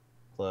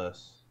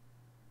 plus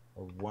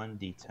a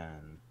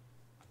 1d10.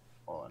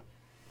 Hold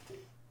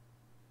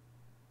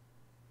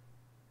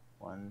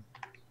on.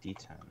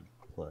 1d10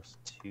 plus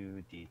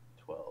 2d12.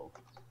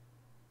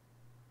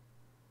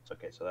 It's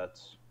okay, so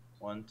that's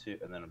 1, 2,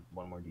 and then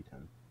one more d10.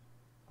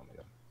 Oh my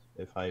god.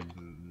 If I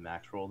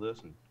max roll this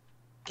and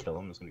kill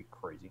him, it's gonna be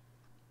crazy.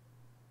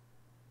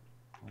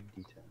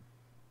 1d10.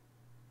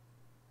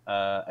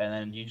 And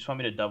then you just want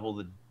me to double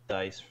the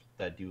dice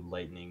that do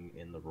lightning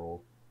in the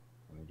roll?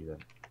 Let me do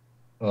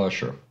that.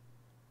 Sure.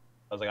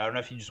 I was like, I don't know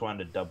if you just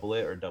wanted to double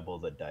it or double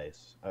the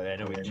dice. I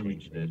know we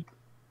changed it.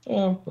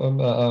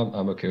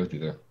 I'm okay with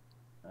either.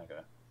 Okay.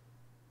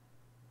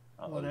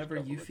 I'll just Whatever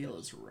double you the feel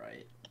dice. is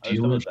right. I'll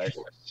just double Dealer's the dice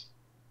choice.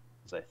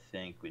 because I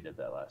think we did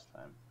that last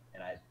time,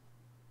 and I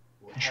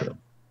Sure. have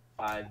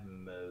 5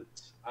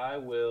 motes. I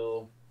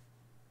will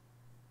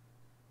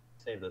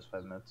save those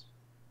 5 motes.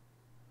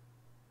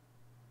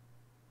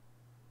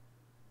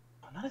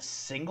 Oh, not a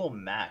single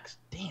max.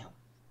 Damn.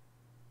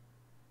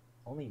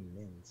 Only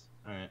mins.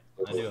 All right,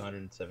 I do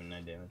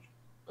 179 damage.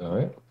 All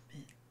right.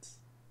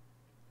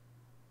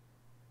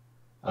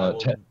 I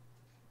will-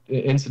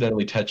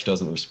 Incidentally, Tetch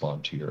doesn't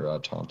respond to your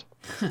taunt.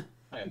 Okay.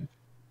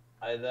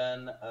 I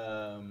then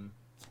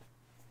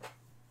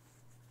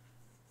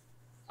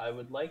I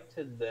would like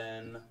to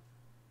then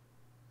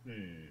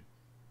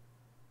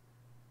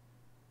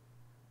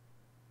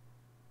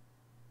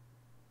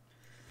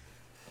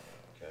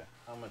Okay,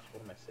 how much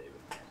what am I saving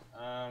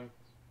here?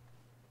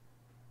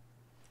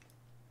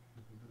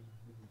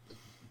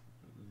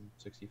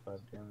 65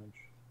 damage.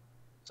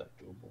 Is that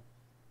doable?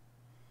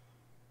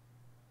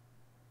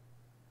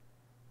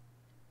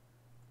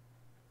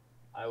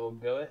 I will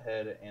go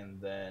ahead and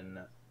then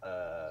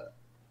oh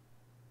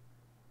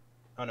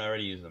no, I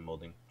already used the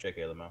molding.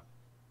 JK Lamo.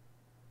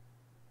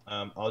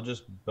 I'll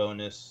just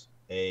bonus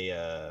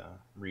a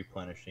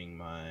replenishing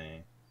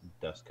my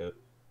dust coat.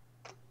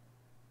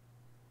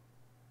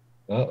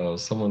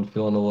 Someone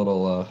feeling a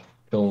little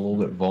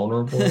bit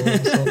vulnerable. All of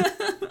a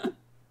sudden?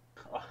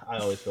 I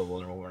always feel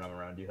vulnerable when I'm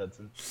around you,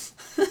 Hudson.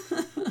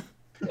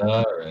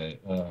 All right.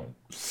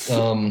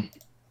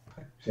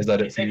 Is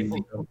that it for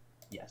you?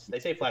 Yes, they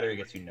say flattery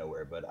gets you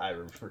nowhere, but I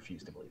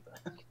refuse to believe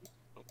that.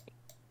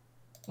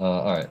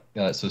 All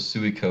right. So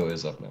Suiko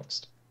is up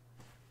next.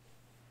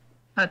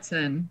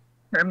 Hudson,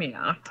 hear me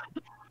out.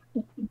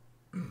 Okay.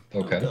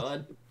 Oh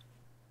God,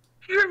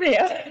 Hear me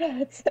out,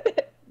 Hudson.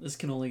 this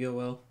can only go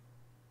well.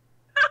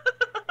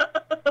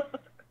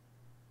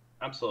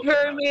 I'm still.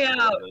 Hear me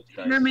out.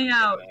 Hear me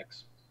out.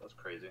 That's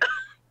crazy.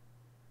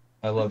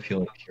 I love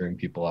hearing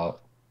people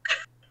out.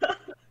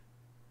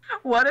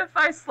 What if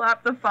I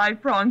slapped the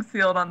 5-prong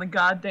shield on the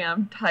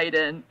goddamn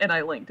Titan and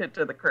I linked it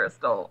to the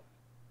crystal?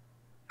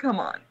 Come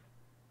on.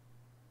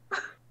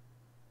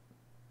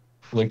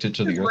 Linked it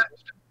to the What- earth.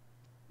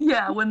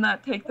 Yeah, wouldn't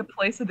that take the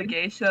place of the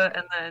geisha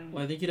and then...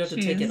 Well, I think you'd have to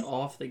take it she's-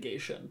 off the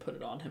geisha and put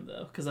it on him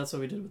though, because that's what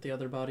we did with the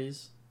other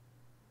bodies.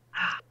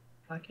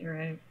 Fuck, you're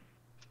right.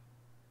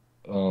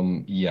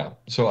 Yeah.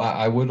 So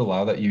I would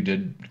allow that. You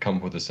did come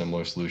up with a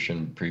similar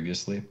solution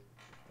previously,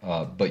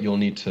 but you'll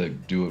need to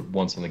do it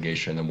once on the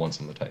geisha and then once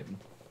on the Titan.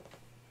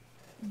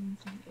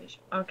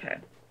 Okay.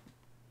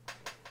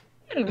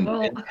 In,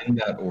 Well, in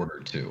that order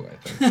too, I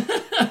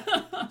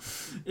think.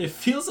 It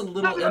feels a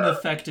little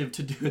ineffective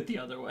to do it the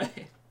other way.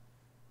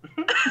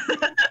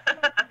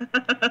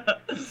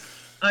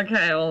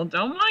 okay, well,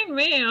 don't mind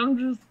me. I'm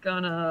just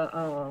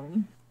gonna,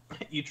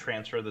 You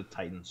transfer the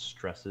Titan's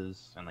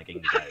stresses and like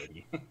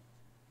anxiety.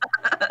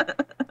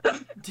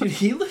 Dude,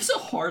 he lives a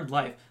hard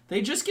life.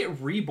 They just get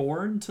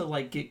reborn to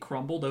like get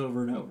crumbled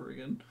over and over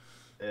again.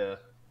 Yeah.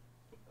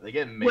 They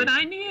get made When to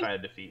I need- try to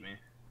defeat me.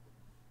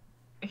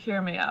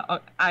 hear me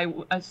out. I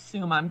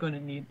assume I'm gonna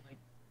need, like,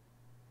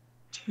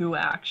 2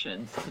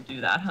 actions to do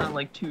that, huh?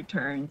 Like 2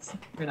 turns.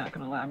 You're not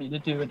gonna allow me to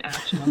do an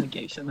action on the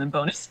geisha and then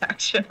bonus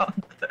action on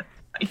the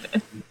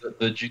Titan.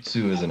 The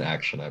jutsu is an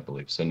action, I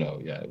believe. So no,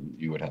 yeah,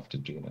 you would have to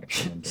do an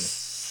action. On both.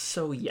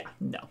 So yeah,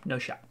 no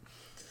shot.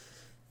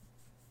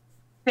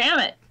 Damn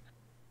it!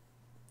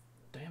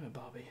 Damn it,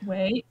 Bobby.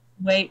 Wait.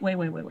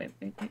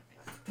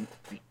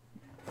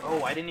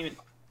 Oh, I didn't even.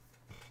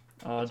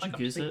 Oh, It's did like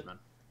you a goose it? policeman.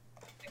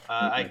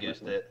 I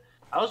goosed it.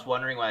 I was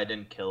wondering why I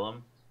didn't kill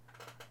him,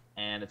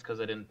 and it's because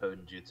I didn't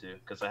potent jutsu.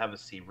 Because I have a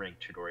C rank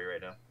Chidori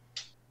right now.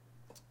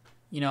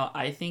 You know,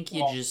 I think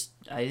you just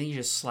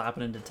slap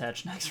it into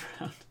Tetch next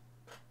round.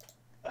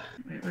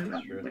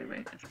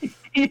 Wait.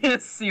 Yeah,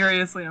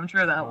 seriously, I'm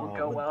sure that won't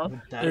go well.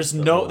 That There's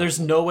is so there's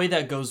no way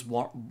that goes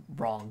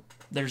wrong.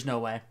 There's no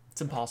way.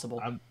 It's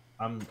impossible.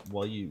 I'm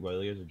while you guys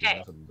are doing Okay.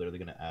 this, I'm literally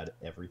gonna add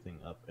everything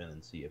up and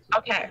then see if.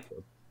 Okay.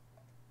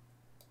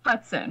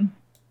 Hudson,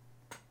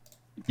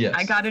 Yes.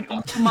 I got an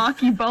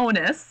Uzumaki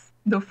bonus,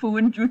 the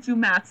Fuin Jutsu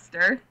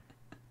Master.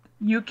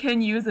 You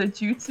can use a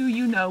jutsu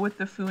you know with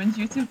the Fuin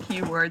Jutsu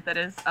keyword that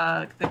is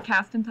the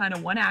cast in time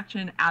of 1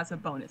 action as a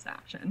bonus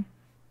action.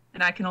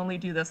 And I can only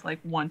do this like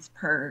once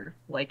per,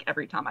 like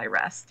every time I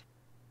rest.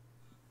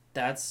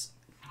 That's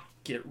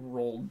get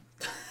rolled.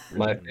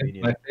 My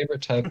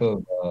favorite type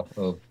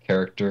of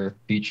character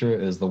feature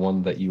is the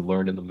one that you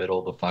learned in the middle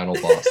of the final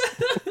boss.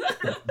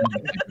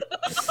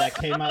 That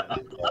came out.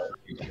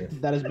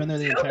 That has been there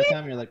the entire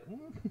time. You're like,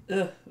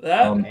 That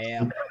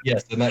damn.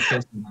 Yes, in that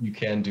case, you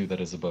can do that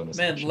as a bonus.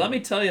 man, action. let me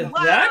tell you,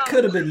 Wow. that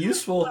could have been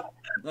useful.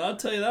 I'll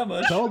tell you that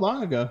much. So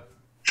long ago.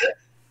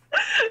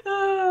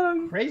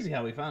 Um, Crazy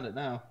how we found it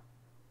now.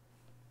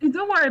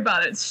 don't worry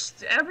about it.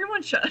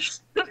 Everyone shush.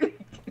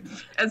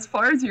 As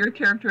far as your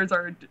characters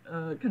are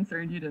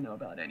concerned, you didn't know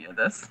about any of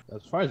this.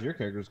 As far as your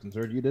character is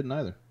concerned, you didn't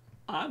either.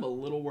 I'm a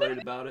little worried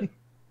about it.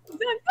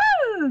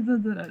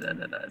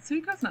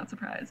 Suiko's not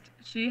surprised.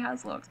 She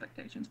has low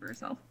expectations for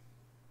herself.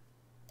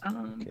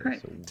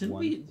 Great. So Didn't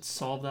we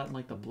solve that in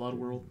like the Blood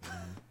World?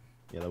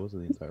 Yeah, that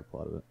wasn't the entire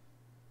plot of it.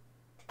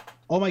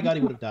 Oh my god,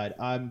 he would have died.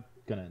 I'm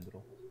gonna end it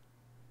all.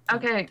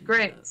 Okay,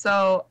 great.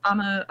 So I'm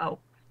gonna. Oh,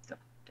 still.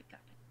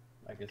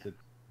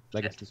 I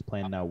guess this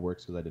plan now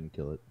works because I didn't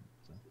kill it.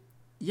 So.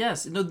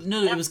 Yes. No.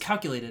 It was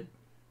calculated.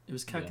 It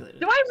was calculated.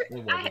 Do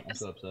I'm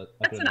so upset.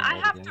 Listen, I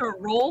have to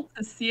roll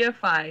to see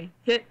if I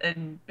hit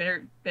and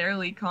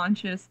barely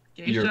conscious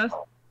geisha.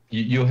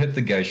 You'll hit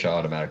the geisha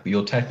automatically.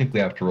 You'll technically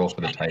have to roll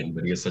for the Titan,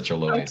 but he has such a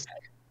low AC.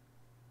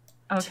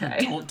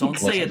 Okay. Don't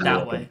say it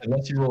that way.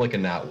 Unless you roll like a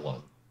nat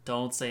 1.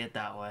 Don't say it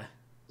that way.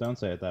 Don't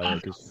say it that way,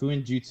 because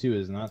Fuin Jutsu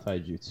is not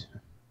Taijutsu.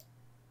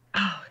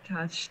 Oh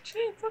gosh,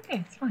 it's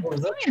okay. It's fine. Oh, is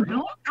It's that fine.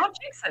 true? Don't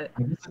jinx it.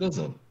 I guess it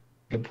isn't.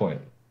 Good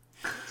point.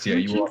 So yeah,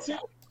 Don't you jinx are.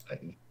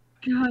 it.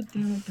 God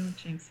damn it! Don't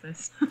jinx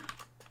this.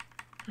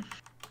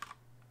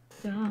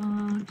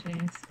 Don't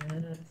jinx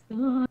this.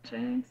 Don't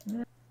jinx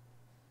this.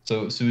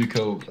 So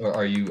Suiko,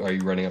 are you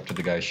running up to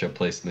the geisha,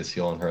 placing the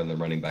seal on her, and then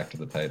running back to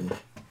the Titan?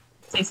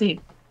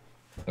 CC.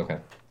 Okay.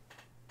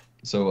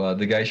 So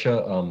the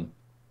geisha,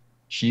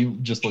 she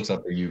just looks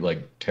up at you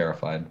like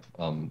terrified.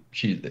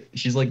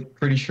 She's like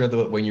pretty sure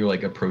that when you're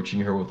like approaching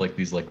her with like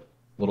these like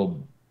little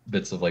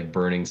bits of like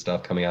burning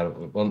stuff coming out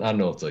of, well, I don't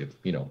know, it's like,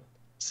 you know,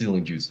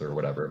 sealing juice or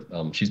whatever.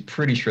 She's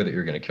pretty sure that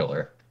you're gonna kill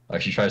her.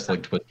 She tries to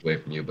like twist away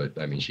from you, but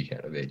I mean she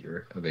can't evade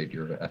your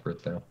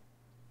effort there.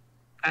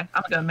 Okay,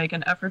 I'm gonna make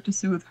an effort to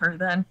soothe her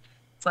then.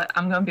 So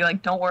I'm gonna be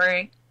like, don't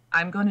worry,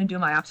 I'm gonna do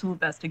my absolute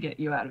best to get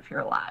you out of here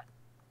alive.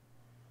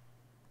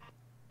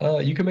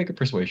 You can make a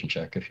persuasion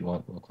check if you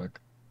want, real quick.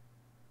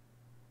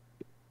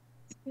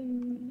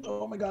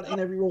 Oh my god, and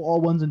I reroll all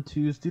 1s and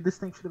 2s. Dude, this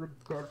thing should have been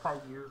dead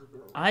 5 years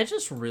ago. I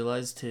just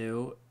realized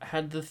too,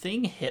 had the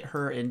thing hit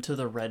her into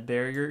the red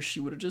barrier, she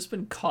would have just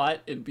been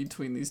caught in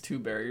between these two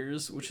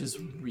barriers, which is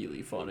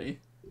really funny.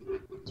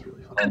 It's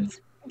really fun.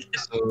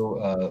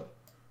 So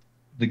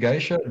the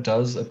geisha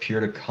does appear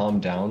to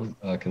calm down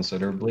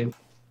considerably.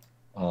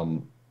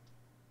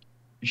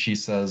 She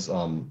says,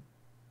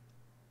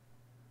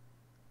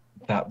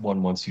 "That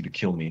one wants you to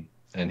kill me,"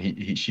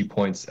 and she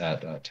points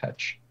at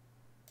Tetch.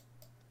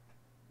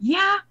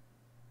 Yeah,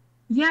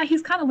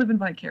 he's kind of living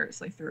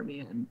vicariously through me,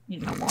 and you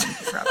know, wanting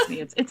to corrupt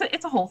me.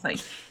 It's a whole thing.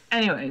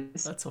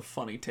 Anyways, That's a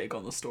funny take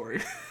on the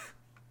story.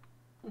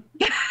 I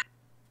mean,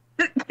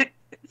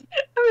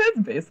 that's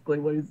basically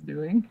what he's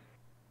doing.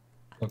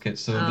 Okay,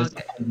 so this is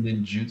a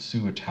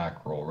ninjutsu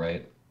attack roll,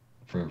 right?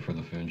 For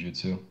the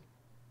Funjutsu.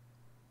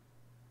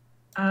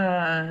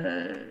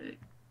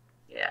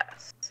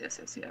 Yes.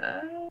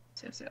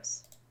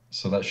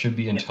 So that should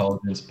be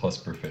intelligence plus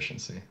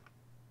proficiency.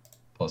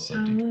 Plus a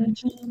D20.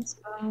 Intelligence.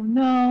 Oh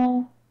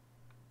no.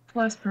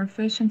 Plus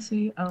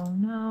proficiency. Oh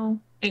no.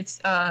 It's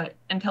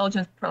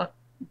intelligence.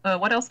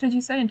 What else did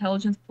you say?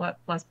 Intelligence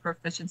plus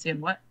proficiency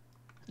and what?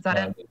 Is that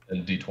it? A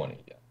D20,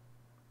 yeah.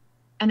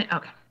 And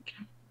okay.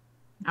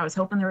 I was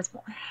hoping there was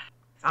more.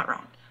 Not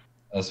wrong.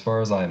 As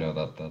far as I know,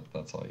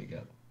 that's all you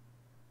get.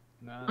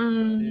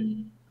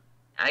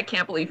 I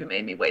can't believe you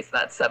made me waste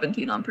that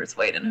 17 on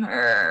persuading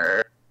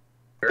her.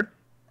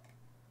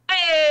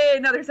 Hey,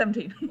 another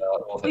 17.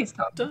 Please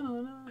stop.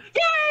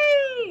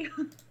 Yay!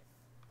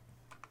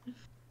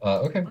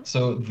 Okay,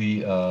 so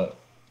the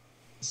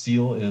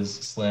seal is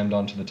slammed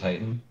onto the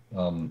Titan.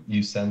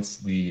 You sense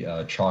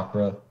the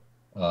chakra,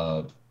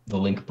 the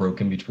link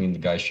broken between the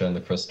geisha and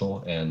the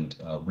crystal, and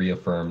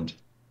reaffirmed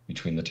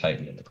between the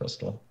Titan and the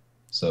crystal.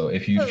 So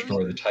if you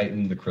destroy the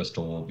Titan, the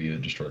crystal will be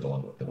destroyed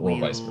along with it, or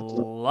vice versa.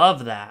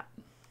 Love that.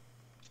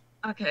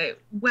 Okay,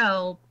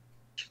 well,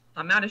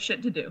 I'm out of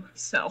shit to do,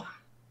 so.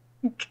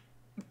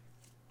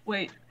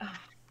 Wait.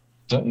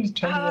 Don't you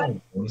tell me that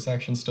a bonus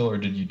action still, or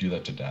did you do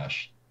that to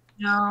dash?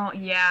 No,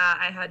 yeah,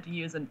 I had to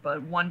use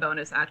one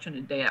bonus action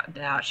to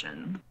dash,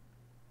 and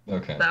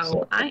Okay.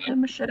 so I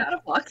am shit out of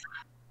luck.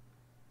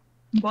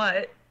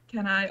 But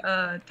can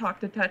I talk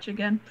to Tetch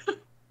again?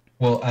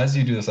 Well, as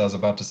you do this, I was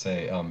about to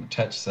say,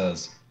 Tetch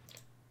says,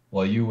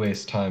 "While you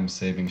waste time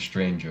saving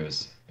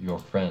strangers, your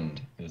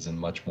friend is in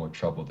much more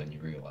trouble than you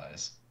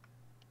realize."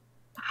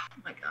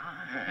 Oh my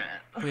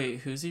god. Wait,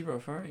 who's he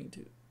referring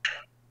to?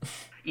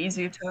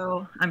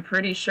 Izuto, I'm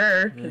pretty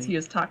sure, because he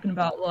was talking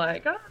about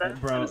like, oh, that's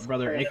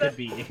Brother, it could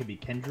be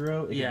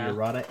Kenjiro, it could be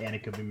Arata, and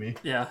it could be me.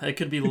 Yeah, it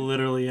could be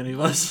literally any of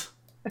us.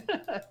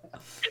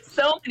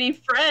 So many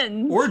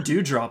friends. Or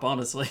Dewdrop,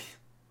 honestly.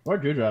 Or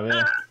Dewdrop,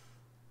 yeah.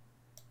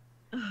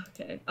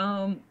 Okay.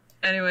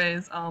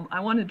 Anyways, I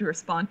wanted to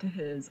respond to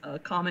his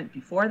comment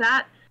before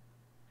that.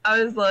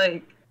 I was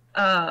like,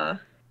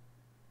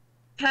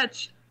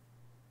 Tetch,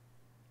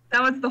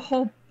 that was the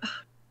whole.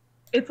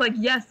 It's like,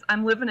 yes,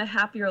 I'm living a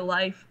happier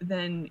life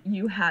than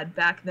you had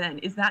back then.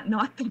 Is that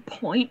not the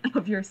point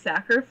of your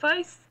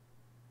sacrifice?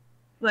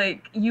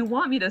 Like, you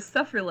want me to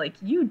suffer like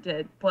you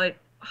did, but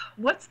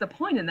what's the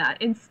point in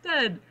that?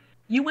 Instead,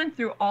 You went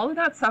through all of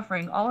that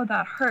suffering, all of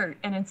that hurt,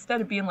 and instead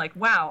of being like,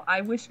 wow,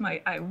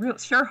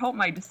 sure hope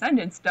my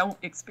descendants don't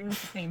experience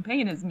the same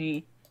pain as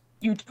me,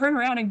 you turn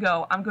around and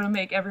go, I'm going to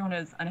make everyone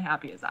as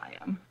unhappy as I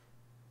am.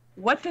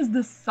 What does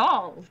this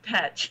solve,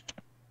 Tetch?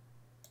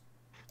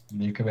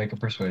 You can make a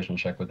persuasion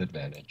check with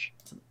advantage.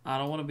 I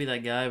don't want to be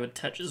that guy, but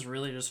Tetch is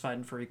really just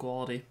fighting for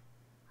equality.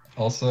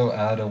 Also,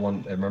 add a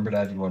one. Remember to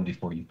add your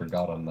 1d4. You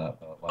forgot on that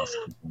last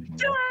conclusion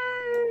roll.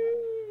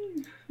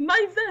 Yay!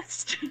 My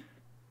vest!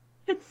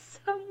 It's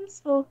so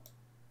useful.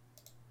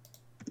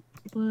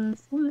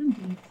 Plus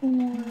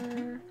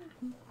 1d4.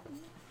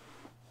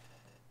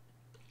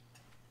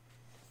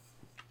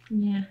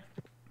 Yeah.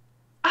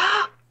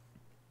 Ah!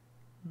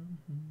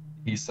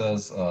 He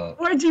says,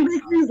 Why'd you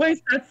make me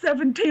waste that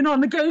 17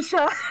 on the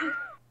geisha?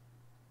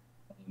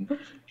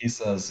 he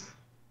says,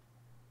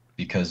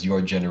 because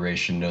your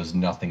generation knows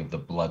nothing of the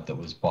blood that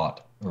was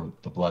bought or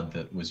the blood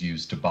that was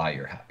used to buy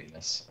your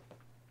happiness.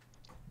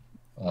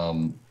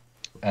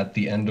 At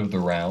the end of the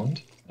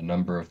round, a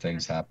number of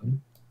things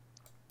happen.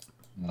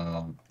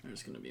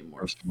 There's going to be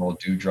more. First of all,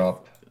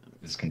 Dewdrop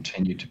is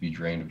continued to be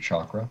drained of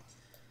chakra.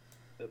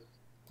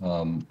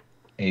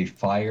 A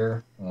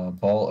fire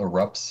ball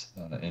erupts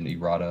in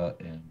Errata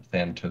and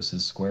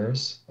Thanatos'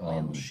 squares.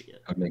 Oh,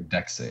 shit. Could make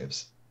deck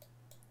saves.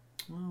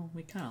 Well,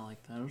 we kind of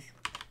like those.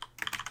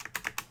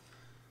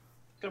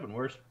 Could have been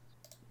worse.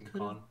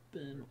 Could have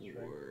been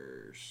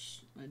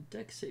worse. My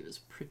deck save is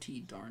pretty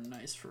darn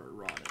nice for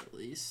Errata, at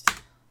least.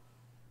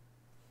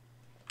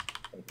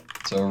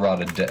 So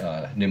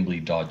Errata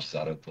nimbly dodges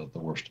out of the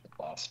worst of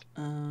the last.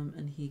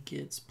 And he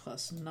gets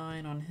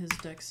 +9 on his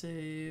deck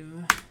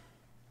save.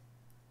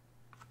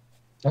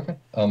 Okay.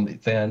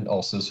 Than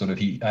also sort of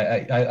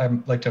I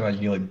like to imagine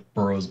he like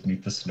burrows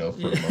beneath the snow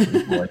for a moment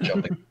before like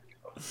jumping.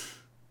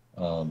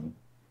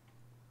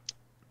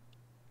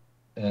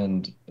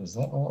 And is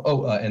that all?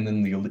 Oh, and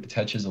then the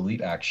Tetch's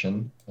elite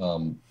action.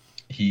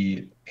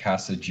 He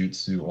casts a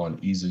jutsu on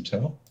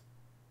Izuto.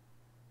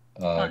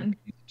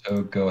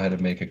 Izuto, go ahead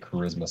and make a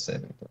charisma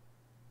saving throw.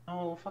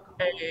 Oh, fuck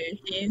off. Hey,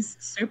 he's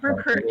super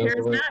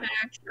charismatic.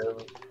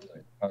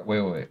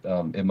 Wait.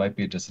 It might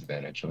be a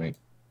disadvantage.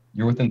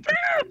 You're within 3.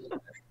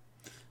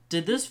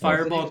 Did this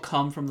fireball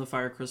come from the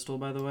fire crystal,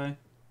 by the way?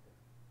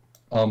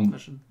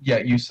 Yeah,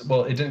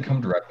 it didn't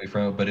come directly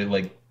from it, but it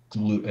like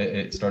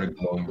it started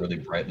glowing really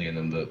brightly, and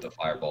then the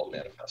fireball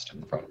manifested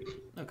in front of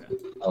you. Okay.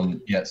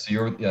 Yeah, so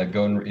you're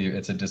going.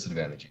 It's a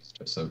disadvantage.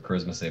 So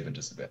charisma save and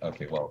disadvantage.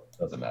 Okay, well,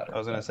 doesn't matter. I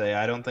was gonna say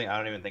I don't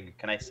even think.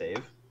 Can I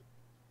save?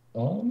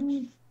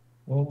 We'll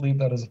leave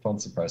that as a fun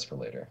surprise for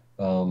later.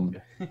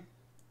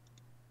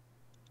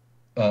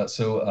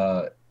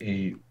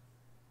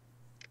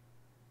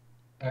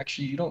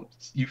 Actually,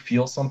 you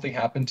feel something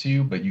happen to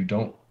you, but you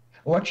don't.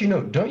 Oh, actually,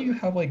 no. Don't you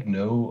have like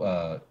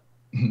no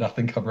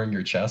nothing covering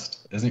your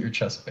chest? Isn't your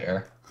chest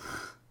bare?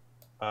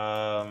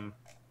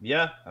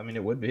 Yeah. I mean,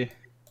 it would be.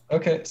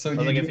 Okay, so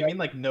if you mean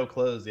like no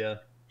clothes, yeah.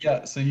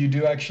 Yeah, so you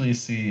do actually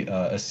see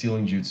a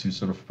sealing jutsu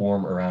sort of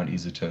form around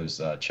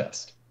Izuto's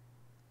chest.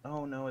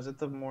 Oh no, is it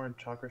the more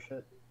chakra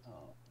shit?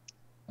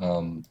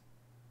 Oh.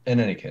 In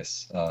any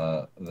case,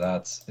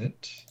 that's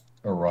it.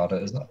 Errata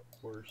is up.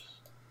 Worse.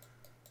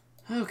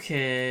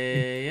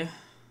 Okay.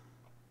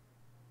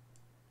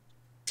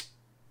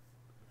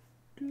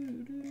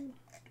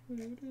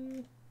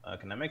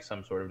 Can I make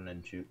some sort of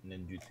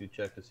ninjutsu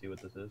check to see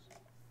what this is?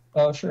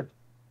 Oh, sure.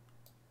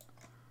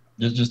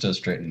 Just a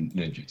straight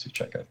ninjutsu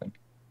check, I think.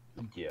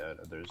 Yeah,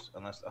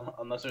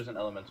 unless there's an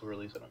elemental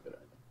release, I don't get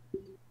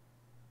anything.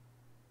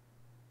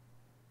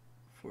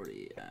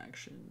 40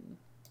 action.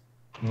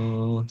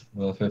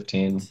 Well,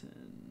 15.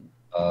 10.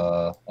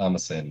 I'm gonna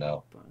say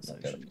no. Bonus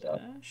Not action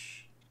gonna-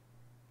 dash.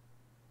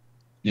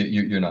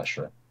 You're not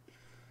sure.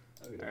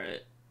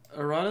 Alright.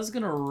 Errata's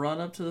gonna run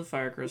up to the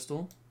fire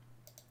crystal.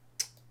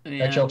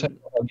 And... Actually,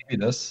 I'll give you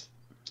this.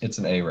 It's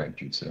an A rank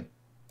jutsu.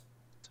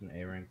 It's an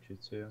A rank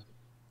jutsu.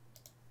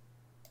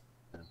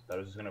 Yeah, that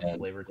was just gonna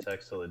flavor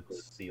text till it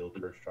sealed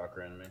curse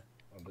chakra in me.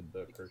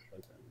 The curse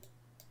chakra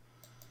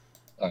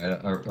in me.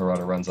 Alright,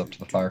 Errata runs up to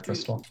the fire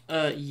crystal.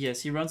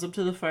 Yes, he runs up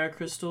to the fire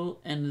crystal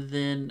and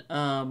then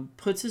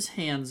puts his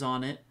hands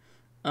on it.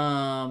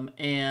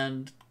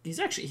 And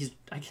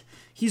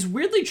he's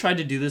weirdly tried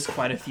to do this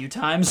quite a few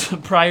times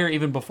prior,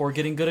 even before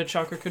getting good at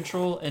chakra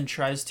control, and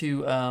tries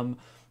to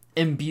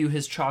imbue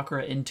his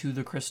chakra into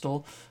the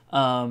crystal,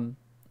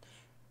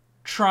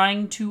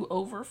 trying to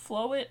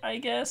overflow it, I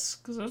guess,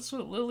 because that's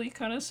what Lily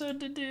kind of said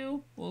to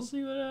do. We'll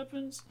see what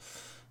happens.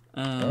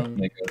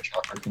 Make a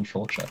chakra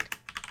control check.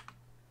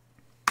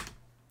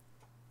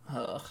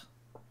 Ugh.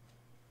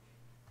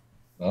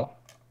 Well,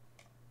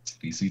 it's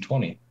DC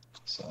 20,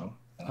 so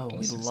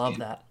We love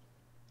that.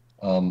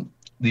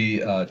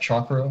 The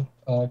chakra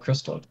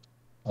crystal,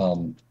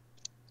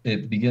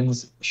 it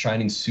begins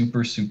shining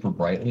super, super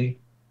brightly,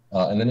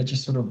 and then it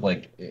just sort of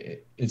like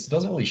it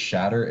doesn't really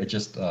shatter. It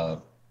just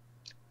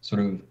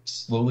sort of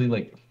slowly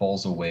like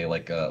falls away,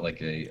 like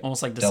a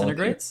Almost like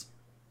disintegrates.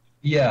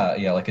 Yeah,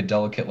 like a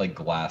delicate like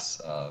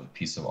glass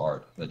piece of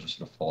art that just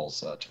sort of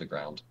falls to the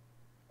ground.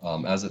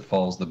 As it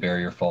falls, the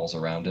barrier falls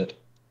around it,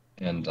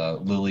 and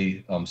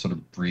Lily sort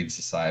of breathes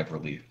a sigh of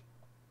relief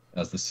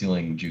as the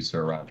sealing jutsu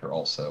around her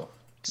also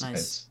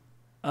dissipates.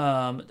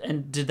 Nice.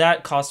 And did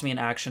that cost me an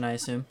action, I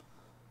assume?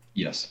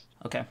 Yes.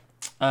 Okay.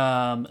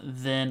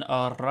 Then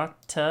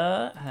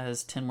Arata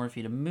has 10 more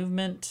feet of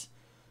movement.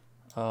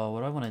 Oh, what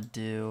do I want to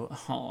do?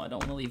 Oh, I don't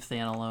want to leave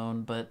Than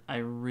alone, but I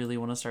really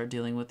want to start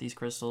dealing with these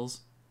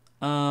crystals.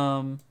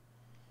 Than's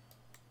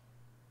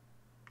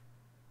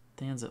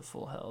at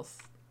full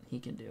health. He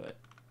can do it.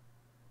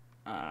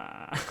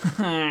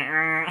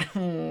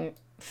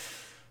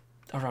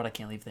 Arata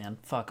can't leave Than.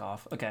 Fuck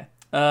off. Okay.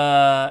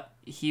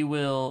 He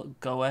will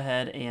go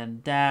ahead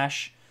and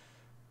dash,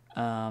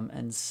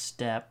 and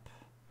step.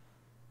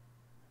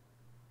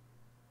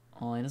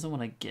 Well, he doesn't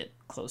want to get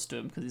close to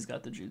him because he's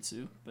got the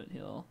jutsu, but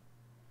he'll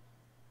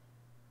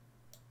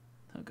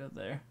go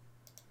there.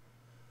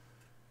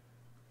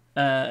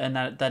 And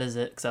that is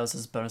it, because that was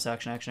his bonus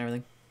action,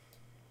 everything.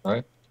 All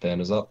right, Than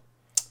is up.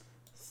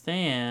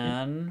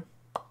 Than.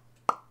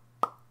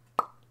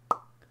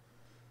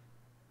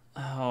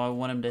 Oh, I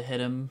want him to hit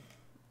him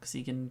because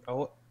he can.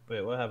 Oh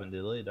wait, what happened?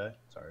 Did Lily die?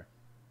 Sorry.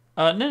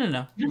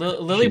 No.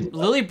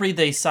 Lily breathed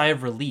a sigh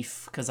of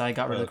relief because I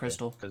got rid of the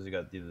crystal. Because you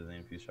got the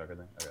infused chakra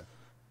thing. Okay.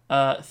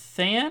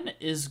 Than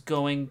is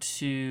going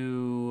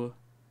to.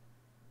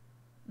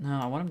 No,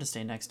 I want him to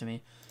stay next to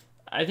me.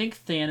 I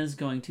think Than is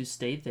going to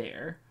stay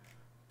there,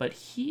 but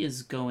he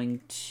is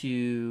going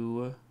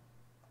to.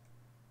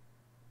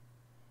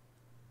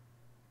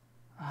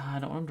 I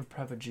don't want him to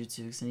prep a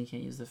jutsu because then he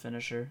can't use the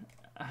finisher.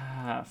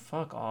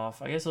 Fuck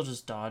off. I guess he'll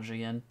just dodge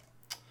again.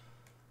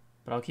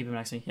 But I'll keep him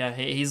next to me. Yeah,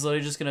 he's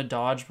literally just going to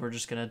dodge. We're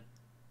just going to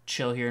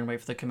chill here and wait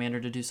for the commander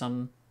to do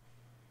something.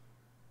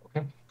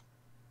 Okay.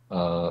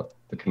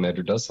 The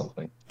commander does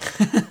something.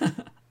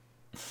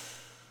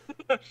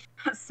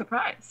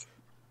 Surprise.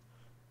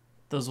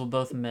 Those will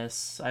both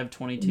miss. I have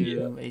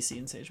 22 AC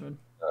in Sage mode.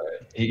 All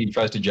right. He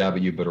tries to jab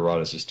at you, but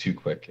Arata's just too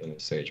quick in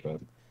his Sage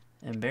mode.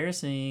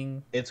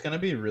 Embarrassing. It's gonna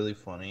be really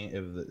funny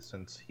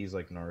since he's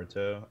like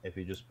Naruto, if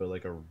he just put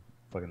like a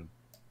fucking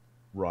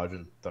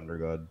Rajan Thunder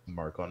God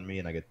mark on me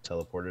and I get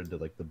teleported to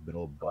like the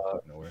middle of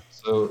butt nowhere.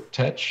 So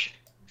Tetch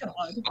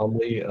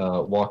calmly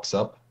walks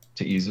up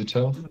to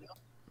Izuto.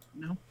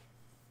 No.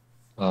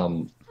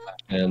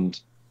 And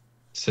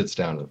sits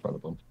down in front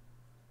of him.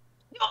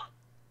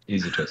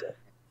 Izuto's up.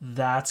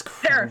 That's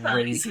Terrifying.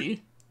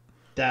 crazy.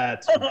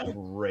 That's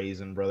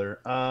brazen,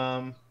 brother.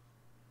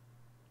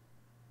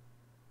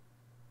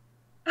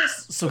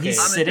 So Okay. he's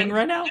I'm sitting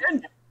right now?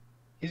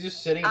 He's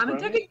just sitting. I'm gonna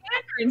take a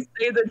character and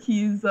say that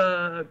he's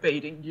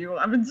baiting you.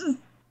 I'm just.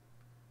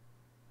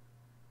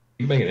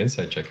 You can make an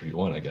insight check if you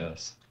want, I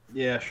guess.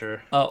 Yeah,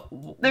 sure.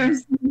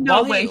 There's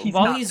no way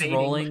while not he's baiting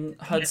rolling, me.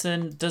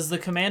 Hudson, does the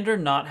commander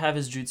not have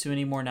his jutsu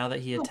anymore now that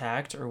he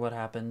attacked, or what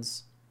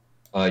happens?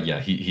 Yeah,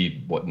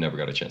 he never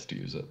got a chance to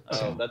use it.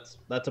 So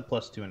that's a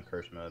 +2 in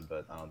curse mode,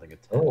 but I don't think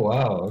it's. Oh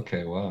wow,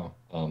 okay, wow.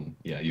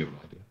 Yeah, you have no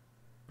idea.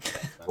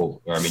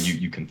 Well, I mean,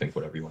 you can think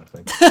whatever you want to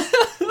think.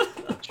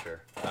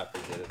 Sure, I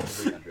appreciate it.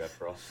 It's a country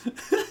after all.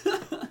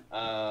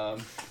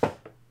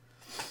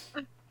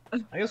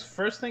 I guess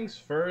first things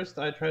first,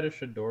 I try to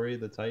Shidori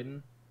the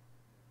Titan.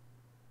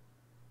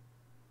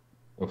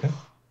 Okay.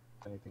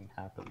 If anything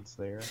happens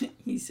there.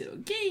 He said,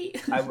 okay.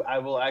 I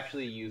will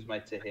actually use my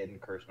to hit in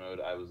curse mode.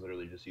 I was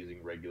literally just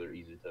using regular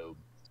Izuto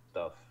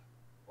stuff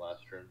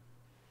last turn.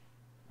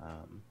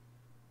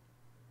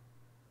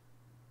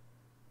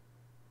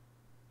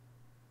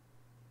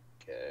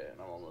 Okay, and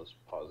I'm almost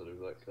positive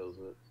that kills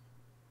it.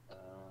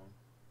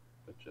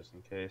 But just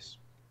in case.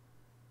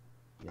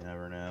 You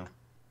never know.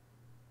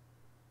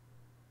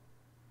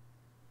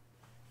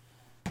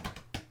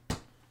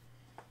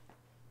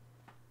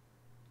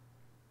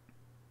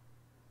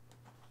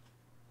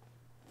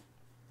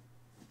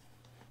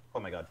 Oh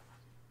my god.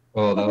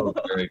 Oh, that was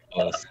very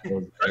close. That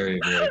was very,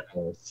 very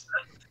close.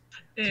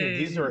 Dude,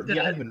 these are the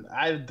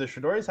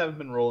Shidoris haven't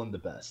been rolling the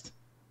best.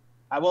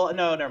 No,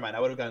 never mind. I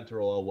would have gotten to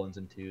roll all 1s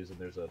and 2s, and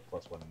there's a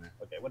 +1 in there.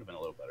 Okay, it would have been a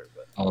little better,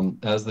 but.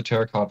 As the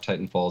Terracotta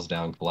Titan falls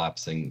down,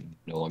 collapsing,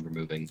 no longer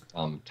moving,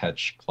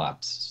 Tetch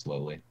claps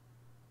slowly.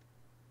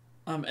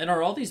 And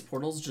are all these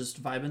portals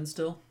just vibing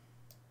still?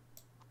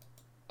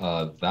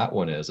 That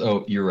one is.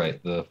 Oh, you're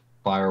right. The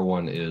fire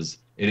one is.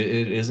 It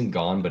isn't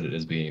gone, but it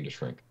is beginning to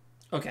shrink.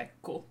 Okay,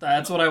 cool.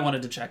 That's what I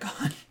wanted to check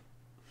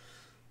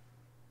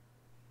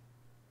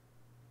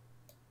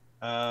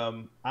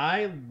on.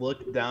 I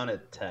look down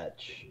at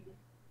Tetch.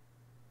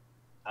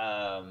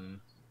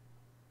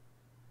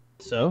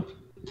 So?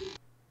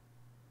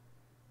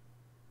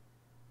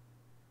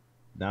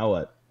 Now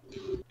what?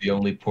 The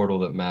only portal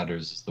that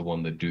matters is the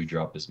one that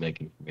Dewdrop is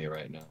making for me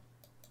right now.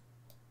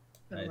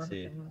 I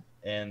see.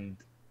 And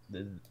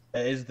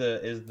is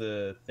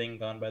the thing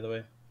gone, by the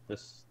way?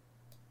 This.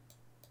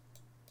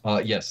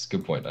 Yes,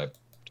 good point. I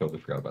totally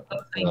forgot about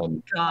that. Oh,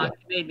 thank God,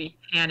 it made me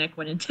panic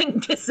when it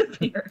didn't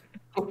disappear.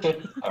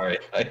 All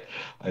right,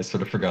 I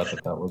sort of forgot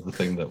that was the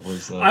thing that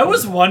was. I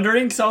was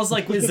wondering, because I was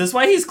like, is this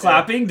why he's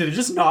clapping? Did it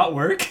just not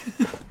work?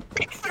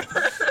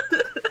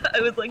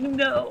 I was was like,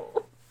 no.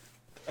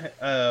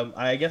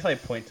 I guess I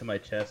point to my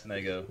chest and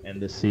I go,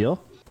 and the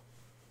seal?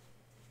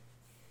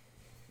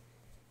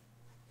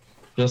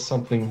 Just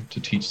something to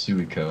teach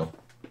Suiko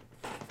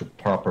the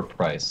proper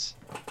price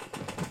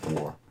of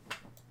war.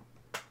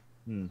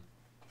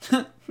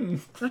 Such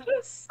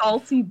a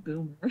salty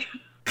boomer.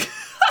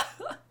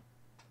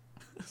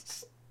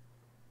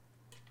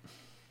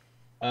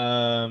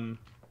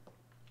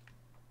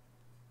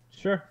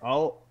 Sure.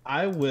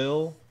 I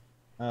will.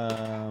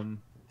 Fuck,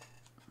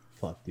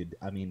 dude.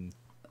 I mean,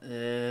 he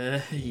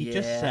yeah.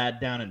 just sat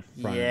down in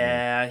front of me.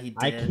 Yeah, he did.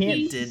 I can't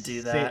He did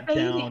do that. sit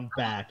down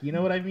back. You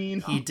know what I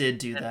mean? He did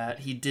do that.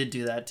 He did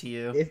do that to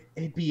you.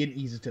 It'd be an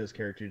Izuto's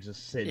character to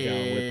just sit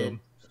down with him.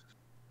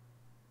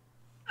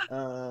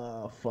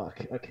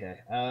 Fuck. Okay.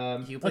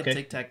 You play okay.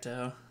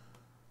 tic-tac-toe.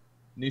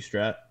 New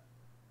strat.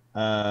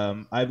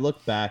 I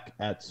look back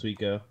at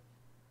Suiko,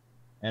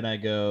 and I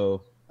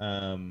go,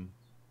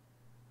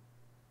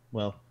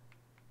 well,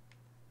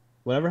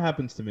 whatever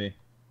happens to me,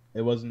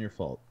 it wasn't your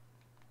fault.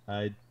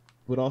 I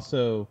would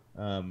also,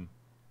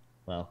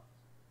 well,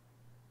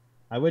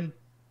 I wouldn't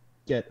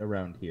get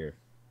around here,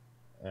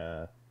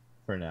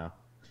 for now.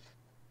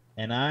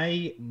 And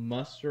I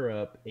muster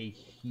up a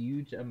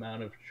huge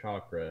amount of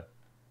chakra,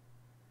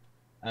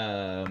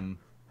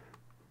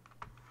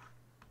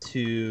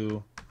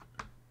 to...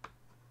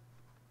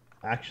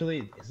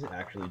 Actually, is it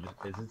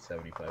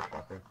 75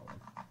 chakra? Hold on.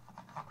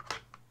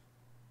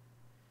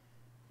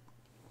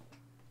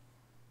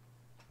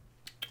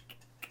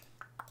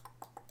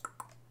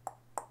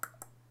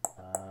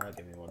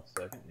 Give me 1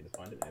 second. Need to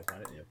find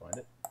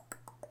it.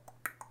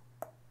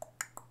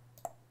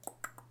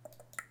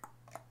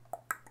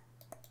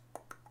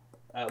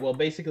 Well,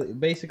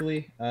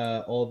 basically,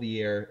 all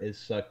the air is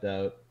sucked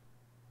out.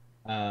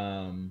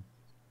 I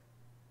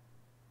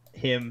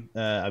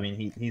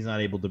mean, he's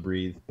not able to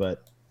breathe,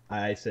 but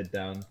I sit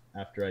down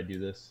after I do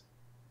this,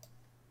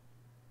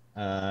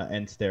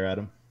 and stare at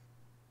him.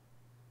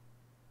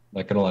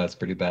 Not gonna lie, it's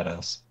pretty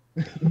badass.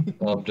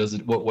 Does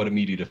it? What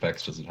immediate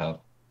effects does it have?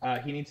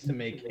 He needs to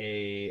make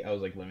a. I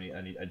was like,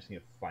 I just need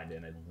to find it,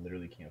 and I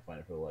literally can't find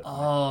it for the life of me.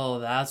 Oh,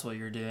 that's what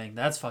you're doing.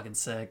 That's fucking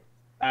sick.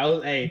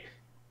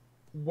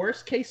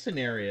 Worst case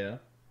scenario,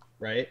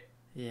 right?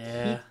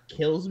 Yeah. He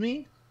kills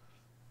me,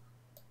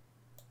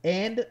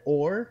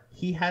 or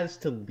he has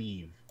to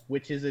leave,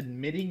 which is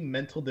admitting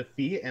mental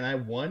defeat, and I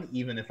won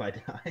even if I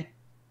die.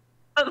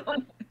 Oh my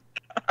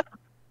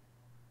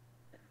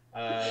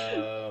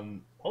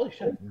god. Holy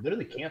shit! I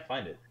literally can't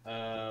find it.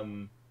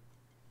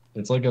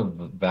 It's like a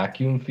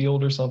vacuum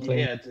field or something.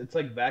 Yeah, it's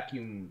like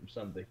vacuum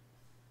something.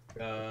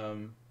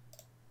 Okay,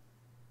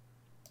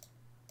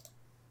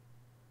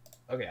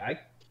 I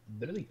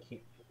literally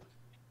can't.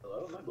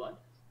 Hello, am I blind?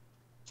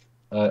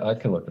 I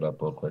can look it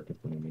up real quick if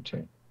we need me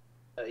to.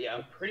 Yeah,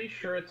 I'm pretty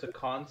sure it's a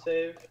con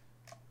save.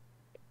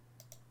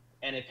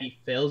 And if he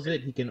fails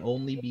it, he can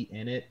only be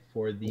in it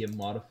for the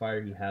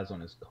modifier he has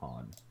on his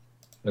con.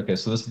 Okay,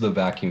 so this is the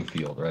vacuum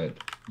field, right?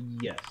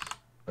 Yes.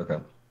 Okay.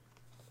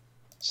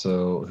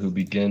 So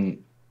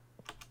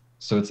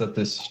So it's at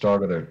the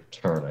start of their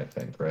turn, I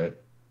think, right?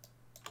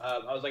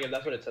 I was like, if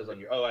that's what it says on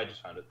your. Oh, I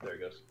just found it. There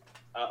it goes.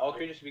 All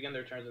creatures to begin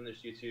their turns in their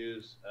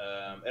C2s.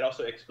 It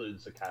also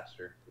excludes the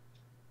caster.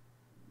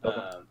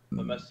 But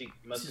must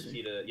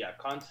succeed a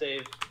con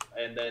save,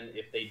 and then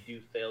if they do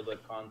fail the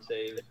con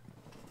save,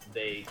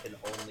 they can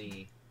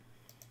only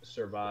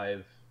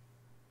survive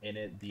in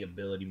it the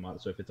ability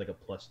mod. So if it's like a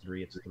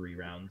 +3, it's 3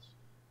 rounds.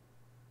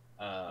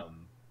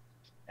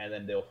 And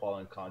then they'll fall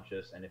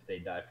unconscious, and if they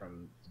die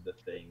from the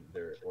thing,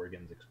 their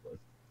organs explode.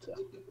 So.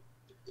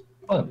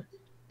 Fun.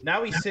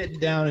 Now we sit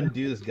down and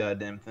do this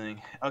goddamn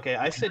thing. Okay,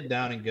 I sit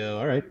down and go,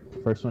 alright,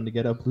 first one to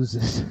get up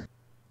loses.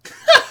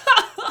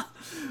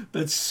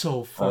 That's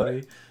so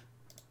funny.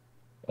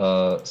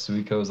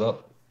 Suiko's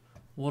up.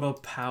 What a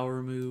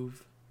power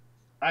move.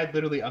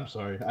 I'm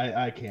sorry.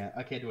 I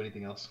can't do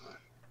anything else.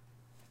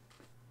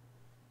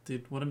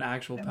 Dude, what an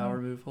actual power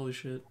move. Holy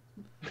shit.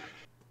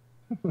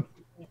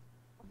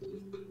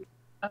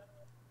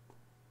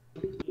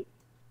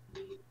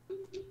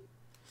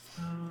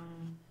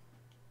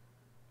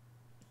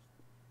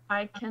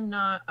 I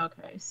cannot.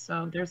 Okay,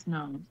 so there's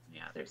no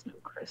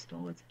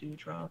crystal. It's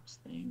dewdrops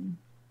thing.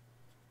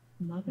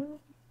 Mother.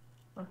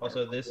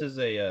 Also, this is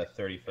a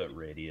 30-foot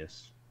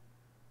radius.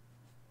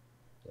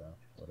 So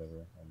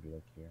whatever, I'll be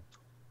like here.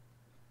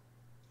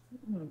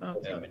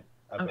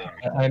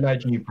 I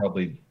imagine you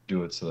probably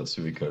do it so that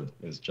Suiko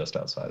is just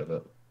outside of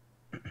it.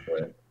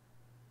 Right.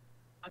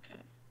 Okay.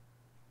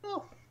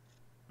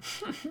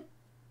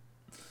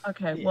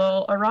 Okay, yeah.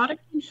 Well, Erotic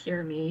can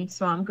hear me,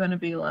 so I'm gonna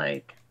be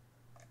like,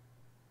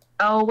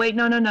 oh wait,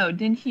 no.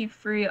 Didn't he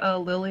free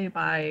Lily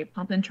by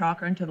pumping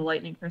chakra into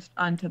the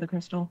onto the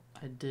crystal?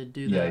 I did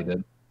do that. Yeah, he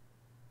did.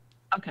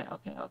 Okay.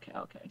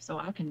 So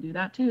I can do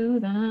that too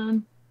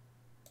then.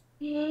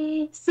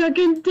 Yay!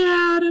 Second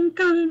dad, I'm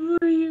coming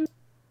for you.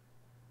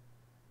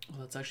 Well,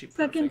 that's actually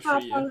perfect Second for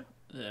Papa.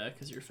 you. Yeah,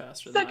 because you're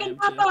faster Second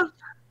than I am Papa.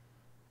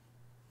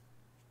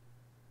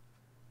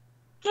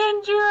 too.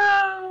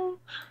 Kenjiro!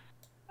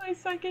 My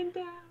second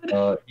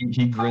dad.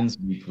 He grins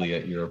weakly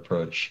at your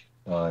approach,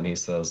 and he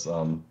says,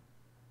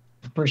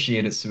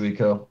 "Appreciate it,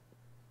 Suiko.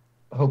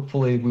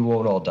 Hopefully, we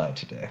won't all die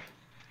today."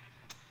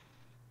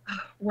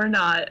 We're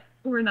not.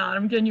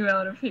 I'm getting you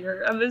out of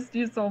here. I missed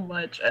you so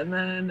much. And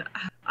then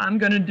I'm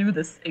gonna do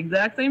this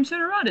exact same shit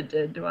Arata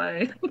did. Do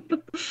I?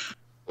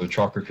 A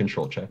chakra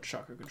control check.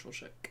 Chakra control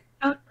check.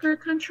 Chakra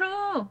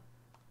control.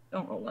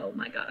 Don't roll low.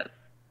 My God.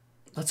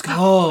 Let's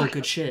go.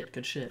 Good shit.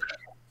 Good shit.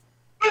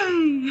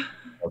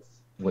 That's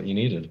what you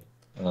needed.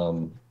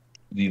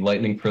 The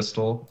lightning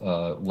crystal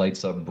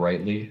lights up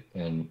brightly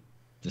and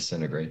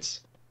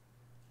disintegrates.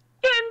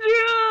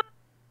 Kendra!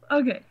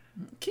 Okay.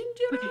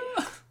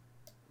 Kinjira.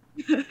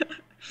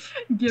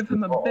 Give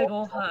him a big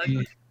ol' hug.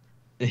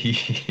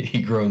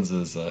 He groans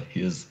as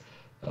he is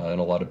in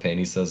a lot of pain.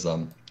 He says,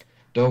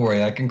 "Don't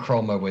worry, I can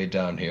crawl my way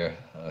down here.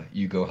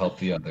 You go help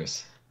the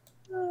others."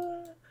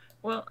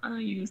 Well, I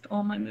used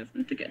all my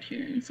movement to get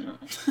here, so.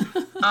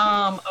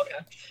 Okay.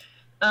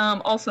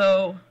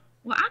 Also,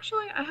 well,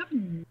 actually, I have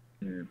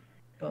another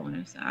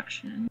bonus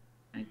action.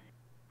 I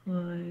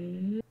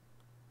could.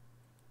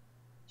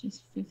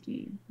 Just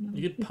 50.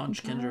 You could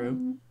punch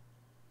Kenjiro.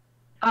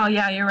 Oh,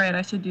 yeah, you're right.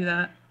 I should do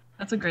that.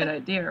 That's a great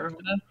idea,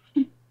 Rhoda.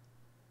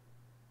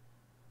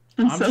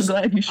 I'm so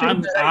glad you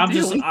shared that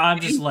idea with I'm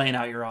me. just laying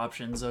out your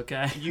options,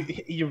 okay?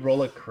 You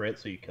roll a crit,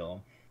 so you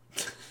kill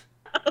him.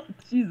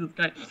 Jesus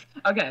Christ.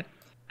 Okay.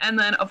 And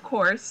then, of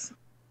course,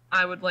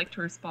 I would like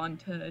to respond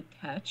to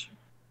Tetch.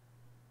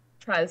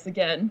 Try this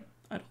again.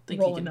 I don't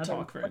think Roll he can another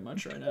talk very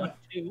much right now.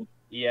 2.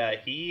 Yeah,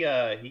 he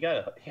has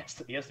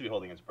to be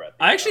holding his breath.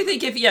 I actually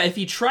think if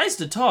he tries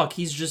to talk,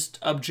 he's just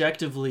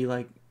objectively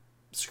like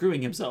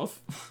screwing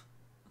himself.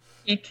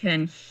 He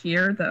can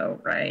hear,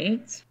 though,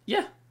 right?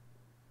 Yeah.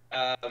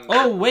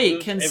 Oh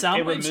wait, can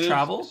sound waves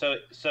travel?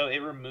 So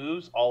it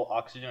removes all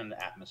oxygen in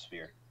the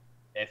atmosphere.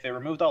 If it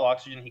removed all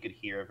oxygen, he could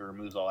hear. If it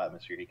removes all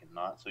atmosphere, he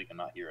cannot. So he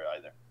cannot hear it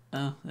either.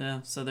 Oh, yeah.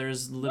 So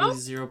there's literally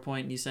 0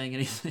 point in you saying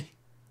anything.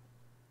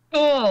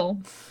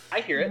 Cool.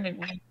 I hear it.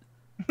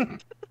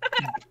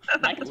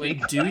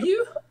 Wait, do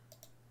you?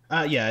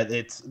 Yeah,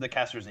 it's The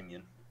caster's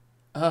immune.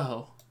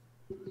 Oh.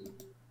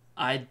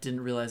 I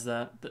didn't realize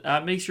that.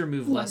 That makes your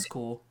move less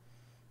cool.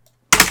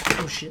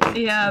 Oh, shit.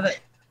 Yeah, okay.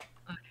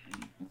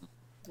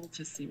 We'll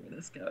just see where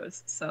this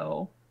goes.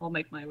 So I'll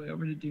make my way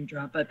over to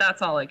Dewdrop, but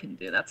that's all I can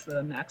do. That's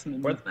the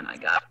maximum What? movement I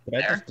got Did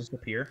I there. just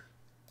disappear?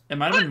 It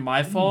might have been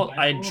my fault.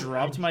 I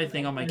dropped my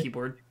thing on my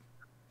keyboard.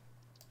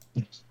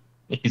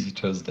 Easy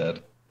Toe's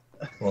dead.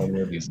 Well,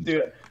 we're Easy Toe.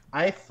 Dude,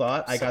 I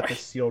thought I got the Sorry.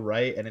 seal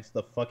right, and it's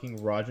the fucking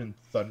Rajan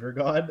Thunder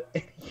God,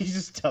 and he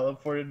just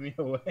teleported me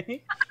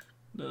away.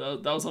 No,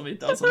 that was on me.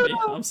 That was on me.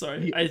 I'm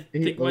sorry. I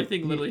think my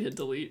thing literally hit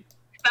delete.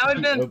 That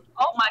would have been, Nope.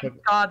 oh my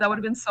God, that would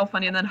have been so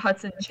funny. And then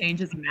Hudson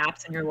changes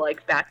maps and you're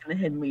like back in the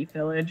Hidden Leaf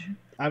Village.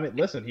 I mean,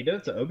 listen, he did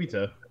it to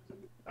Obito.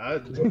 All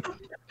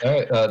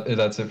right,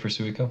 that's it for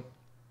Suiko.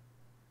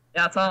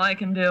 That's all I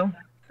can do.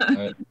 All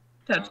right.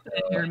 Touch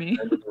didn't hear me.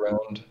 End of the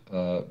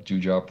round,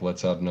 Dewdrop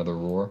lets out another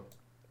roar.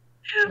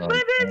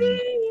 My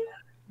baby!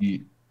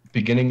 The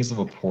beginnings of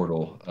a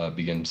portal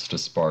begins to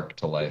spark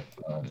to life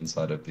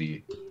inside of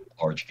the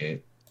large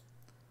gate.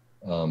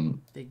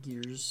 Big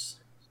ears.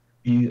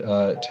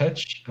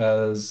 Tetch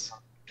has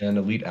an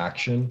elite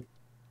action.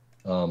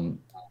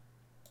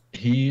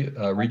 He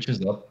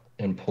reaches up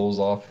and pulls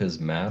off his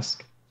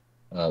mask,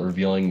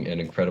 revealing an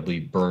incredibly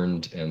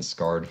burned and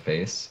scarred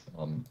face.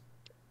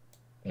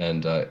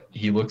 And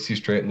he looks you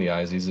straight in the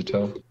eyes,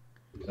 Izuto,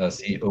 as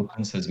he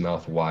opens his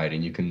mouth wide,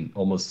 and you can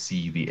almost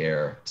see the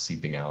air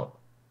seeping out.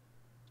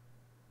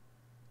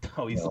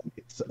 Oh, he's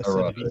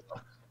Arata.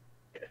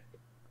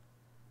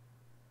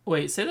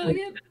 Wait, say that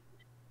again?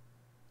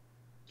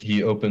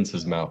 He opens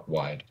his mouth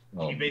wide.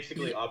 He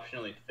basically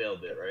optionally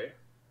failed it, right?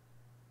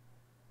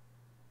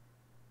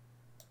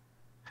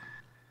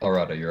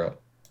 Arata, you're up.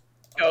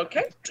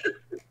 Okay.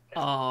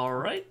 All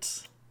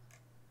right.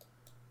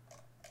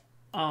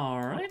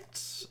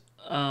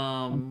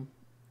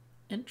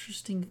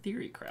 Interesting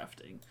theory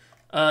crafting.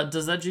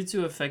 Does that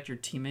jutsu affect your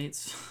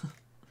teammates?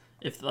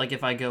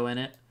 if I go in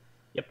it?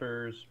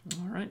 Yippers.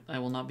 All right, I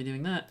will not be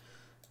doing that.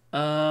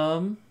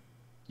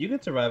 You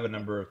can survive a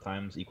number of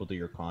times equal to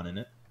your con in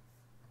it.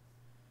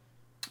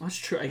 That's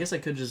true. I guess I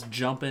could just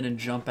jump in and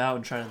jump out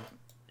and try to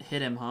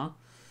hit him, huh?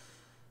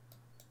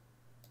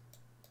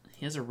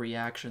 He has a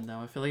reaction, though.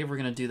 I feel like if we're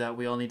going to do that,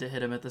 we all need to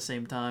hit him at the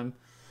same time.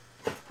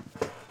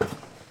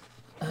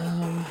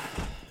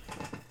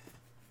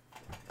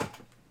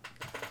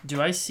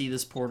 Do I see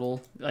this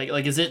portal?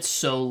 Like, is it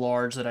so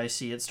large that I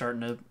see it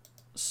starting to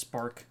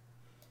spark?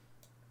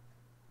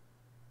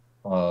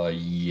 Yeah,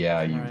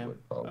 you Alright,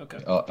 would probably.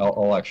 okay.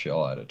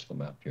 I'll add it to the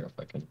map here if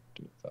I can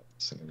do it without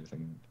missing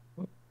everything.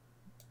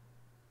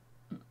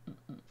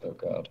 Oh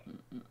god.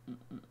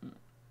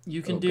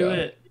 You can Oh, do God.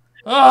 it.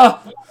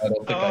 Ah! I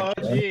don't think I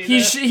can.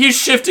 He's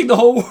shifting the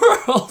whole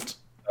world.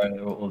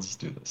 Alright, we'll just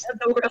do this.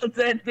 The world's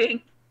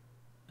ending.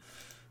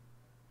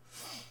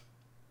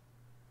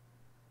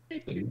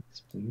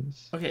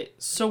 Please. Okay,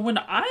 so when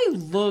I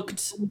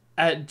looked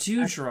at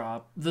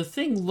Dewdrop, the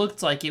thing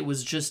looked like it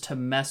was just to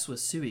mess with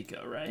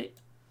Suiko, right?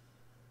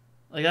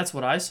 Like that's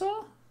what I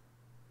saw?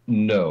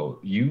 No,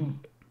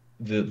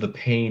 the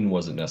pain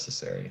wasn't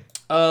necessary.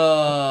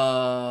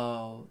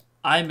 Oh,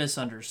 I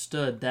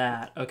misunderstood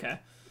that. Okay.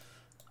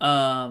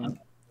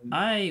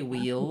 I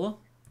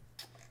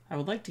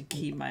would like to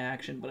keep my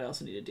action, but I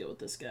also need to deal with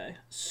this guy.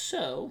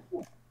 So,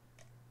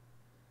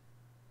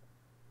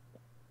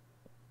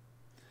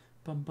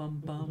 bum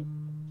bum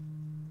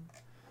bum.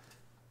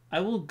 I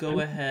will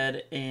go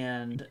ahead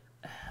and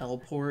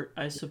helport,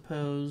 I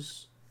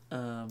suppose,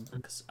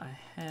 because I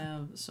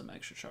have some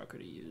extra chakra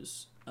to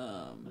use.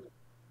 Yeah,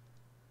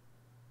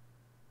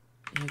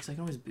 because I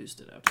can always boost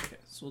it out. Okay,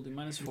 so we'll do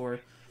 -4.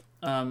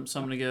 So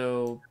I'm gonna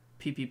go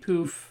PP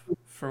poof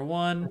for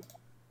 1.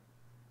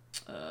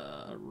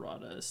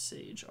 Rada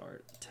Sage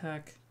Art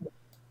attack.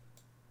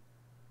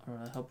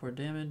 Helport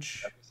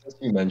damage. Since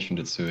you mentioned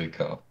it,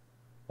 Suiko,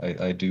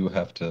 I do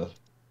have to.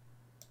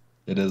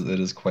 It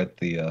is quite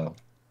the.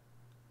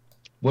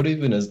 What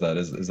even is that?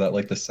 Is that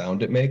like the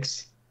sound it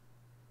makes?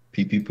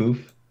 Pee pee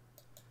poof.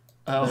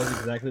 That is Oh,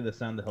 exactly the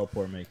sound the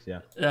Hellport makes.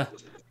 Yeah. yeah.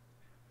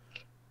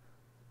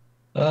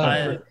 Ah,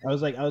 I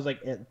was like,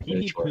 Good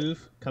PP choice.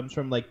 poof comes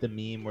from like the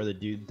meme where the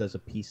dude does a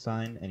peace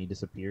sign and he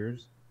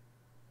disappears.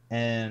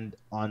 And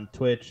on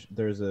Twitch,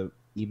 there's a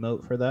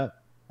emote for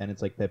that, and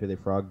it's like Pepe the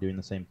Frog doing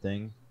the same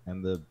thing,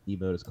 and the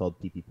emote is called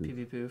PP poof.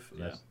 PP poof.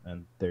 Yeah.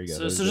 And there you go. So,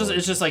 There's so the just it's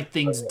origin. just like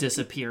things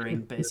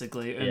disappearing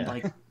basically, and Yeah.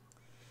 like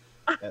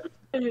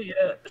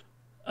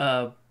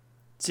Yeah.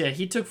 so yeah,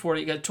 he took 40.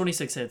 You got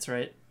 26 hits,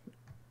 right?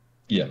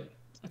 Yeah.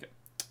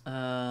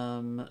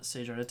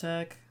 Sage Art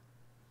attack.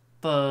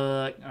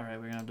 Fuck. All right,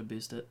 we're gonna have to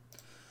boost it.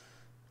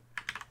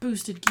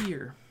 Boosted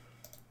gear.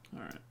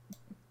 All right,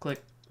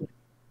 click.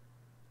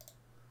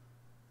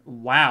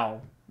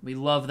 Wow, we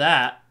love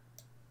that.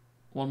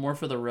 One more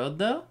for the road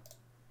though.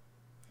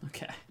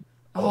 Okay.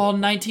 Oh,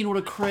 19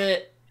 with a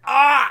crit.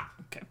 Ah.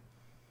 Okay.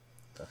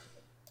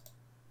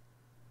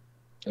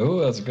 Oh,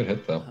 that's a good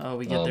hit though. Oh,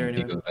 we get there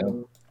he anyway. goes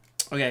down.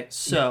 Okay,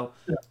 so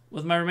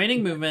with my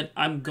remaining movement,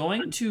 I'm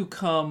going to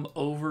come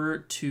over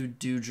to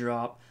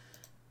Dewdrop,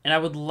 and I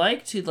would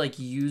like to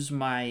use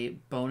my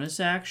bonus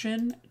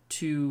action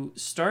to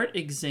start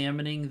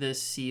examining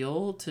this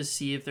seal to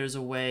see if there's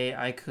a way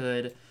I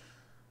could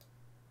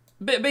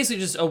basically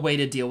just a way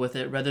to deal with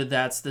it, whether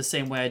that's the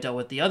same way I dealt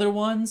with the other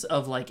ones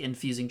of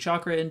infusing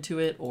chakra into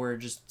it or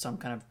just some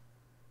kind of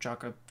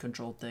chakra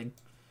controlled thing.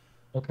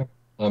 Okay.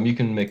 You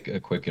can make a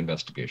quick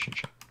investigation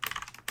check.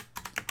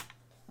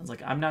 I was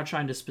like, I'm not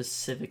trying to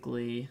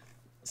specifically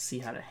see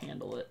how to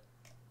handle it.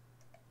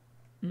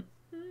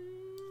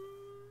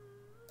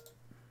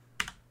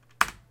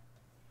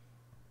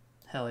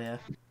 Hell yeah.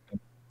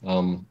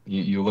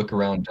 You look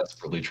around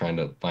desperately trying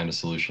to find a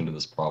solution to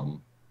this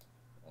problem.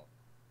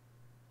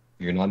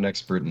 You're not an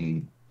expert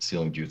in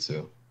sealing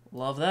jutsu.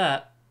 Love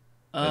that.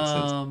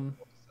 It's-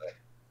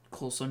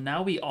 Cool. So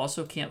now we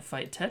also can't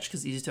fight Tetch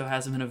because Izuto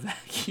has him in a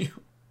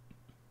vacuum.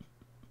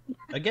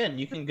 Again,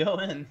 you can go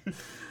in.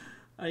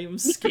 I am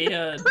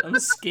scared. I'm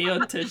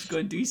scared Tetch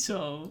going to do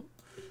so.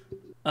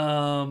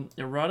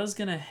 Irada's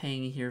gonna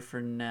hang here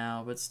for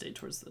now, but stay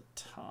towards the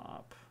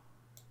top.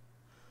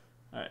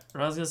 Alright,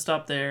 Irada's gonna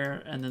stop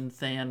there, and then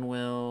Than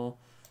will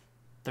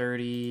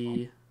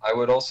 30. I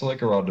would also like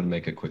Arada to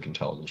make a quick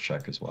intelligence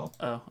check as well.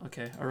 Oh,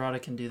 okay.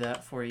 Irada can do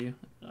that for you.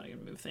 I'm gonna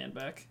move Than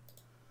back.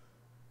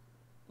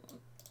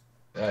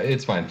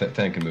 It's fine.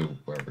 Than can move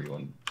wherever you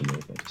want to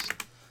move.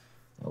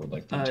 I would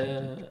like the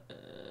intelligence.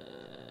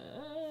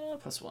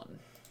 +1.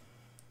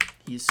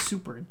 He's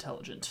super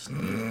intelligent.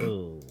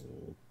 Oh,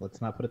 let's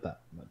not put it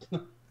that much.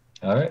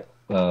 All right.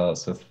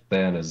 So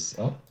Than is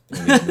up.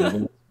 And he's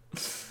moving.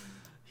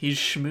 He's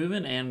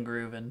schmoovin' and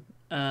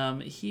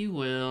groovin'. He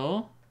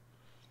will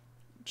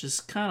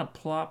just kind of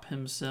plop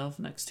himself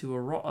next to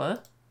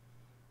Arada.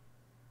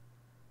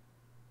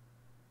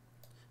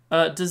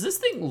 Does this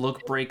thing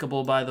look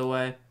breakable, by the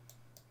way?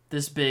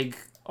 This big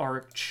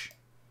arch.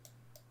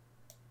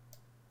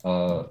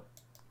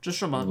 Just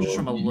from a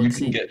look.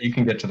 You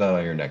can get to that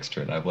on your next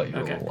turn. I've let you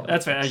roll Okay, a lot.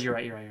 that's fair. You're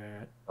right.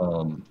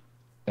 All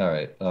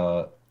right.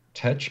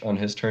 Tetch, on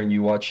his turn,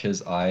 you watch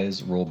his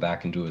eyes roll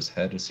back into his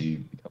head as he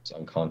becomes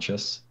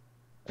unconscious,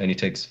 and he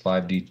takes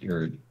 5d.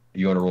 Or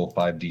you want to roll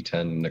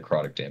 5d10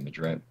 necrotic damage,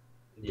 right?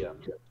 Yeah.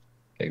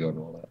 Okay, go ahead and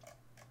roll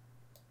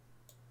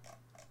that.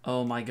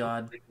 Oh my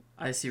god,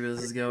 I see where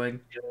this is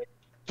going.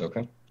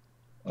 Okay.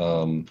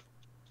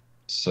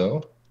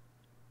 So,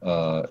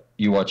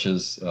 you watch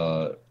as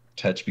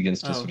Tetch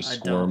begins to sort of I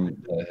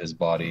squirm his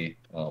body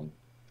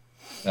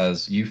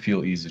as you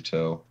feel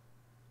Izuto,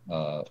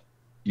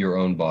 your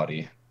own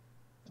body,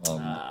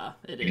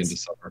 It begin to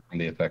is. suffer from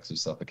the effects of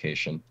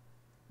suffocation,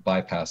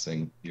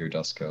 bypassing your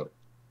dust coat.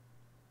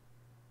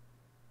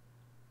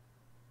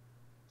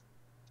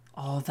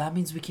 Oh, that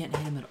means we can't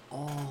hit him at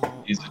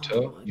all. Izuto,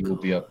 Oh my you will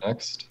be God. up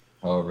next.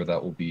 However,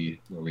 that will be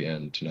where we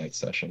end tonight's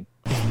session.